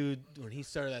this dude when he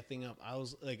started that thing up, I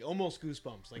was like almost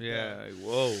goosebumps. Like Yeah. Like,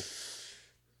 whoa.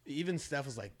 even Steph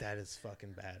was like, that is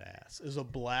fucking badass. It was a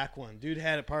black one. Dude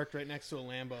had it parked right next to a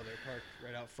Lambo. They're parked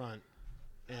right out front.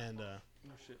 And,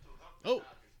 oh.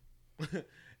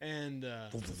 And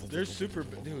they're super,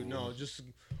 dude, no, just,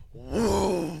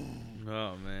 whoa.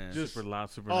 Oh man. Just- super loud,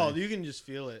 super. Oh, nice. you can just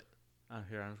feel it.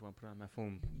 Here, I just want to put it on my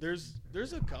phone. There's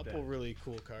a couple really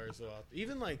cool cars, though.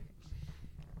 Even like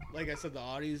I said, the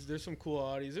Audis, there's some cool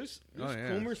Audis. There's Oh, yeah.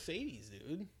 cool Mercedes,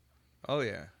 dude. Oh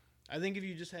yeah. I think if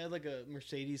you just had like a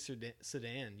Mercedes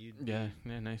sedan, you'd, Yeah,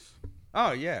 nice.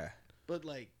 Oh yeah. but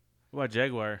like, What about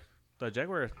Jaguar? The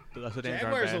Jaguar, the sedans aren't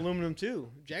Jaguar's bad. aluminum too.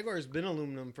 Jaguar's been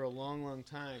aluminum for a long, long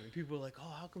time. And people are like, "Oh,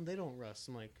 how come they don't rust?"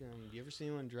 I'm like, "You ever seen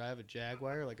anyone drive a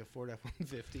Jaguar, like a Ford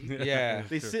F-150? Yeah.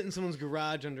 They sit in someone's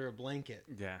garage under a blanket.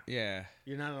 Yeah. Yeah.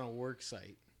 You're not on a work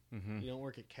site. Hmm. You don't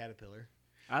work at Caterpillar."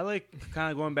 I like kind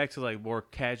of going back to like more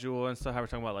casual and stuff. How we're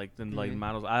talking about like the like Mhm.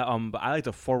 models. But I like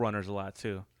the 4Runners a lot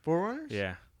too. 4Runners?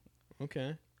 Yeah. Okay.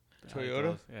 I like Toyota?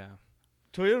 those, yeah.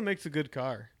 Toyota makes a good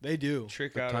car. They do.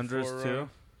 Trick The out Tundras of too.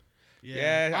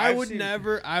 Yeah, I I've would seen-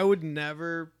 never. I would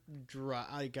never drive.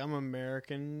 Like I'm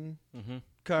American Mm-hmm.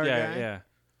 car Yeah, guy. yeah.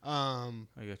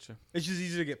 I get you. It's just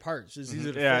easier to get parts. It's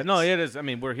easier to Yeah, fix. no, it is. I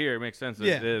mean, we're here. It makes sense.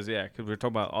 Yeah. It is. Yeah, because we're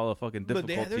talking about all the fucking But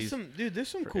difficulties. there's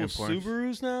some for cool imports.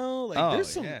 Subarus now. Like Oh there's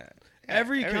some yeah.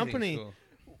 every Everything's company- cool.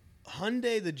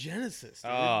 Dude, the Genesis.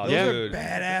 Dude. Oh, those yeah. are dude.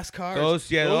 badass cars. Those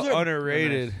Those are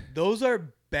underrated. Those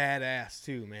are badass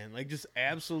too, man. Like just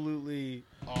absolutely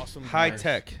awesome. High cars.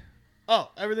 tech. Oh,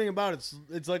 everything about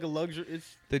it's like a luxury.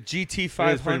 It's The GT pretty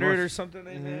 500 or much. something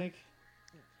they Mhm. make.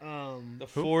 The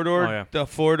Who? four door, Oh, yeah. the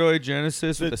 4-door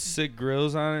Genesis with The- the sick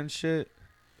grills on it and shit.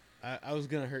 I was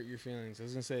gonna hurt your feelings. I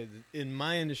was gonna say that in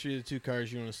my industry, the two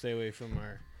cars you want to stay away from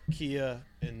are Kia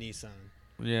and Nissan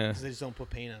Yeah. because they just don't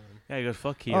put paint on them. Yeah, you go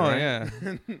fuck Kia. Oh right? yeah.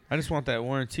 I just want that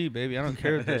warranty, baby. I don't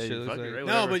care what that You shit looks fuck it, like. right?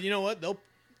 No, Whatever. but you know what?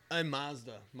 And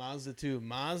Mazda too.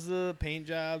 Mazda paint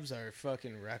jobs are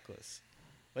fucking reckless.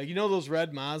 Like you know those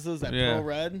red Mazdas, that Yeah. pearl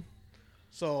red.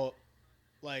 So,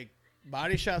 like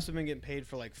body shops have been getting paid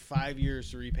for like 5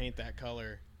 years to repaint that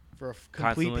color for a complete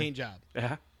Constantly? paint job.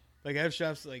 Yeah. Like I have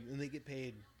shops like and they get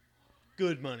paid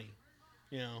good money.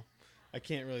 You know, I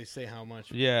can't really say how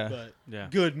much. Yeah. But Yeah.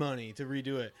 good money to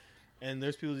redo it. And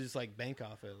there's people who just like bank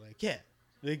off it. Like, yeah.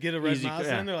 They get a red Easy, Mazda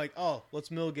yeah. and they're like, oh,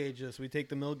 let's mill gauge this. We take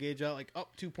the mill gauge out, like,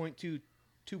 2.2,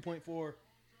 2.4,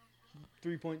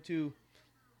 3.2,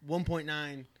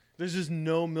 1.9. There's just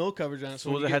no mill coverage on it. So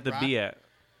when what does you it have get to be at?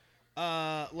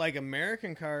 like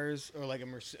American cars or like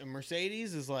a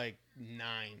Mercedes is like 9.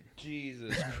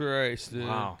 Jesus Christ, dude.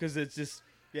 Wow. Because it's just,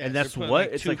 yeah. And so that's Put, what? like,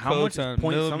 It's two like how much coats is on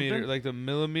point millimeter, something? like the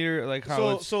millimeter, like how So,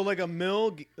 it's so like a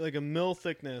mill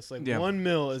thickness, like Yeah. 1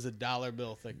 mil is a dollar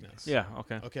bill thickness. Yeah,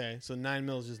 okay. Okay, so 9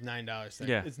 mil is just $9 thick.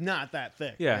 Yeah. It's not that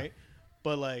thick. Yeah. Right?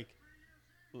 But like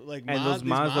And those these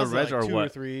Mazda Mazda Reds like are 2 what? or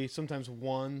 3, sometimes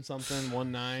 1 something,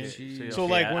 1.9. Jeez. So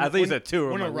Okay, like I when thought you when, said 2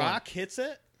 or when a like one. rock hits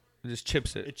it, it just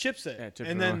chips it. it chips it, Yeah, it chips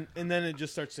and it then it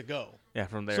just starts to go. Yeah,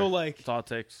 from there. So like That's all it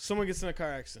takes. someone gets in a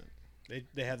car accident,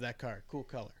 they have that car, cool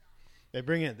color. They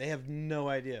bring it. They have no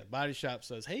idea. Body shop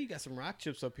says, "Hey, you got some rock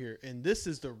chips up here, and this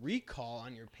is the recall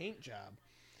on your paint job.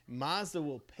 Mazda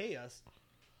will pay us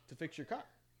to fix your car.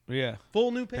 Yeah.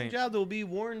 Full new paint Paint. job that will be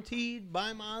warranted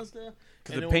by Mazda.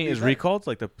 Because and the it will paint be is better." recalled,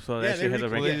 like the so it Yeah, actually they has a recall-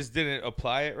 Well, regular. they just didn't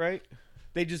apply it right.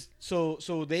 They just so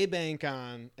they bank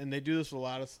on, and they do this with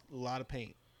a lot of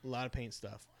paint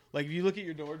stuff. Like if you look at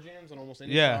your door jambs on almost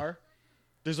any Yeah. car,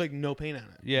 there's like no paint on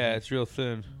it. Yeah, it's real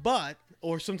thin. But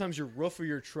or sometimes your roof of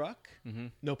your truck, Mm-hmm.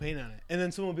 no paint on it, and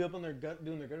then someone will be up on their gut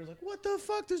doing their gutters like, what the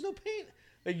fuck? There's no paint.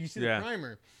 Like you see Yeah. the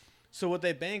primer. So what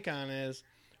they bank on is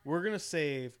we're gonna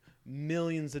save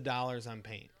millions of dollars on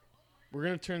paint. We're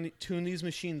gonna tune these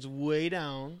machines way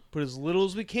down, put as little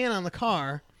as we can on the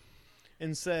car,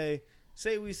 and say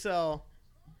we sell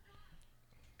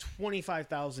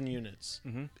 25,000 units,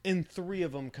 Mm-hmm. and 3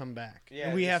 of them come back, Yeah,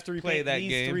 and we just have to play repaint that these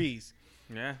game. 3s.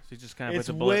 Yeah, so you just kind of It's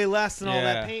put the bullet. way less than all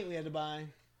that Yeah. paint we had to buy,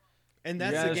 and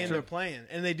that's Yeah, the that's game true. they're playing.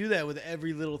 And they do that with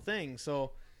every little thing.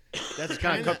 So That's kind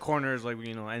kind of cut corners, like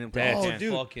you know. And That's Oh,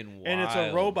 dude. fucking wild. and it's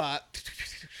a robot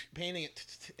painting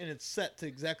it, and it's set to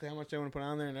exactly how much they want to put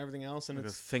on there and everything else. And like a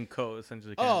it's thin coat,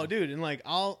 essentially. oh, dude, and like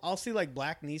I'll see like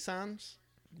black Nissans.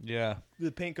 Yeah.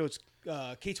 The paint coat's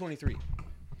K23.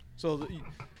 So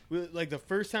like the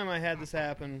first time I had this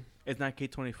happen, It's not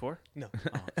K24. no,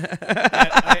 Oh, I at a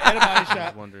body I was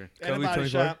shop. wondering. At a body 24?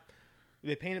 shop,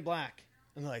 they painted black.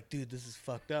 And they're like, dude, this is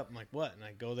fucked up. I'm like, what? And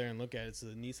I go there and look at it. It's a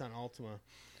Nissan Altima.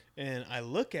 And I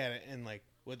look at it, and like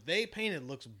what they painted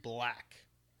looks black.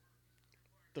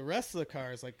 The rest of the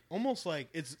car is like almost like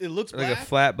it looks Like black. a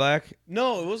flat black.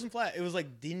 No, it wasn't flat. It was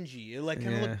like dingy. It like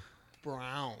kind of Yeah. looked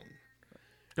brown.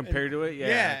 Compared to it, yeah.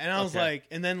 Yeah, and I was Okay. like,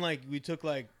 and then like we took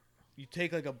like, you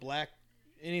take like a black,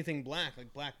 anything black,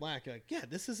 like black. You're like, yeah,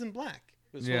 this isn't black.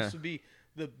 It's Yeah. supposed to be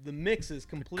the mix is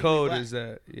completely Code black. is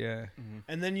that? Yeah.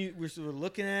 And then we're sort of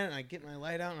looking at it, and I get my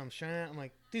light out, and I'm shining it. I'm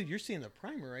like, dude, you're seeing the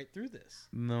primer right through this,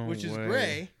 No which is way.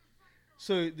 gray.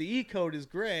 So the E code is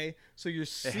gray. So you're It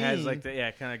seeing. has like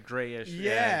the kind of grayish.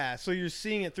 Yeah, so you're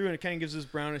seeing it through, and it kind of gives this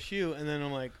brownish hue. And then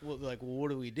I'm like, well, what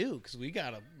do we do? Because we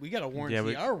gotta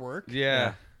warranty our work.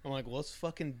 Yeah. I'm like, well, let's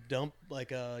fucking dump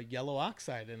like a yellow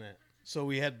oxide in it. So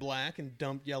we had black and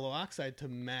dumped yellow oxide to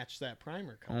match that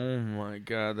primer color. Oh my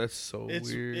god, that's so It's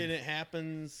weird. and it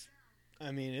happens.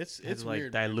 I mean, it's It's like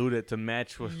weird. dilute it to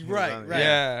match with Right.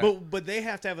 Yeah. But they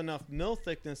have to have enough mill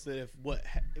thickness that if what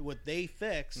they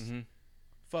fix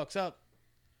fucks up,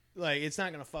 like it's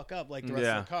not gonna fuck up like the rest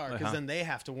of the car because then they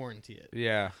have to warranty it.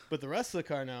 Yeah. But the rest of the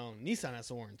car now, Nissan has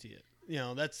to warranty it. You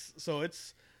know, that's so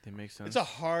it's They make sense. it's a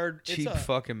hard Cheap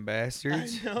fucking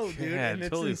bastards. I know, dude, Yeah, and it's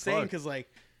totally insane fucked. because like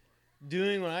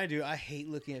doing what I do, I hate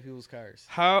looking at people's cars.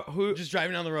 Who Just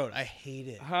driving down the road, I hate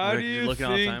it. how do You're you looking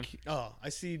all the time? think Oh, I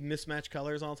see mismatched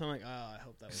colors all the time. Like, oh, I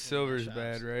hope that was silver's one of my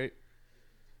bad, shops. right?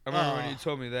 I remember when Oh. you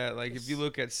told me that. Like, if you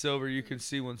look at silver, you can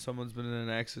see when someone's been in an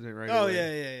accident right Oh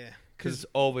away. yeah. Because it's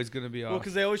always going to be Well, off.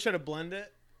 because they always try to blend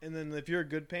it, and then if you're a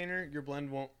good painter, your blend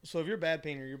won't. So if you're a bad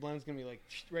painter, your blend's gonna be like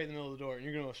right in the middle of the door, and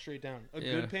you're gonna go straight down. A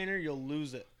Yeah. good painter, you'll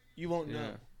lose it. You won't Yeah.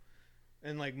 know.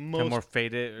 And like Kind most, of more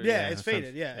faded. Or, yeah, it's in a sense.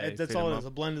 faded. Yeah, you that's fade all them it is.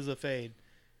 up. A blend is a fade,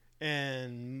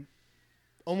 and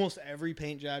almost every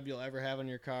paint job you'll ever have on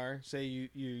your car, say you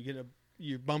get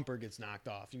your bumper gets knocked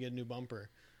off, you get a new bumper,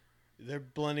 they're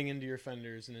blending into your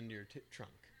fenders and into your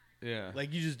trunk. yeah.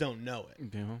 Like you just don't know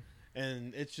it, You know?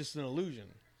 and it's just an illusion,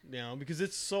 you know, because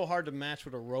it's so hard to match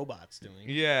what a robot's doing.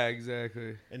 Yeah,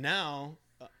 exactly. And now,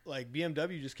 like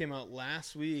BMW just came out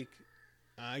last week.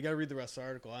 I got to read the rest of the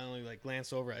article. I only like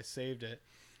glanced over. I saved it.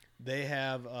 They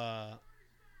have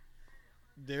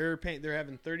they're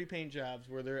having 30 paint jobs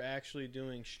where they're actually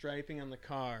doing striping on the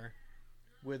car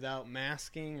without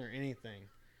masking or anything.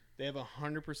 They have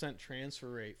 100% transfer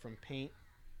rate from paint,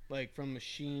 like from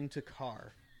machine to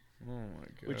car, Oh my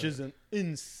god. which is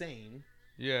insane.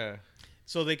 Yeah.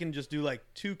 So they can just do like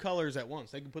two colors at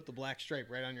once. They can put the black stripe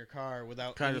right on your car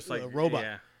without Kind of just like a robot.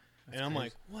 Yeah. And I'm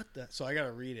like, what the? So I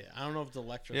gotta read it. I don't know if it's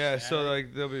electric. Yeah, so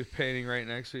like they'll be painting right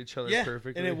next to each other yeah,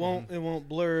 perfectly. and it won't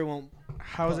blur. It won't.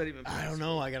 How is that even I don't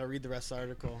know. I gotta read the rest of the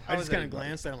article. How I is just that kind of even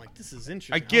glanced at it. I'm like, this is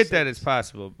interesting. I I'll get say that this. it's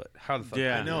possible, but how the fuck?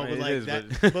 Yeah. I know, but it like is, that.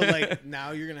 but- But like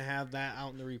now you're gonna have that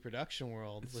out in the reproduction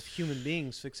world with human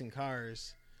beings fixing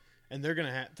cars, and they're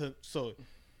gonna have to. So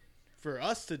for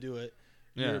us to do it,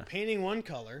 Yeah. you're painting one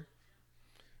color,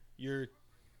 you're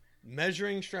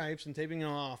measuring stripes and taping them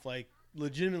off, like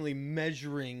legitimately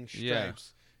measuring Yeah.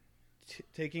 stripes,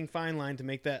 taking fine line to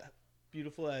make that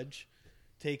beautiful edge,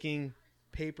 taking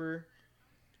paper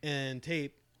and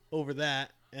tape over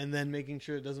that, and then making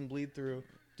sure it doesn't bleed through,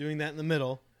 doing that in the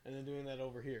middle, and then doing that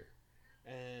over here.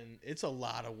 And it's a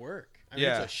lot of work. I mean,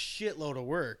 Yeah. it's a shitload of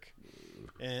work.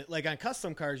 And like on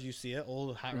custom cars, you see it,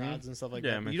 old hot rods and stuff like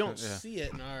Yeah, that. But makes you don't sense, yeah. see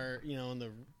it in our, in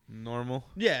the Normal.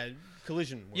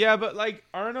 collision work. Yeah, but like,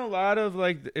 aren't a lot of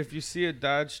like, if you see a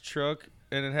Dodge truck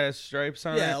and it has stripes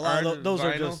on it, Yeah, a lot of aren't those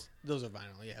are vinyl? those are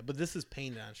vinyl. Yeah, but this is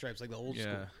painted on stripes like the old Yeah.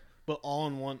 school, but all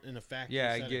in one in a factory.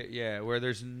 Yeah, I setting. get. Yeah, where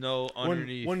there's no When,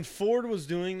 underneath. when Ford was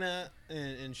doing that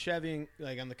and Chevy,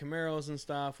 like on the Camaros and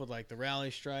stuff with like the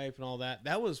rally stripe and all that,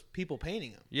 that was people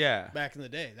painting them yeah. back in the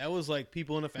day. That was like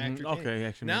people in a factory. Okay, painting.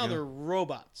 actually, Now maybe. they're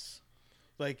robots.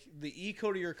 Like the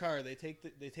E-code of your car, they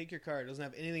take your car. It doesn't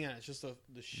have anything on it. It's just the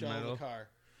shell Metal. of the car,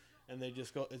 and they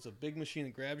just go. It's a big machine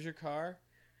that grabs your car,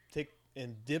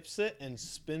 and dips it and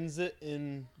spins it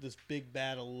in this big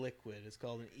vat of liquid. It's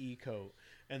called an E-coat,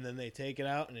 and then they take it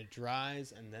out and it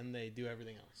dries, and then they do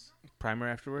everything else. Primer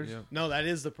afterwards. Yeah. No, that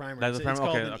is the primer. That's it's, the it's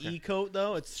primer? called Okay, an okay. E-coat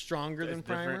though. It's stronger It's than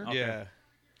primer. different? Okay. Yeah.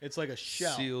 It's like a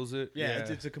shell. Seals it. Yeah,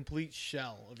 it's a complete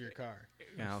shell of your car.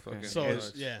 Yeah, okay. Fucking So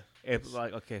nuts. It's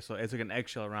like so it's like an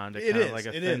eggshell around it. It kinda is, like a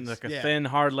it thin, is, like a yeah. thin,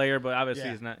 hard layer, but obviously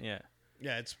Yeah. it's not. Yeah.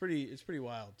 Yeah, it's pretty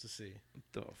wild to see.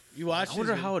 The You watch. I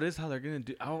wonder these how it is how they're gonna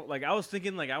do. I was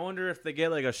thinking I wonder if they get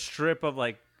like a strip of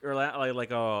like or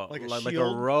like a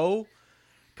shield? row,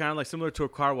 kind of like similar to a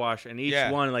car wash, and each Yeah.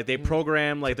 one they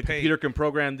program the paint. computer can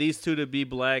program these two to be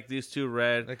black, these two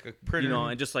red, like a printer.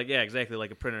 and just exactly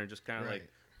like a printer, and just kind of Right.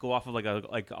 go off of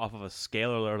off of a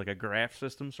scale or like a graph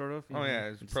system sort of. Oh yeah,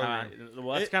 it's It's how program.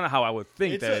 well, that's kind of how I would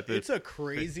think that. it's a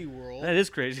crazy world. That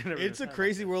is crazy. It's a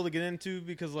crazy world to get into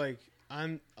because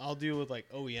I'll deal with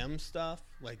OEM stuff,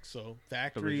 so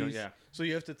factories. yeah. So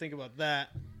you have to think about that,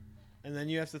 and then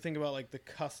you have to think about the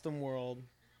custom world,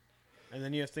 and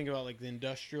then you have to think about the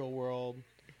industrial world,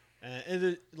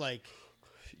 and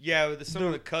Yeah, but some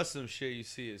of the custom shit you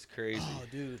see is crazy. oh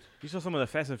dude, You saw some of the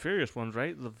Fast and Furious ones,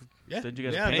 right? yeah, Did you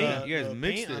guys yeah, paint? You guys the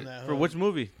mixed paint on it. that For hood. which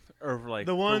movie? Or for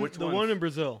the one which the ones? one in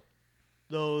Brazil,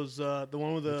 those the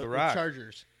one with With the the rock.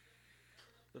 Chargers.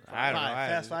 I don't know.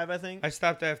 Fast Five, I think. I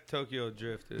stopped after Tokyo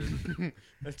Drift, dude.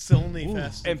 It's the only Ooh,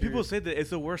 Fast. and people Furious. say that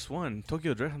it's the worst one.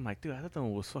 Tokyo Drift. I'm like, dude, I thought that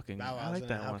one was fucking. Bow I Wow's like in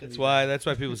that it. How one. could That's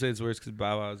why people say it's worse because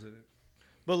Bow Wow's in it.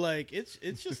 But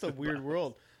it's just a weird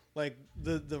world.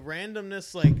 The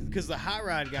randomness, because the hot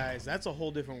rod guys, that's a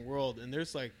whole different world, and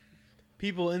there's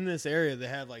people in this area that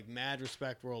have mad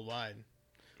respect worldwide.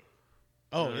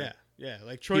 Oh Really? yeah,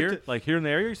 like Troy. Here, here in the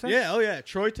area, you saying? Yeah, oh yeah,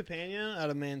 Troy Tapania out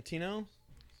of Mantino.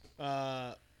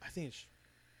 I think it's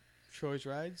Troy's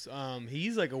Rides.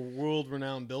 He's a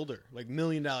world-renowned builder, $1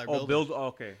 million builder. Oh, build. Oh,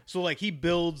 okay. So he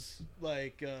builds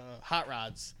hot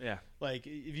rods. Yeah.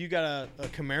 If you got a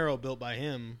Camaro built by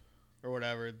him or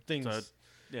whatever, things. So,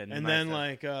 yeah. And nice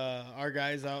then stuff. our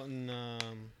guys out in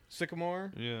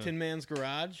Sycamore, Yeah. Tin Man's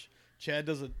Garage, Chad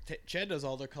does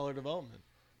all their color development,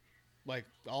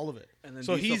 all of it. And then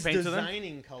So do you he's still paint to them?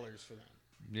 designing colors for them,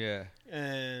 Yeah.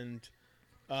 and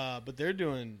but they're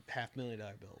doing $500,000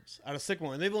 builds out of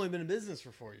Sycamore, and they've only been in business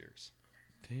for 4 years.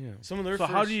 Damn. Some of their So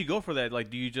first, how do you go for that?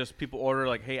 Do you just people order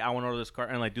hey, I want to order this car,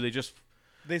 and do they just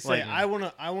they say like- I want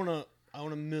a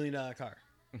 $1 million car.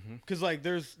 Mhm. Because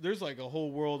there's a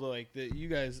whole world of that you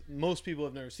guys, most people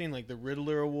have never seen, the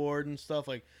Riddler Award and stuff.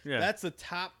 Yeah. That's the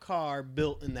top car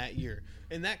built in that year,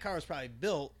 and that car was probably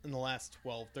built in the last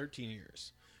 12, 13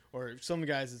 years, or some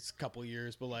guys it's a couple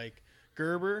years. But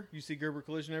Gerber, you see Gerber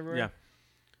Collision everywhere. Yeah.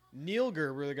 Neil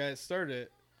Gerber, the guy that started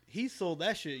it, he sold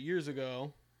that shit years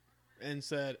ago, and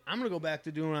said, "I'm gonna go back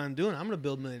to doing what I'm doing. I'm gonna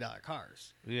build $1 million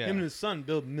cars." Yeah. Him and his son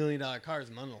build $1 million cars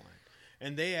in Mundelein.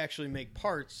 And they actually make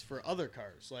parts for other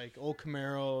cars, like old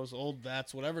Camaros, old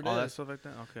Vets, whatever it all that is. stuff like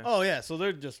that? Okay. Oh yeah, so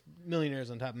they're just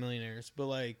millionaires on top of millionaires. But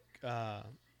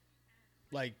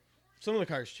some of the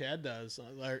cars Chad does,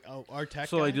 our tech.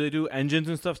 So guy, do they do engines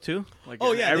and stuff too?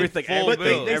 oh yeah, everything. full But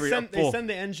build. they send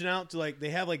the engine out to they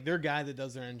have their guy that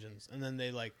does their engines, and then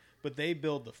but they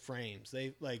build the frames.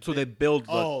 They So they build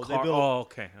the Oh, they car. build- Oh,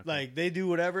 okay. they do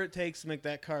whatever it takes to make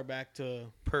that car back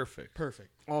to Perfect. perfect.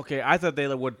 Okay, I thought they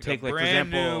would take a for brand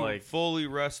example, new, fully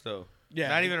resto. Yeah,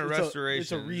 Not even a it's restoration.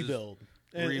 It's a just rebuild.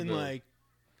 And rebuild.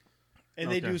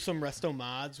 they Okay. do some resto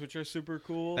mods, which are super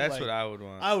cool. That's what I would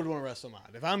want. I would want a resto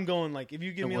mod. If I'm going if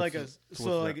you give And me what's a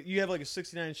what's that? you have a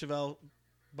 '69 Chevelle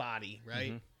body,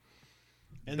 right? Mhm.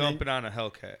 And Dump then, it on a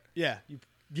Hellcat.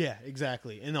 yeah,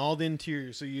 exactly. And all the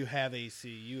interior, so you have AC,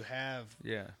 you have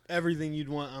Yeah. everything you'd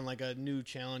want on a new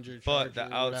Challenger. But Charger, the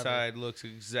whatever. outside looks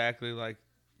exactly like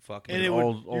fucking. And it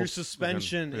Old- would, your old-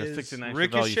 suspension like a is 69 Chevelle, you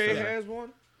Ricochet said that. has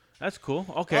one. That's cool.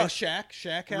 Oh, Okay.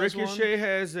 Shaq has Ricochet one.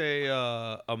 has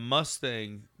a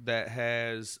Mustang that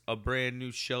has a brand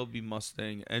new Shelby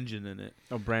Mustang engine in it,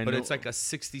 A brand but new. it's like a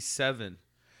 '67.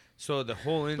 So the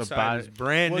whole inside body- is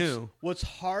brand What's, new. What's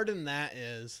hard in that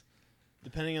is,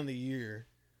 depending on the year,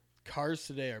 cars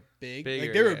today are big.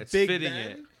 Bigger, They were yeah, it's big fitting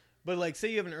then, it. but say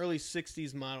you have an early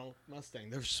 '60s model Mustang,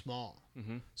 they're small.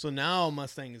 Mhm. So now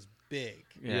Mustang is big.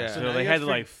 Yeah. Yeah. So, So now they you had have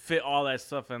to to fit all that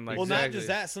stuff in Well, not Exactly. just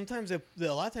that. Sometimes a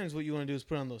lot of times what you want to do is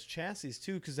put on those chassis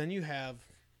too, because then you have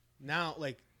now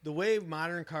the way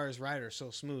modern cars ride are so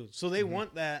smooth. So they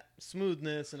want that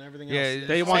smoothness and everything Yeah, else.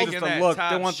 They It's want taking just the that look. They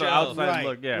top want the shelf. outside right,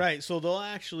 look. Yeah. right. So they'll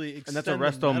actually extend And that's a the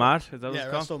resto metal- mod. Is that what Yeah,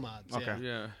 it's called? resto mods. Okay. Yeah.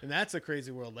 Yeah. And that's a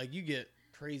crazy world. You get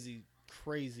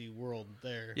crazy world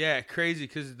there. Yeah, crazy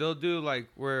because they'll do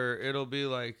where it'll be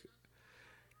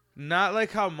not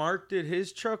like how Mark did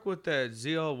his truck with that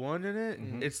ZL1 in it.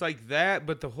 Mhm. It's like that,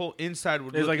 but the whole inside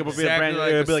would It's look like it would be a exactly brand-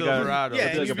 like it a would be like a- Silverado. Yeah, It's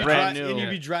and like you'd a be brand dri- new- and you'd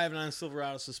be driving on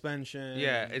Silverado suspension.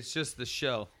 Yeah, it's just the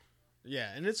shell.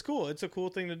 Yeah, and it's cool. It's a cool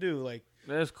thing to do.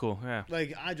 That's cool. Yeah.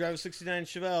 I drive a '69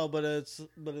 Chevelle, but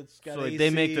it's got So AC they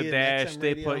make the and dash. XM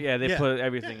They radio. put they put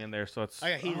everything in there. So it's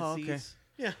I got heated okay. seats.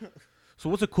 Yeah. So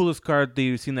what's the coolest car that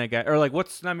you've seen that guy, or like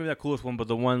what's not maybe that coolest one, but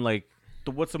the one like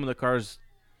what's some of the cars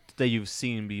that you've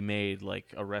seen be made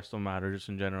like a resto mod or just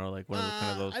in general, like one of the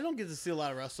kind of those. I don't get to see a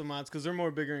lot of resto mods because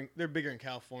they're bigger in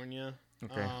California.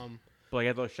 Okay. But like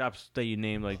at those shops that you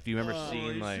named, like do you remember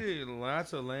seeing you like see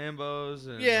lots of Lambos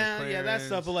and yeah, that McLarens.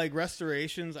 stuff. But like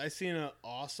restorations, I seen an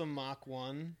awesome Mach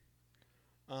 1,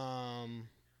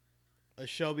 a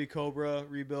Shelby Cobra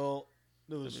rebuilt.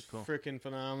 It was That'd be cool. freaking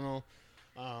phenomenal.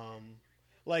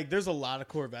 Like there's a lot of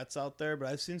Corvettes out there, but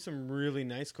I've seen some really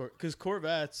nice because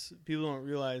Corvettes, people don't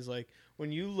realize, like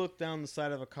when you look down the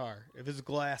side of a car, if it's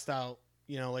glassed out,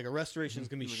 you know, like a restoration is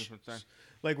gonna be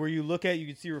like where you look at, you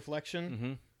can see reflection.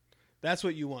 Mm-hmm. That's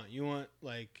what you want. You want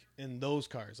like in those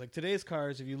cars, like today's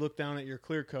cars. If you look down at your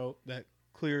clear coat, that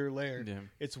clear layer, Yeah.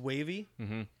 it's wavy.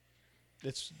 Mm-hmm.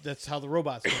 That's how the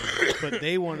robots go. But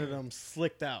they wanted them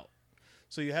slicked out.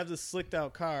 So you have this slicked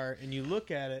out car, and you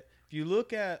look at it. If you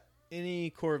look at any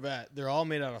Corvette, they're all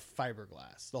made out of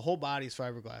fiberglass. The whole body's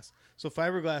fiberglass. So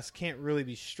fiberglass can't really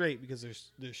be straight because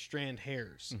there's strand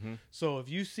hairs. Mm-hmm. So if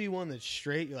you see one that's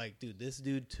straight, you're like, dude, this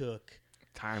dude took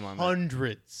Time on that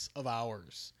hundreds of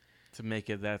hours to make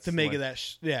it that to make it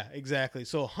slick. that. Yeah, exactly.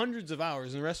 So hundreds of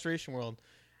hours in the restoration world.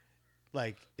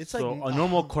 Like it's So like a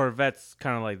normal Corvette's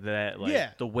kind of like that, like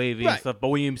Yeah. the wavy and Right. stuff. But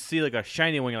when you see like a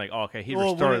shiny one, you're like, oh, okay, he Well,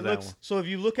 when restored it that looks- one. So if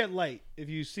you look at light, if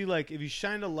you see like if you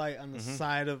shine a light on the Mhm.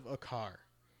 side of a car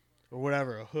or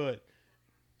whatever, a hood,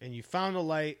 and you found a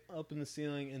light up in the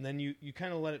ceiling, and then you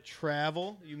kind of let it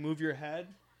travel, you move your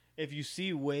head. If you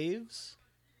see waves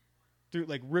through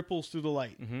like ripples through the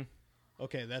light, Mm-hmm.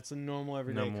 okay, that's a normal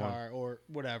everyday Normal one. car or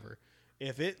whatever.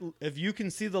 If you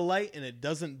can see the light and it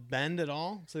doesn't bend at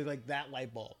all, so like that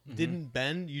light bulb didn't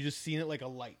bend, you just seen it like a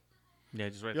light. Yeah,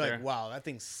 just right You're there. like, wow, that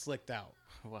thing's slicked out.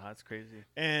 Wow, that's crazy.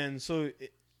 And so,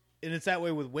 and it's that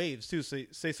way with waves too. So,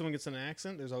 say someone gets in an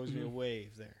accident, there's always gonna be a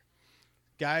wave there.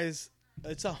 Guys,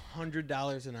 it's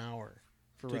 $100 an hour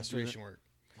for do restoration work.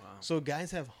 Wow. So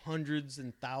guys have hundreds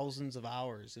and thousands of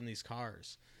hours in these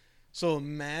cars. So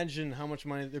imagine how much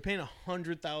money they're paying.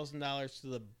 $100,000 to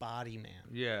the body man.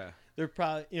 Yeah. They're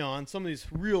probably on some of these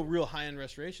real high end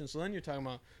restorations. So then you're talking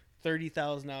about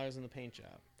 $30,000 in the paint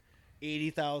job,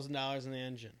 $80,000 in the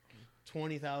engine,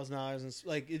 $20,000 in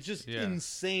like it's just Yeah.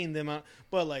 insane the amount.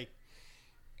 But like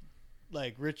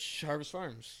Rich Harvest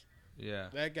Farms, Yeah.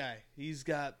 that guy, he's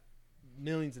got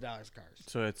millions of dollars cars.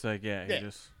 So it's like, yeah, Yeah. you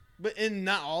just And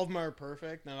not all of them are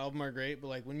perfect, not all of them are great. But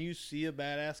like when you see a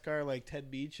badass car like Ted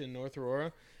Beach in North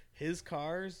Aurora, his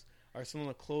cars are some of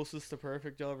the closest to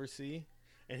perfect you'll ever see.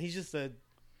 And he's just a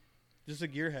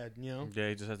gearhead, you know. yeah,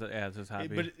 he just has to add his hobby.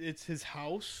 But it's his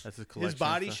house. That's his collection His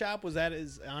body stuff. shop was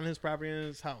on his property in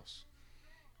his house.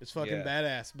 It's fucking Yeah.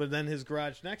 badass. But then his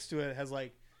garage next to it has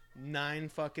like 9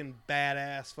 fucking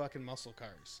badass fucking muscle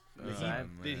cars that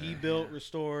he man. built,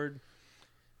 restored.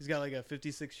 He's got like a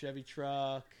 '56 Chevy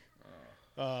truck.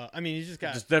 I mean, he's just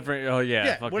got just different. Oh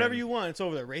yeah, fucking whatever you want. It's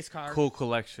over there. Race car. cool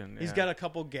collection. He's yeah. got a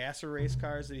couple gasser race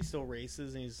cars that he still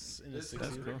races, and he's in his This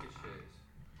 60s. is cool.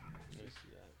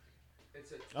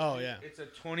 It's a Oh, yeah. It's a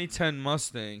 2010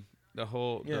 Mustang. The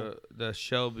whole Yeah. the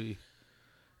Shelby,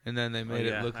 and then they Oh, made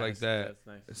yeah, it look like nice, that. That's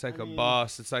nice. It's like I a mean-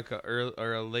 Boss. It's like a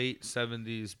late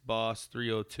 70s Boss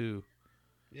 302.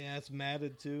 Yeah, it's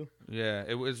matted too. Yeah,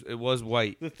 it was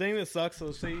white. The thing that sucks,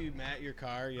 so say you matte your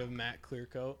car, you have matte clear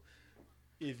coat.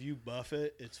 If you buff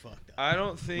it, it's fucked up. I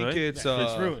don't think Really? it's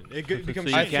It's ruined. It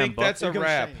becomes So you I shiny. can't think buff that's It a becomes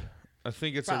wrap. shiny. I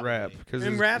think it's Probably. a wrap because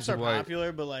And wraps are white.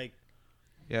 popular, but like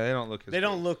Yeah, they don't look as they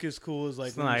don't good. look as cool as like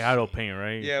It's when not like you auto see- paint,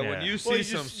 right? Yeah, when you see Well,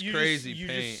 some you crazy you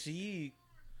paint.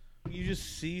 you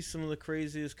just see some of the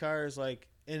craziest cars, like,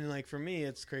 and like for me,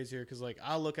 it's crazier because like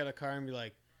I'll look at a car and be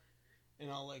like,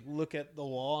 and I'll like look at the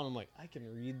wall and I'm like, I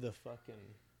can read the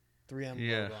fucking 3M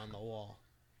Yeah. logo on the wall,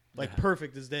 like Yeah.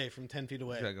 perfect as day from 10 feet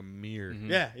away. It's like a mirror. Mhm.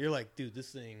 Yeah, you're like, dude,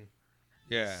 this thing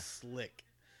Yeah. is slick,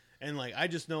 and like I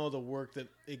just know the work that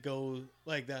it goes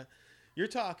like that. You're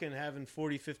talking having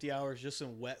 40, 50 hours just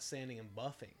in wet sanding and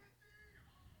buffing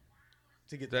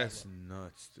to get That's that look.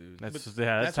 nuts, dude. That's But just,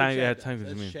 yeah. That's what time. Chad Yeah, does. time That's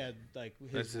consuming. Chad, like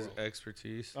his That's his world.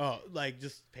 expertise. Oh, like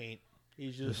just paint.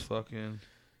 He's Just just fucking.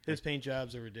 his paint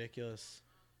jobs are ridiculous.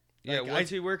 Yeah, Like, what's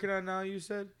he working on now? You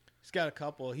said. He's got a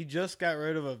couple. He just got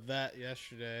rid of a vet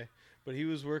yesterday, but he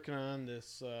was working on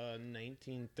this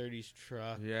 1930s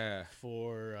truck Yeah.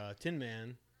 for Tin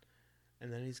Man,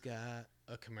 and then he's got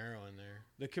a Camaro in there.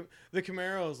 The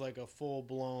Camaro is like a full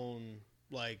blown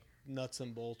like nuts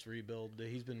and bolts rebuild that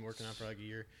he's been working on for like a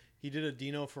year. He did a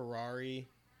Dino Ferrari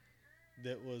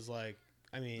that was like,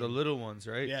 I mean, The little ones,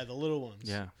 right? yeah, the little ones.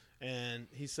 Yeah. And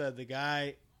he said the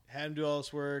guy had him do all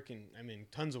this work, and I mean,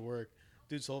 tons of work.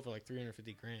 Dude sold for like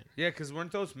 $350,000. Yeah, because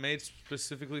weren't those made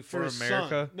specifically for his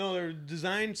America? son. No, they're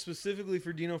designed specifically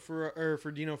for Dino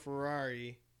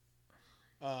Ferrari,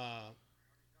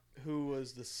 who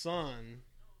was the son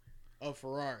of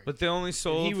Ferrari. But they only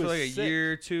sold he for was like a sick.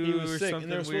 year or two He was or sick, something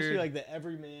and they were supposed to be weird. like the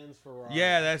everyman's Ferrari.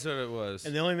 Yeah, that's what it was.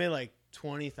 and they only made like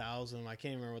 20,000. I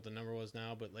can't remember what the number was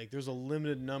now, but like there's a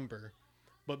limited number.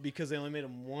 But because they only made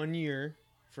them 1 year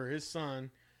for his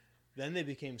son, then they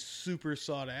became super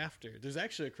sought after. There's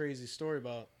actually a crazy story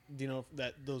about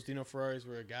those Dino Ferraris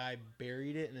where a guy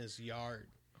buried it in his yard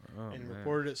and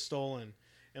reported it stolen.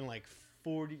 And like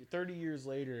 30 years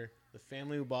later, the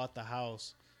family who bought the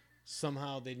house,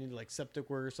 somehow they needed like septic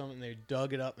work or something. They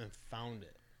dug it up and found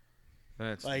it.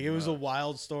 That's Like it was a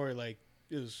wild story. Like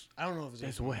it was, I don't know if it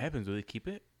was. So what happens? Do they keep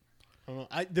it? I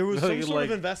don't know. There was Like, some sort of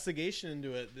like- investigation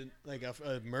into it, like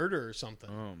a murder or something.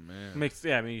 Oh man. Makes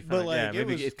I mean, you But, find, like, yeah, it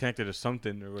maybe was- it's connected to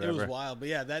something or It whatever. was wild, but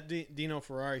yeah, that Dino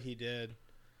Ferrari he did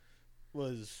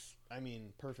was, I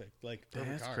mean, perfect. Like Yeah, perfect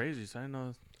that's car. crazy. So I didn't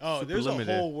know. Oh, Super there's limited.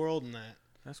 a whole world in that.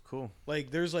 That's cool. Like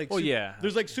there's like Oh yeah.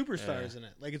 there's like superstars in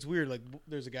it. Like it's weird. Like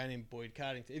there's a guy named Boyd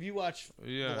Coddington. If you watch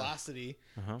Yeah. Velocity,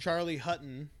 Uh-huh. Charlie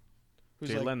Hutton, who's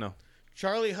Jay like Leno.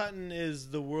 Charlie Hutton is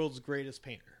the world's greatest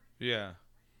painter. Yeah.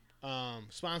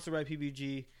 Sponsored by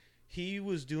PBG. He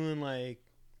was doing like,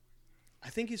 I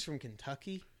think he's from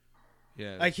Kentucky.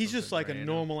 Yeah. Like he's just like something a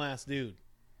random. normal ass dude.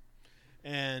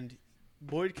 And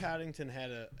Boyd Coddington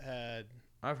had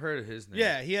I've heard of his name.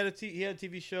 yeah, he had a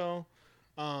TV show,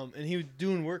 and he was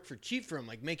doing work for cheap for him,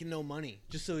 like making no money,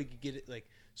 just so he could get it. Like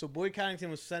so, Boyd Coddington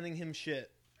was sending him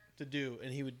shit to do,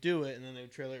 and he would do it, and then they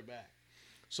would trailer it back.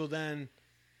 So then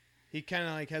he kind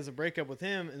of like has a breakup with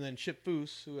him, and then Chip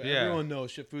Foose, who Yeah. everyone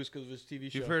knows Chip Foose because of his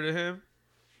TV show. You've heard of him?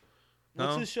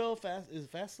 What's No? his show? Is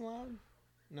it Fast and Loud?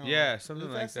 No. Yeah, Is something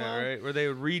it like Fast and that, Loud? right? Where they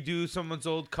would redo someone's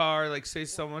old car, like say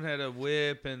someone had a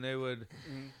whip, and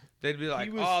they'd be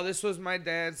like, was- "Oh, this was my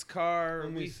dad's car.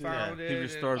 Let me We see. found Yeah, it." he and-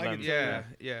 restored I them. can tell Yeah,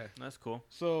 yeah. That's cool.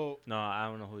 So No, I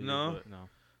don't know who he No? is. But no.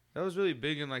 That was really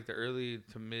big in like the early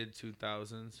to mid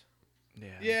 2000s.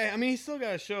 yeah, I mean, he's still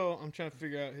got a show. I'm trying to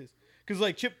figure out his because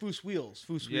like Chip Foose Wheels,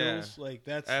 Yeah. Wheels, like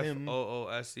that's him.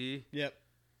 FOOSE. Yep.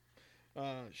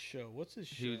 Show. What's his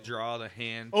show? He would draw the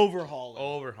hand Overhauling.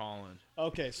 overhauling.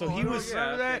 Okay, so Oh, he I was.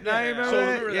 remember that? yeah, Now you remember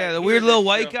so- that? Yeah, the He weird was little that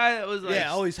white show. guy that was like, Yeah,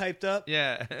 always hyped up.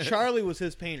 yeah. Charlie was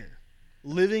his painter,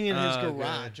 living in his Oh, okay.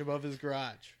 garage, above his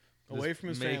garage, away Just from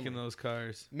his making family, those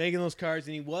cars. making those cars,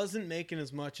 and he wasn't making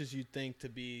as much as you'd think to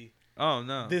be Oh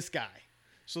no. this guy.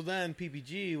 So then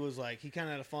PPG was like, he kind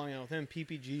of had a falling out with him.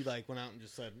 PPG like went out and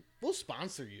just said, "We'll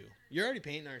sponsor you. You're already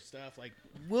painting our stuff. Like,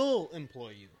 we'll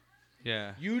employ you.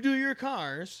 yeah. You do your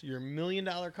cars, your $1 million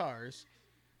cars,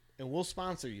 and we'll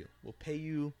sponsor you. We'll pay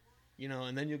you,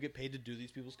 and then you'll get paid to do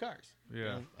these people's cars.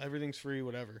 Yeah. Everything's free,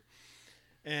 whatever."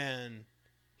 And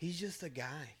he's just a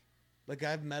guy. Like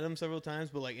I've met him several times,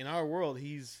 but like in our world,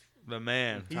 he's The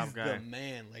man. Top guy. the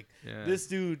man. Like Yeah. this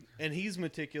dude, and he's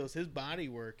meticulous. His body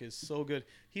work is so good.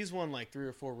 He's won like 3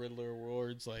 or 4 Riddler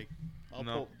awards. Like I'll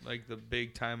No, like the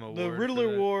big time award. the for Riddler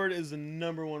that. Award is the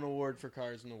 #1 award for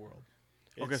cars in the world.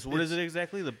 Okay, so what is it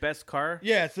exactly? The best car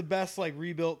Yeah, it's the best like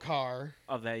rebuilt car.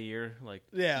 of that year? Like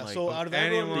Yeah, like, so out of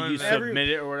anyone everyone, did you that- submit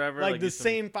it or whatever? like you the sub-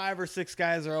 same 5 or 6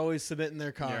 guys are always submitting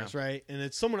their cars, Yeah. right? And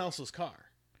it's someone else's car.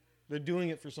 They're doing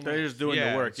it for someone They're else. just doing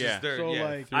Yeah, the work. it's just Yeah. their- So, yeah,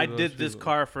 like- through I those did this people.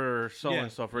 car for so Yeah.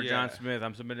 and so for Yeah. John Smith.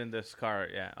 I'm submitting this car.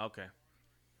 Yeah. Okay.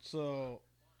 So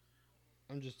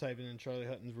I'm just typing in Charlie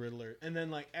Hutton's Riddler, and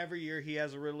then like every year he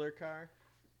has a Riddler car.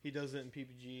 He does it in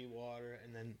PPG water,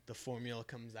 and then the formula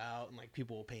comes out, and like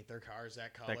people will paint their cars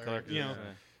that color. That color. You know,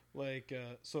 yeah. like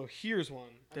so. Here's one.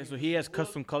 Okay, so he has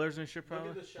custom colors and shit, Look probably.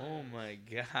 at the shine. Oh my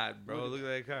god, bro! Look Look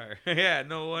at at that car. Yeah,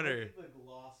 no wonder. Look at the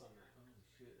gloss on that.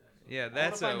 Yeah, I want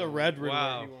that's to find a the red Riddler.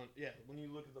 wow. Yeah, when you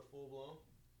look at the full blown,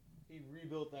 he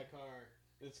rebuilt that car.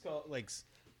 It's called like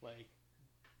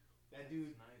that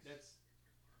dude. That's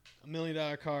 $1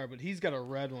 million car, but he's got a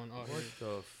red one. Oh, What here.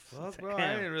 the fuck, bro? I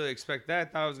Damn. didn't really expect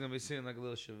that. Thought I was gonna be seeing like a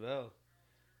little Chevelle.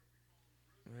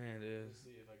 Man, it Let's is. see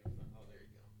if I can find. Oh, there you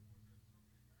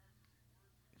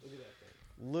go. Look at that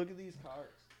thing. Look at these cars.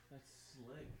 That's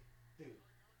slick.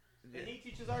 Dude. And he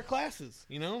teaches our classes.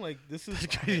 Like this is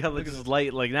yeah, look at this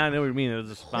light. Like now I know what you mean. It was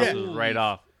just bounces Yeah. right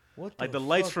off. What Like the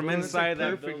lights fuck, from bro? That's, inside that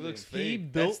perfect. building. Looks He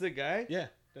fake. built- That's the guy. Yeah,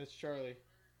 that's Charlie.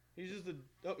 He's just a.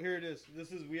 Oh, here it is.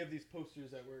 We have these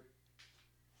posters at work.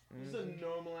 He's a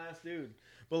normal ass dude,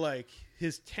 but like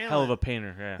his talent. Hell of a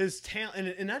painter. Yeah. His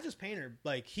talent, and not just painter.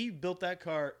 Like he built that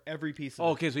car, every piece of Oh,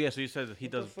 it. okay, so yeah, so you said that he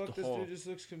What does the fuck? the This whole. dude just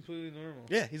looks completely normal.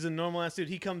 Yeah, he's a normal ass dude.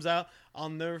 He comes out. I'll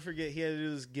never forget. He had to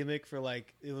do this gimmick for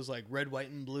like it was like red, white,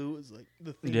 and blue. It was like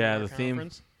the theme. Yeah, of our the theme.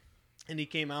 conference. and he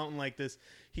came out in like this.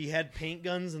 He had paint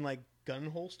guns and like gun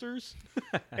holsters,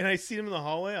 and I seen him in the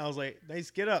hallway. I was like, "Nice,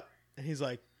 get up," and he's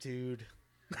like, "Dude."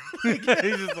 He's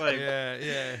just like,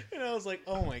 yeah. And I was like,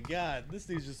 "Oh my god, this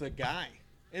dude's just a guy."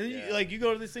 And then Yeah. you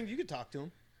go to these things, you could talk to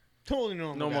him. Totally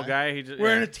normal guy. He just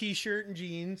wearing a t-shirt and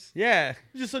jeans, Yeah.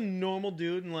 just a normal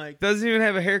dude, and like, Doesn't even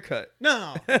have a haircut.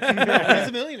 no, he's a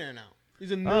millionaire now.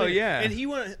 He's a millionaire. yeah. And he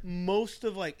went most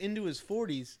of like into his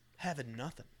 40s having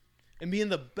nothing, and being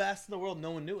the best in the world.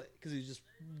 No one knew it because he was just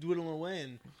dwindling away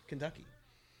in Kentucky,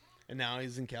 and now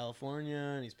he's in California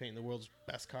and he's painting the world's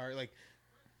best car. Like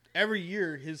every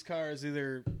year, his car is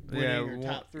either winning or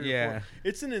top 3 or 4.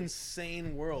 It's an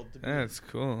insane world to be. That's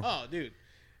cool. Oh, dude.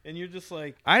 And you're just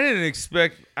like, I didn't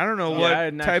expect. I don't know Yeah, I what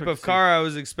didn't type expect of to see- car I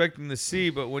was expecting to see,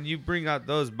 but when you bring out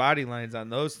those body lines on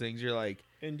those things, you're like,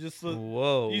 and just the,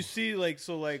 whoa. you see, like,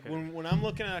 so, like, when I'm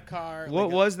looking at a car, What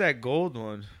like was that gold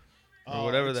one? Or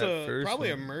whatever it's that first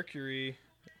probably one. a Mercury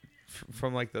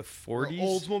From like the 40s?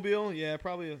 Oldsmobile. Yeah,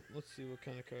 probably. Let's see what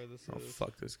kind of car this Oh, is.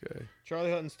 fuck this guy. Charlie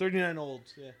Hutton's 39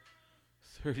 Olds. Yeah.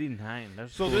 39.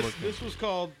 That's So cool this looking. this was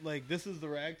called, like, this is the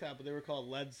ragtop, but they were called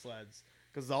lead sleds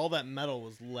because all that metal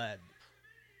was lead.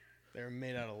 They were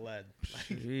made out of lead.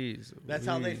 Jeez. That's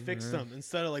how they Louise, fixed man. them.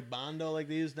 Instead of like Bondo like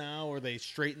they use now, where they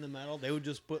straighten the metal, they would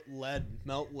just put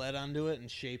melt lead onto it and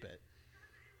shape it.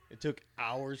 It took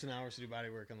hours and hours to do body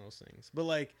work on those things. But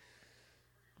like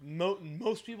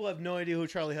most people have no idea who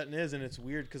Charlie Hutton is, and it's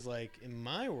weird because like in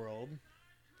my world,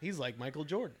 he's like Michael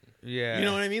Jordan. Yeah. You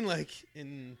know what I mean? Like,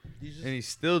 and he's just And he's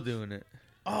still doing it.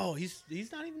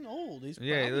 he's not even old. He's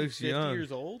Yeah, he probably looks 50 young.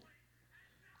 years old.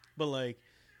 But like,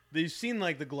 they've seen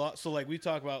like the gloss. So like we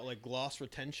talk about like gloss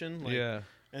retention. Like, Yeah.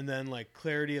 and then like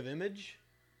clarity of image.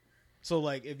 So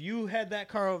like if you had that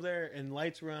car over there and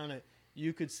lights were on it,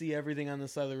 you could see everything on the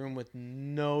side of the room with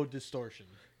no distortion.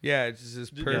 Yeah, it's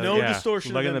just perfect. No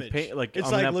distortion Like of in the image. paint, like It's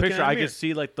on like that looking picture, at a I mirror. could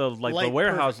see like the Light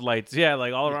warehouse perfect. lights. Yeah,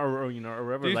 like all around, or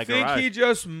wherever. Do you like think garage. he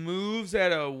just moves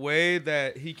at a way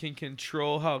that he can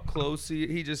control how close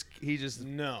he just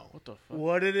No. What the fuck?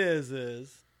 What it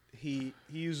is he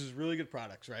uses really good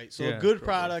products, right? So Yeah. a good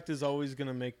product is always going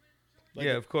to make like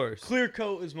yeah, a of course. clear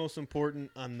coat is most important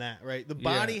on that, right? The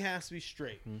body has to be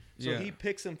straight. So Yeah. he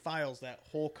picks and files that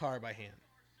whole car by hand.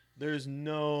 There's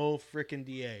no freaking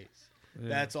DAs. Yeah.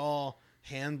 That's all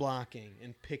hand blocking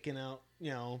and picking out,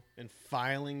 and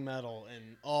filing metal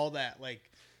and all that. Like,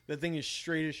 the thing is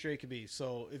straight as straight could be.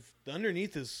 So if the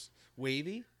underneath is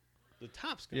wavy, the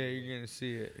top's going Yeah, to be you're gonna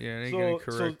see it. Yeah, and so, you're gonna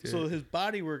correct so it. his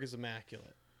body work is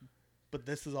immaculate. But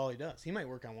this is all he does. He might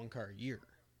work on one car a year.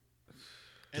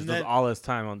 Just does all his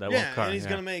time on that yeah, one car. and he's yeah.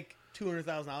 going to make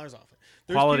 $200,000 off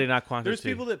it. Quality, not quantity. There's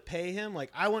people that pay him, like,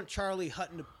 I want Charlie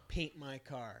Hutton to paint my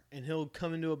car. And he'll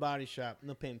come into a body shop, and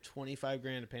they'll pay him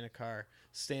 $25,000 to paint a car,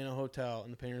 stay in a hotel,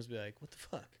 and the painters will be like, what the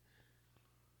fuck?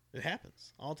 It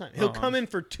happens all the time. He'll come in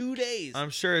for 2 days I'm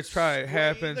sure it's probably spray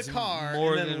happens the car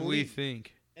more and then than we leave.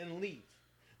 think. and leave.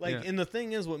 Like, Yeah. and the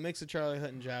thing is, what makes the Charlie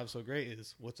Hutton job so great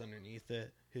is what's underneath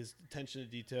it, his attention to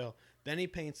detail. Then he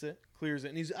paints it, clears it,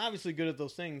 and he's obviously good at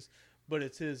those things. But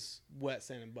it's his wet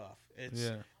sand and buff.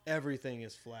 It's everything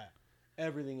is flat,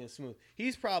 everything is smooth.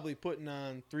 He's probably putting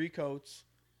on 3 coats,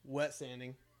 wet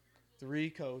sanding, 3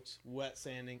 coats, wet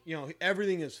sanding.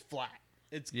 Everything is flat.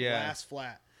 It's glass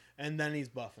flat, and then he's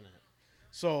buffing it.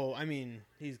 So I mean,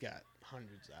 he's got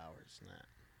hundreds of hours in that,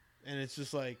 and it's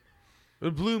just like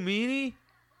The Blue Meanie?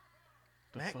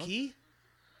 Matt fuck? Key.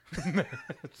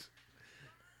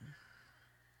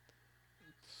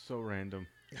 So random.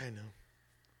 I know.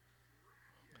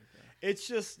 It's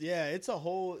just, it's a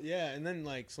whole, and then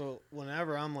like, so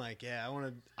whenever I'm like, I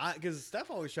want to, because Steph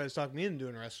always tries to talk me into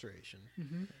doing a restoration,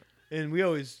 and we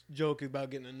always joke about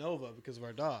getting a Nova because of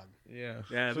our dog. Yeah.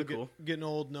 Yeah, So that'd be cool. Get an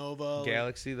old Nova.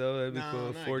 Galaxy though, that'd be No,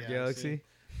 cool. not Ford Galaxy. Galaxy.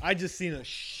 I just seen a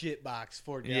shit box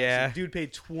Ford Galaxy. Yeah. Dude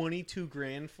paid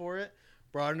 $22,000 for it.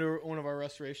 Brought it to one of our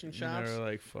restoration And shops. they're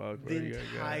like, fuck, bro, The you got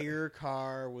entire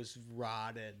car was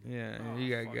rotted. Yeah, Oh,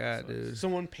 you got fuck, got, sucks. dude.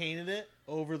 Someone painted it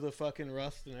over the fucking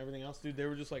rust and everything else, dude. They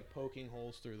were just like poking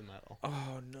holes through the metal.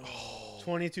 Oh no.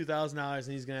 $22,000,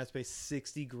 and he's gonna have to pay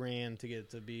 $60,000 to get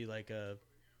it to be like a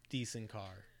decent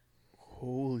car.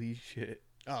 Holy shit.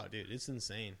 Oh, dude, it's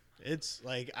insane. It's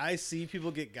like I see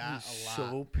people get got a lot.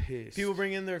 So pissed. People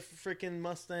bring in their freaking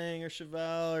Mustang or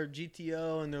Chevelle or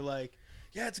GTO, and they're like,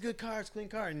 "Yeah, it's a good car, it's a clean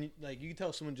car," and like you can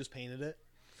tell someone just painted it.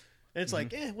 And it's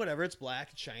like, whatever, it's black,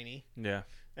 it's shiny, Yeah.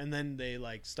 and then they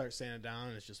like start sanding it down,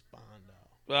 and it's just Bondo.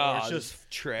 Oh, Or it's just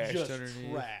trashed just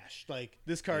underneath. trashed. Like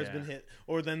this car's Yeah. been hit,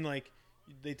 or then like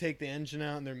they take the engine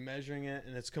out and they're measuring it,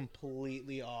 and it's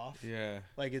completely off. Yeah.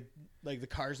 Like the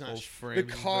car's not. Whole The framing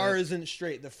car bit. isn't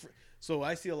straight. So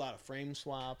I see a lot of frame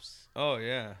swaps, Oh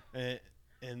yeah.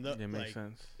 and the, It makes like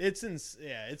sense. it's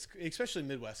it's especially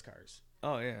Midwest cars.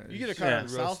 Oh yeah. You get a It's car Yeah. in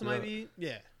the rusted South, up. maybe,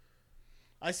 yeah.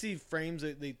 I see frames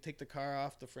that they take the car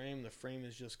off the frame. The frame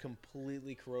is just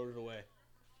completely corroded away.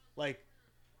 Like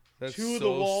That's two of the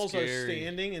so walls are scary.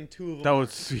 standing, and two of them. That would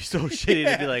aren't. be so shitty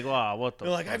to be Yeah. like, wow, what the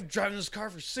They're like, fuck? I've driven this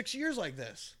car for 6 years like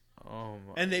this, Oh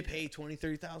my. and they pay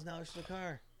 $20,000-$30,000 for the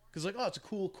car because like, oh, it's a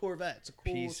cool Corvette, it's a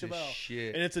cool Piece of Chevelle,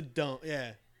 shit. and it's a dump.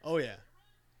 Yeah, oh yeah.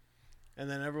 And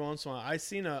then every once in a while, I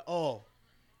seen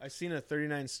a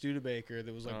 39 Studebaker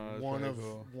that was like Oh, that's one pretty of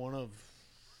cool.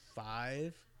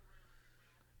 5,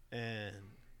 and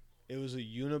it was a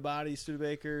unibody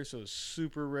Studebaker, so it was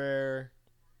super rare.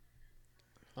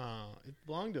 It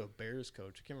belonged to a Bears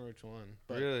coach. I can't remember which one,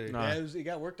 but Really? No. yeah, it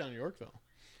got worked on in Yorkville.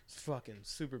 It's fucking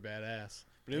super badass,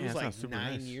 but it Yeah, was it like sounds super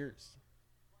 9 nice. years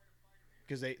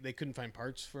because they couldn't find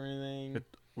parts for anything. It-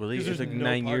 Really? 'Cause It's there's like no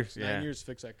 9 parts. years. 9 Yeah. years to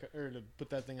fix that or to put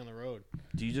that thing on the road.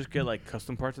 Do you just get like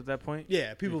custom parts at that point?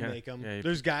 Yeah, people can- make them. yeah, you-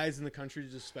 There's guys in the country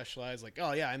that just specialize. Like,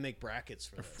 oh yeah, I make brackets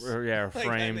for this. Or, yeah, or Like, I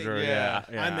frames, make- or yeah.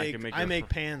 yeah. I can make your make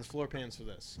fr- pans, floor pans for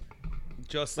this.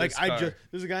 Just Like this I car. just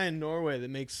there's a guy in Norway that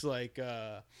makes like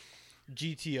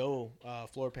GTO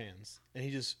floor pans, and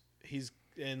he's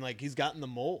gotten the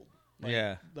mold. Like,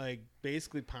 Yeah. Like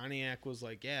basically Pontiac was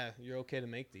like, yeah, you're okay to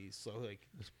make these. So like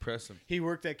Just press them. he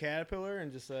worked at Caterpillar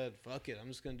and just said, fuck it, I'm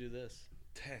just gonna do this.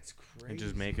 That's crazy. And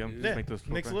just make them. dude. Just make those.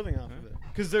 Makes a floor living off pans. of it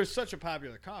because there's such a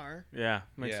popular car. Yeah,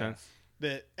 makes Yeah. sense.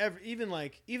 That even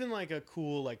like a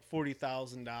cool like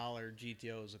 $40,000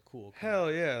 GTO is a cool car.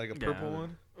 Hell yeah, like a Yeah. purple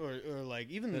one. Or like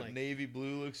even That like navy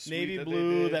blue looks sweet navy that they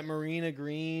blue, did. that marina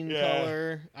green Yeah.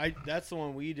 color. That's the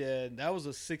one we did. That was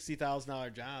a $60,000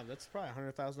 job. That's probably a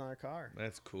 $100,000 car.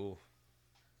 That's cool.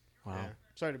 Wow. Yeah.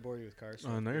 Sorry to bore you with cars.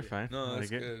 Oh no, you're fine. No, I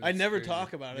that's like it. good. I It's never crazy.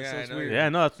 talk about it, Yeah, so I it's know weird. you- Yeah,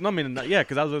 no, no, I mean, yeah,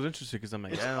 because I was interested because I'm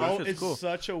like, It's, yeah, all, this shit's it's cool.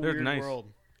 such a They're weird nice.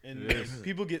 world, and It is.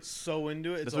 people get so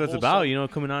into it. That's a what it's whole about, sub- you know,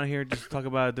 coming on here just to talk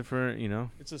about a different, you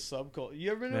know. It's a subculture. You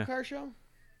ever been to Yeah. a car show?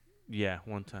 Yeah,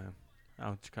 one time.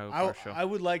 Out at Chicago Car Show. I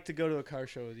would like to go to a car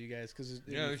show with you guys because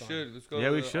Yeah, we should. Let's go Yeah,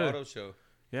 to we the should. auto show.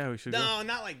 Yeah, we should go. No,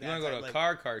 not like You that. want to go to a like,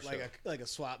 car show? like a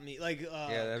swap meet, like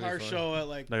that'd be car fun. show at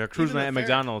like Like a cruise even night the at fair.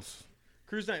 McDonald's.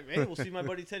 Cruise night. Hey, we'll see my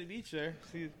buddy Teddy Beach there.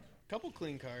 See a couple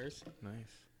clean cars.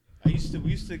 Nice.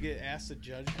 We used to get asked to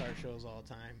judge car shows all the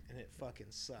time, and it fucking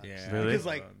sucks. Yeah. Really? Because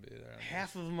like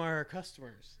half of them are our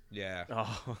customers. Yeah.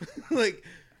 Oh. Like,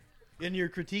 and you're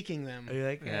critiquing them. Are you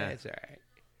like, Yeah. it's all right.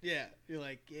 Yeah, you're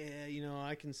like, yeah, you know,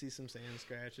 I can see some sand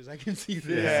scratches. I can see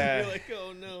this. Yeah. You're like,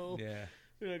 oh no, Yeah.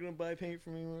 they're not gonna buy paint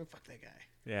from me. Well, fuck that guy.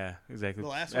 Yeah, exactly. The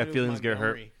last That one feelings was get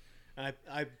hurt. Montgomery. And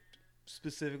I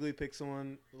specifically picked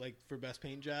someone like for best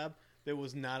paint job that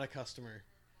was not a customer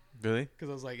Really? because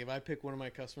I was like, if I pick one of my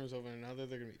customers over another,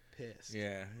 they're gonna be pissed.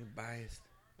 Yeah. You're biased.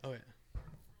 Oh yeah.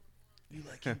 You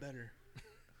like him better.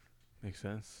 Makes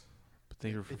sense. But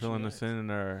thank you for It's filling nice. us in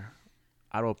our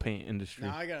auto paint industry.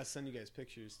 Now I gotta send you guys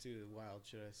pictures too. Wild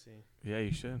shit I see. Yeah,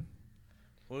 you should.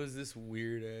 What is this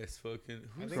weird ass fucking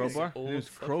who's think this Crowbar? old Who's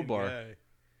fucking Crowbar? guy?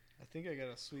 I think I got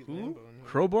a sweet Who? Lambo in here.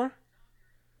 Crowbar?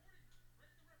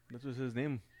 That's what's his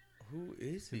name. Who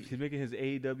is he? He's making his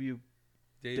AEW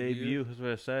debut. That's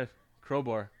what I said.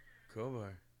 Crowbar.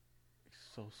 Crowbar. He's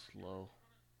so slow.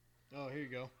 Oh, here you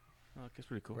go. Oh, that's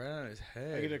pretty cool. Right on his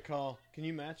head. I get a call. Can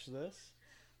you match this?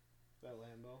 That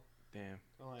Lambo. Damn.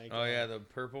 Oh, yeah, the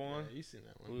purple one. Yeah, you seen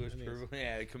that one? Bluish I think it's- purple.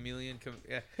 Yeah, the chameleon.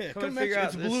 Yeah. Yeah, Come come and match figure it. out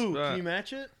It's this blue. spot. Can you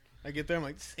match it? I get there. I'm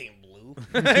like, this ain't blue.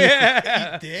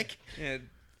 yeah. You dick. Yeah.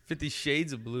 50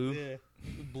 Shades of Blue. Yeah.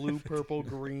 Blue, purple,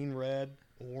 green, red,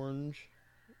 orange.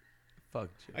 Fuck.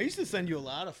 I used to send you a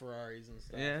lot of Ferraris and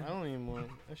stuff. Yeah. I don't even want.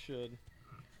 I should.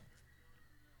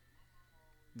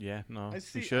 Yeah, no. I You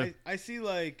see. should. I see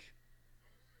like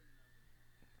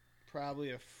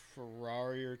probably a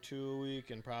Ferrari or two a week,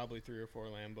 and probably 3 or 4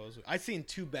 Lambos. I seen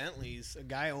 2 Bentleys. A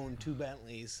guy owned 2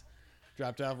 Bentleys.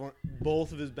 Dropped off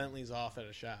both of his Bentleys off at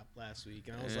a shop last week,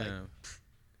 and I was like, Yeah.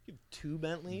 you have 2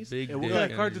 Bentleys? Big Hey, what dick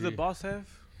kind of car did the energy. boss have?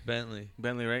 Bentley.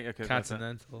 Bentley, right? Okay. that's it.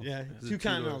 Continental. Yeah, Is 2 it 2-door?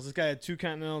 Continentals. This guy had 2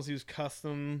 Continentals. He was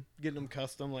getting them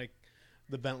custom, like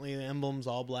the Bentley emblems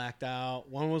all blacked out.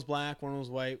 One was black, one was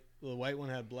white. The white one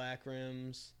had black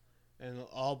rims and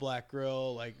all black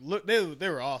grill. Like, look, they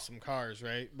were awesome cars,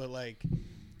 right? But like,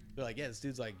 they're like, yeah, this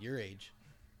dude's like your age.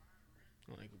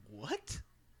 I'm like, what?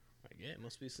 Like, yeah, it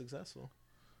must be successful.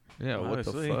 Yeah, what the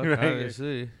Obviously, fuck? right.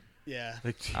 Obviously. Yeah,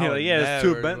 Like, I would yeah, it's 2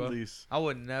 never, bro. Bentleys. I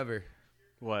would never,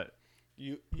 What?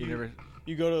 you You never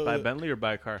go to buy a Bentley or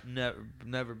buy a car?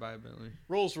 never buy a Bentley.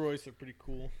 Rolls Royce. They're pretty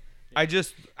cool.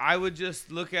 I would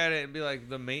just look at it and be like,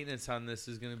 the maintenance on this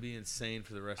is gonna be insane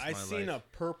for the rest of I my seen life.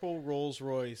 a purple Rolls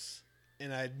Royce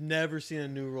and I'd never seen a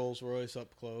new Rolls Royce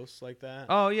up close like that.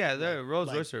 Oh yeah, the Rolls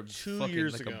like Royce are 2 fucking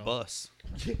years like ago. a bus.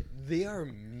 They are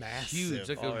massive. Huge,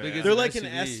 like Oh, a big yeah. as They're an like an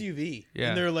SUV. SUV. Yeah.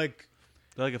 And they're like,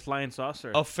 They're like a flying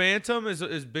saucer. A Phantom is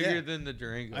bigger Yeah. than the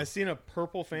Durango. I seen a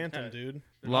purple Phantom, Yeah. dude.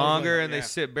 Longer, like, and they yeah.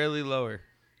 sit barely lower.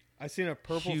 I seen a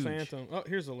purple Huge. Phantom. Oh,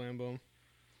 here's a Lambo.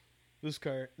 This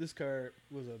car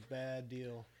was a bad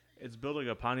deal. It's built like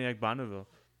a Pontiac Bonneville.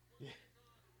 Yeah.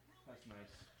 That's nice.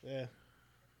 Yeah.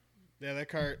 Yeah,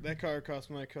 that car cost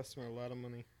my customer a lot of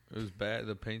money. It was bad.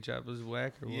 The paint job was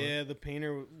whack. Or Yeah, the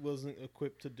painter wasn't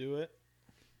equipped to do it.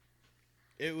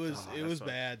 It was Oh, it that was sucks.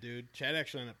 bad, dude. Chad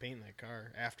actually ended up painting that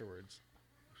car afterwards.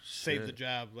 what? Saved the Shit.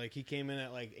 job. Like he came in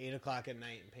at like 8:00 at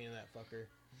night and painted that fucker.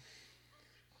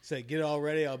 Said, "Get it all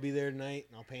ready. I'll be there tonight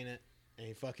and I'll paint it." And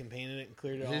he fucking painted it and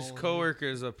cleared it all. His coworker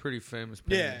is a pretty famous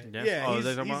Yeah, painter. yeah. Oh, he's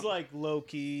they're talking he's about- like low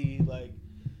key, like.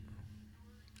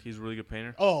 He's a really good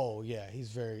painter. Oh yeah, he's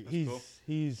very. He's cool.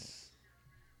 he's.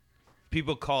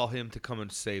 People call him to come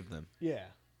and save them. Yeah.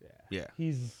 Yeah,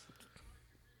 He's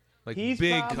like He's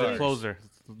big probably- The cars. closer.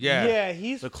 Yeah.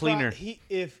 he's The cleaner.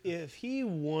 If he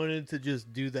wanted to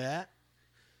just do that,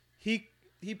 he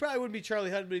probably would be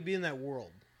Charlie Hudd, but he'd be in that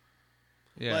world.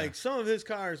 Yeah. Like some of his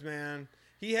cars, man.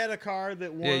 He had a car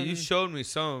that won. Yeah, you showed me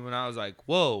some of them, and I was like,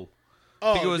 "Whoa!" Oh,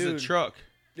 I think it was dude. a truck,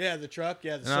 Yeah, the truck.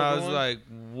 Yeah, the and silver I was one. like,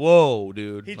 "Whoa,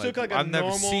 dude!" he took like a I've never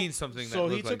normal, seen something that So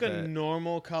he looked took like a that.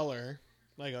 normal color,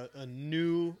 like a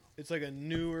new. It's like a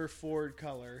newer Ford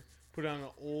color. Put it on an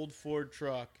old Ford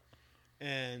truck,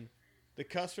 and the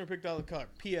customer picked out the color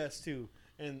PS2,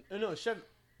 and no Chevy.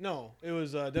 No, it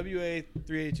was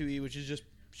WA382E, which is just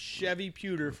Chevy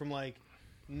pewter from like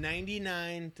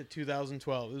 99 to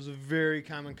 2012. It was a very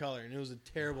common color, and it was a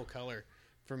terrible color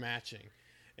for matching.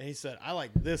 And he said, "I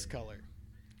like this color."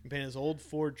 He painted his old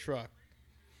Ford truck,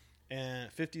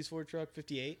 and 50s Ford truck,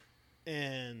 58,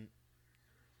 and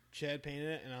Chad painted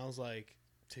it, and I was like,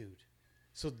 "Dude,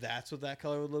 so that's what that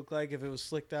color would look like if it was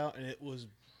slicked out," and it was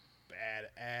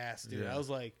badass, dude. Yeah. I was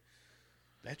like,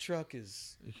 "That truck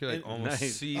is." You could like it- almost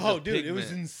Nice. see Oh, the dude, it was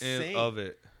pigment insane. of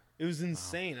it. It was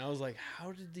insane. I was like,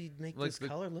 "How did he make Like this the-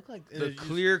 color look like?" And The it just-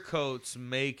 clear coats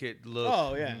make it look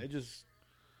Oh yeah, it just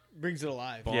brings it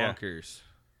alive. Yeah. bonkers.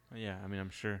 Yeah, I mean,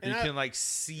 I'm sure. And you I- can like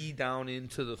see down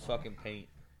into the fucking paint.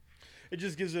 It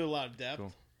just gives it a lot of depth.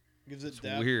 Cool. Gives it It's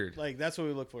depth. weird. Like that's what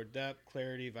we look for: depth,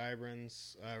 clarity,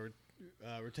 vibrance,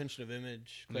 retention of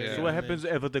image. Yeah. clarity So of what image. happens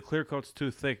if the clear coat's too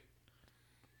thick?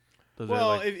 Does it,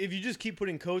 Well, like, if you just keep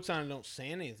putting coats on and don't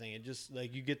sand anything, it just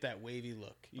like you get that wavy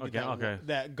look. You get Okay, okay.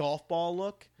 that golf ball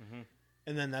look, Mhm.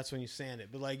 and then that's when you sand it.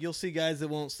 But like you'll see guys that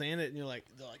won't sand it, and they're like,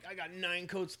 "I got 9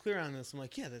 coats clear on this." I'm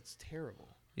like, "Yeah, that's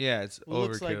terrible. Yeah, it's It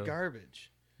looks like overkill. garbage.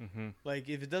 Mhm. Like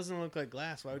if it doesn't look like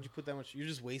glass, why would you put that much? You're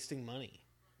just wasting money."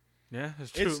 Yeah,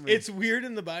 that's true. It's weird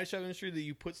in the body shop industry that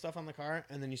you put stuff on the car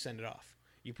and then you send it off.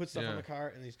 You put stuff on Yeah. the car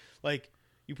and these like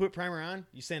you put primer on,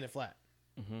 you sand it flat.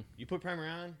 Mhm. You put primer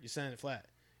on, you sand it flat.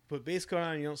 You put base coat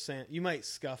on, you don't sand. You might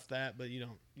scuff that, but you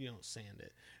don't sand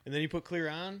it. And then you put clear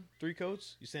on, 3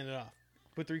 coats, you sand it off.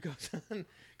 Put 3 coats on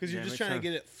because you're Yeah, just makes trying sense. to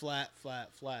get it flat,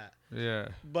 flat, flat. Yeah.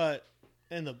 But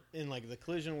in like the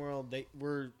collision world,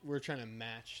 we're trying to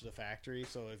match the factory.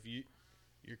 So if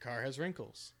your car has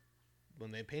wrinkles,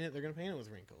 when they paint it, they're gonna paint it with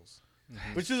wrinkles,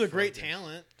 which is a great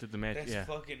talent. to the match. That's Yeah.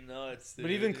 fucking nuts. But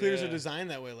dude. even clears yeah. are designed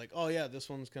that way. Like, oh yeah, this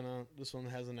one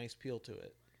has a nice peel to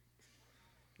it.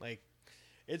 Like,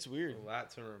 it's weird. A lot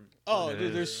to Oh, It dude,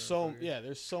 is. there's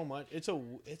so much. It's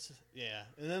yeah,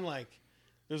 and then like,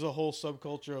 there's a whole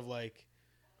subculture of like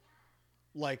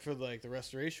for like the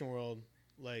restoration world,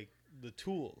 like the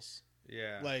tools,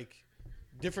 Yeah. like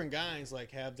different guys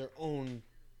like have their own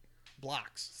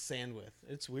blocks to sand with.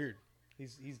 It's weird.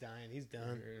 He's dying. He's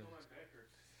done.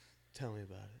 Tell me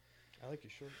about it. I like your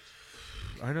shorts.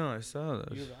 I know. I saw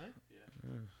those. You buy?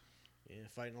 Yeah,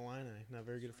 fighting a line. Not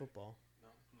very good at football.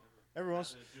 Every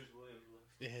once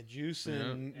they had Juice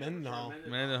and Mendenhall.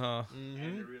 Mendenhall.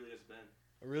 Mm-hmm.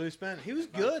 Really spent. He was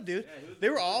good, dude. They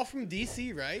were all from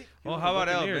DC, right? Well, how about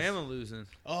Buccaneers. Alabama losing?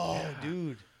 Oh,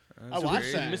 dude. That's I watched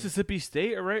crazy. that. Mississippi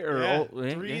State, right? Or Yeah, oh,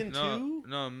 yeah, 3 yeah. and No, 2.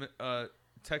 no.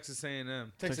 Texas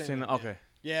A&M. Texas A&M, A&M, okay.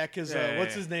 Yeah, because Yeah,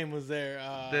 what's yeah. his name was there?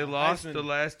 They lost Heisman. the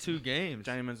last 2 games.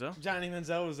 Johnny Manziel. Johnny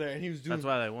Manziel was there, and he was doing That's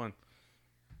why they won.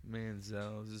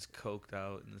 Manziel was just coked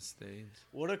out in the States.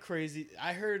 what a crazy.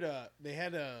 I heard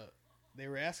they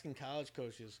were asking college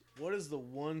coaches, what is the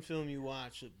one film you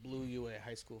watched that blew you away,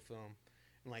 high school film?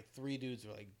 And like 3 dudes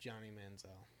were like Johnny Manziel.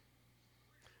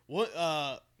 What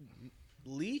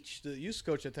Leach, the youth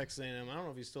coach at Texas A&M, I don't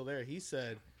know if he's still there. He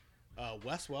said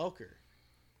Wes Welker.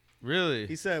 Really?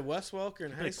 He said Wes Welker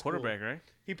in high Played school. quarterback, right?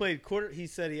 He played quarter. He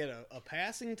said he had a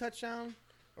passing touchdown,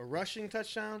 a rushing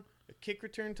touchdown, a kick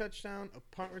return touchdown, a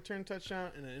punt return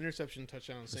touchdown, and an interception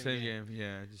touchdown in the The same game.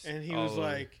 Yeah. Just And he all was over.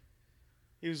 like,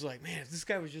 man, if this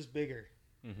guy was just bigger.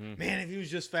 Mm-hmm. Man, if he was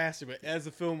just faster. But as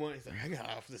the film went, he's like, I got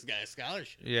to offer this guy a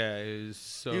scholarship. Yeah, it was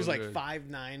so. He was like good.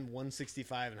 5'9",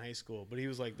 165 in high school, but he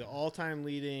was like the all-time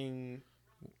leading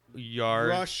Yard.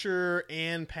 rusher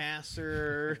and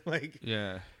passer. Like,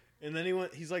 Yeah. and then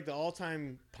he's like the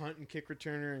all-time punt and kick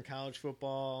returner in college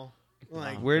football.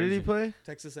 Like Wow. Where did he Crazy. play?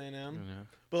 Texas A&M. Yeah.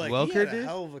 But like he Welker had a did?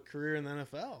 hell of a career in the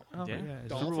NFL. Oh, Yeah. yeah. Super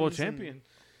Bowl Dolphins champion. and-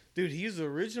 dude, he's the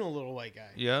original little white guy.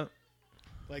 Yep.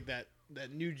 Like that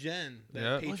new gen. That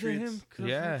Yeah. Was it Patriots. him? 'Cause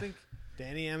Yeah. I think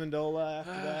Danny Amendola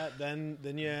after that. Then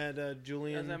you had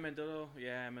Julian. that's Amendola.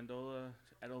 Yeah, Amendola,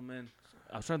 Edelman.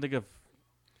 I was trying to think of.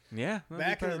 Yeah. no,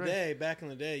 Back you're in the probably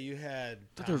right. day, you had. I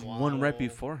thought there was Tom one right Waddle.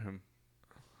 before him.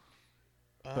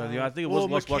 But, yeah, I think it was well,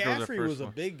 Wes Welker was the McCaffrey first was a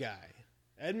one. big guy.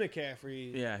 Ed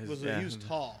McCaffrey Yeah, he was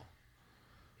tall.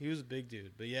 He was a big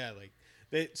dude. But yeah, like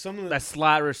some of the That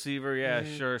slot receiver, yeah,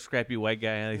 Mhm. sure, scrappy white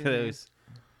guy. Like, Mhm. it was,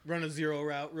 run a zero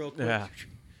route real quick. yeah.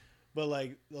 But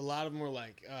like a lot of them were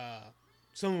like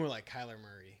some were like Kyler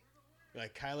Murray.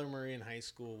 Like Kyler Murray in high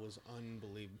school was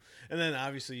unbelievable. And then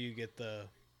obviously you get the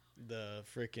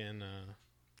freaking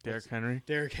Derrick Henry.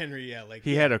 Derrick Henry, yeah, like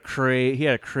He had a crazy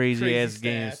ass crazy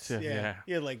games stats, too. Yeah. Yeah.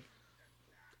 He had like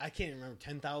I can't remember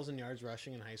 10,000 yards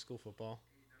rushing in high school football.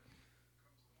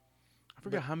 I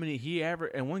forgot how many he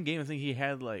averaged in one game. I think he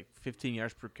had like 15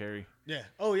 yards per carry. Yeah.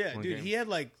 Oh yeah, One dude. game. He had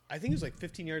like I think it was like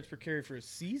 15 yards per carry for a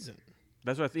season.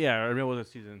 That's what. Yeah, I remember it was a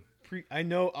season. I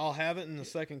know I'll have it in a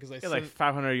second because He had like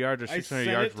 500 yards or 600 sent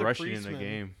yards it to rushing in the Priestman.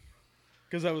 game.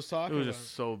 because I was It talking was about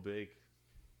just so big.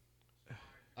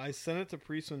 I sent it to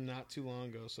Priestman not too long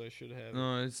ago, so I should have it.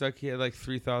 No, it's like he had like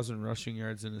 3,000 rushing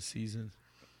yards in a season.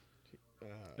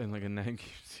 In like a 9-game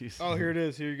season. Oh, here it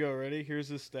is. Here you go. Ready? Here's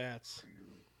his stats.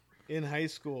 In high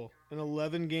school, in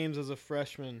 11 games as a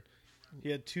freshman, he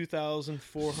had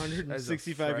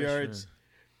 2,465 yards,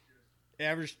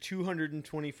 averaged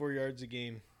 224 yards a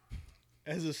game.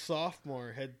 As a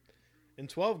sophomore, had in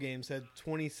 12 games had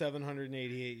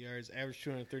 2,788 yards, averaged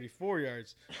 234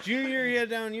 yards. Junior year, he had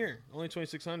a down year, only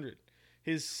 2,600.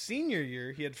 His senior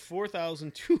year, he had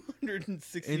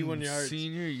 4,261 yards.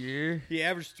 Senior year? He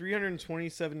averaged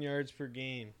 327 yards per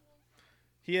game.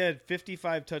 He had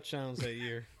 55 touchdowns that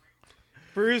year.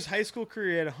 For his high school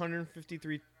career, he had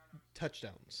 153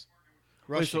 touchdowns.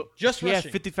 Rushing. Wait, so Just he rushing.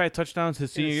 had 55 touchdowns his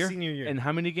in senior his year. senior year. And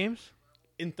how many games?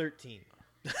 In 13.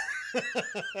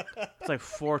 It's like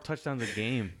 4 touchdowns a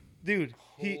game. Dude,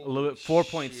 he A little bit 4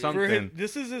 point for something. his,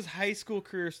 this is his high school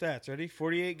career stats. Ready?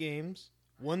 48 games,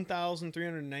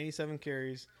 1,397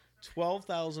 carries,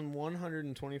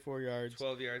 12,124 yards.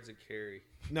 12 yards a carry.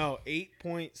 No,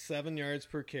 8.7 yards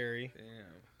per carry, Damn.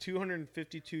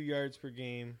 252 yards per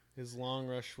game. His long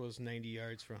rush was 90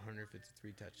 yards for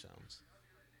 153 touchdowns.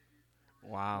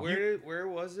 Wow. Where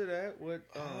was it at? What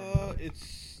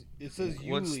It says Yulee.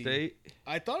 what state?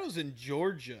 I thought it was in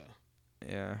Georgia.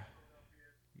 Yeah.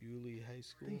 Yulee High I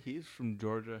School. think he's from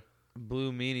Georgia.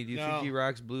 Blue Meanie. Do you No. think he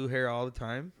rocks blue hair all the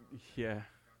time? Yeah,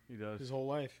 he does. His whole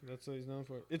life. That's what he's known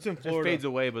for. It's in It Florida. fades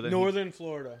away, but then Northern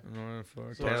Florida. No,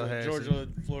 for So it's a Tallahassee. Georgia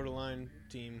Florida line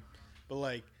team. But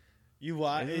like you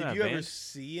watch Isn't did that you ever banned?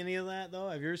 see any of that though?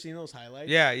 Have you ever seen those highlights?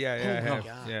 Yeah, Oh I my have.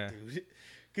 god, Yeah. dude.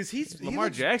 Because he Lamar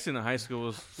looks- Jackson in high school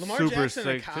was Lamar super Jackson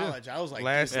in sick college. I was like,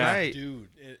 Last dude, night. dude.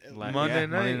 Monday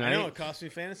night. I know it cost me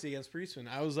fantasy against Priestman.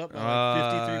 I was up by too.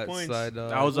 like 53 points. Slide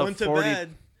dog. I was up Went to 40.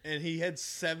 bed, and he had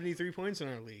 73 points in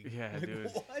our league. Yeah, Like, dude.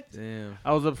 what? Damn.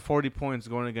 I was up 40 points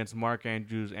going against Mark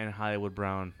Andrews and Hollywood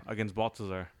Brown against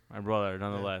Baltazar, my brother,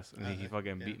 nonetheless, and he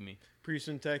fucking yeah. beat me.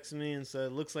 Priestman texted me and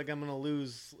said, "Looks like I'm gonna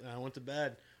lose." And I went to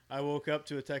bed. I woke up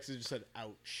to a text that just said,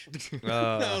 "Ouch."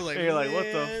 I was like, You're like, what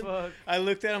the "Man." fuck? I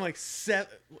looked at him like it's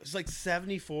like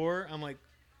 74. I'm like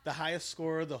the highest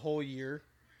score of the whole year.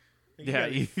 Like, Yeah,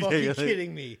 you you- gotta be fucking you're like-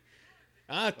 kidding me.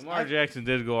 Lamar Jackson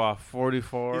did go off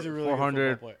 44, He's a really good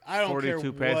 400, football player. I don't care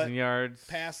 42 what passing yards.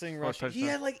 passing, 4 rushing. He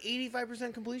touchdowns. had like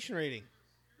 85% completion rating.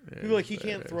 People were like, he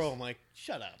can't throw. I'm like,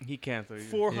 shut up. He can't throw.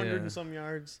 400 Yeah. and some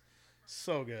yards.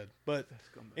 So good. But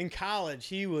in college,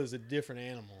 he was a different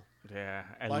animal. Yeah,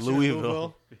 at Watching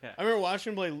Louisville. Yeah. I remember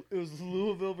watching him play. It was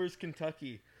Louisville versus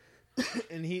Kentucky.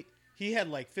 And he had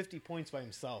like 50 points by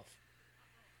himself.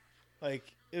 Like,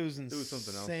 it was insane. was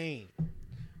something else.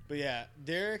 But yeah,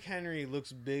 Derrick Henry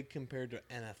looks big compared to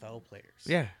NFL players.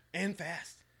 Yeah. And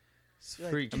fast. It's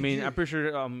like, Freak. I mean, I'm pretty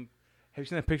sure. Have you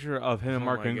seen that picture of him and Oh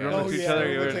Mark my Ingram God. with Oh, each yeah, other?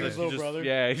 it Where looks like it's his little just- brother.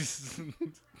 Yeah, he's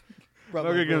Brought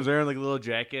Mark my Ingram's book. wearing like a little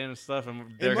jacket and stuff, and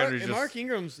And Derrick Mark, Henry's and just Mark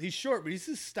Ingram's he's short, but he's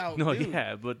a stout no, dude.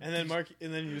 yeah, but And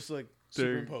then you just like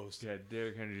Derrick- superimposed. yeah,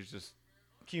 Derrick Henry's just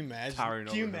Can you imagine? Towering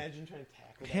Can you over him. imagine trying to tackle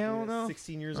that Hell dude at no.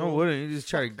 16 years I old? wouldn't. You just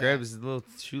try to Fuck grab that. his little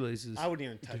shoelaces. I wouldn't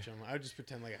even touch him. I would just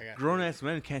pretend like I got grown ass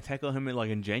men can't tackle him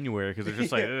in January because they're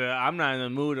just like, Yeah. I'm not in the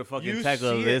mood to fucking You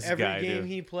tackle see this it every guy, game dude.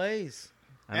 he plays.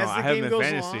 I know, As I the have him game in goes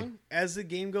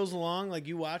fantasy. along, like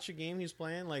you watch a game he's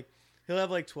playing, like he'll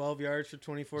have like 12 yards for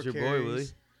 24 It's your carries. boy, Willie.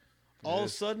 All of Yeah. a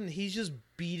sudden, he's just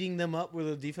beating them up where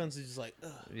the defense is just like,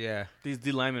 ugh. Yeah. These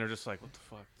D linemen are just like, what the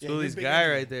fuck? Yeah, Willie's he's big guy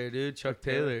into right it. there, dude. Chuck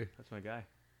Taylor. That's my guy.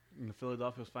 The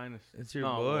Philadelphia's finest. It's your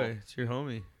No, boy. well, It's your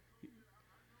homie.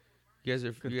 You guys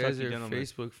are Kentucky gentleman.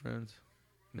 Facebook friends,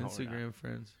 No, we're Instagram not.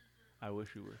 friends. I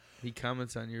wish we were. He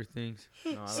comments on your things.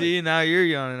 No, I See, now you're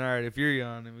yawning. All right, if you're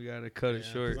yawning, we gotta cut it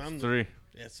Yeah, short. 'cause I'm like, the- 3.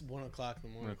 Yeah, it's 1 o'clock in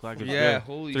the morning. 1 o'clock is Yeah, good.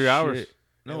 holy 3 shit. hours.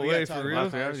 No Yeah, we way, gotta for talk real?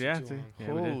 about 3 hours, for yeah. too long.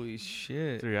 Yeah, we did. Holy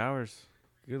shit. 3 hours.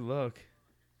 Good luck.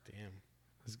 Damn.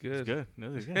 That's It's good. good.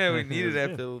 No, it's good. Yeah, we It needed was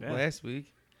after good. Yeah. last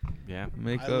week. Yeah.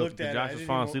 Make I up. looked But at Josh it. was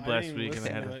falling asleep last week and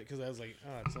I had to- because I was like,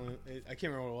 oh, it's only. I can't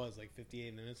remember what it was, like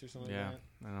 58 minutes or something Yeah. like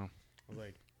that. I know. I was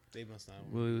like, they must not.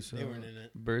 Willie was They weren't in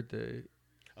it. birthday.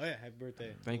 Oh yeah, happy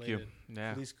birthday. Thank you. Belated.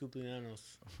 Yeah. Feliz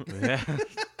cumpleaños. Yeah.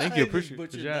 Thank you. I Appreciate it.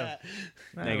 butchered Good job.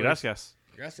 that. Hey, gracias.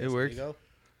 Gracias, It worked. amigo.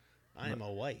 I am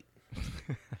a white.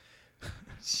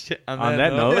 Shit. On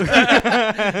that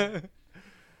note,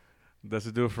 that's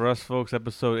to do it for us, folks.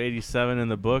 Episode 87 in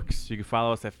the books. You can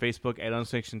follow us at Facebook at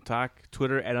Unsanctioned Talk,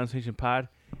 Twitter at Unsanctioned Pod,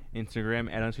 Instagram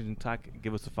at Unsanctioned Talk.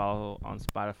 Give us a follow on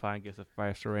Spotify and give us a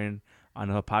 5-star rating on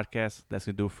the podcast. That's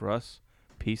going to do it for us.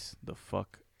 Peace the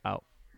fuck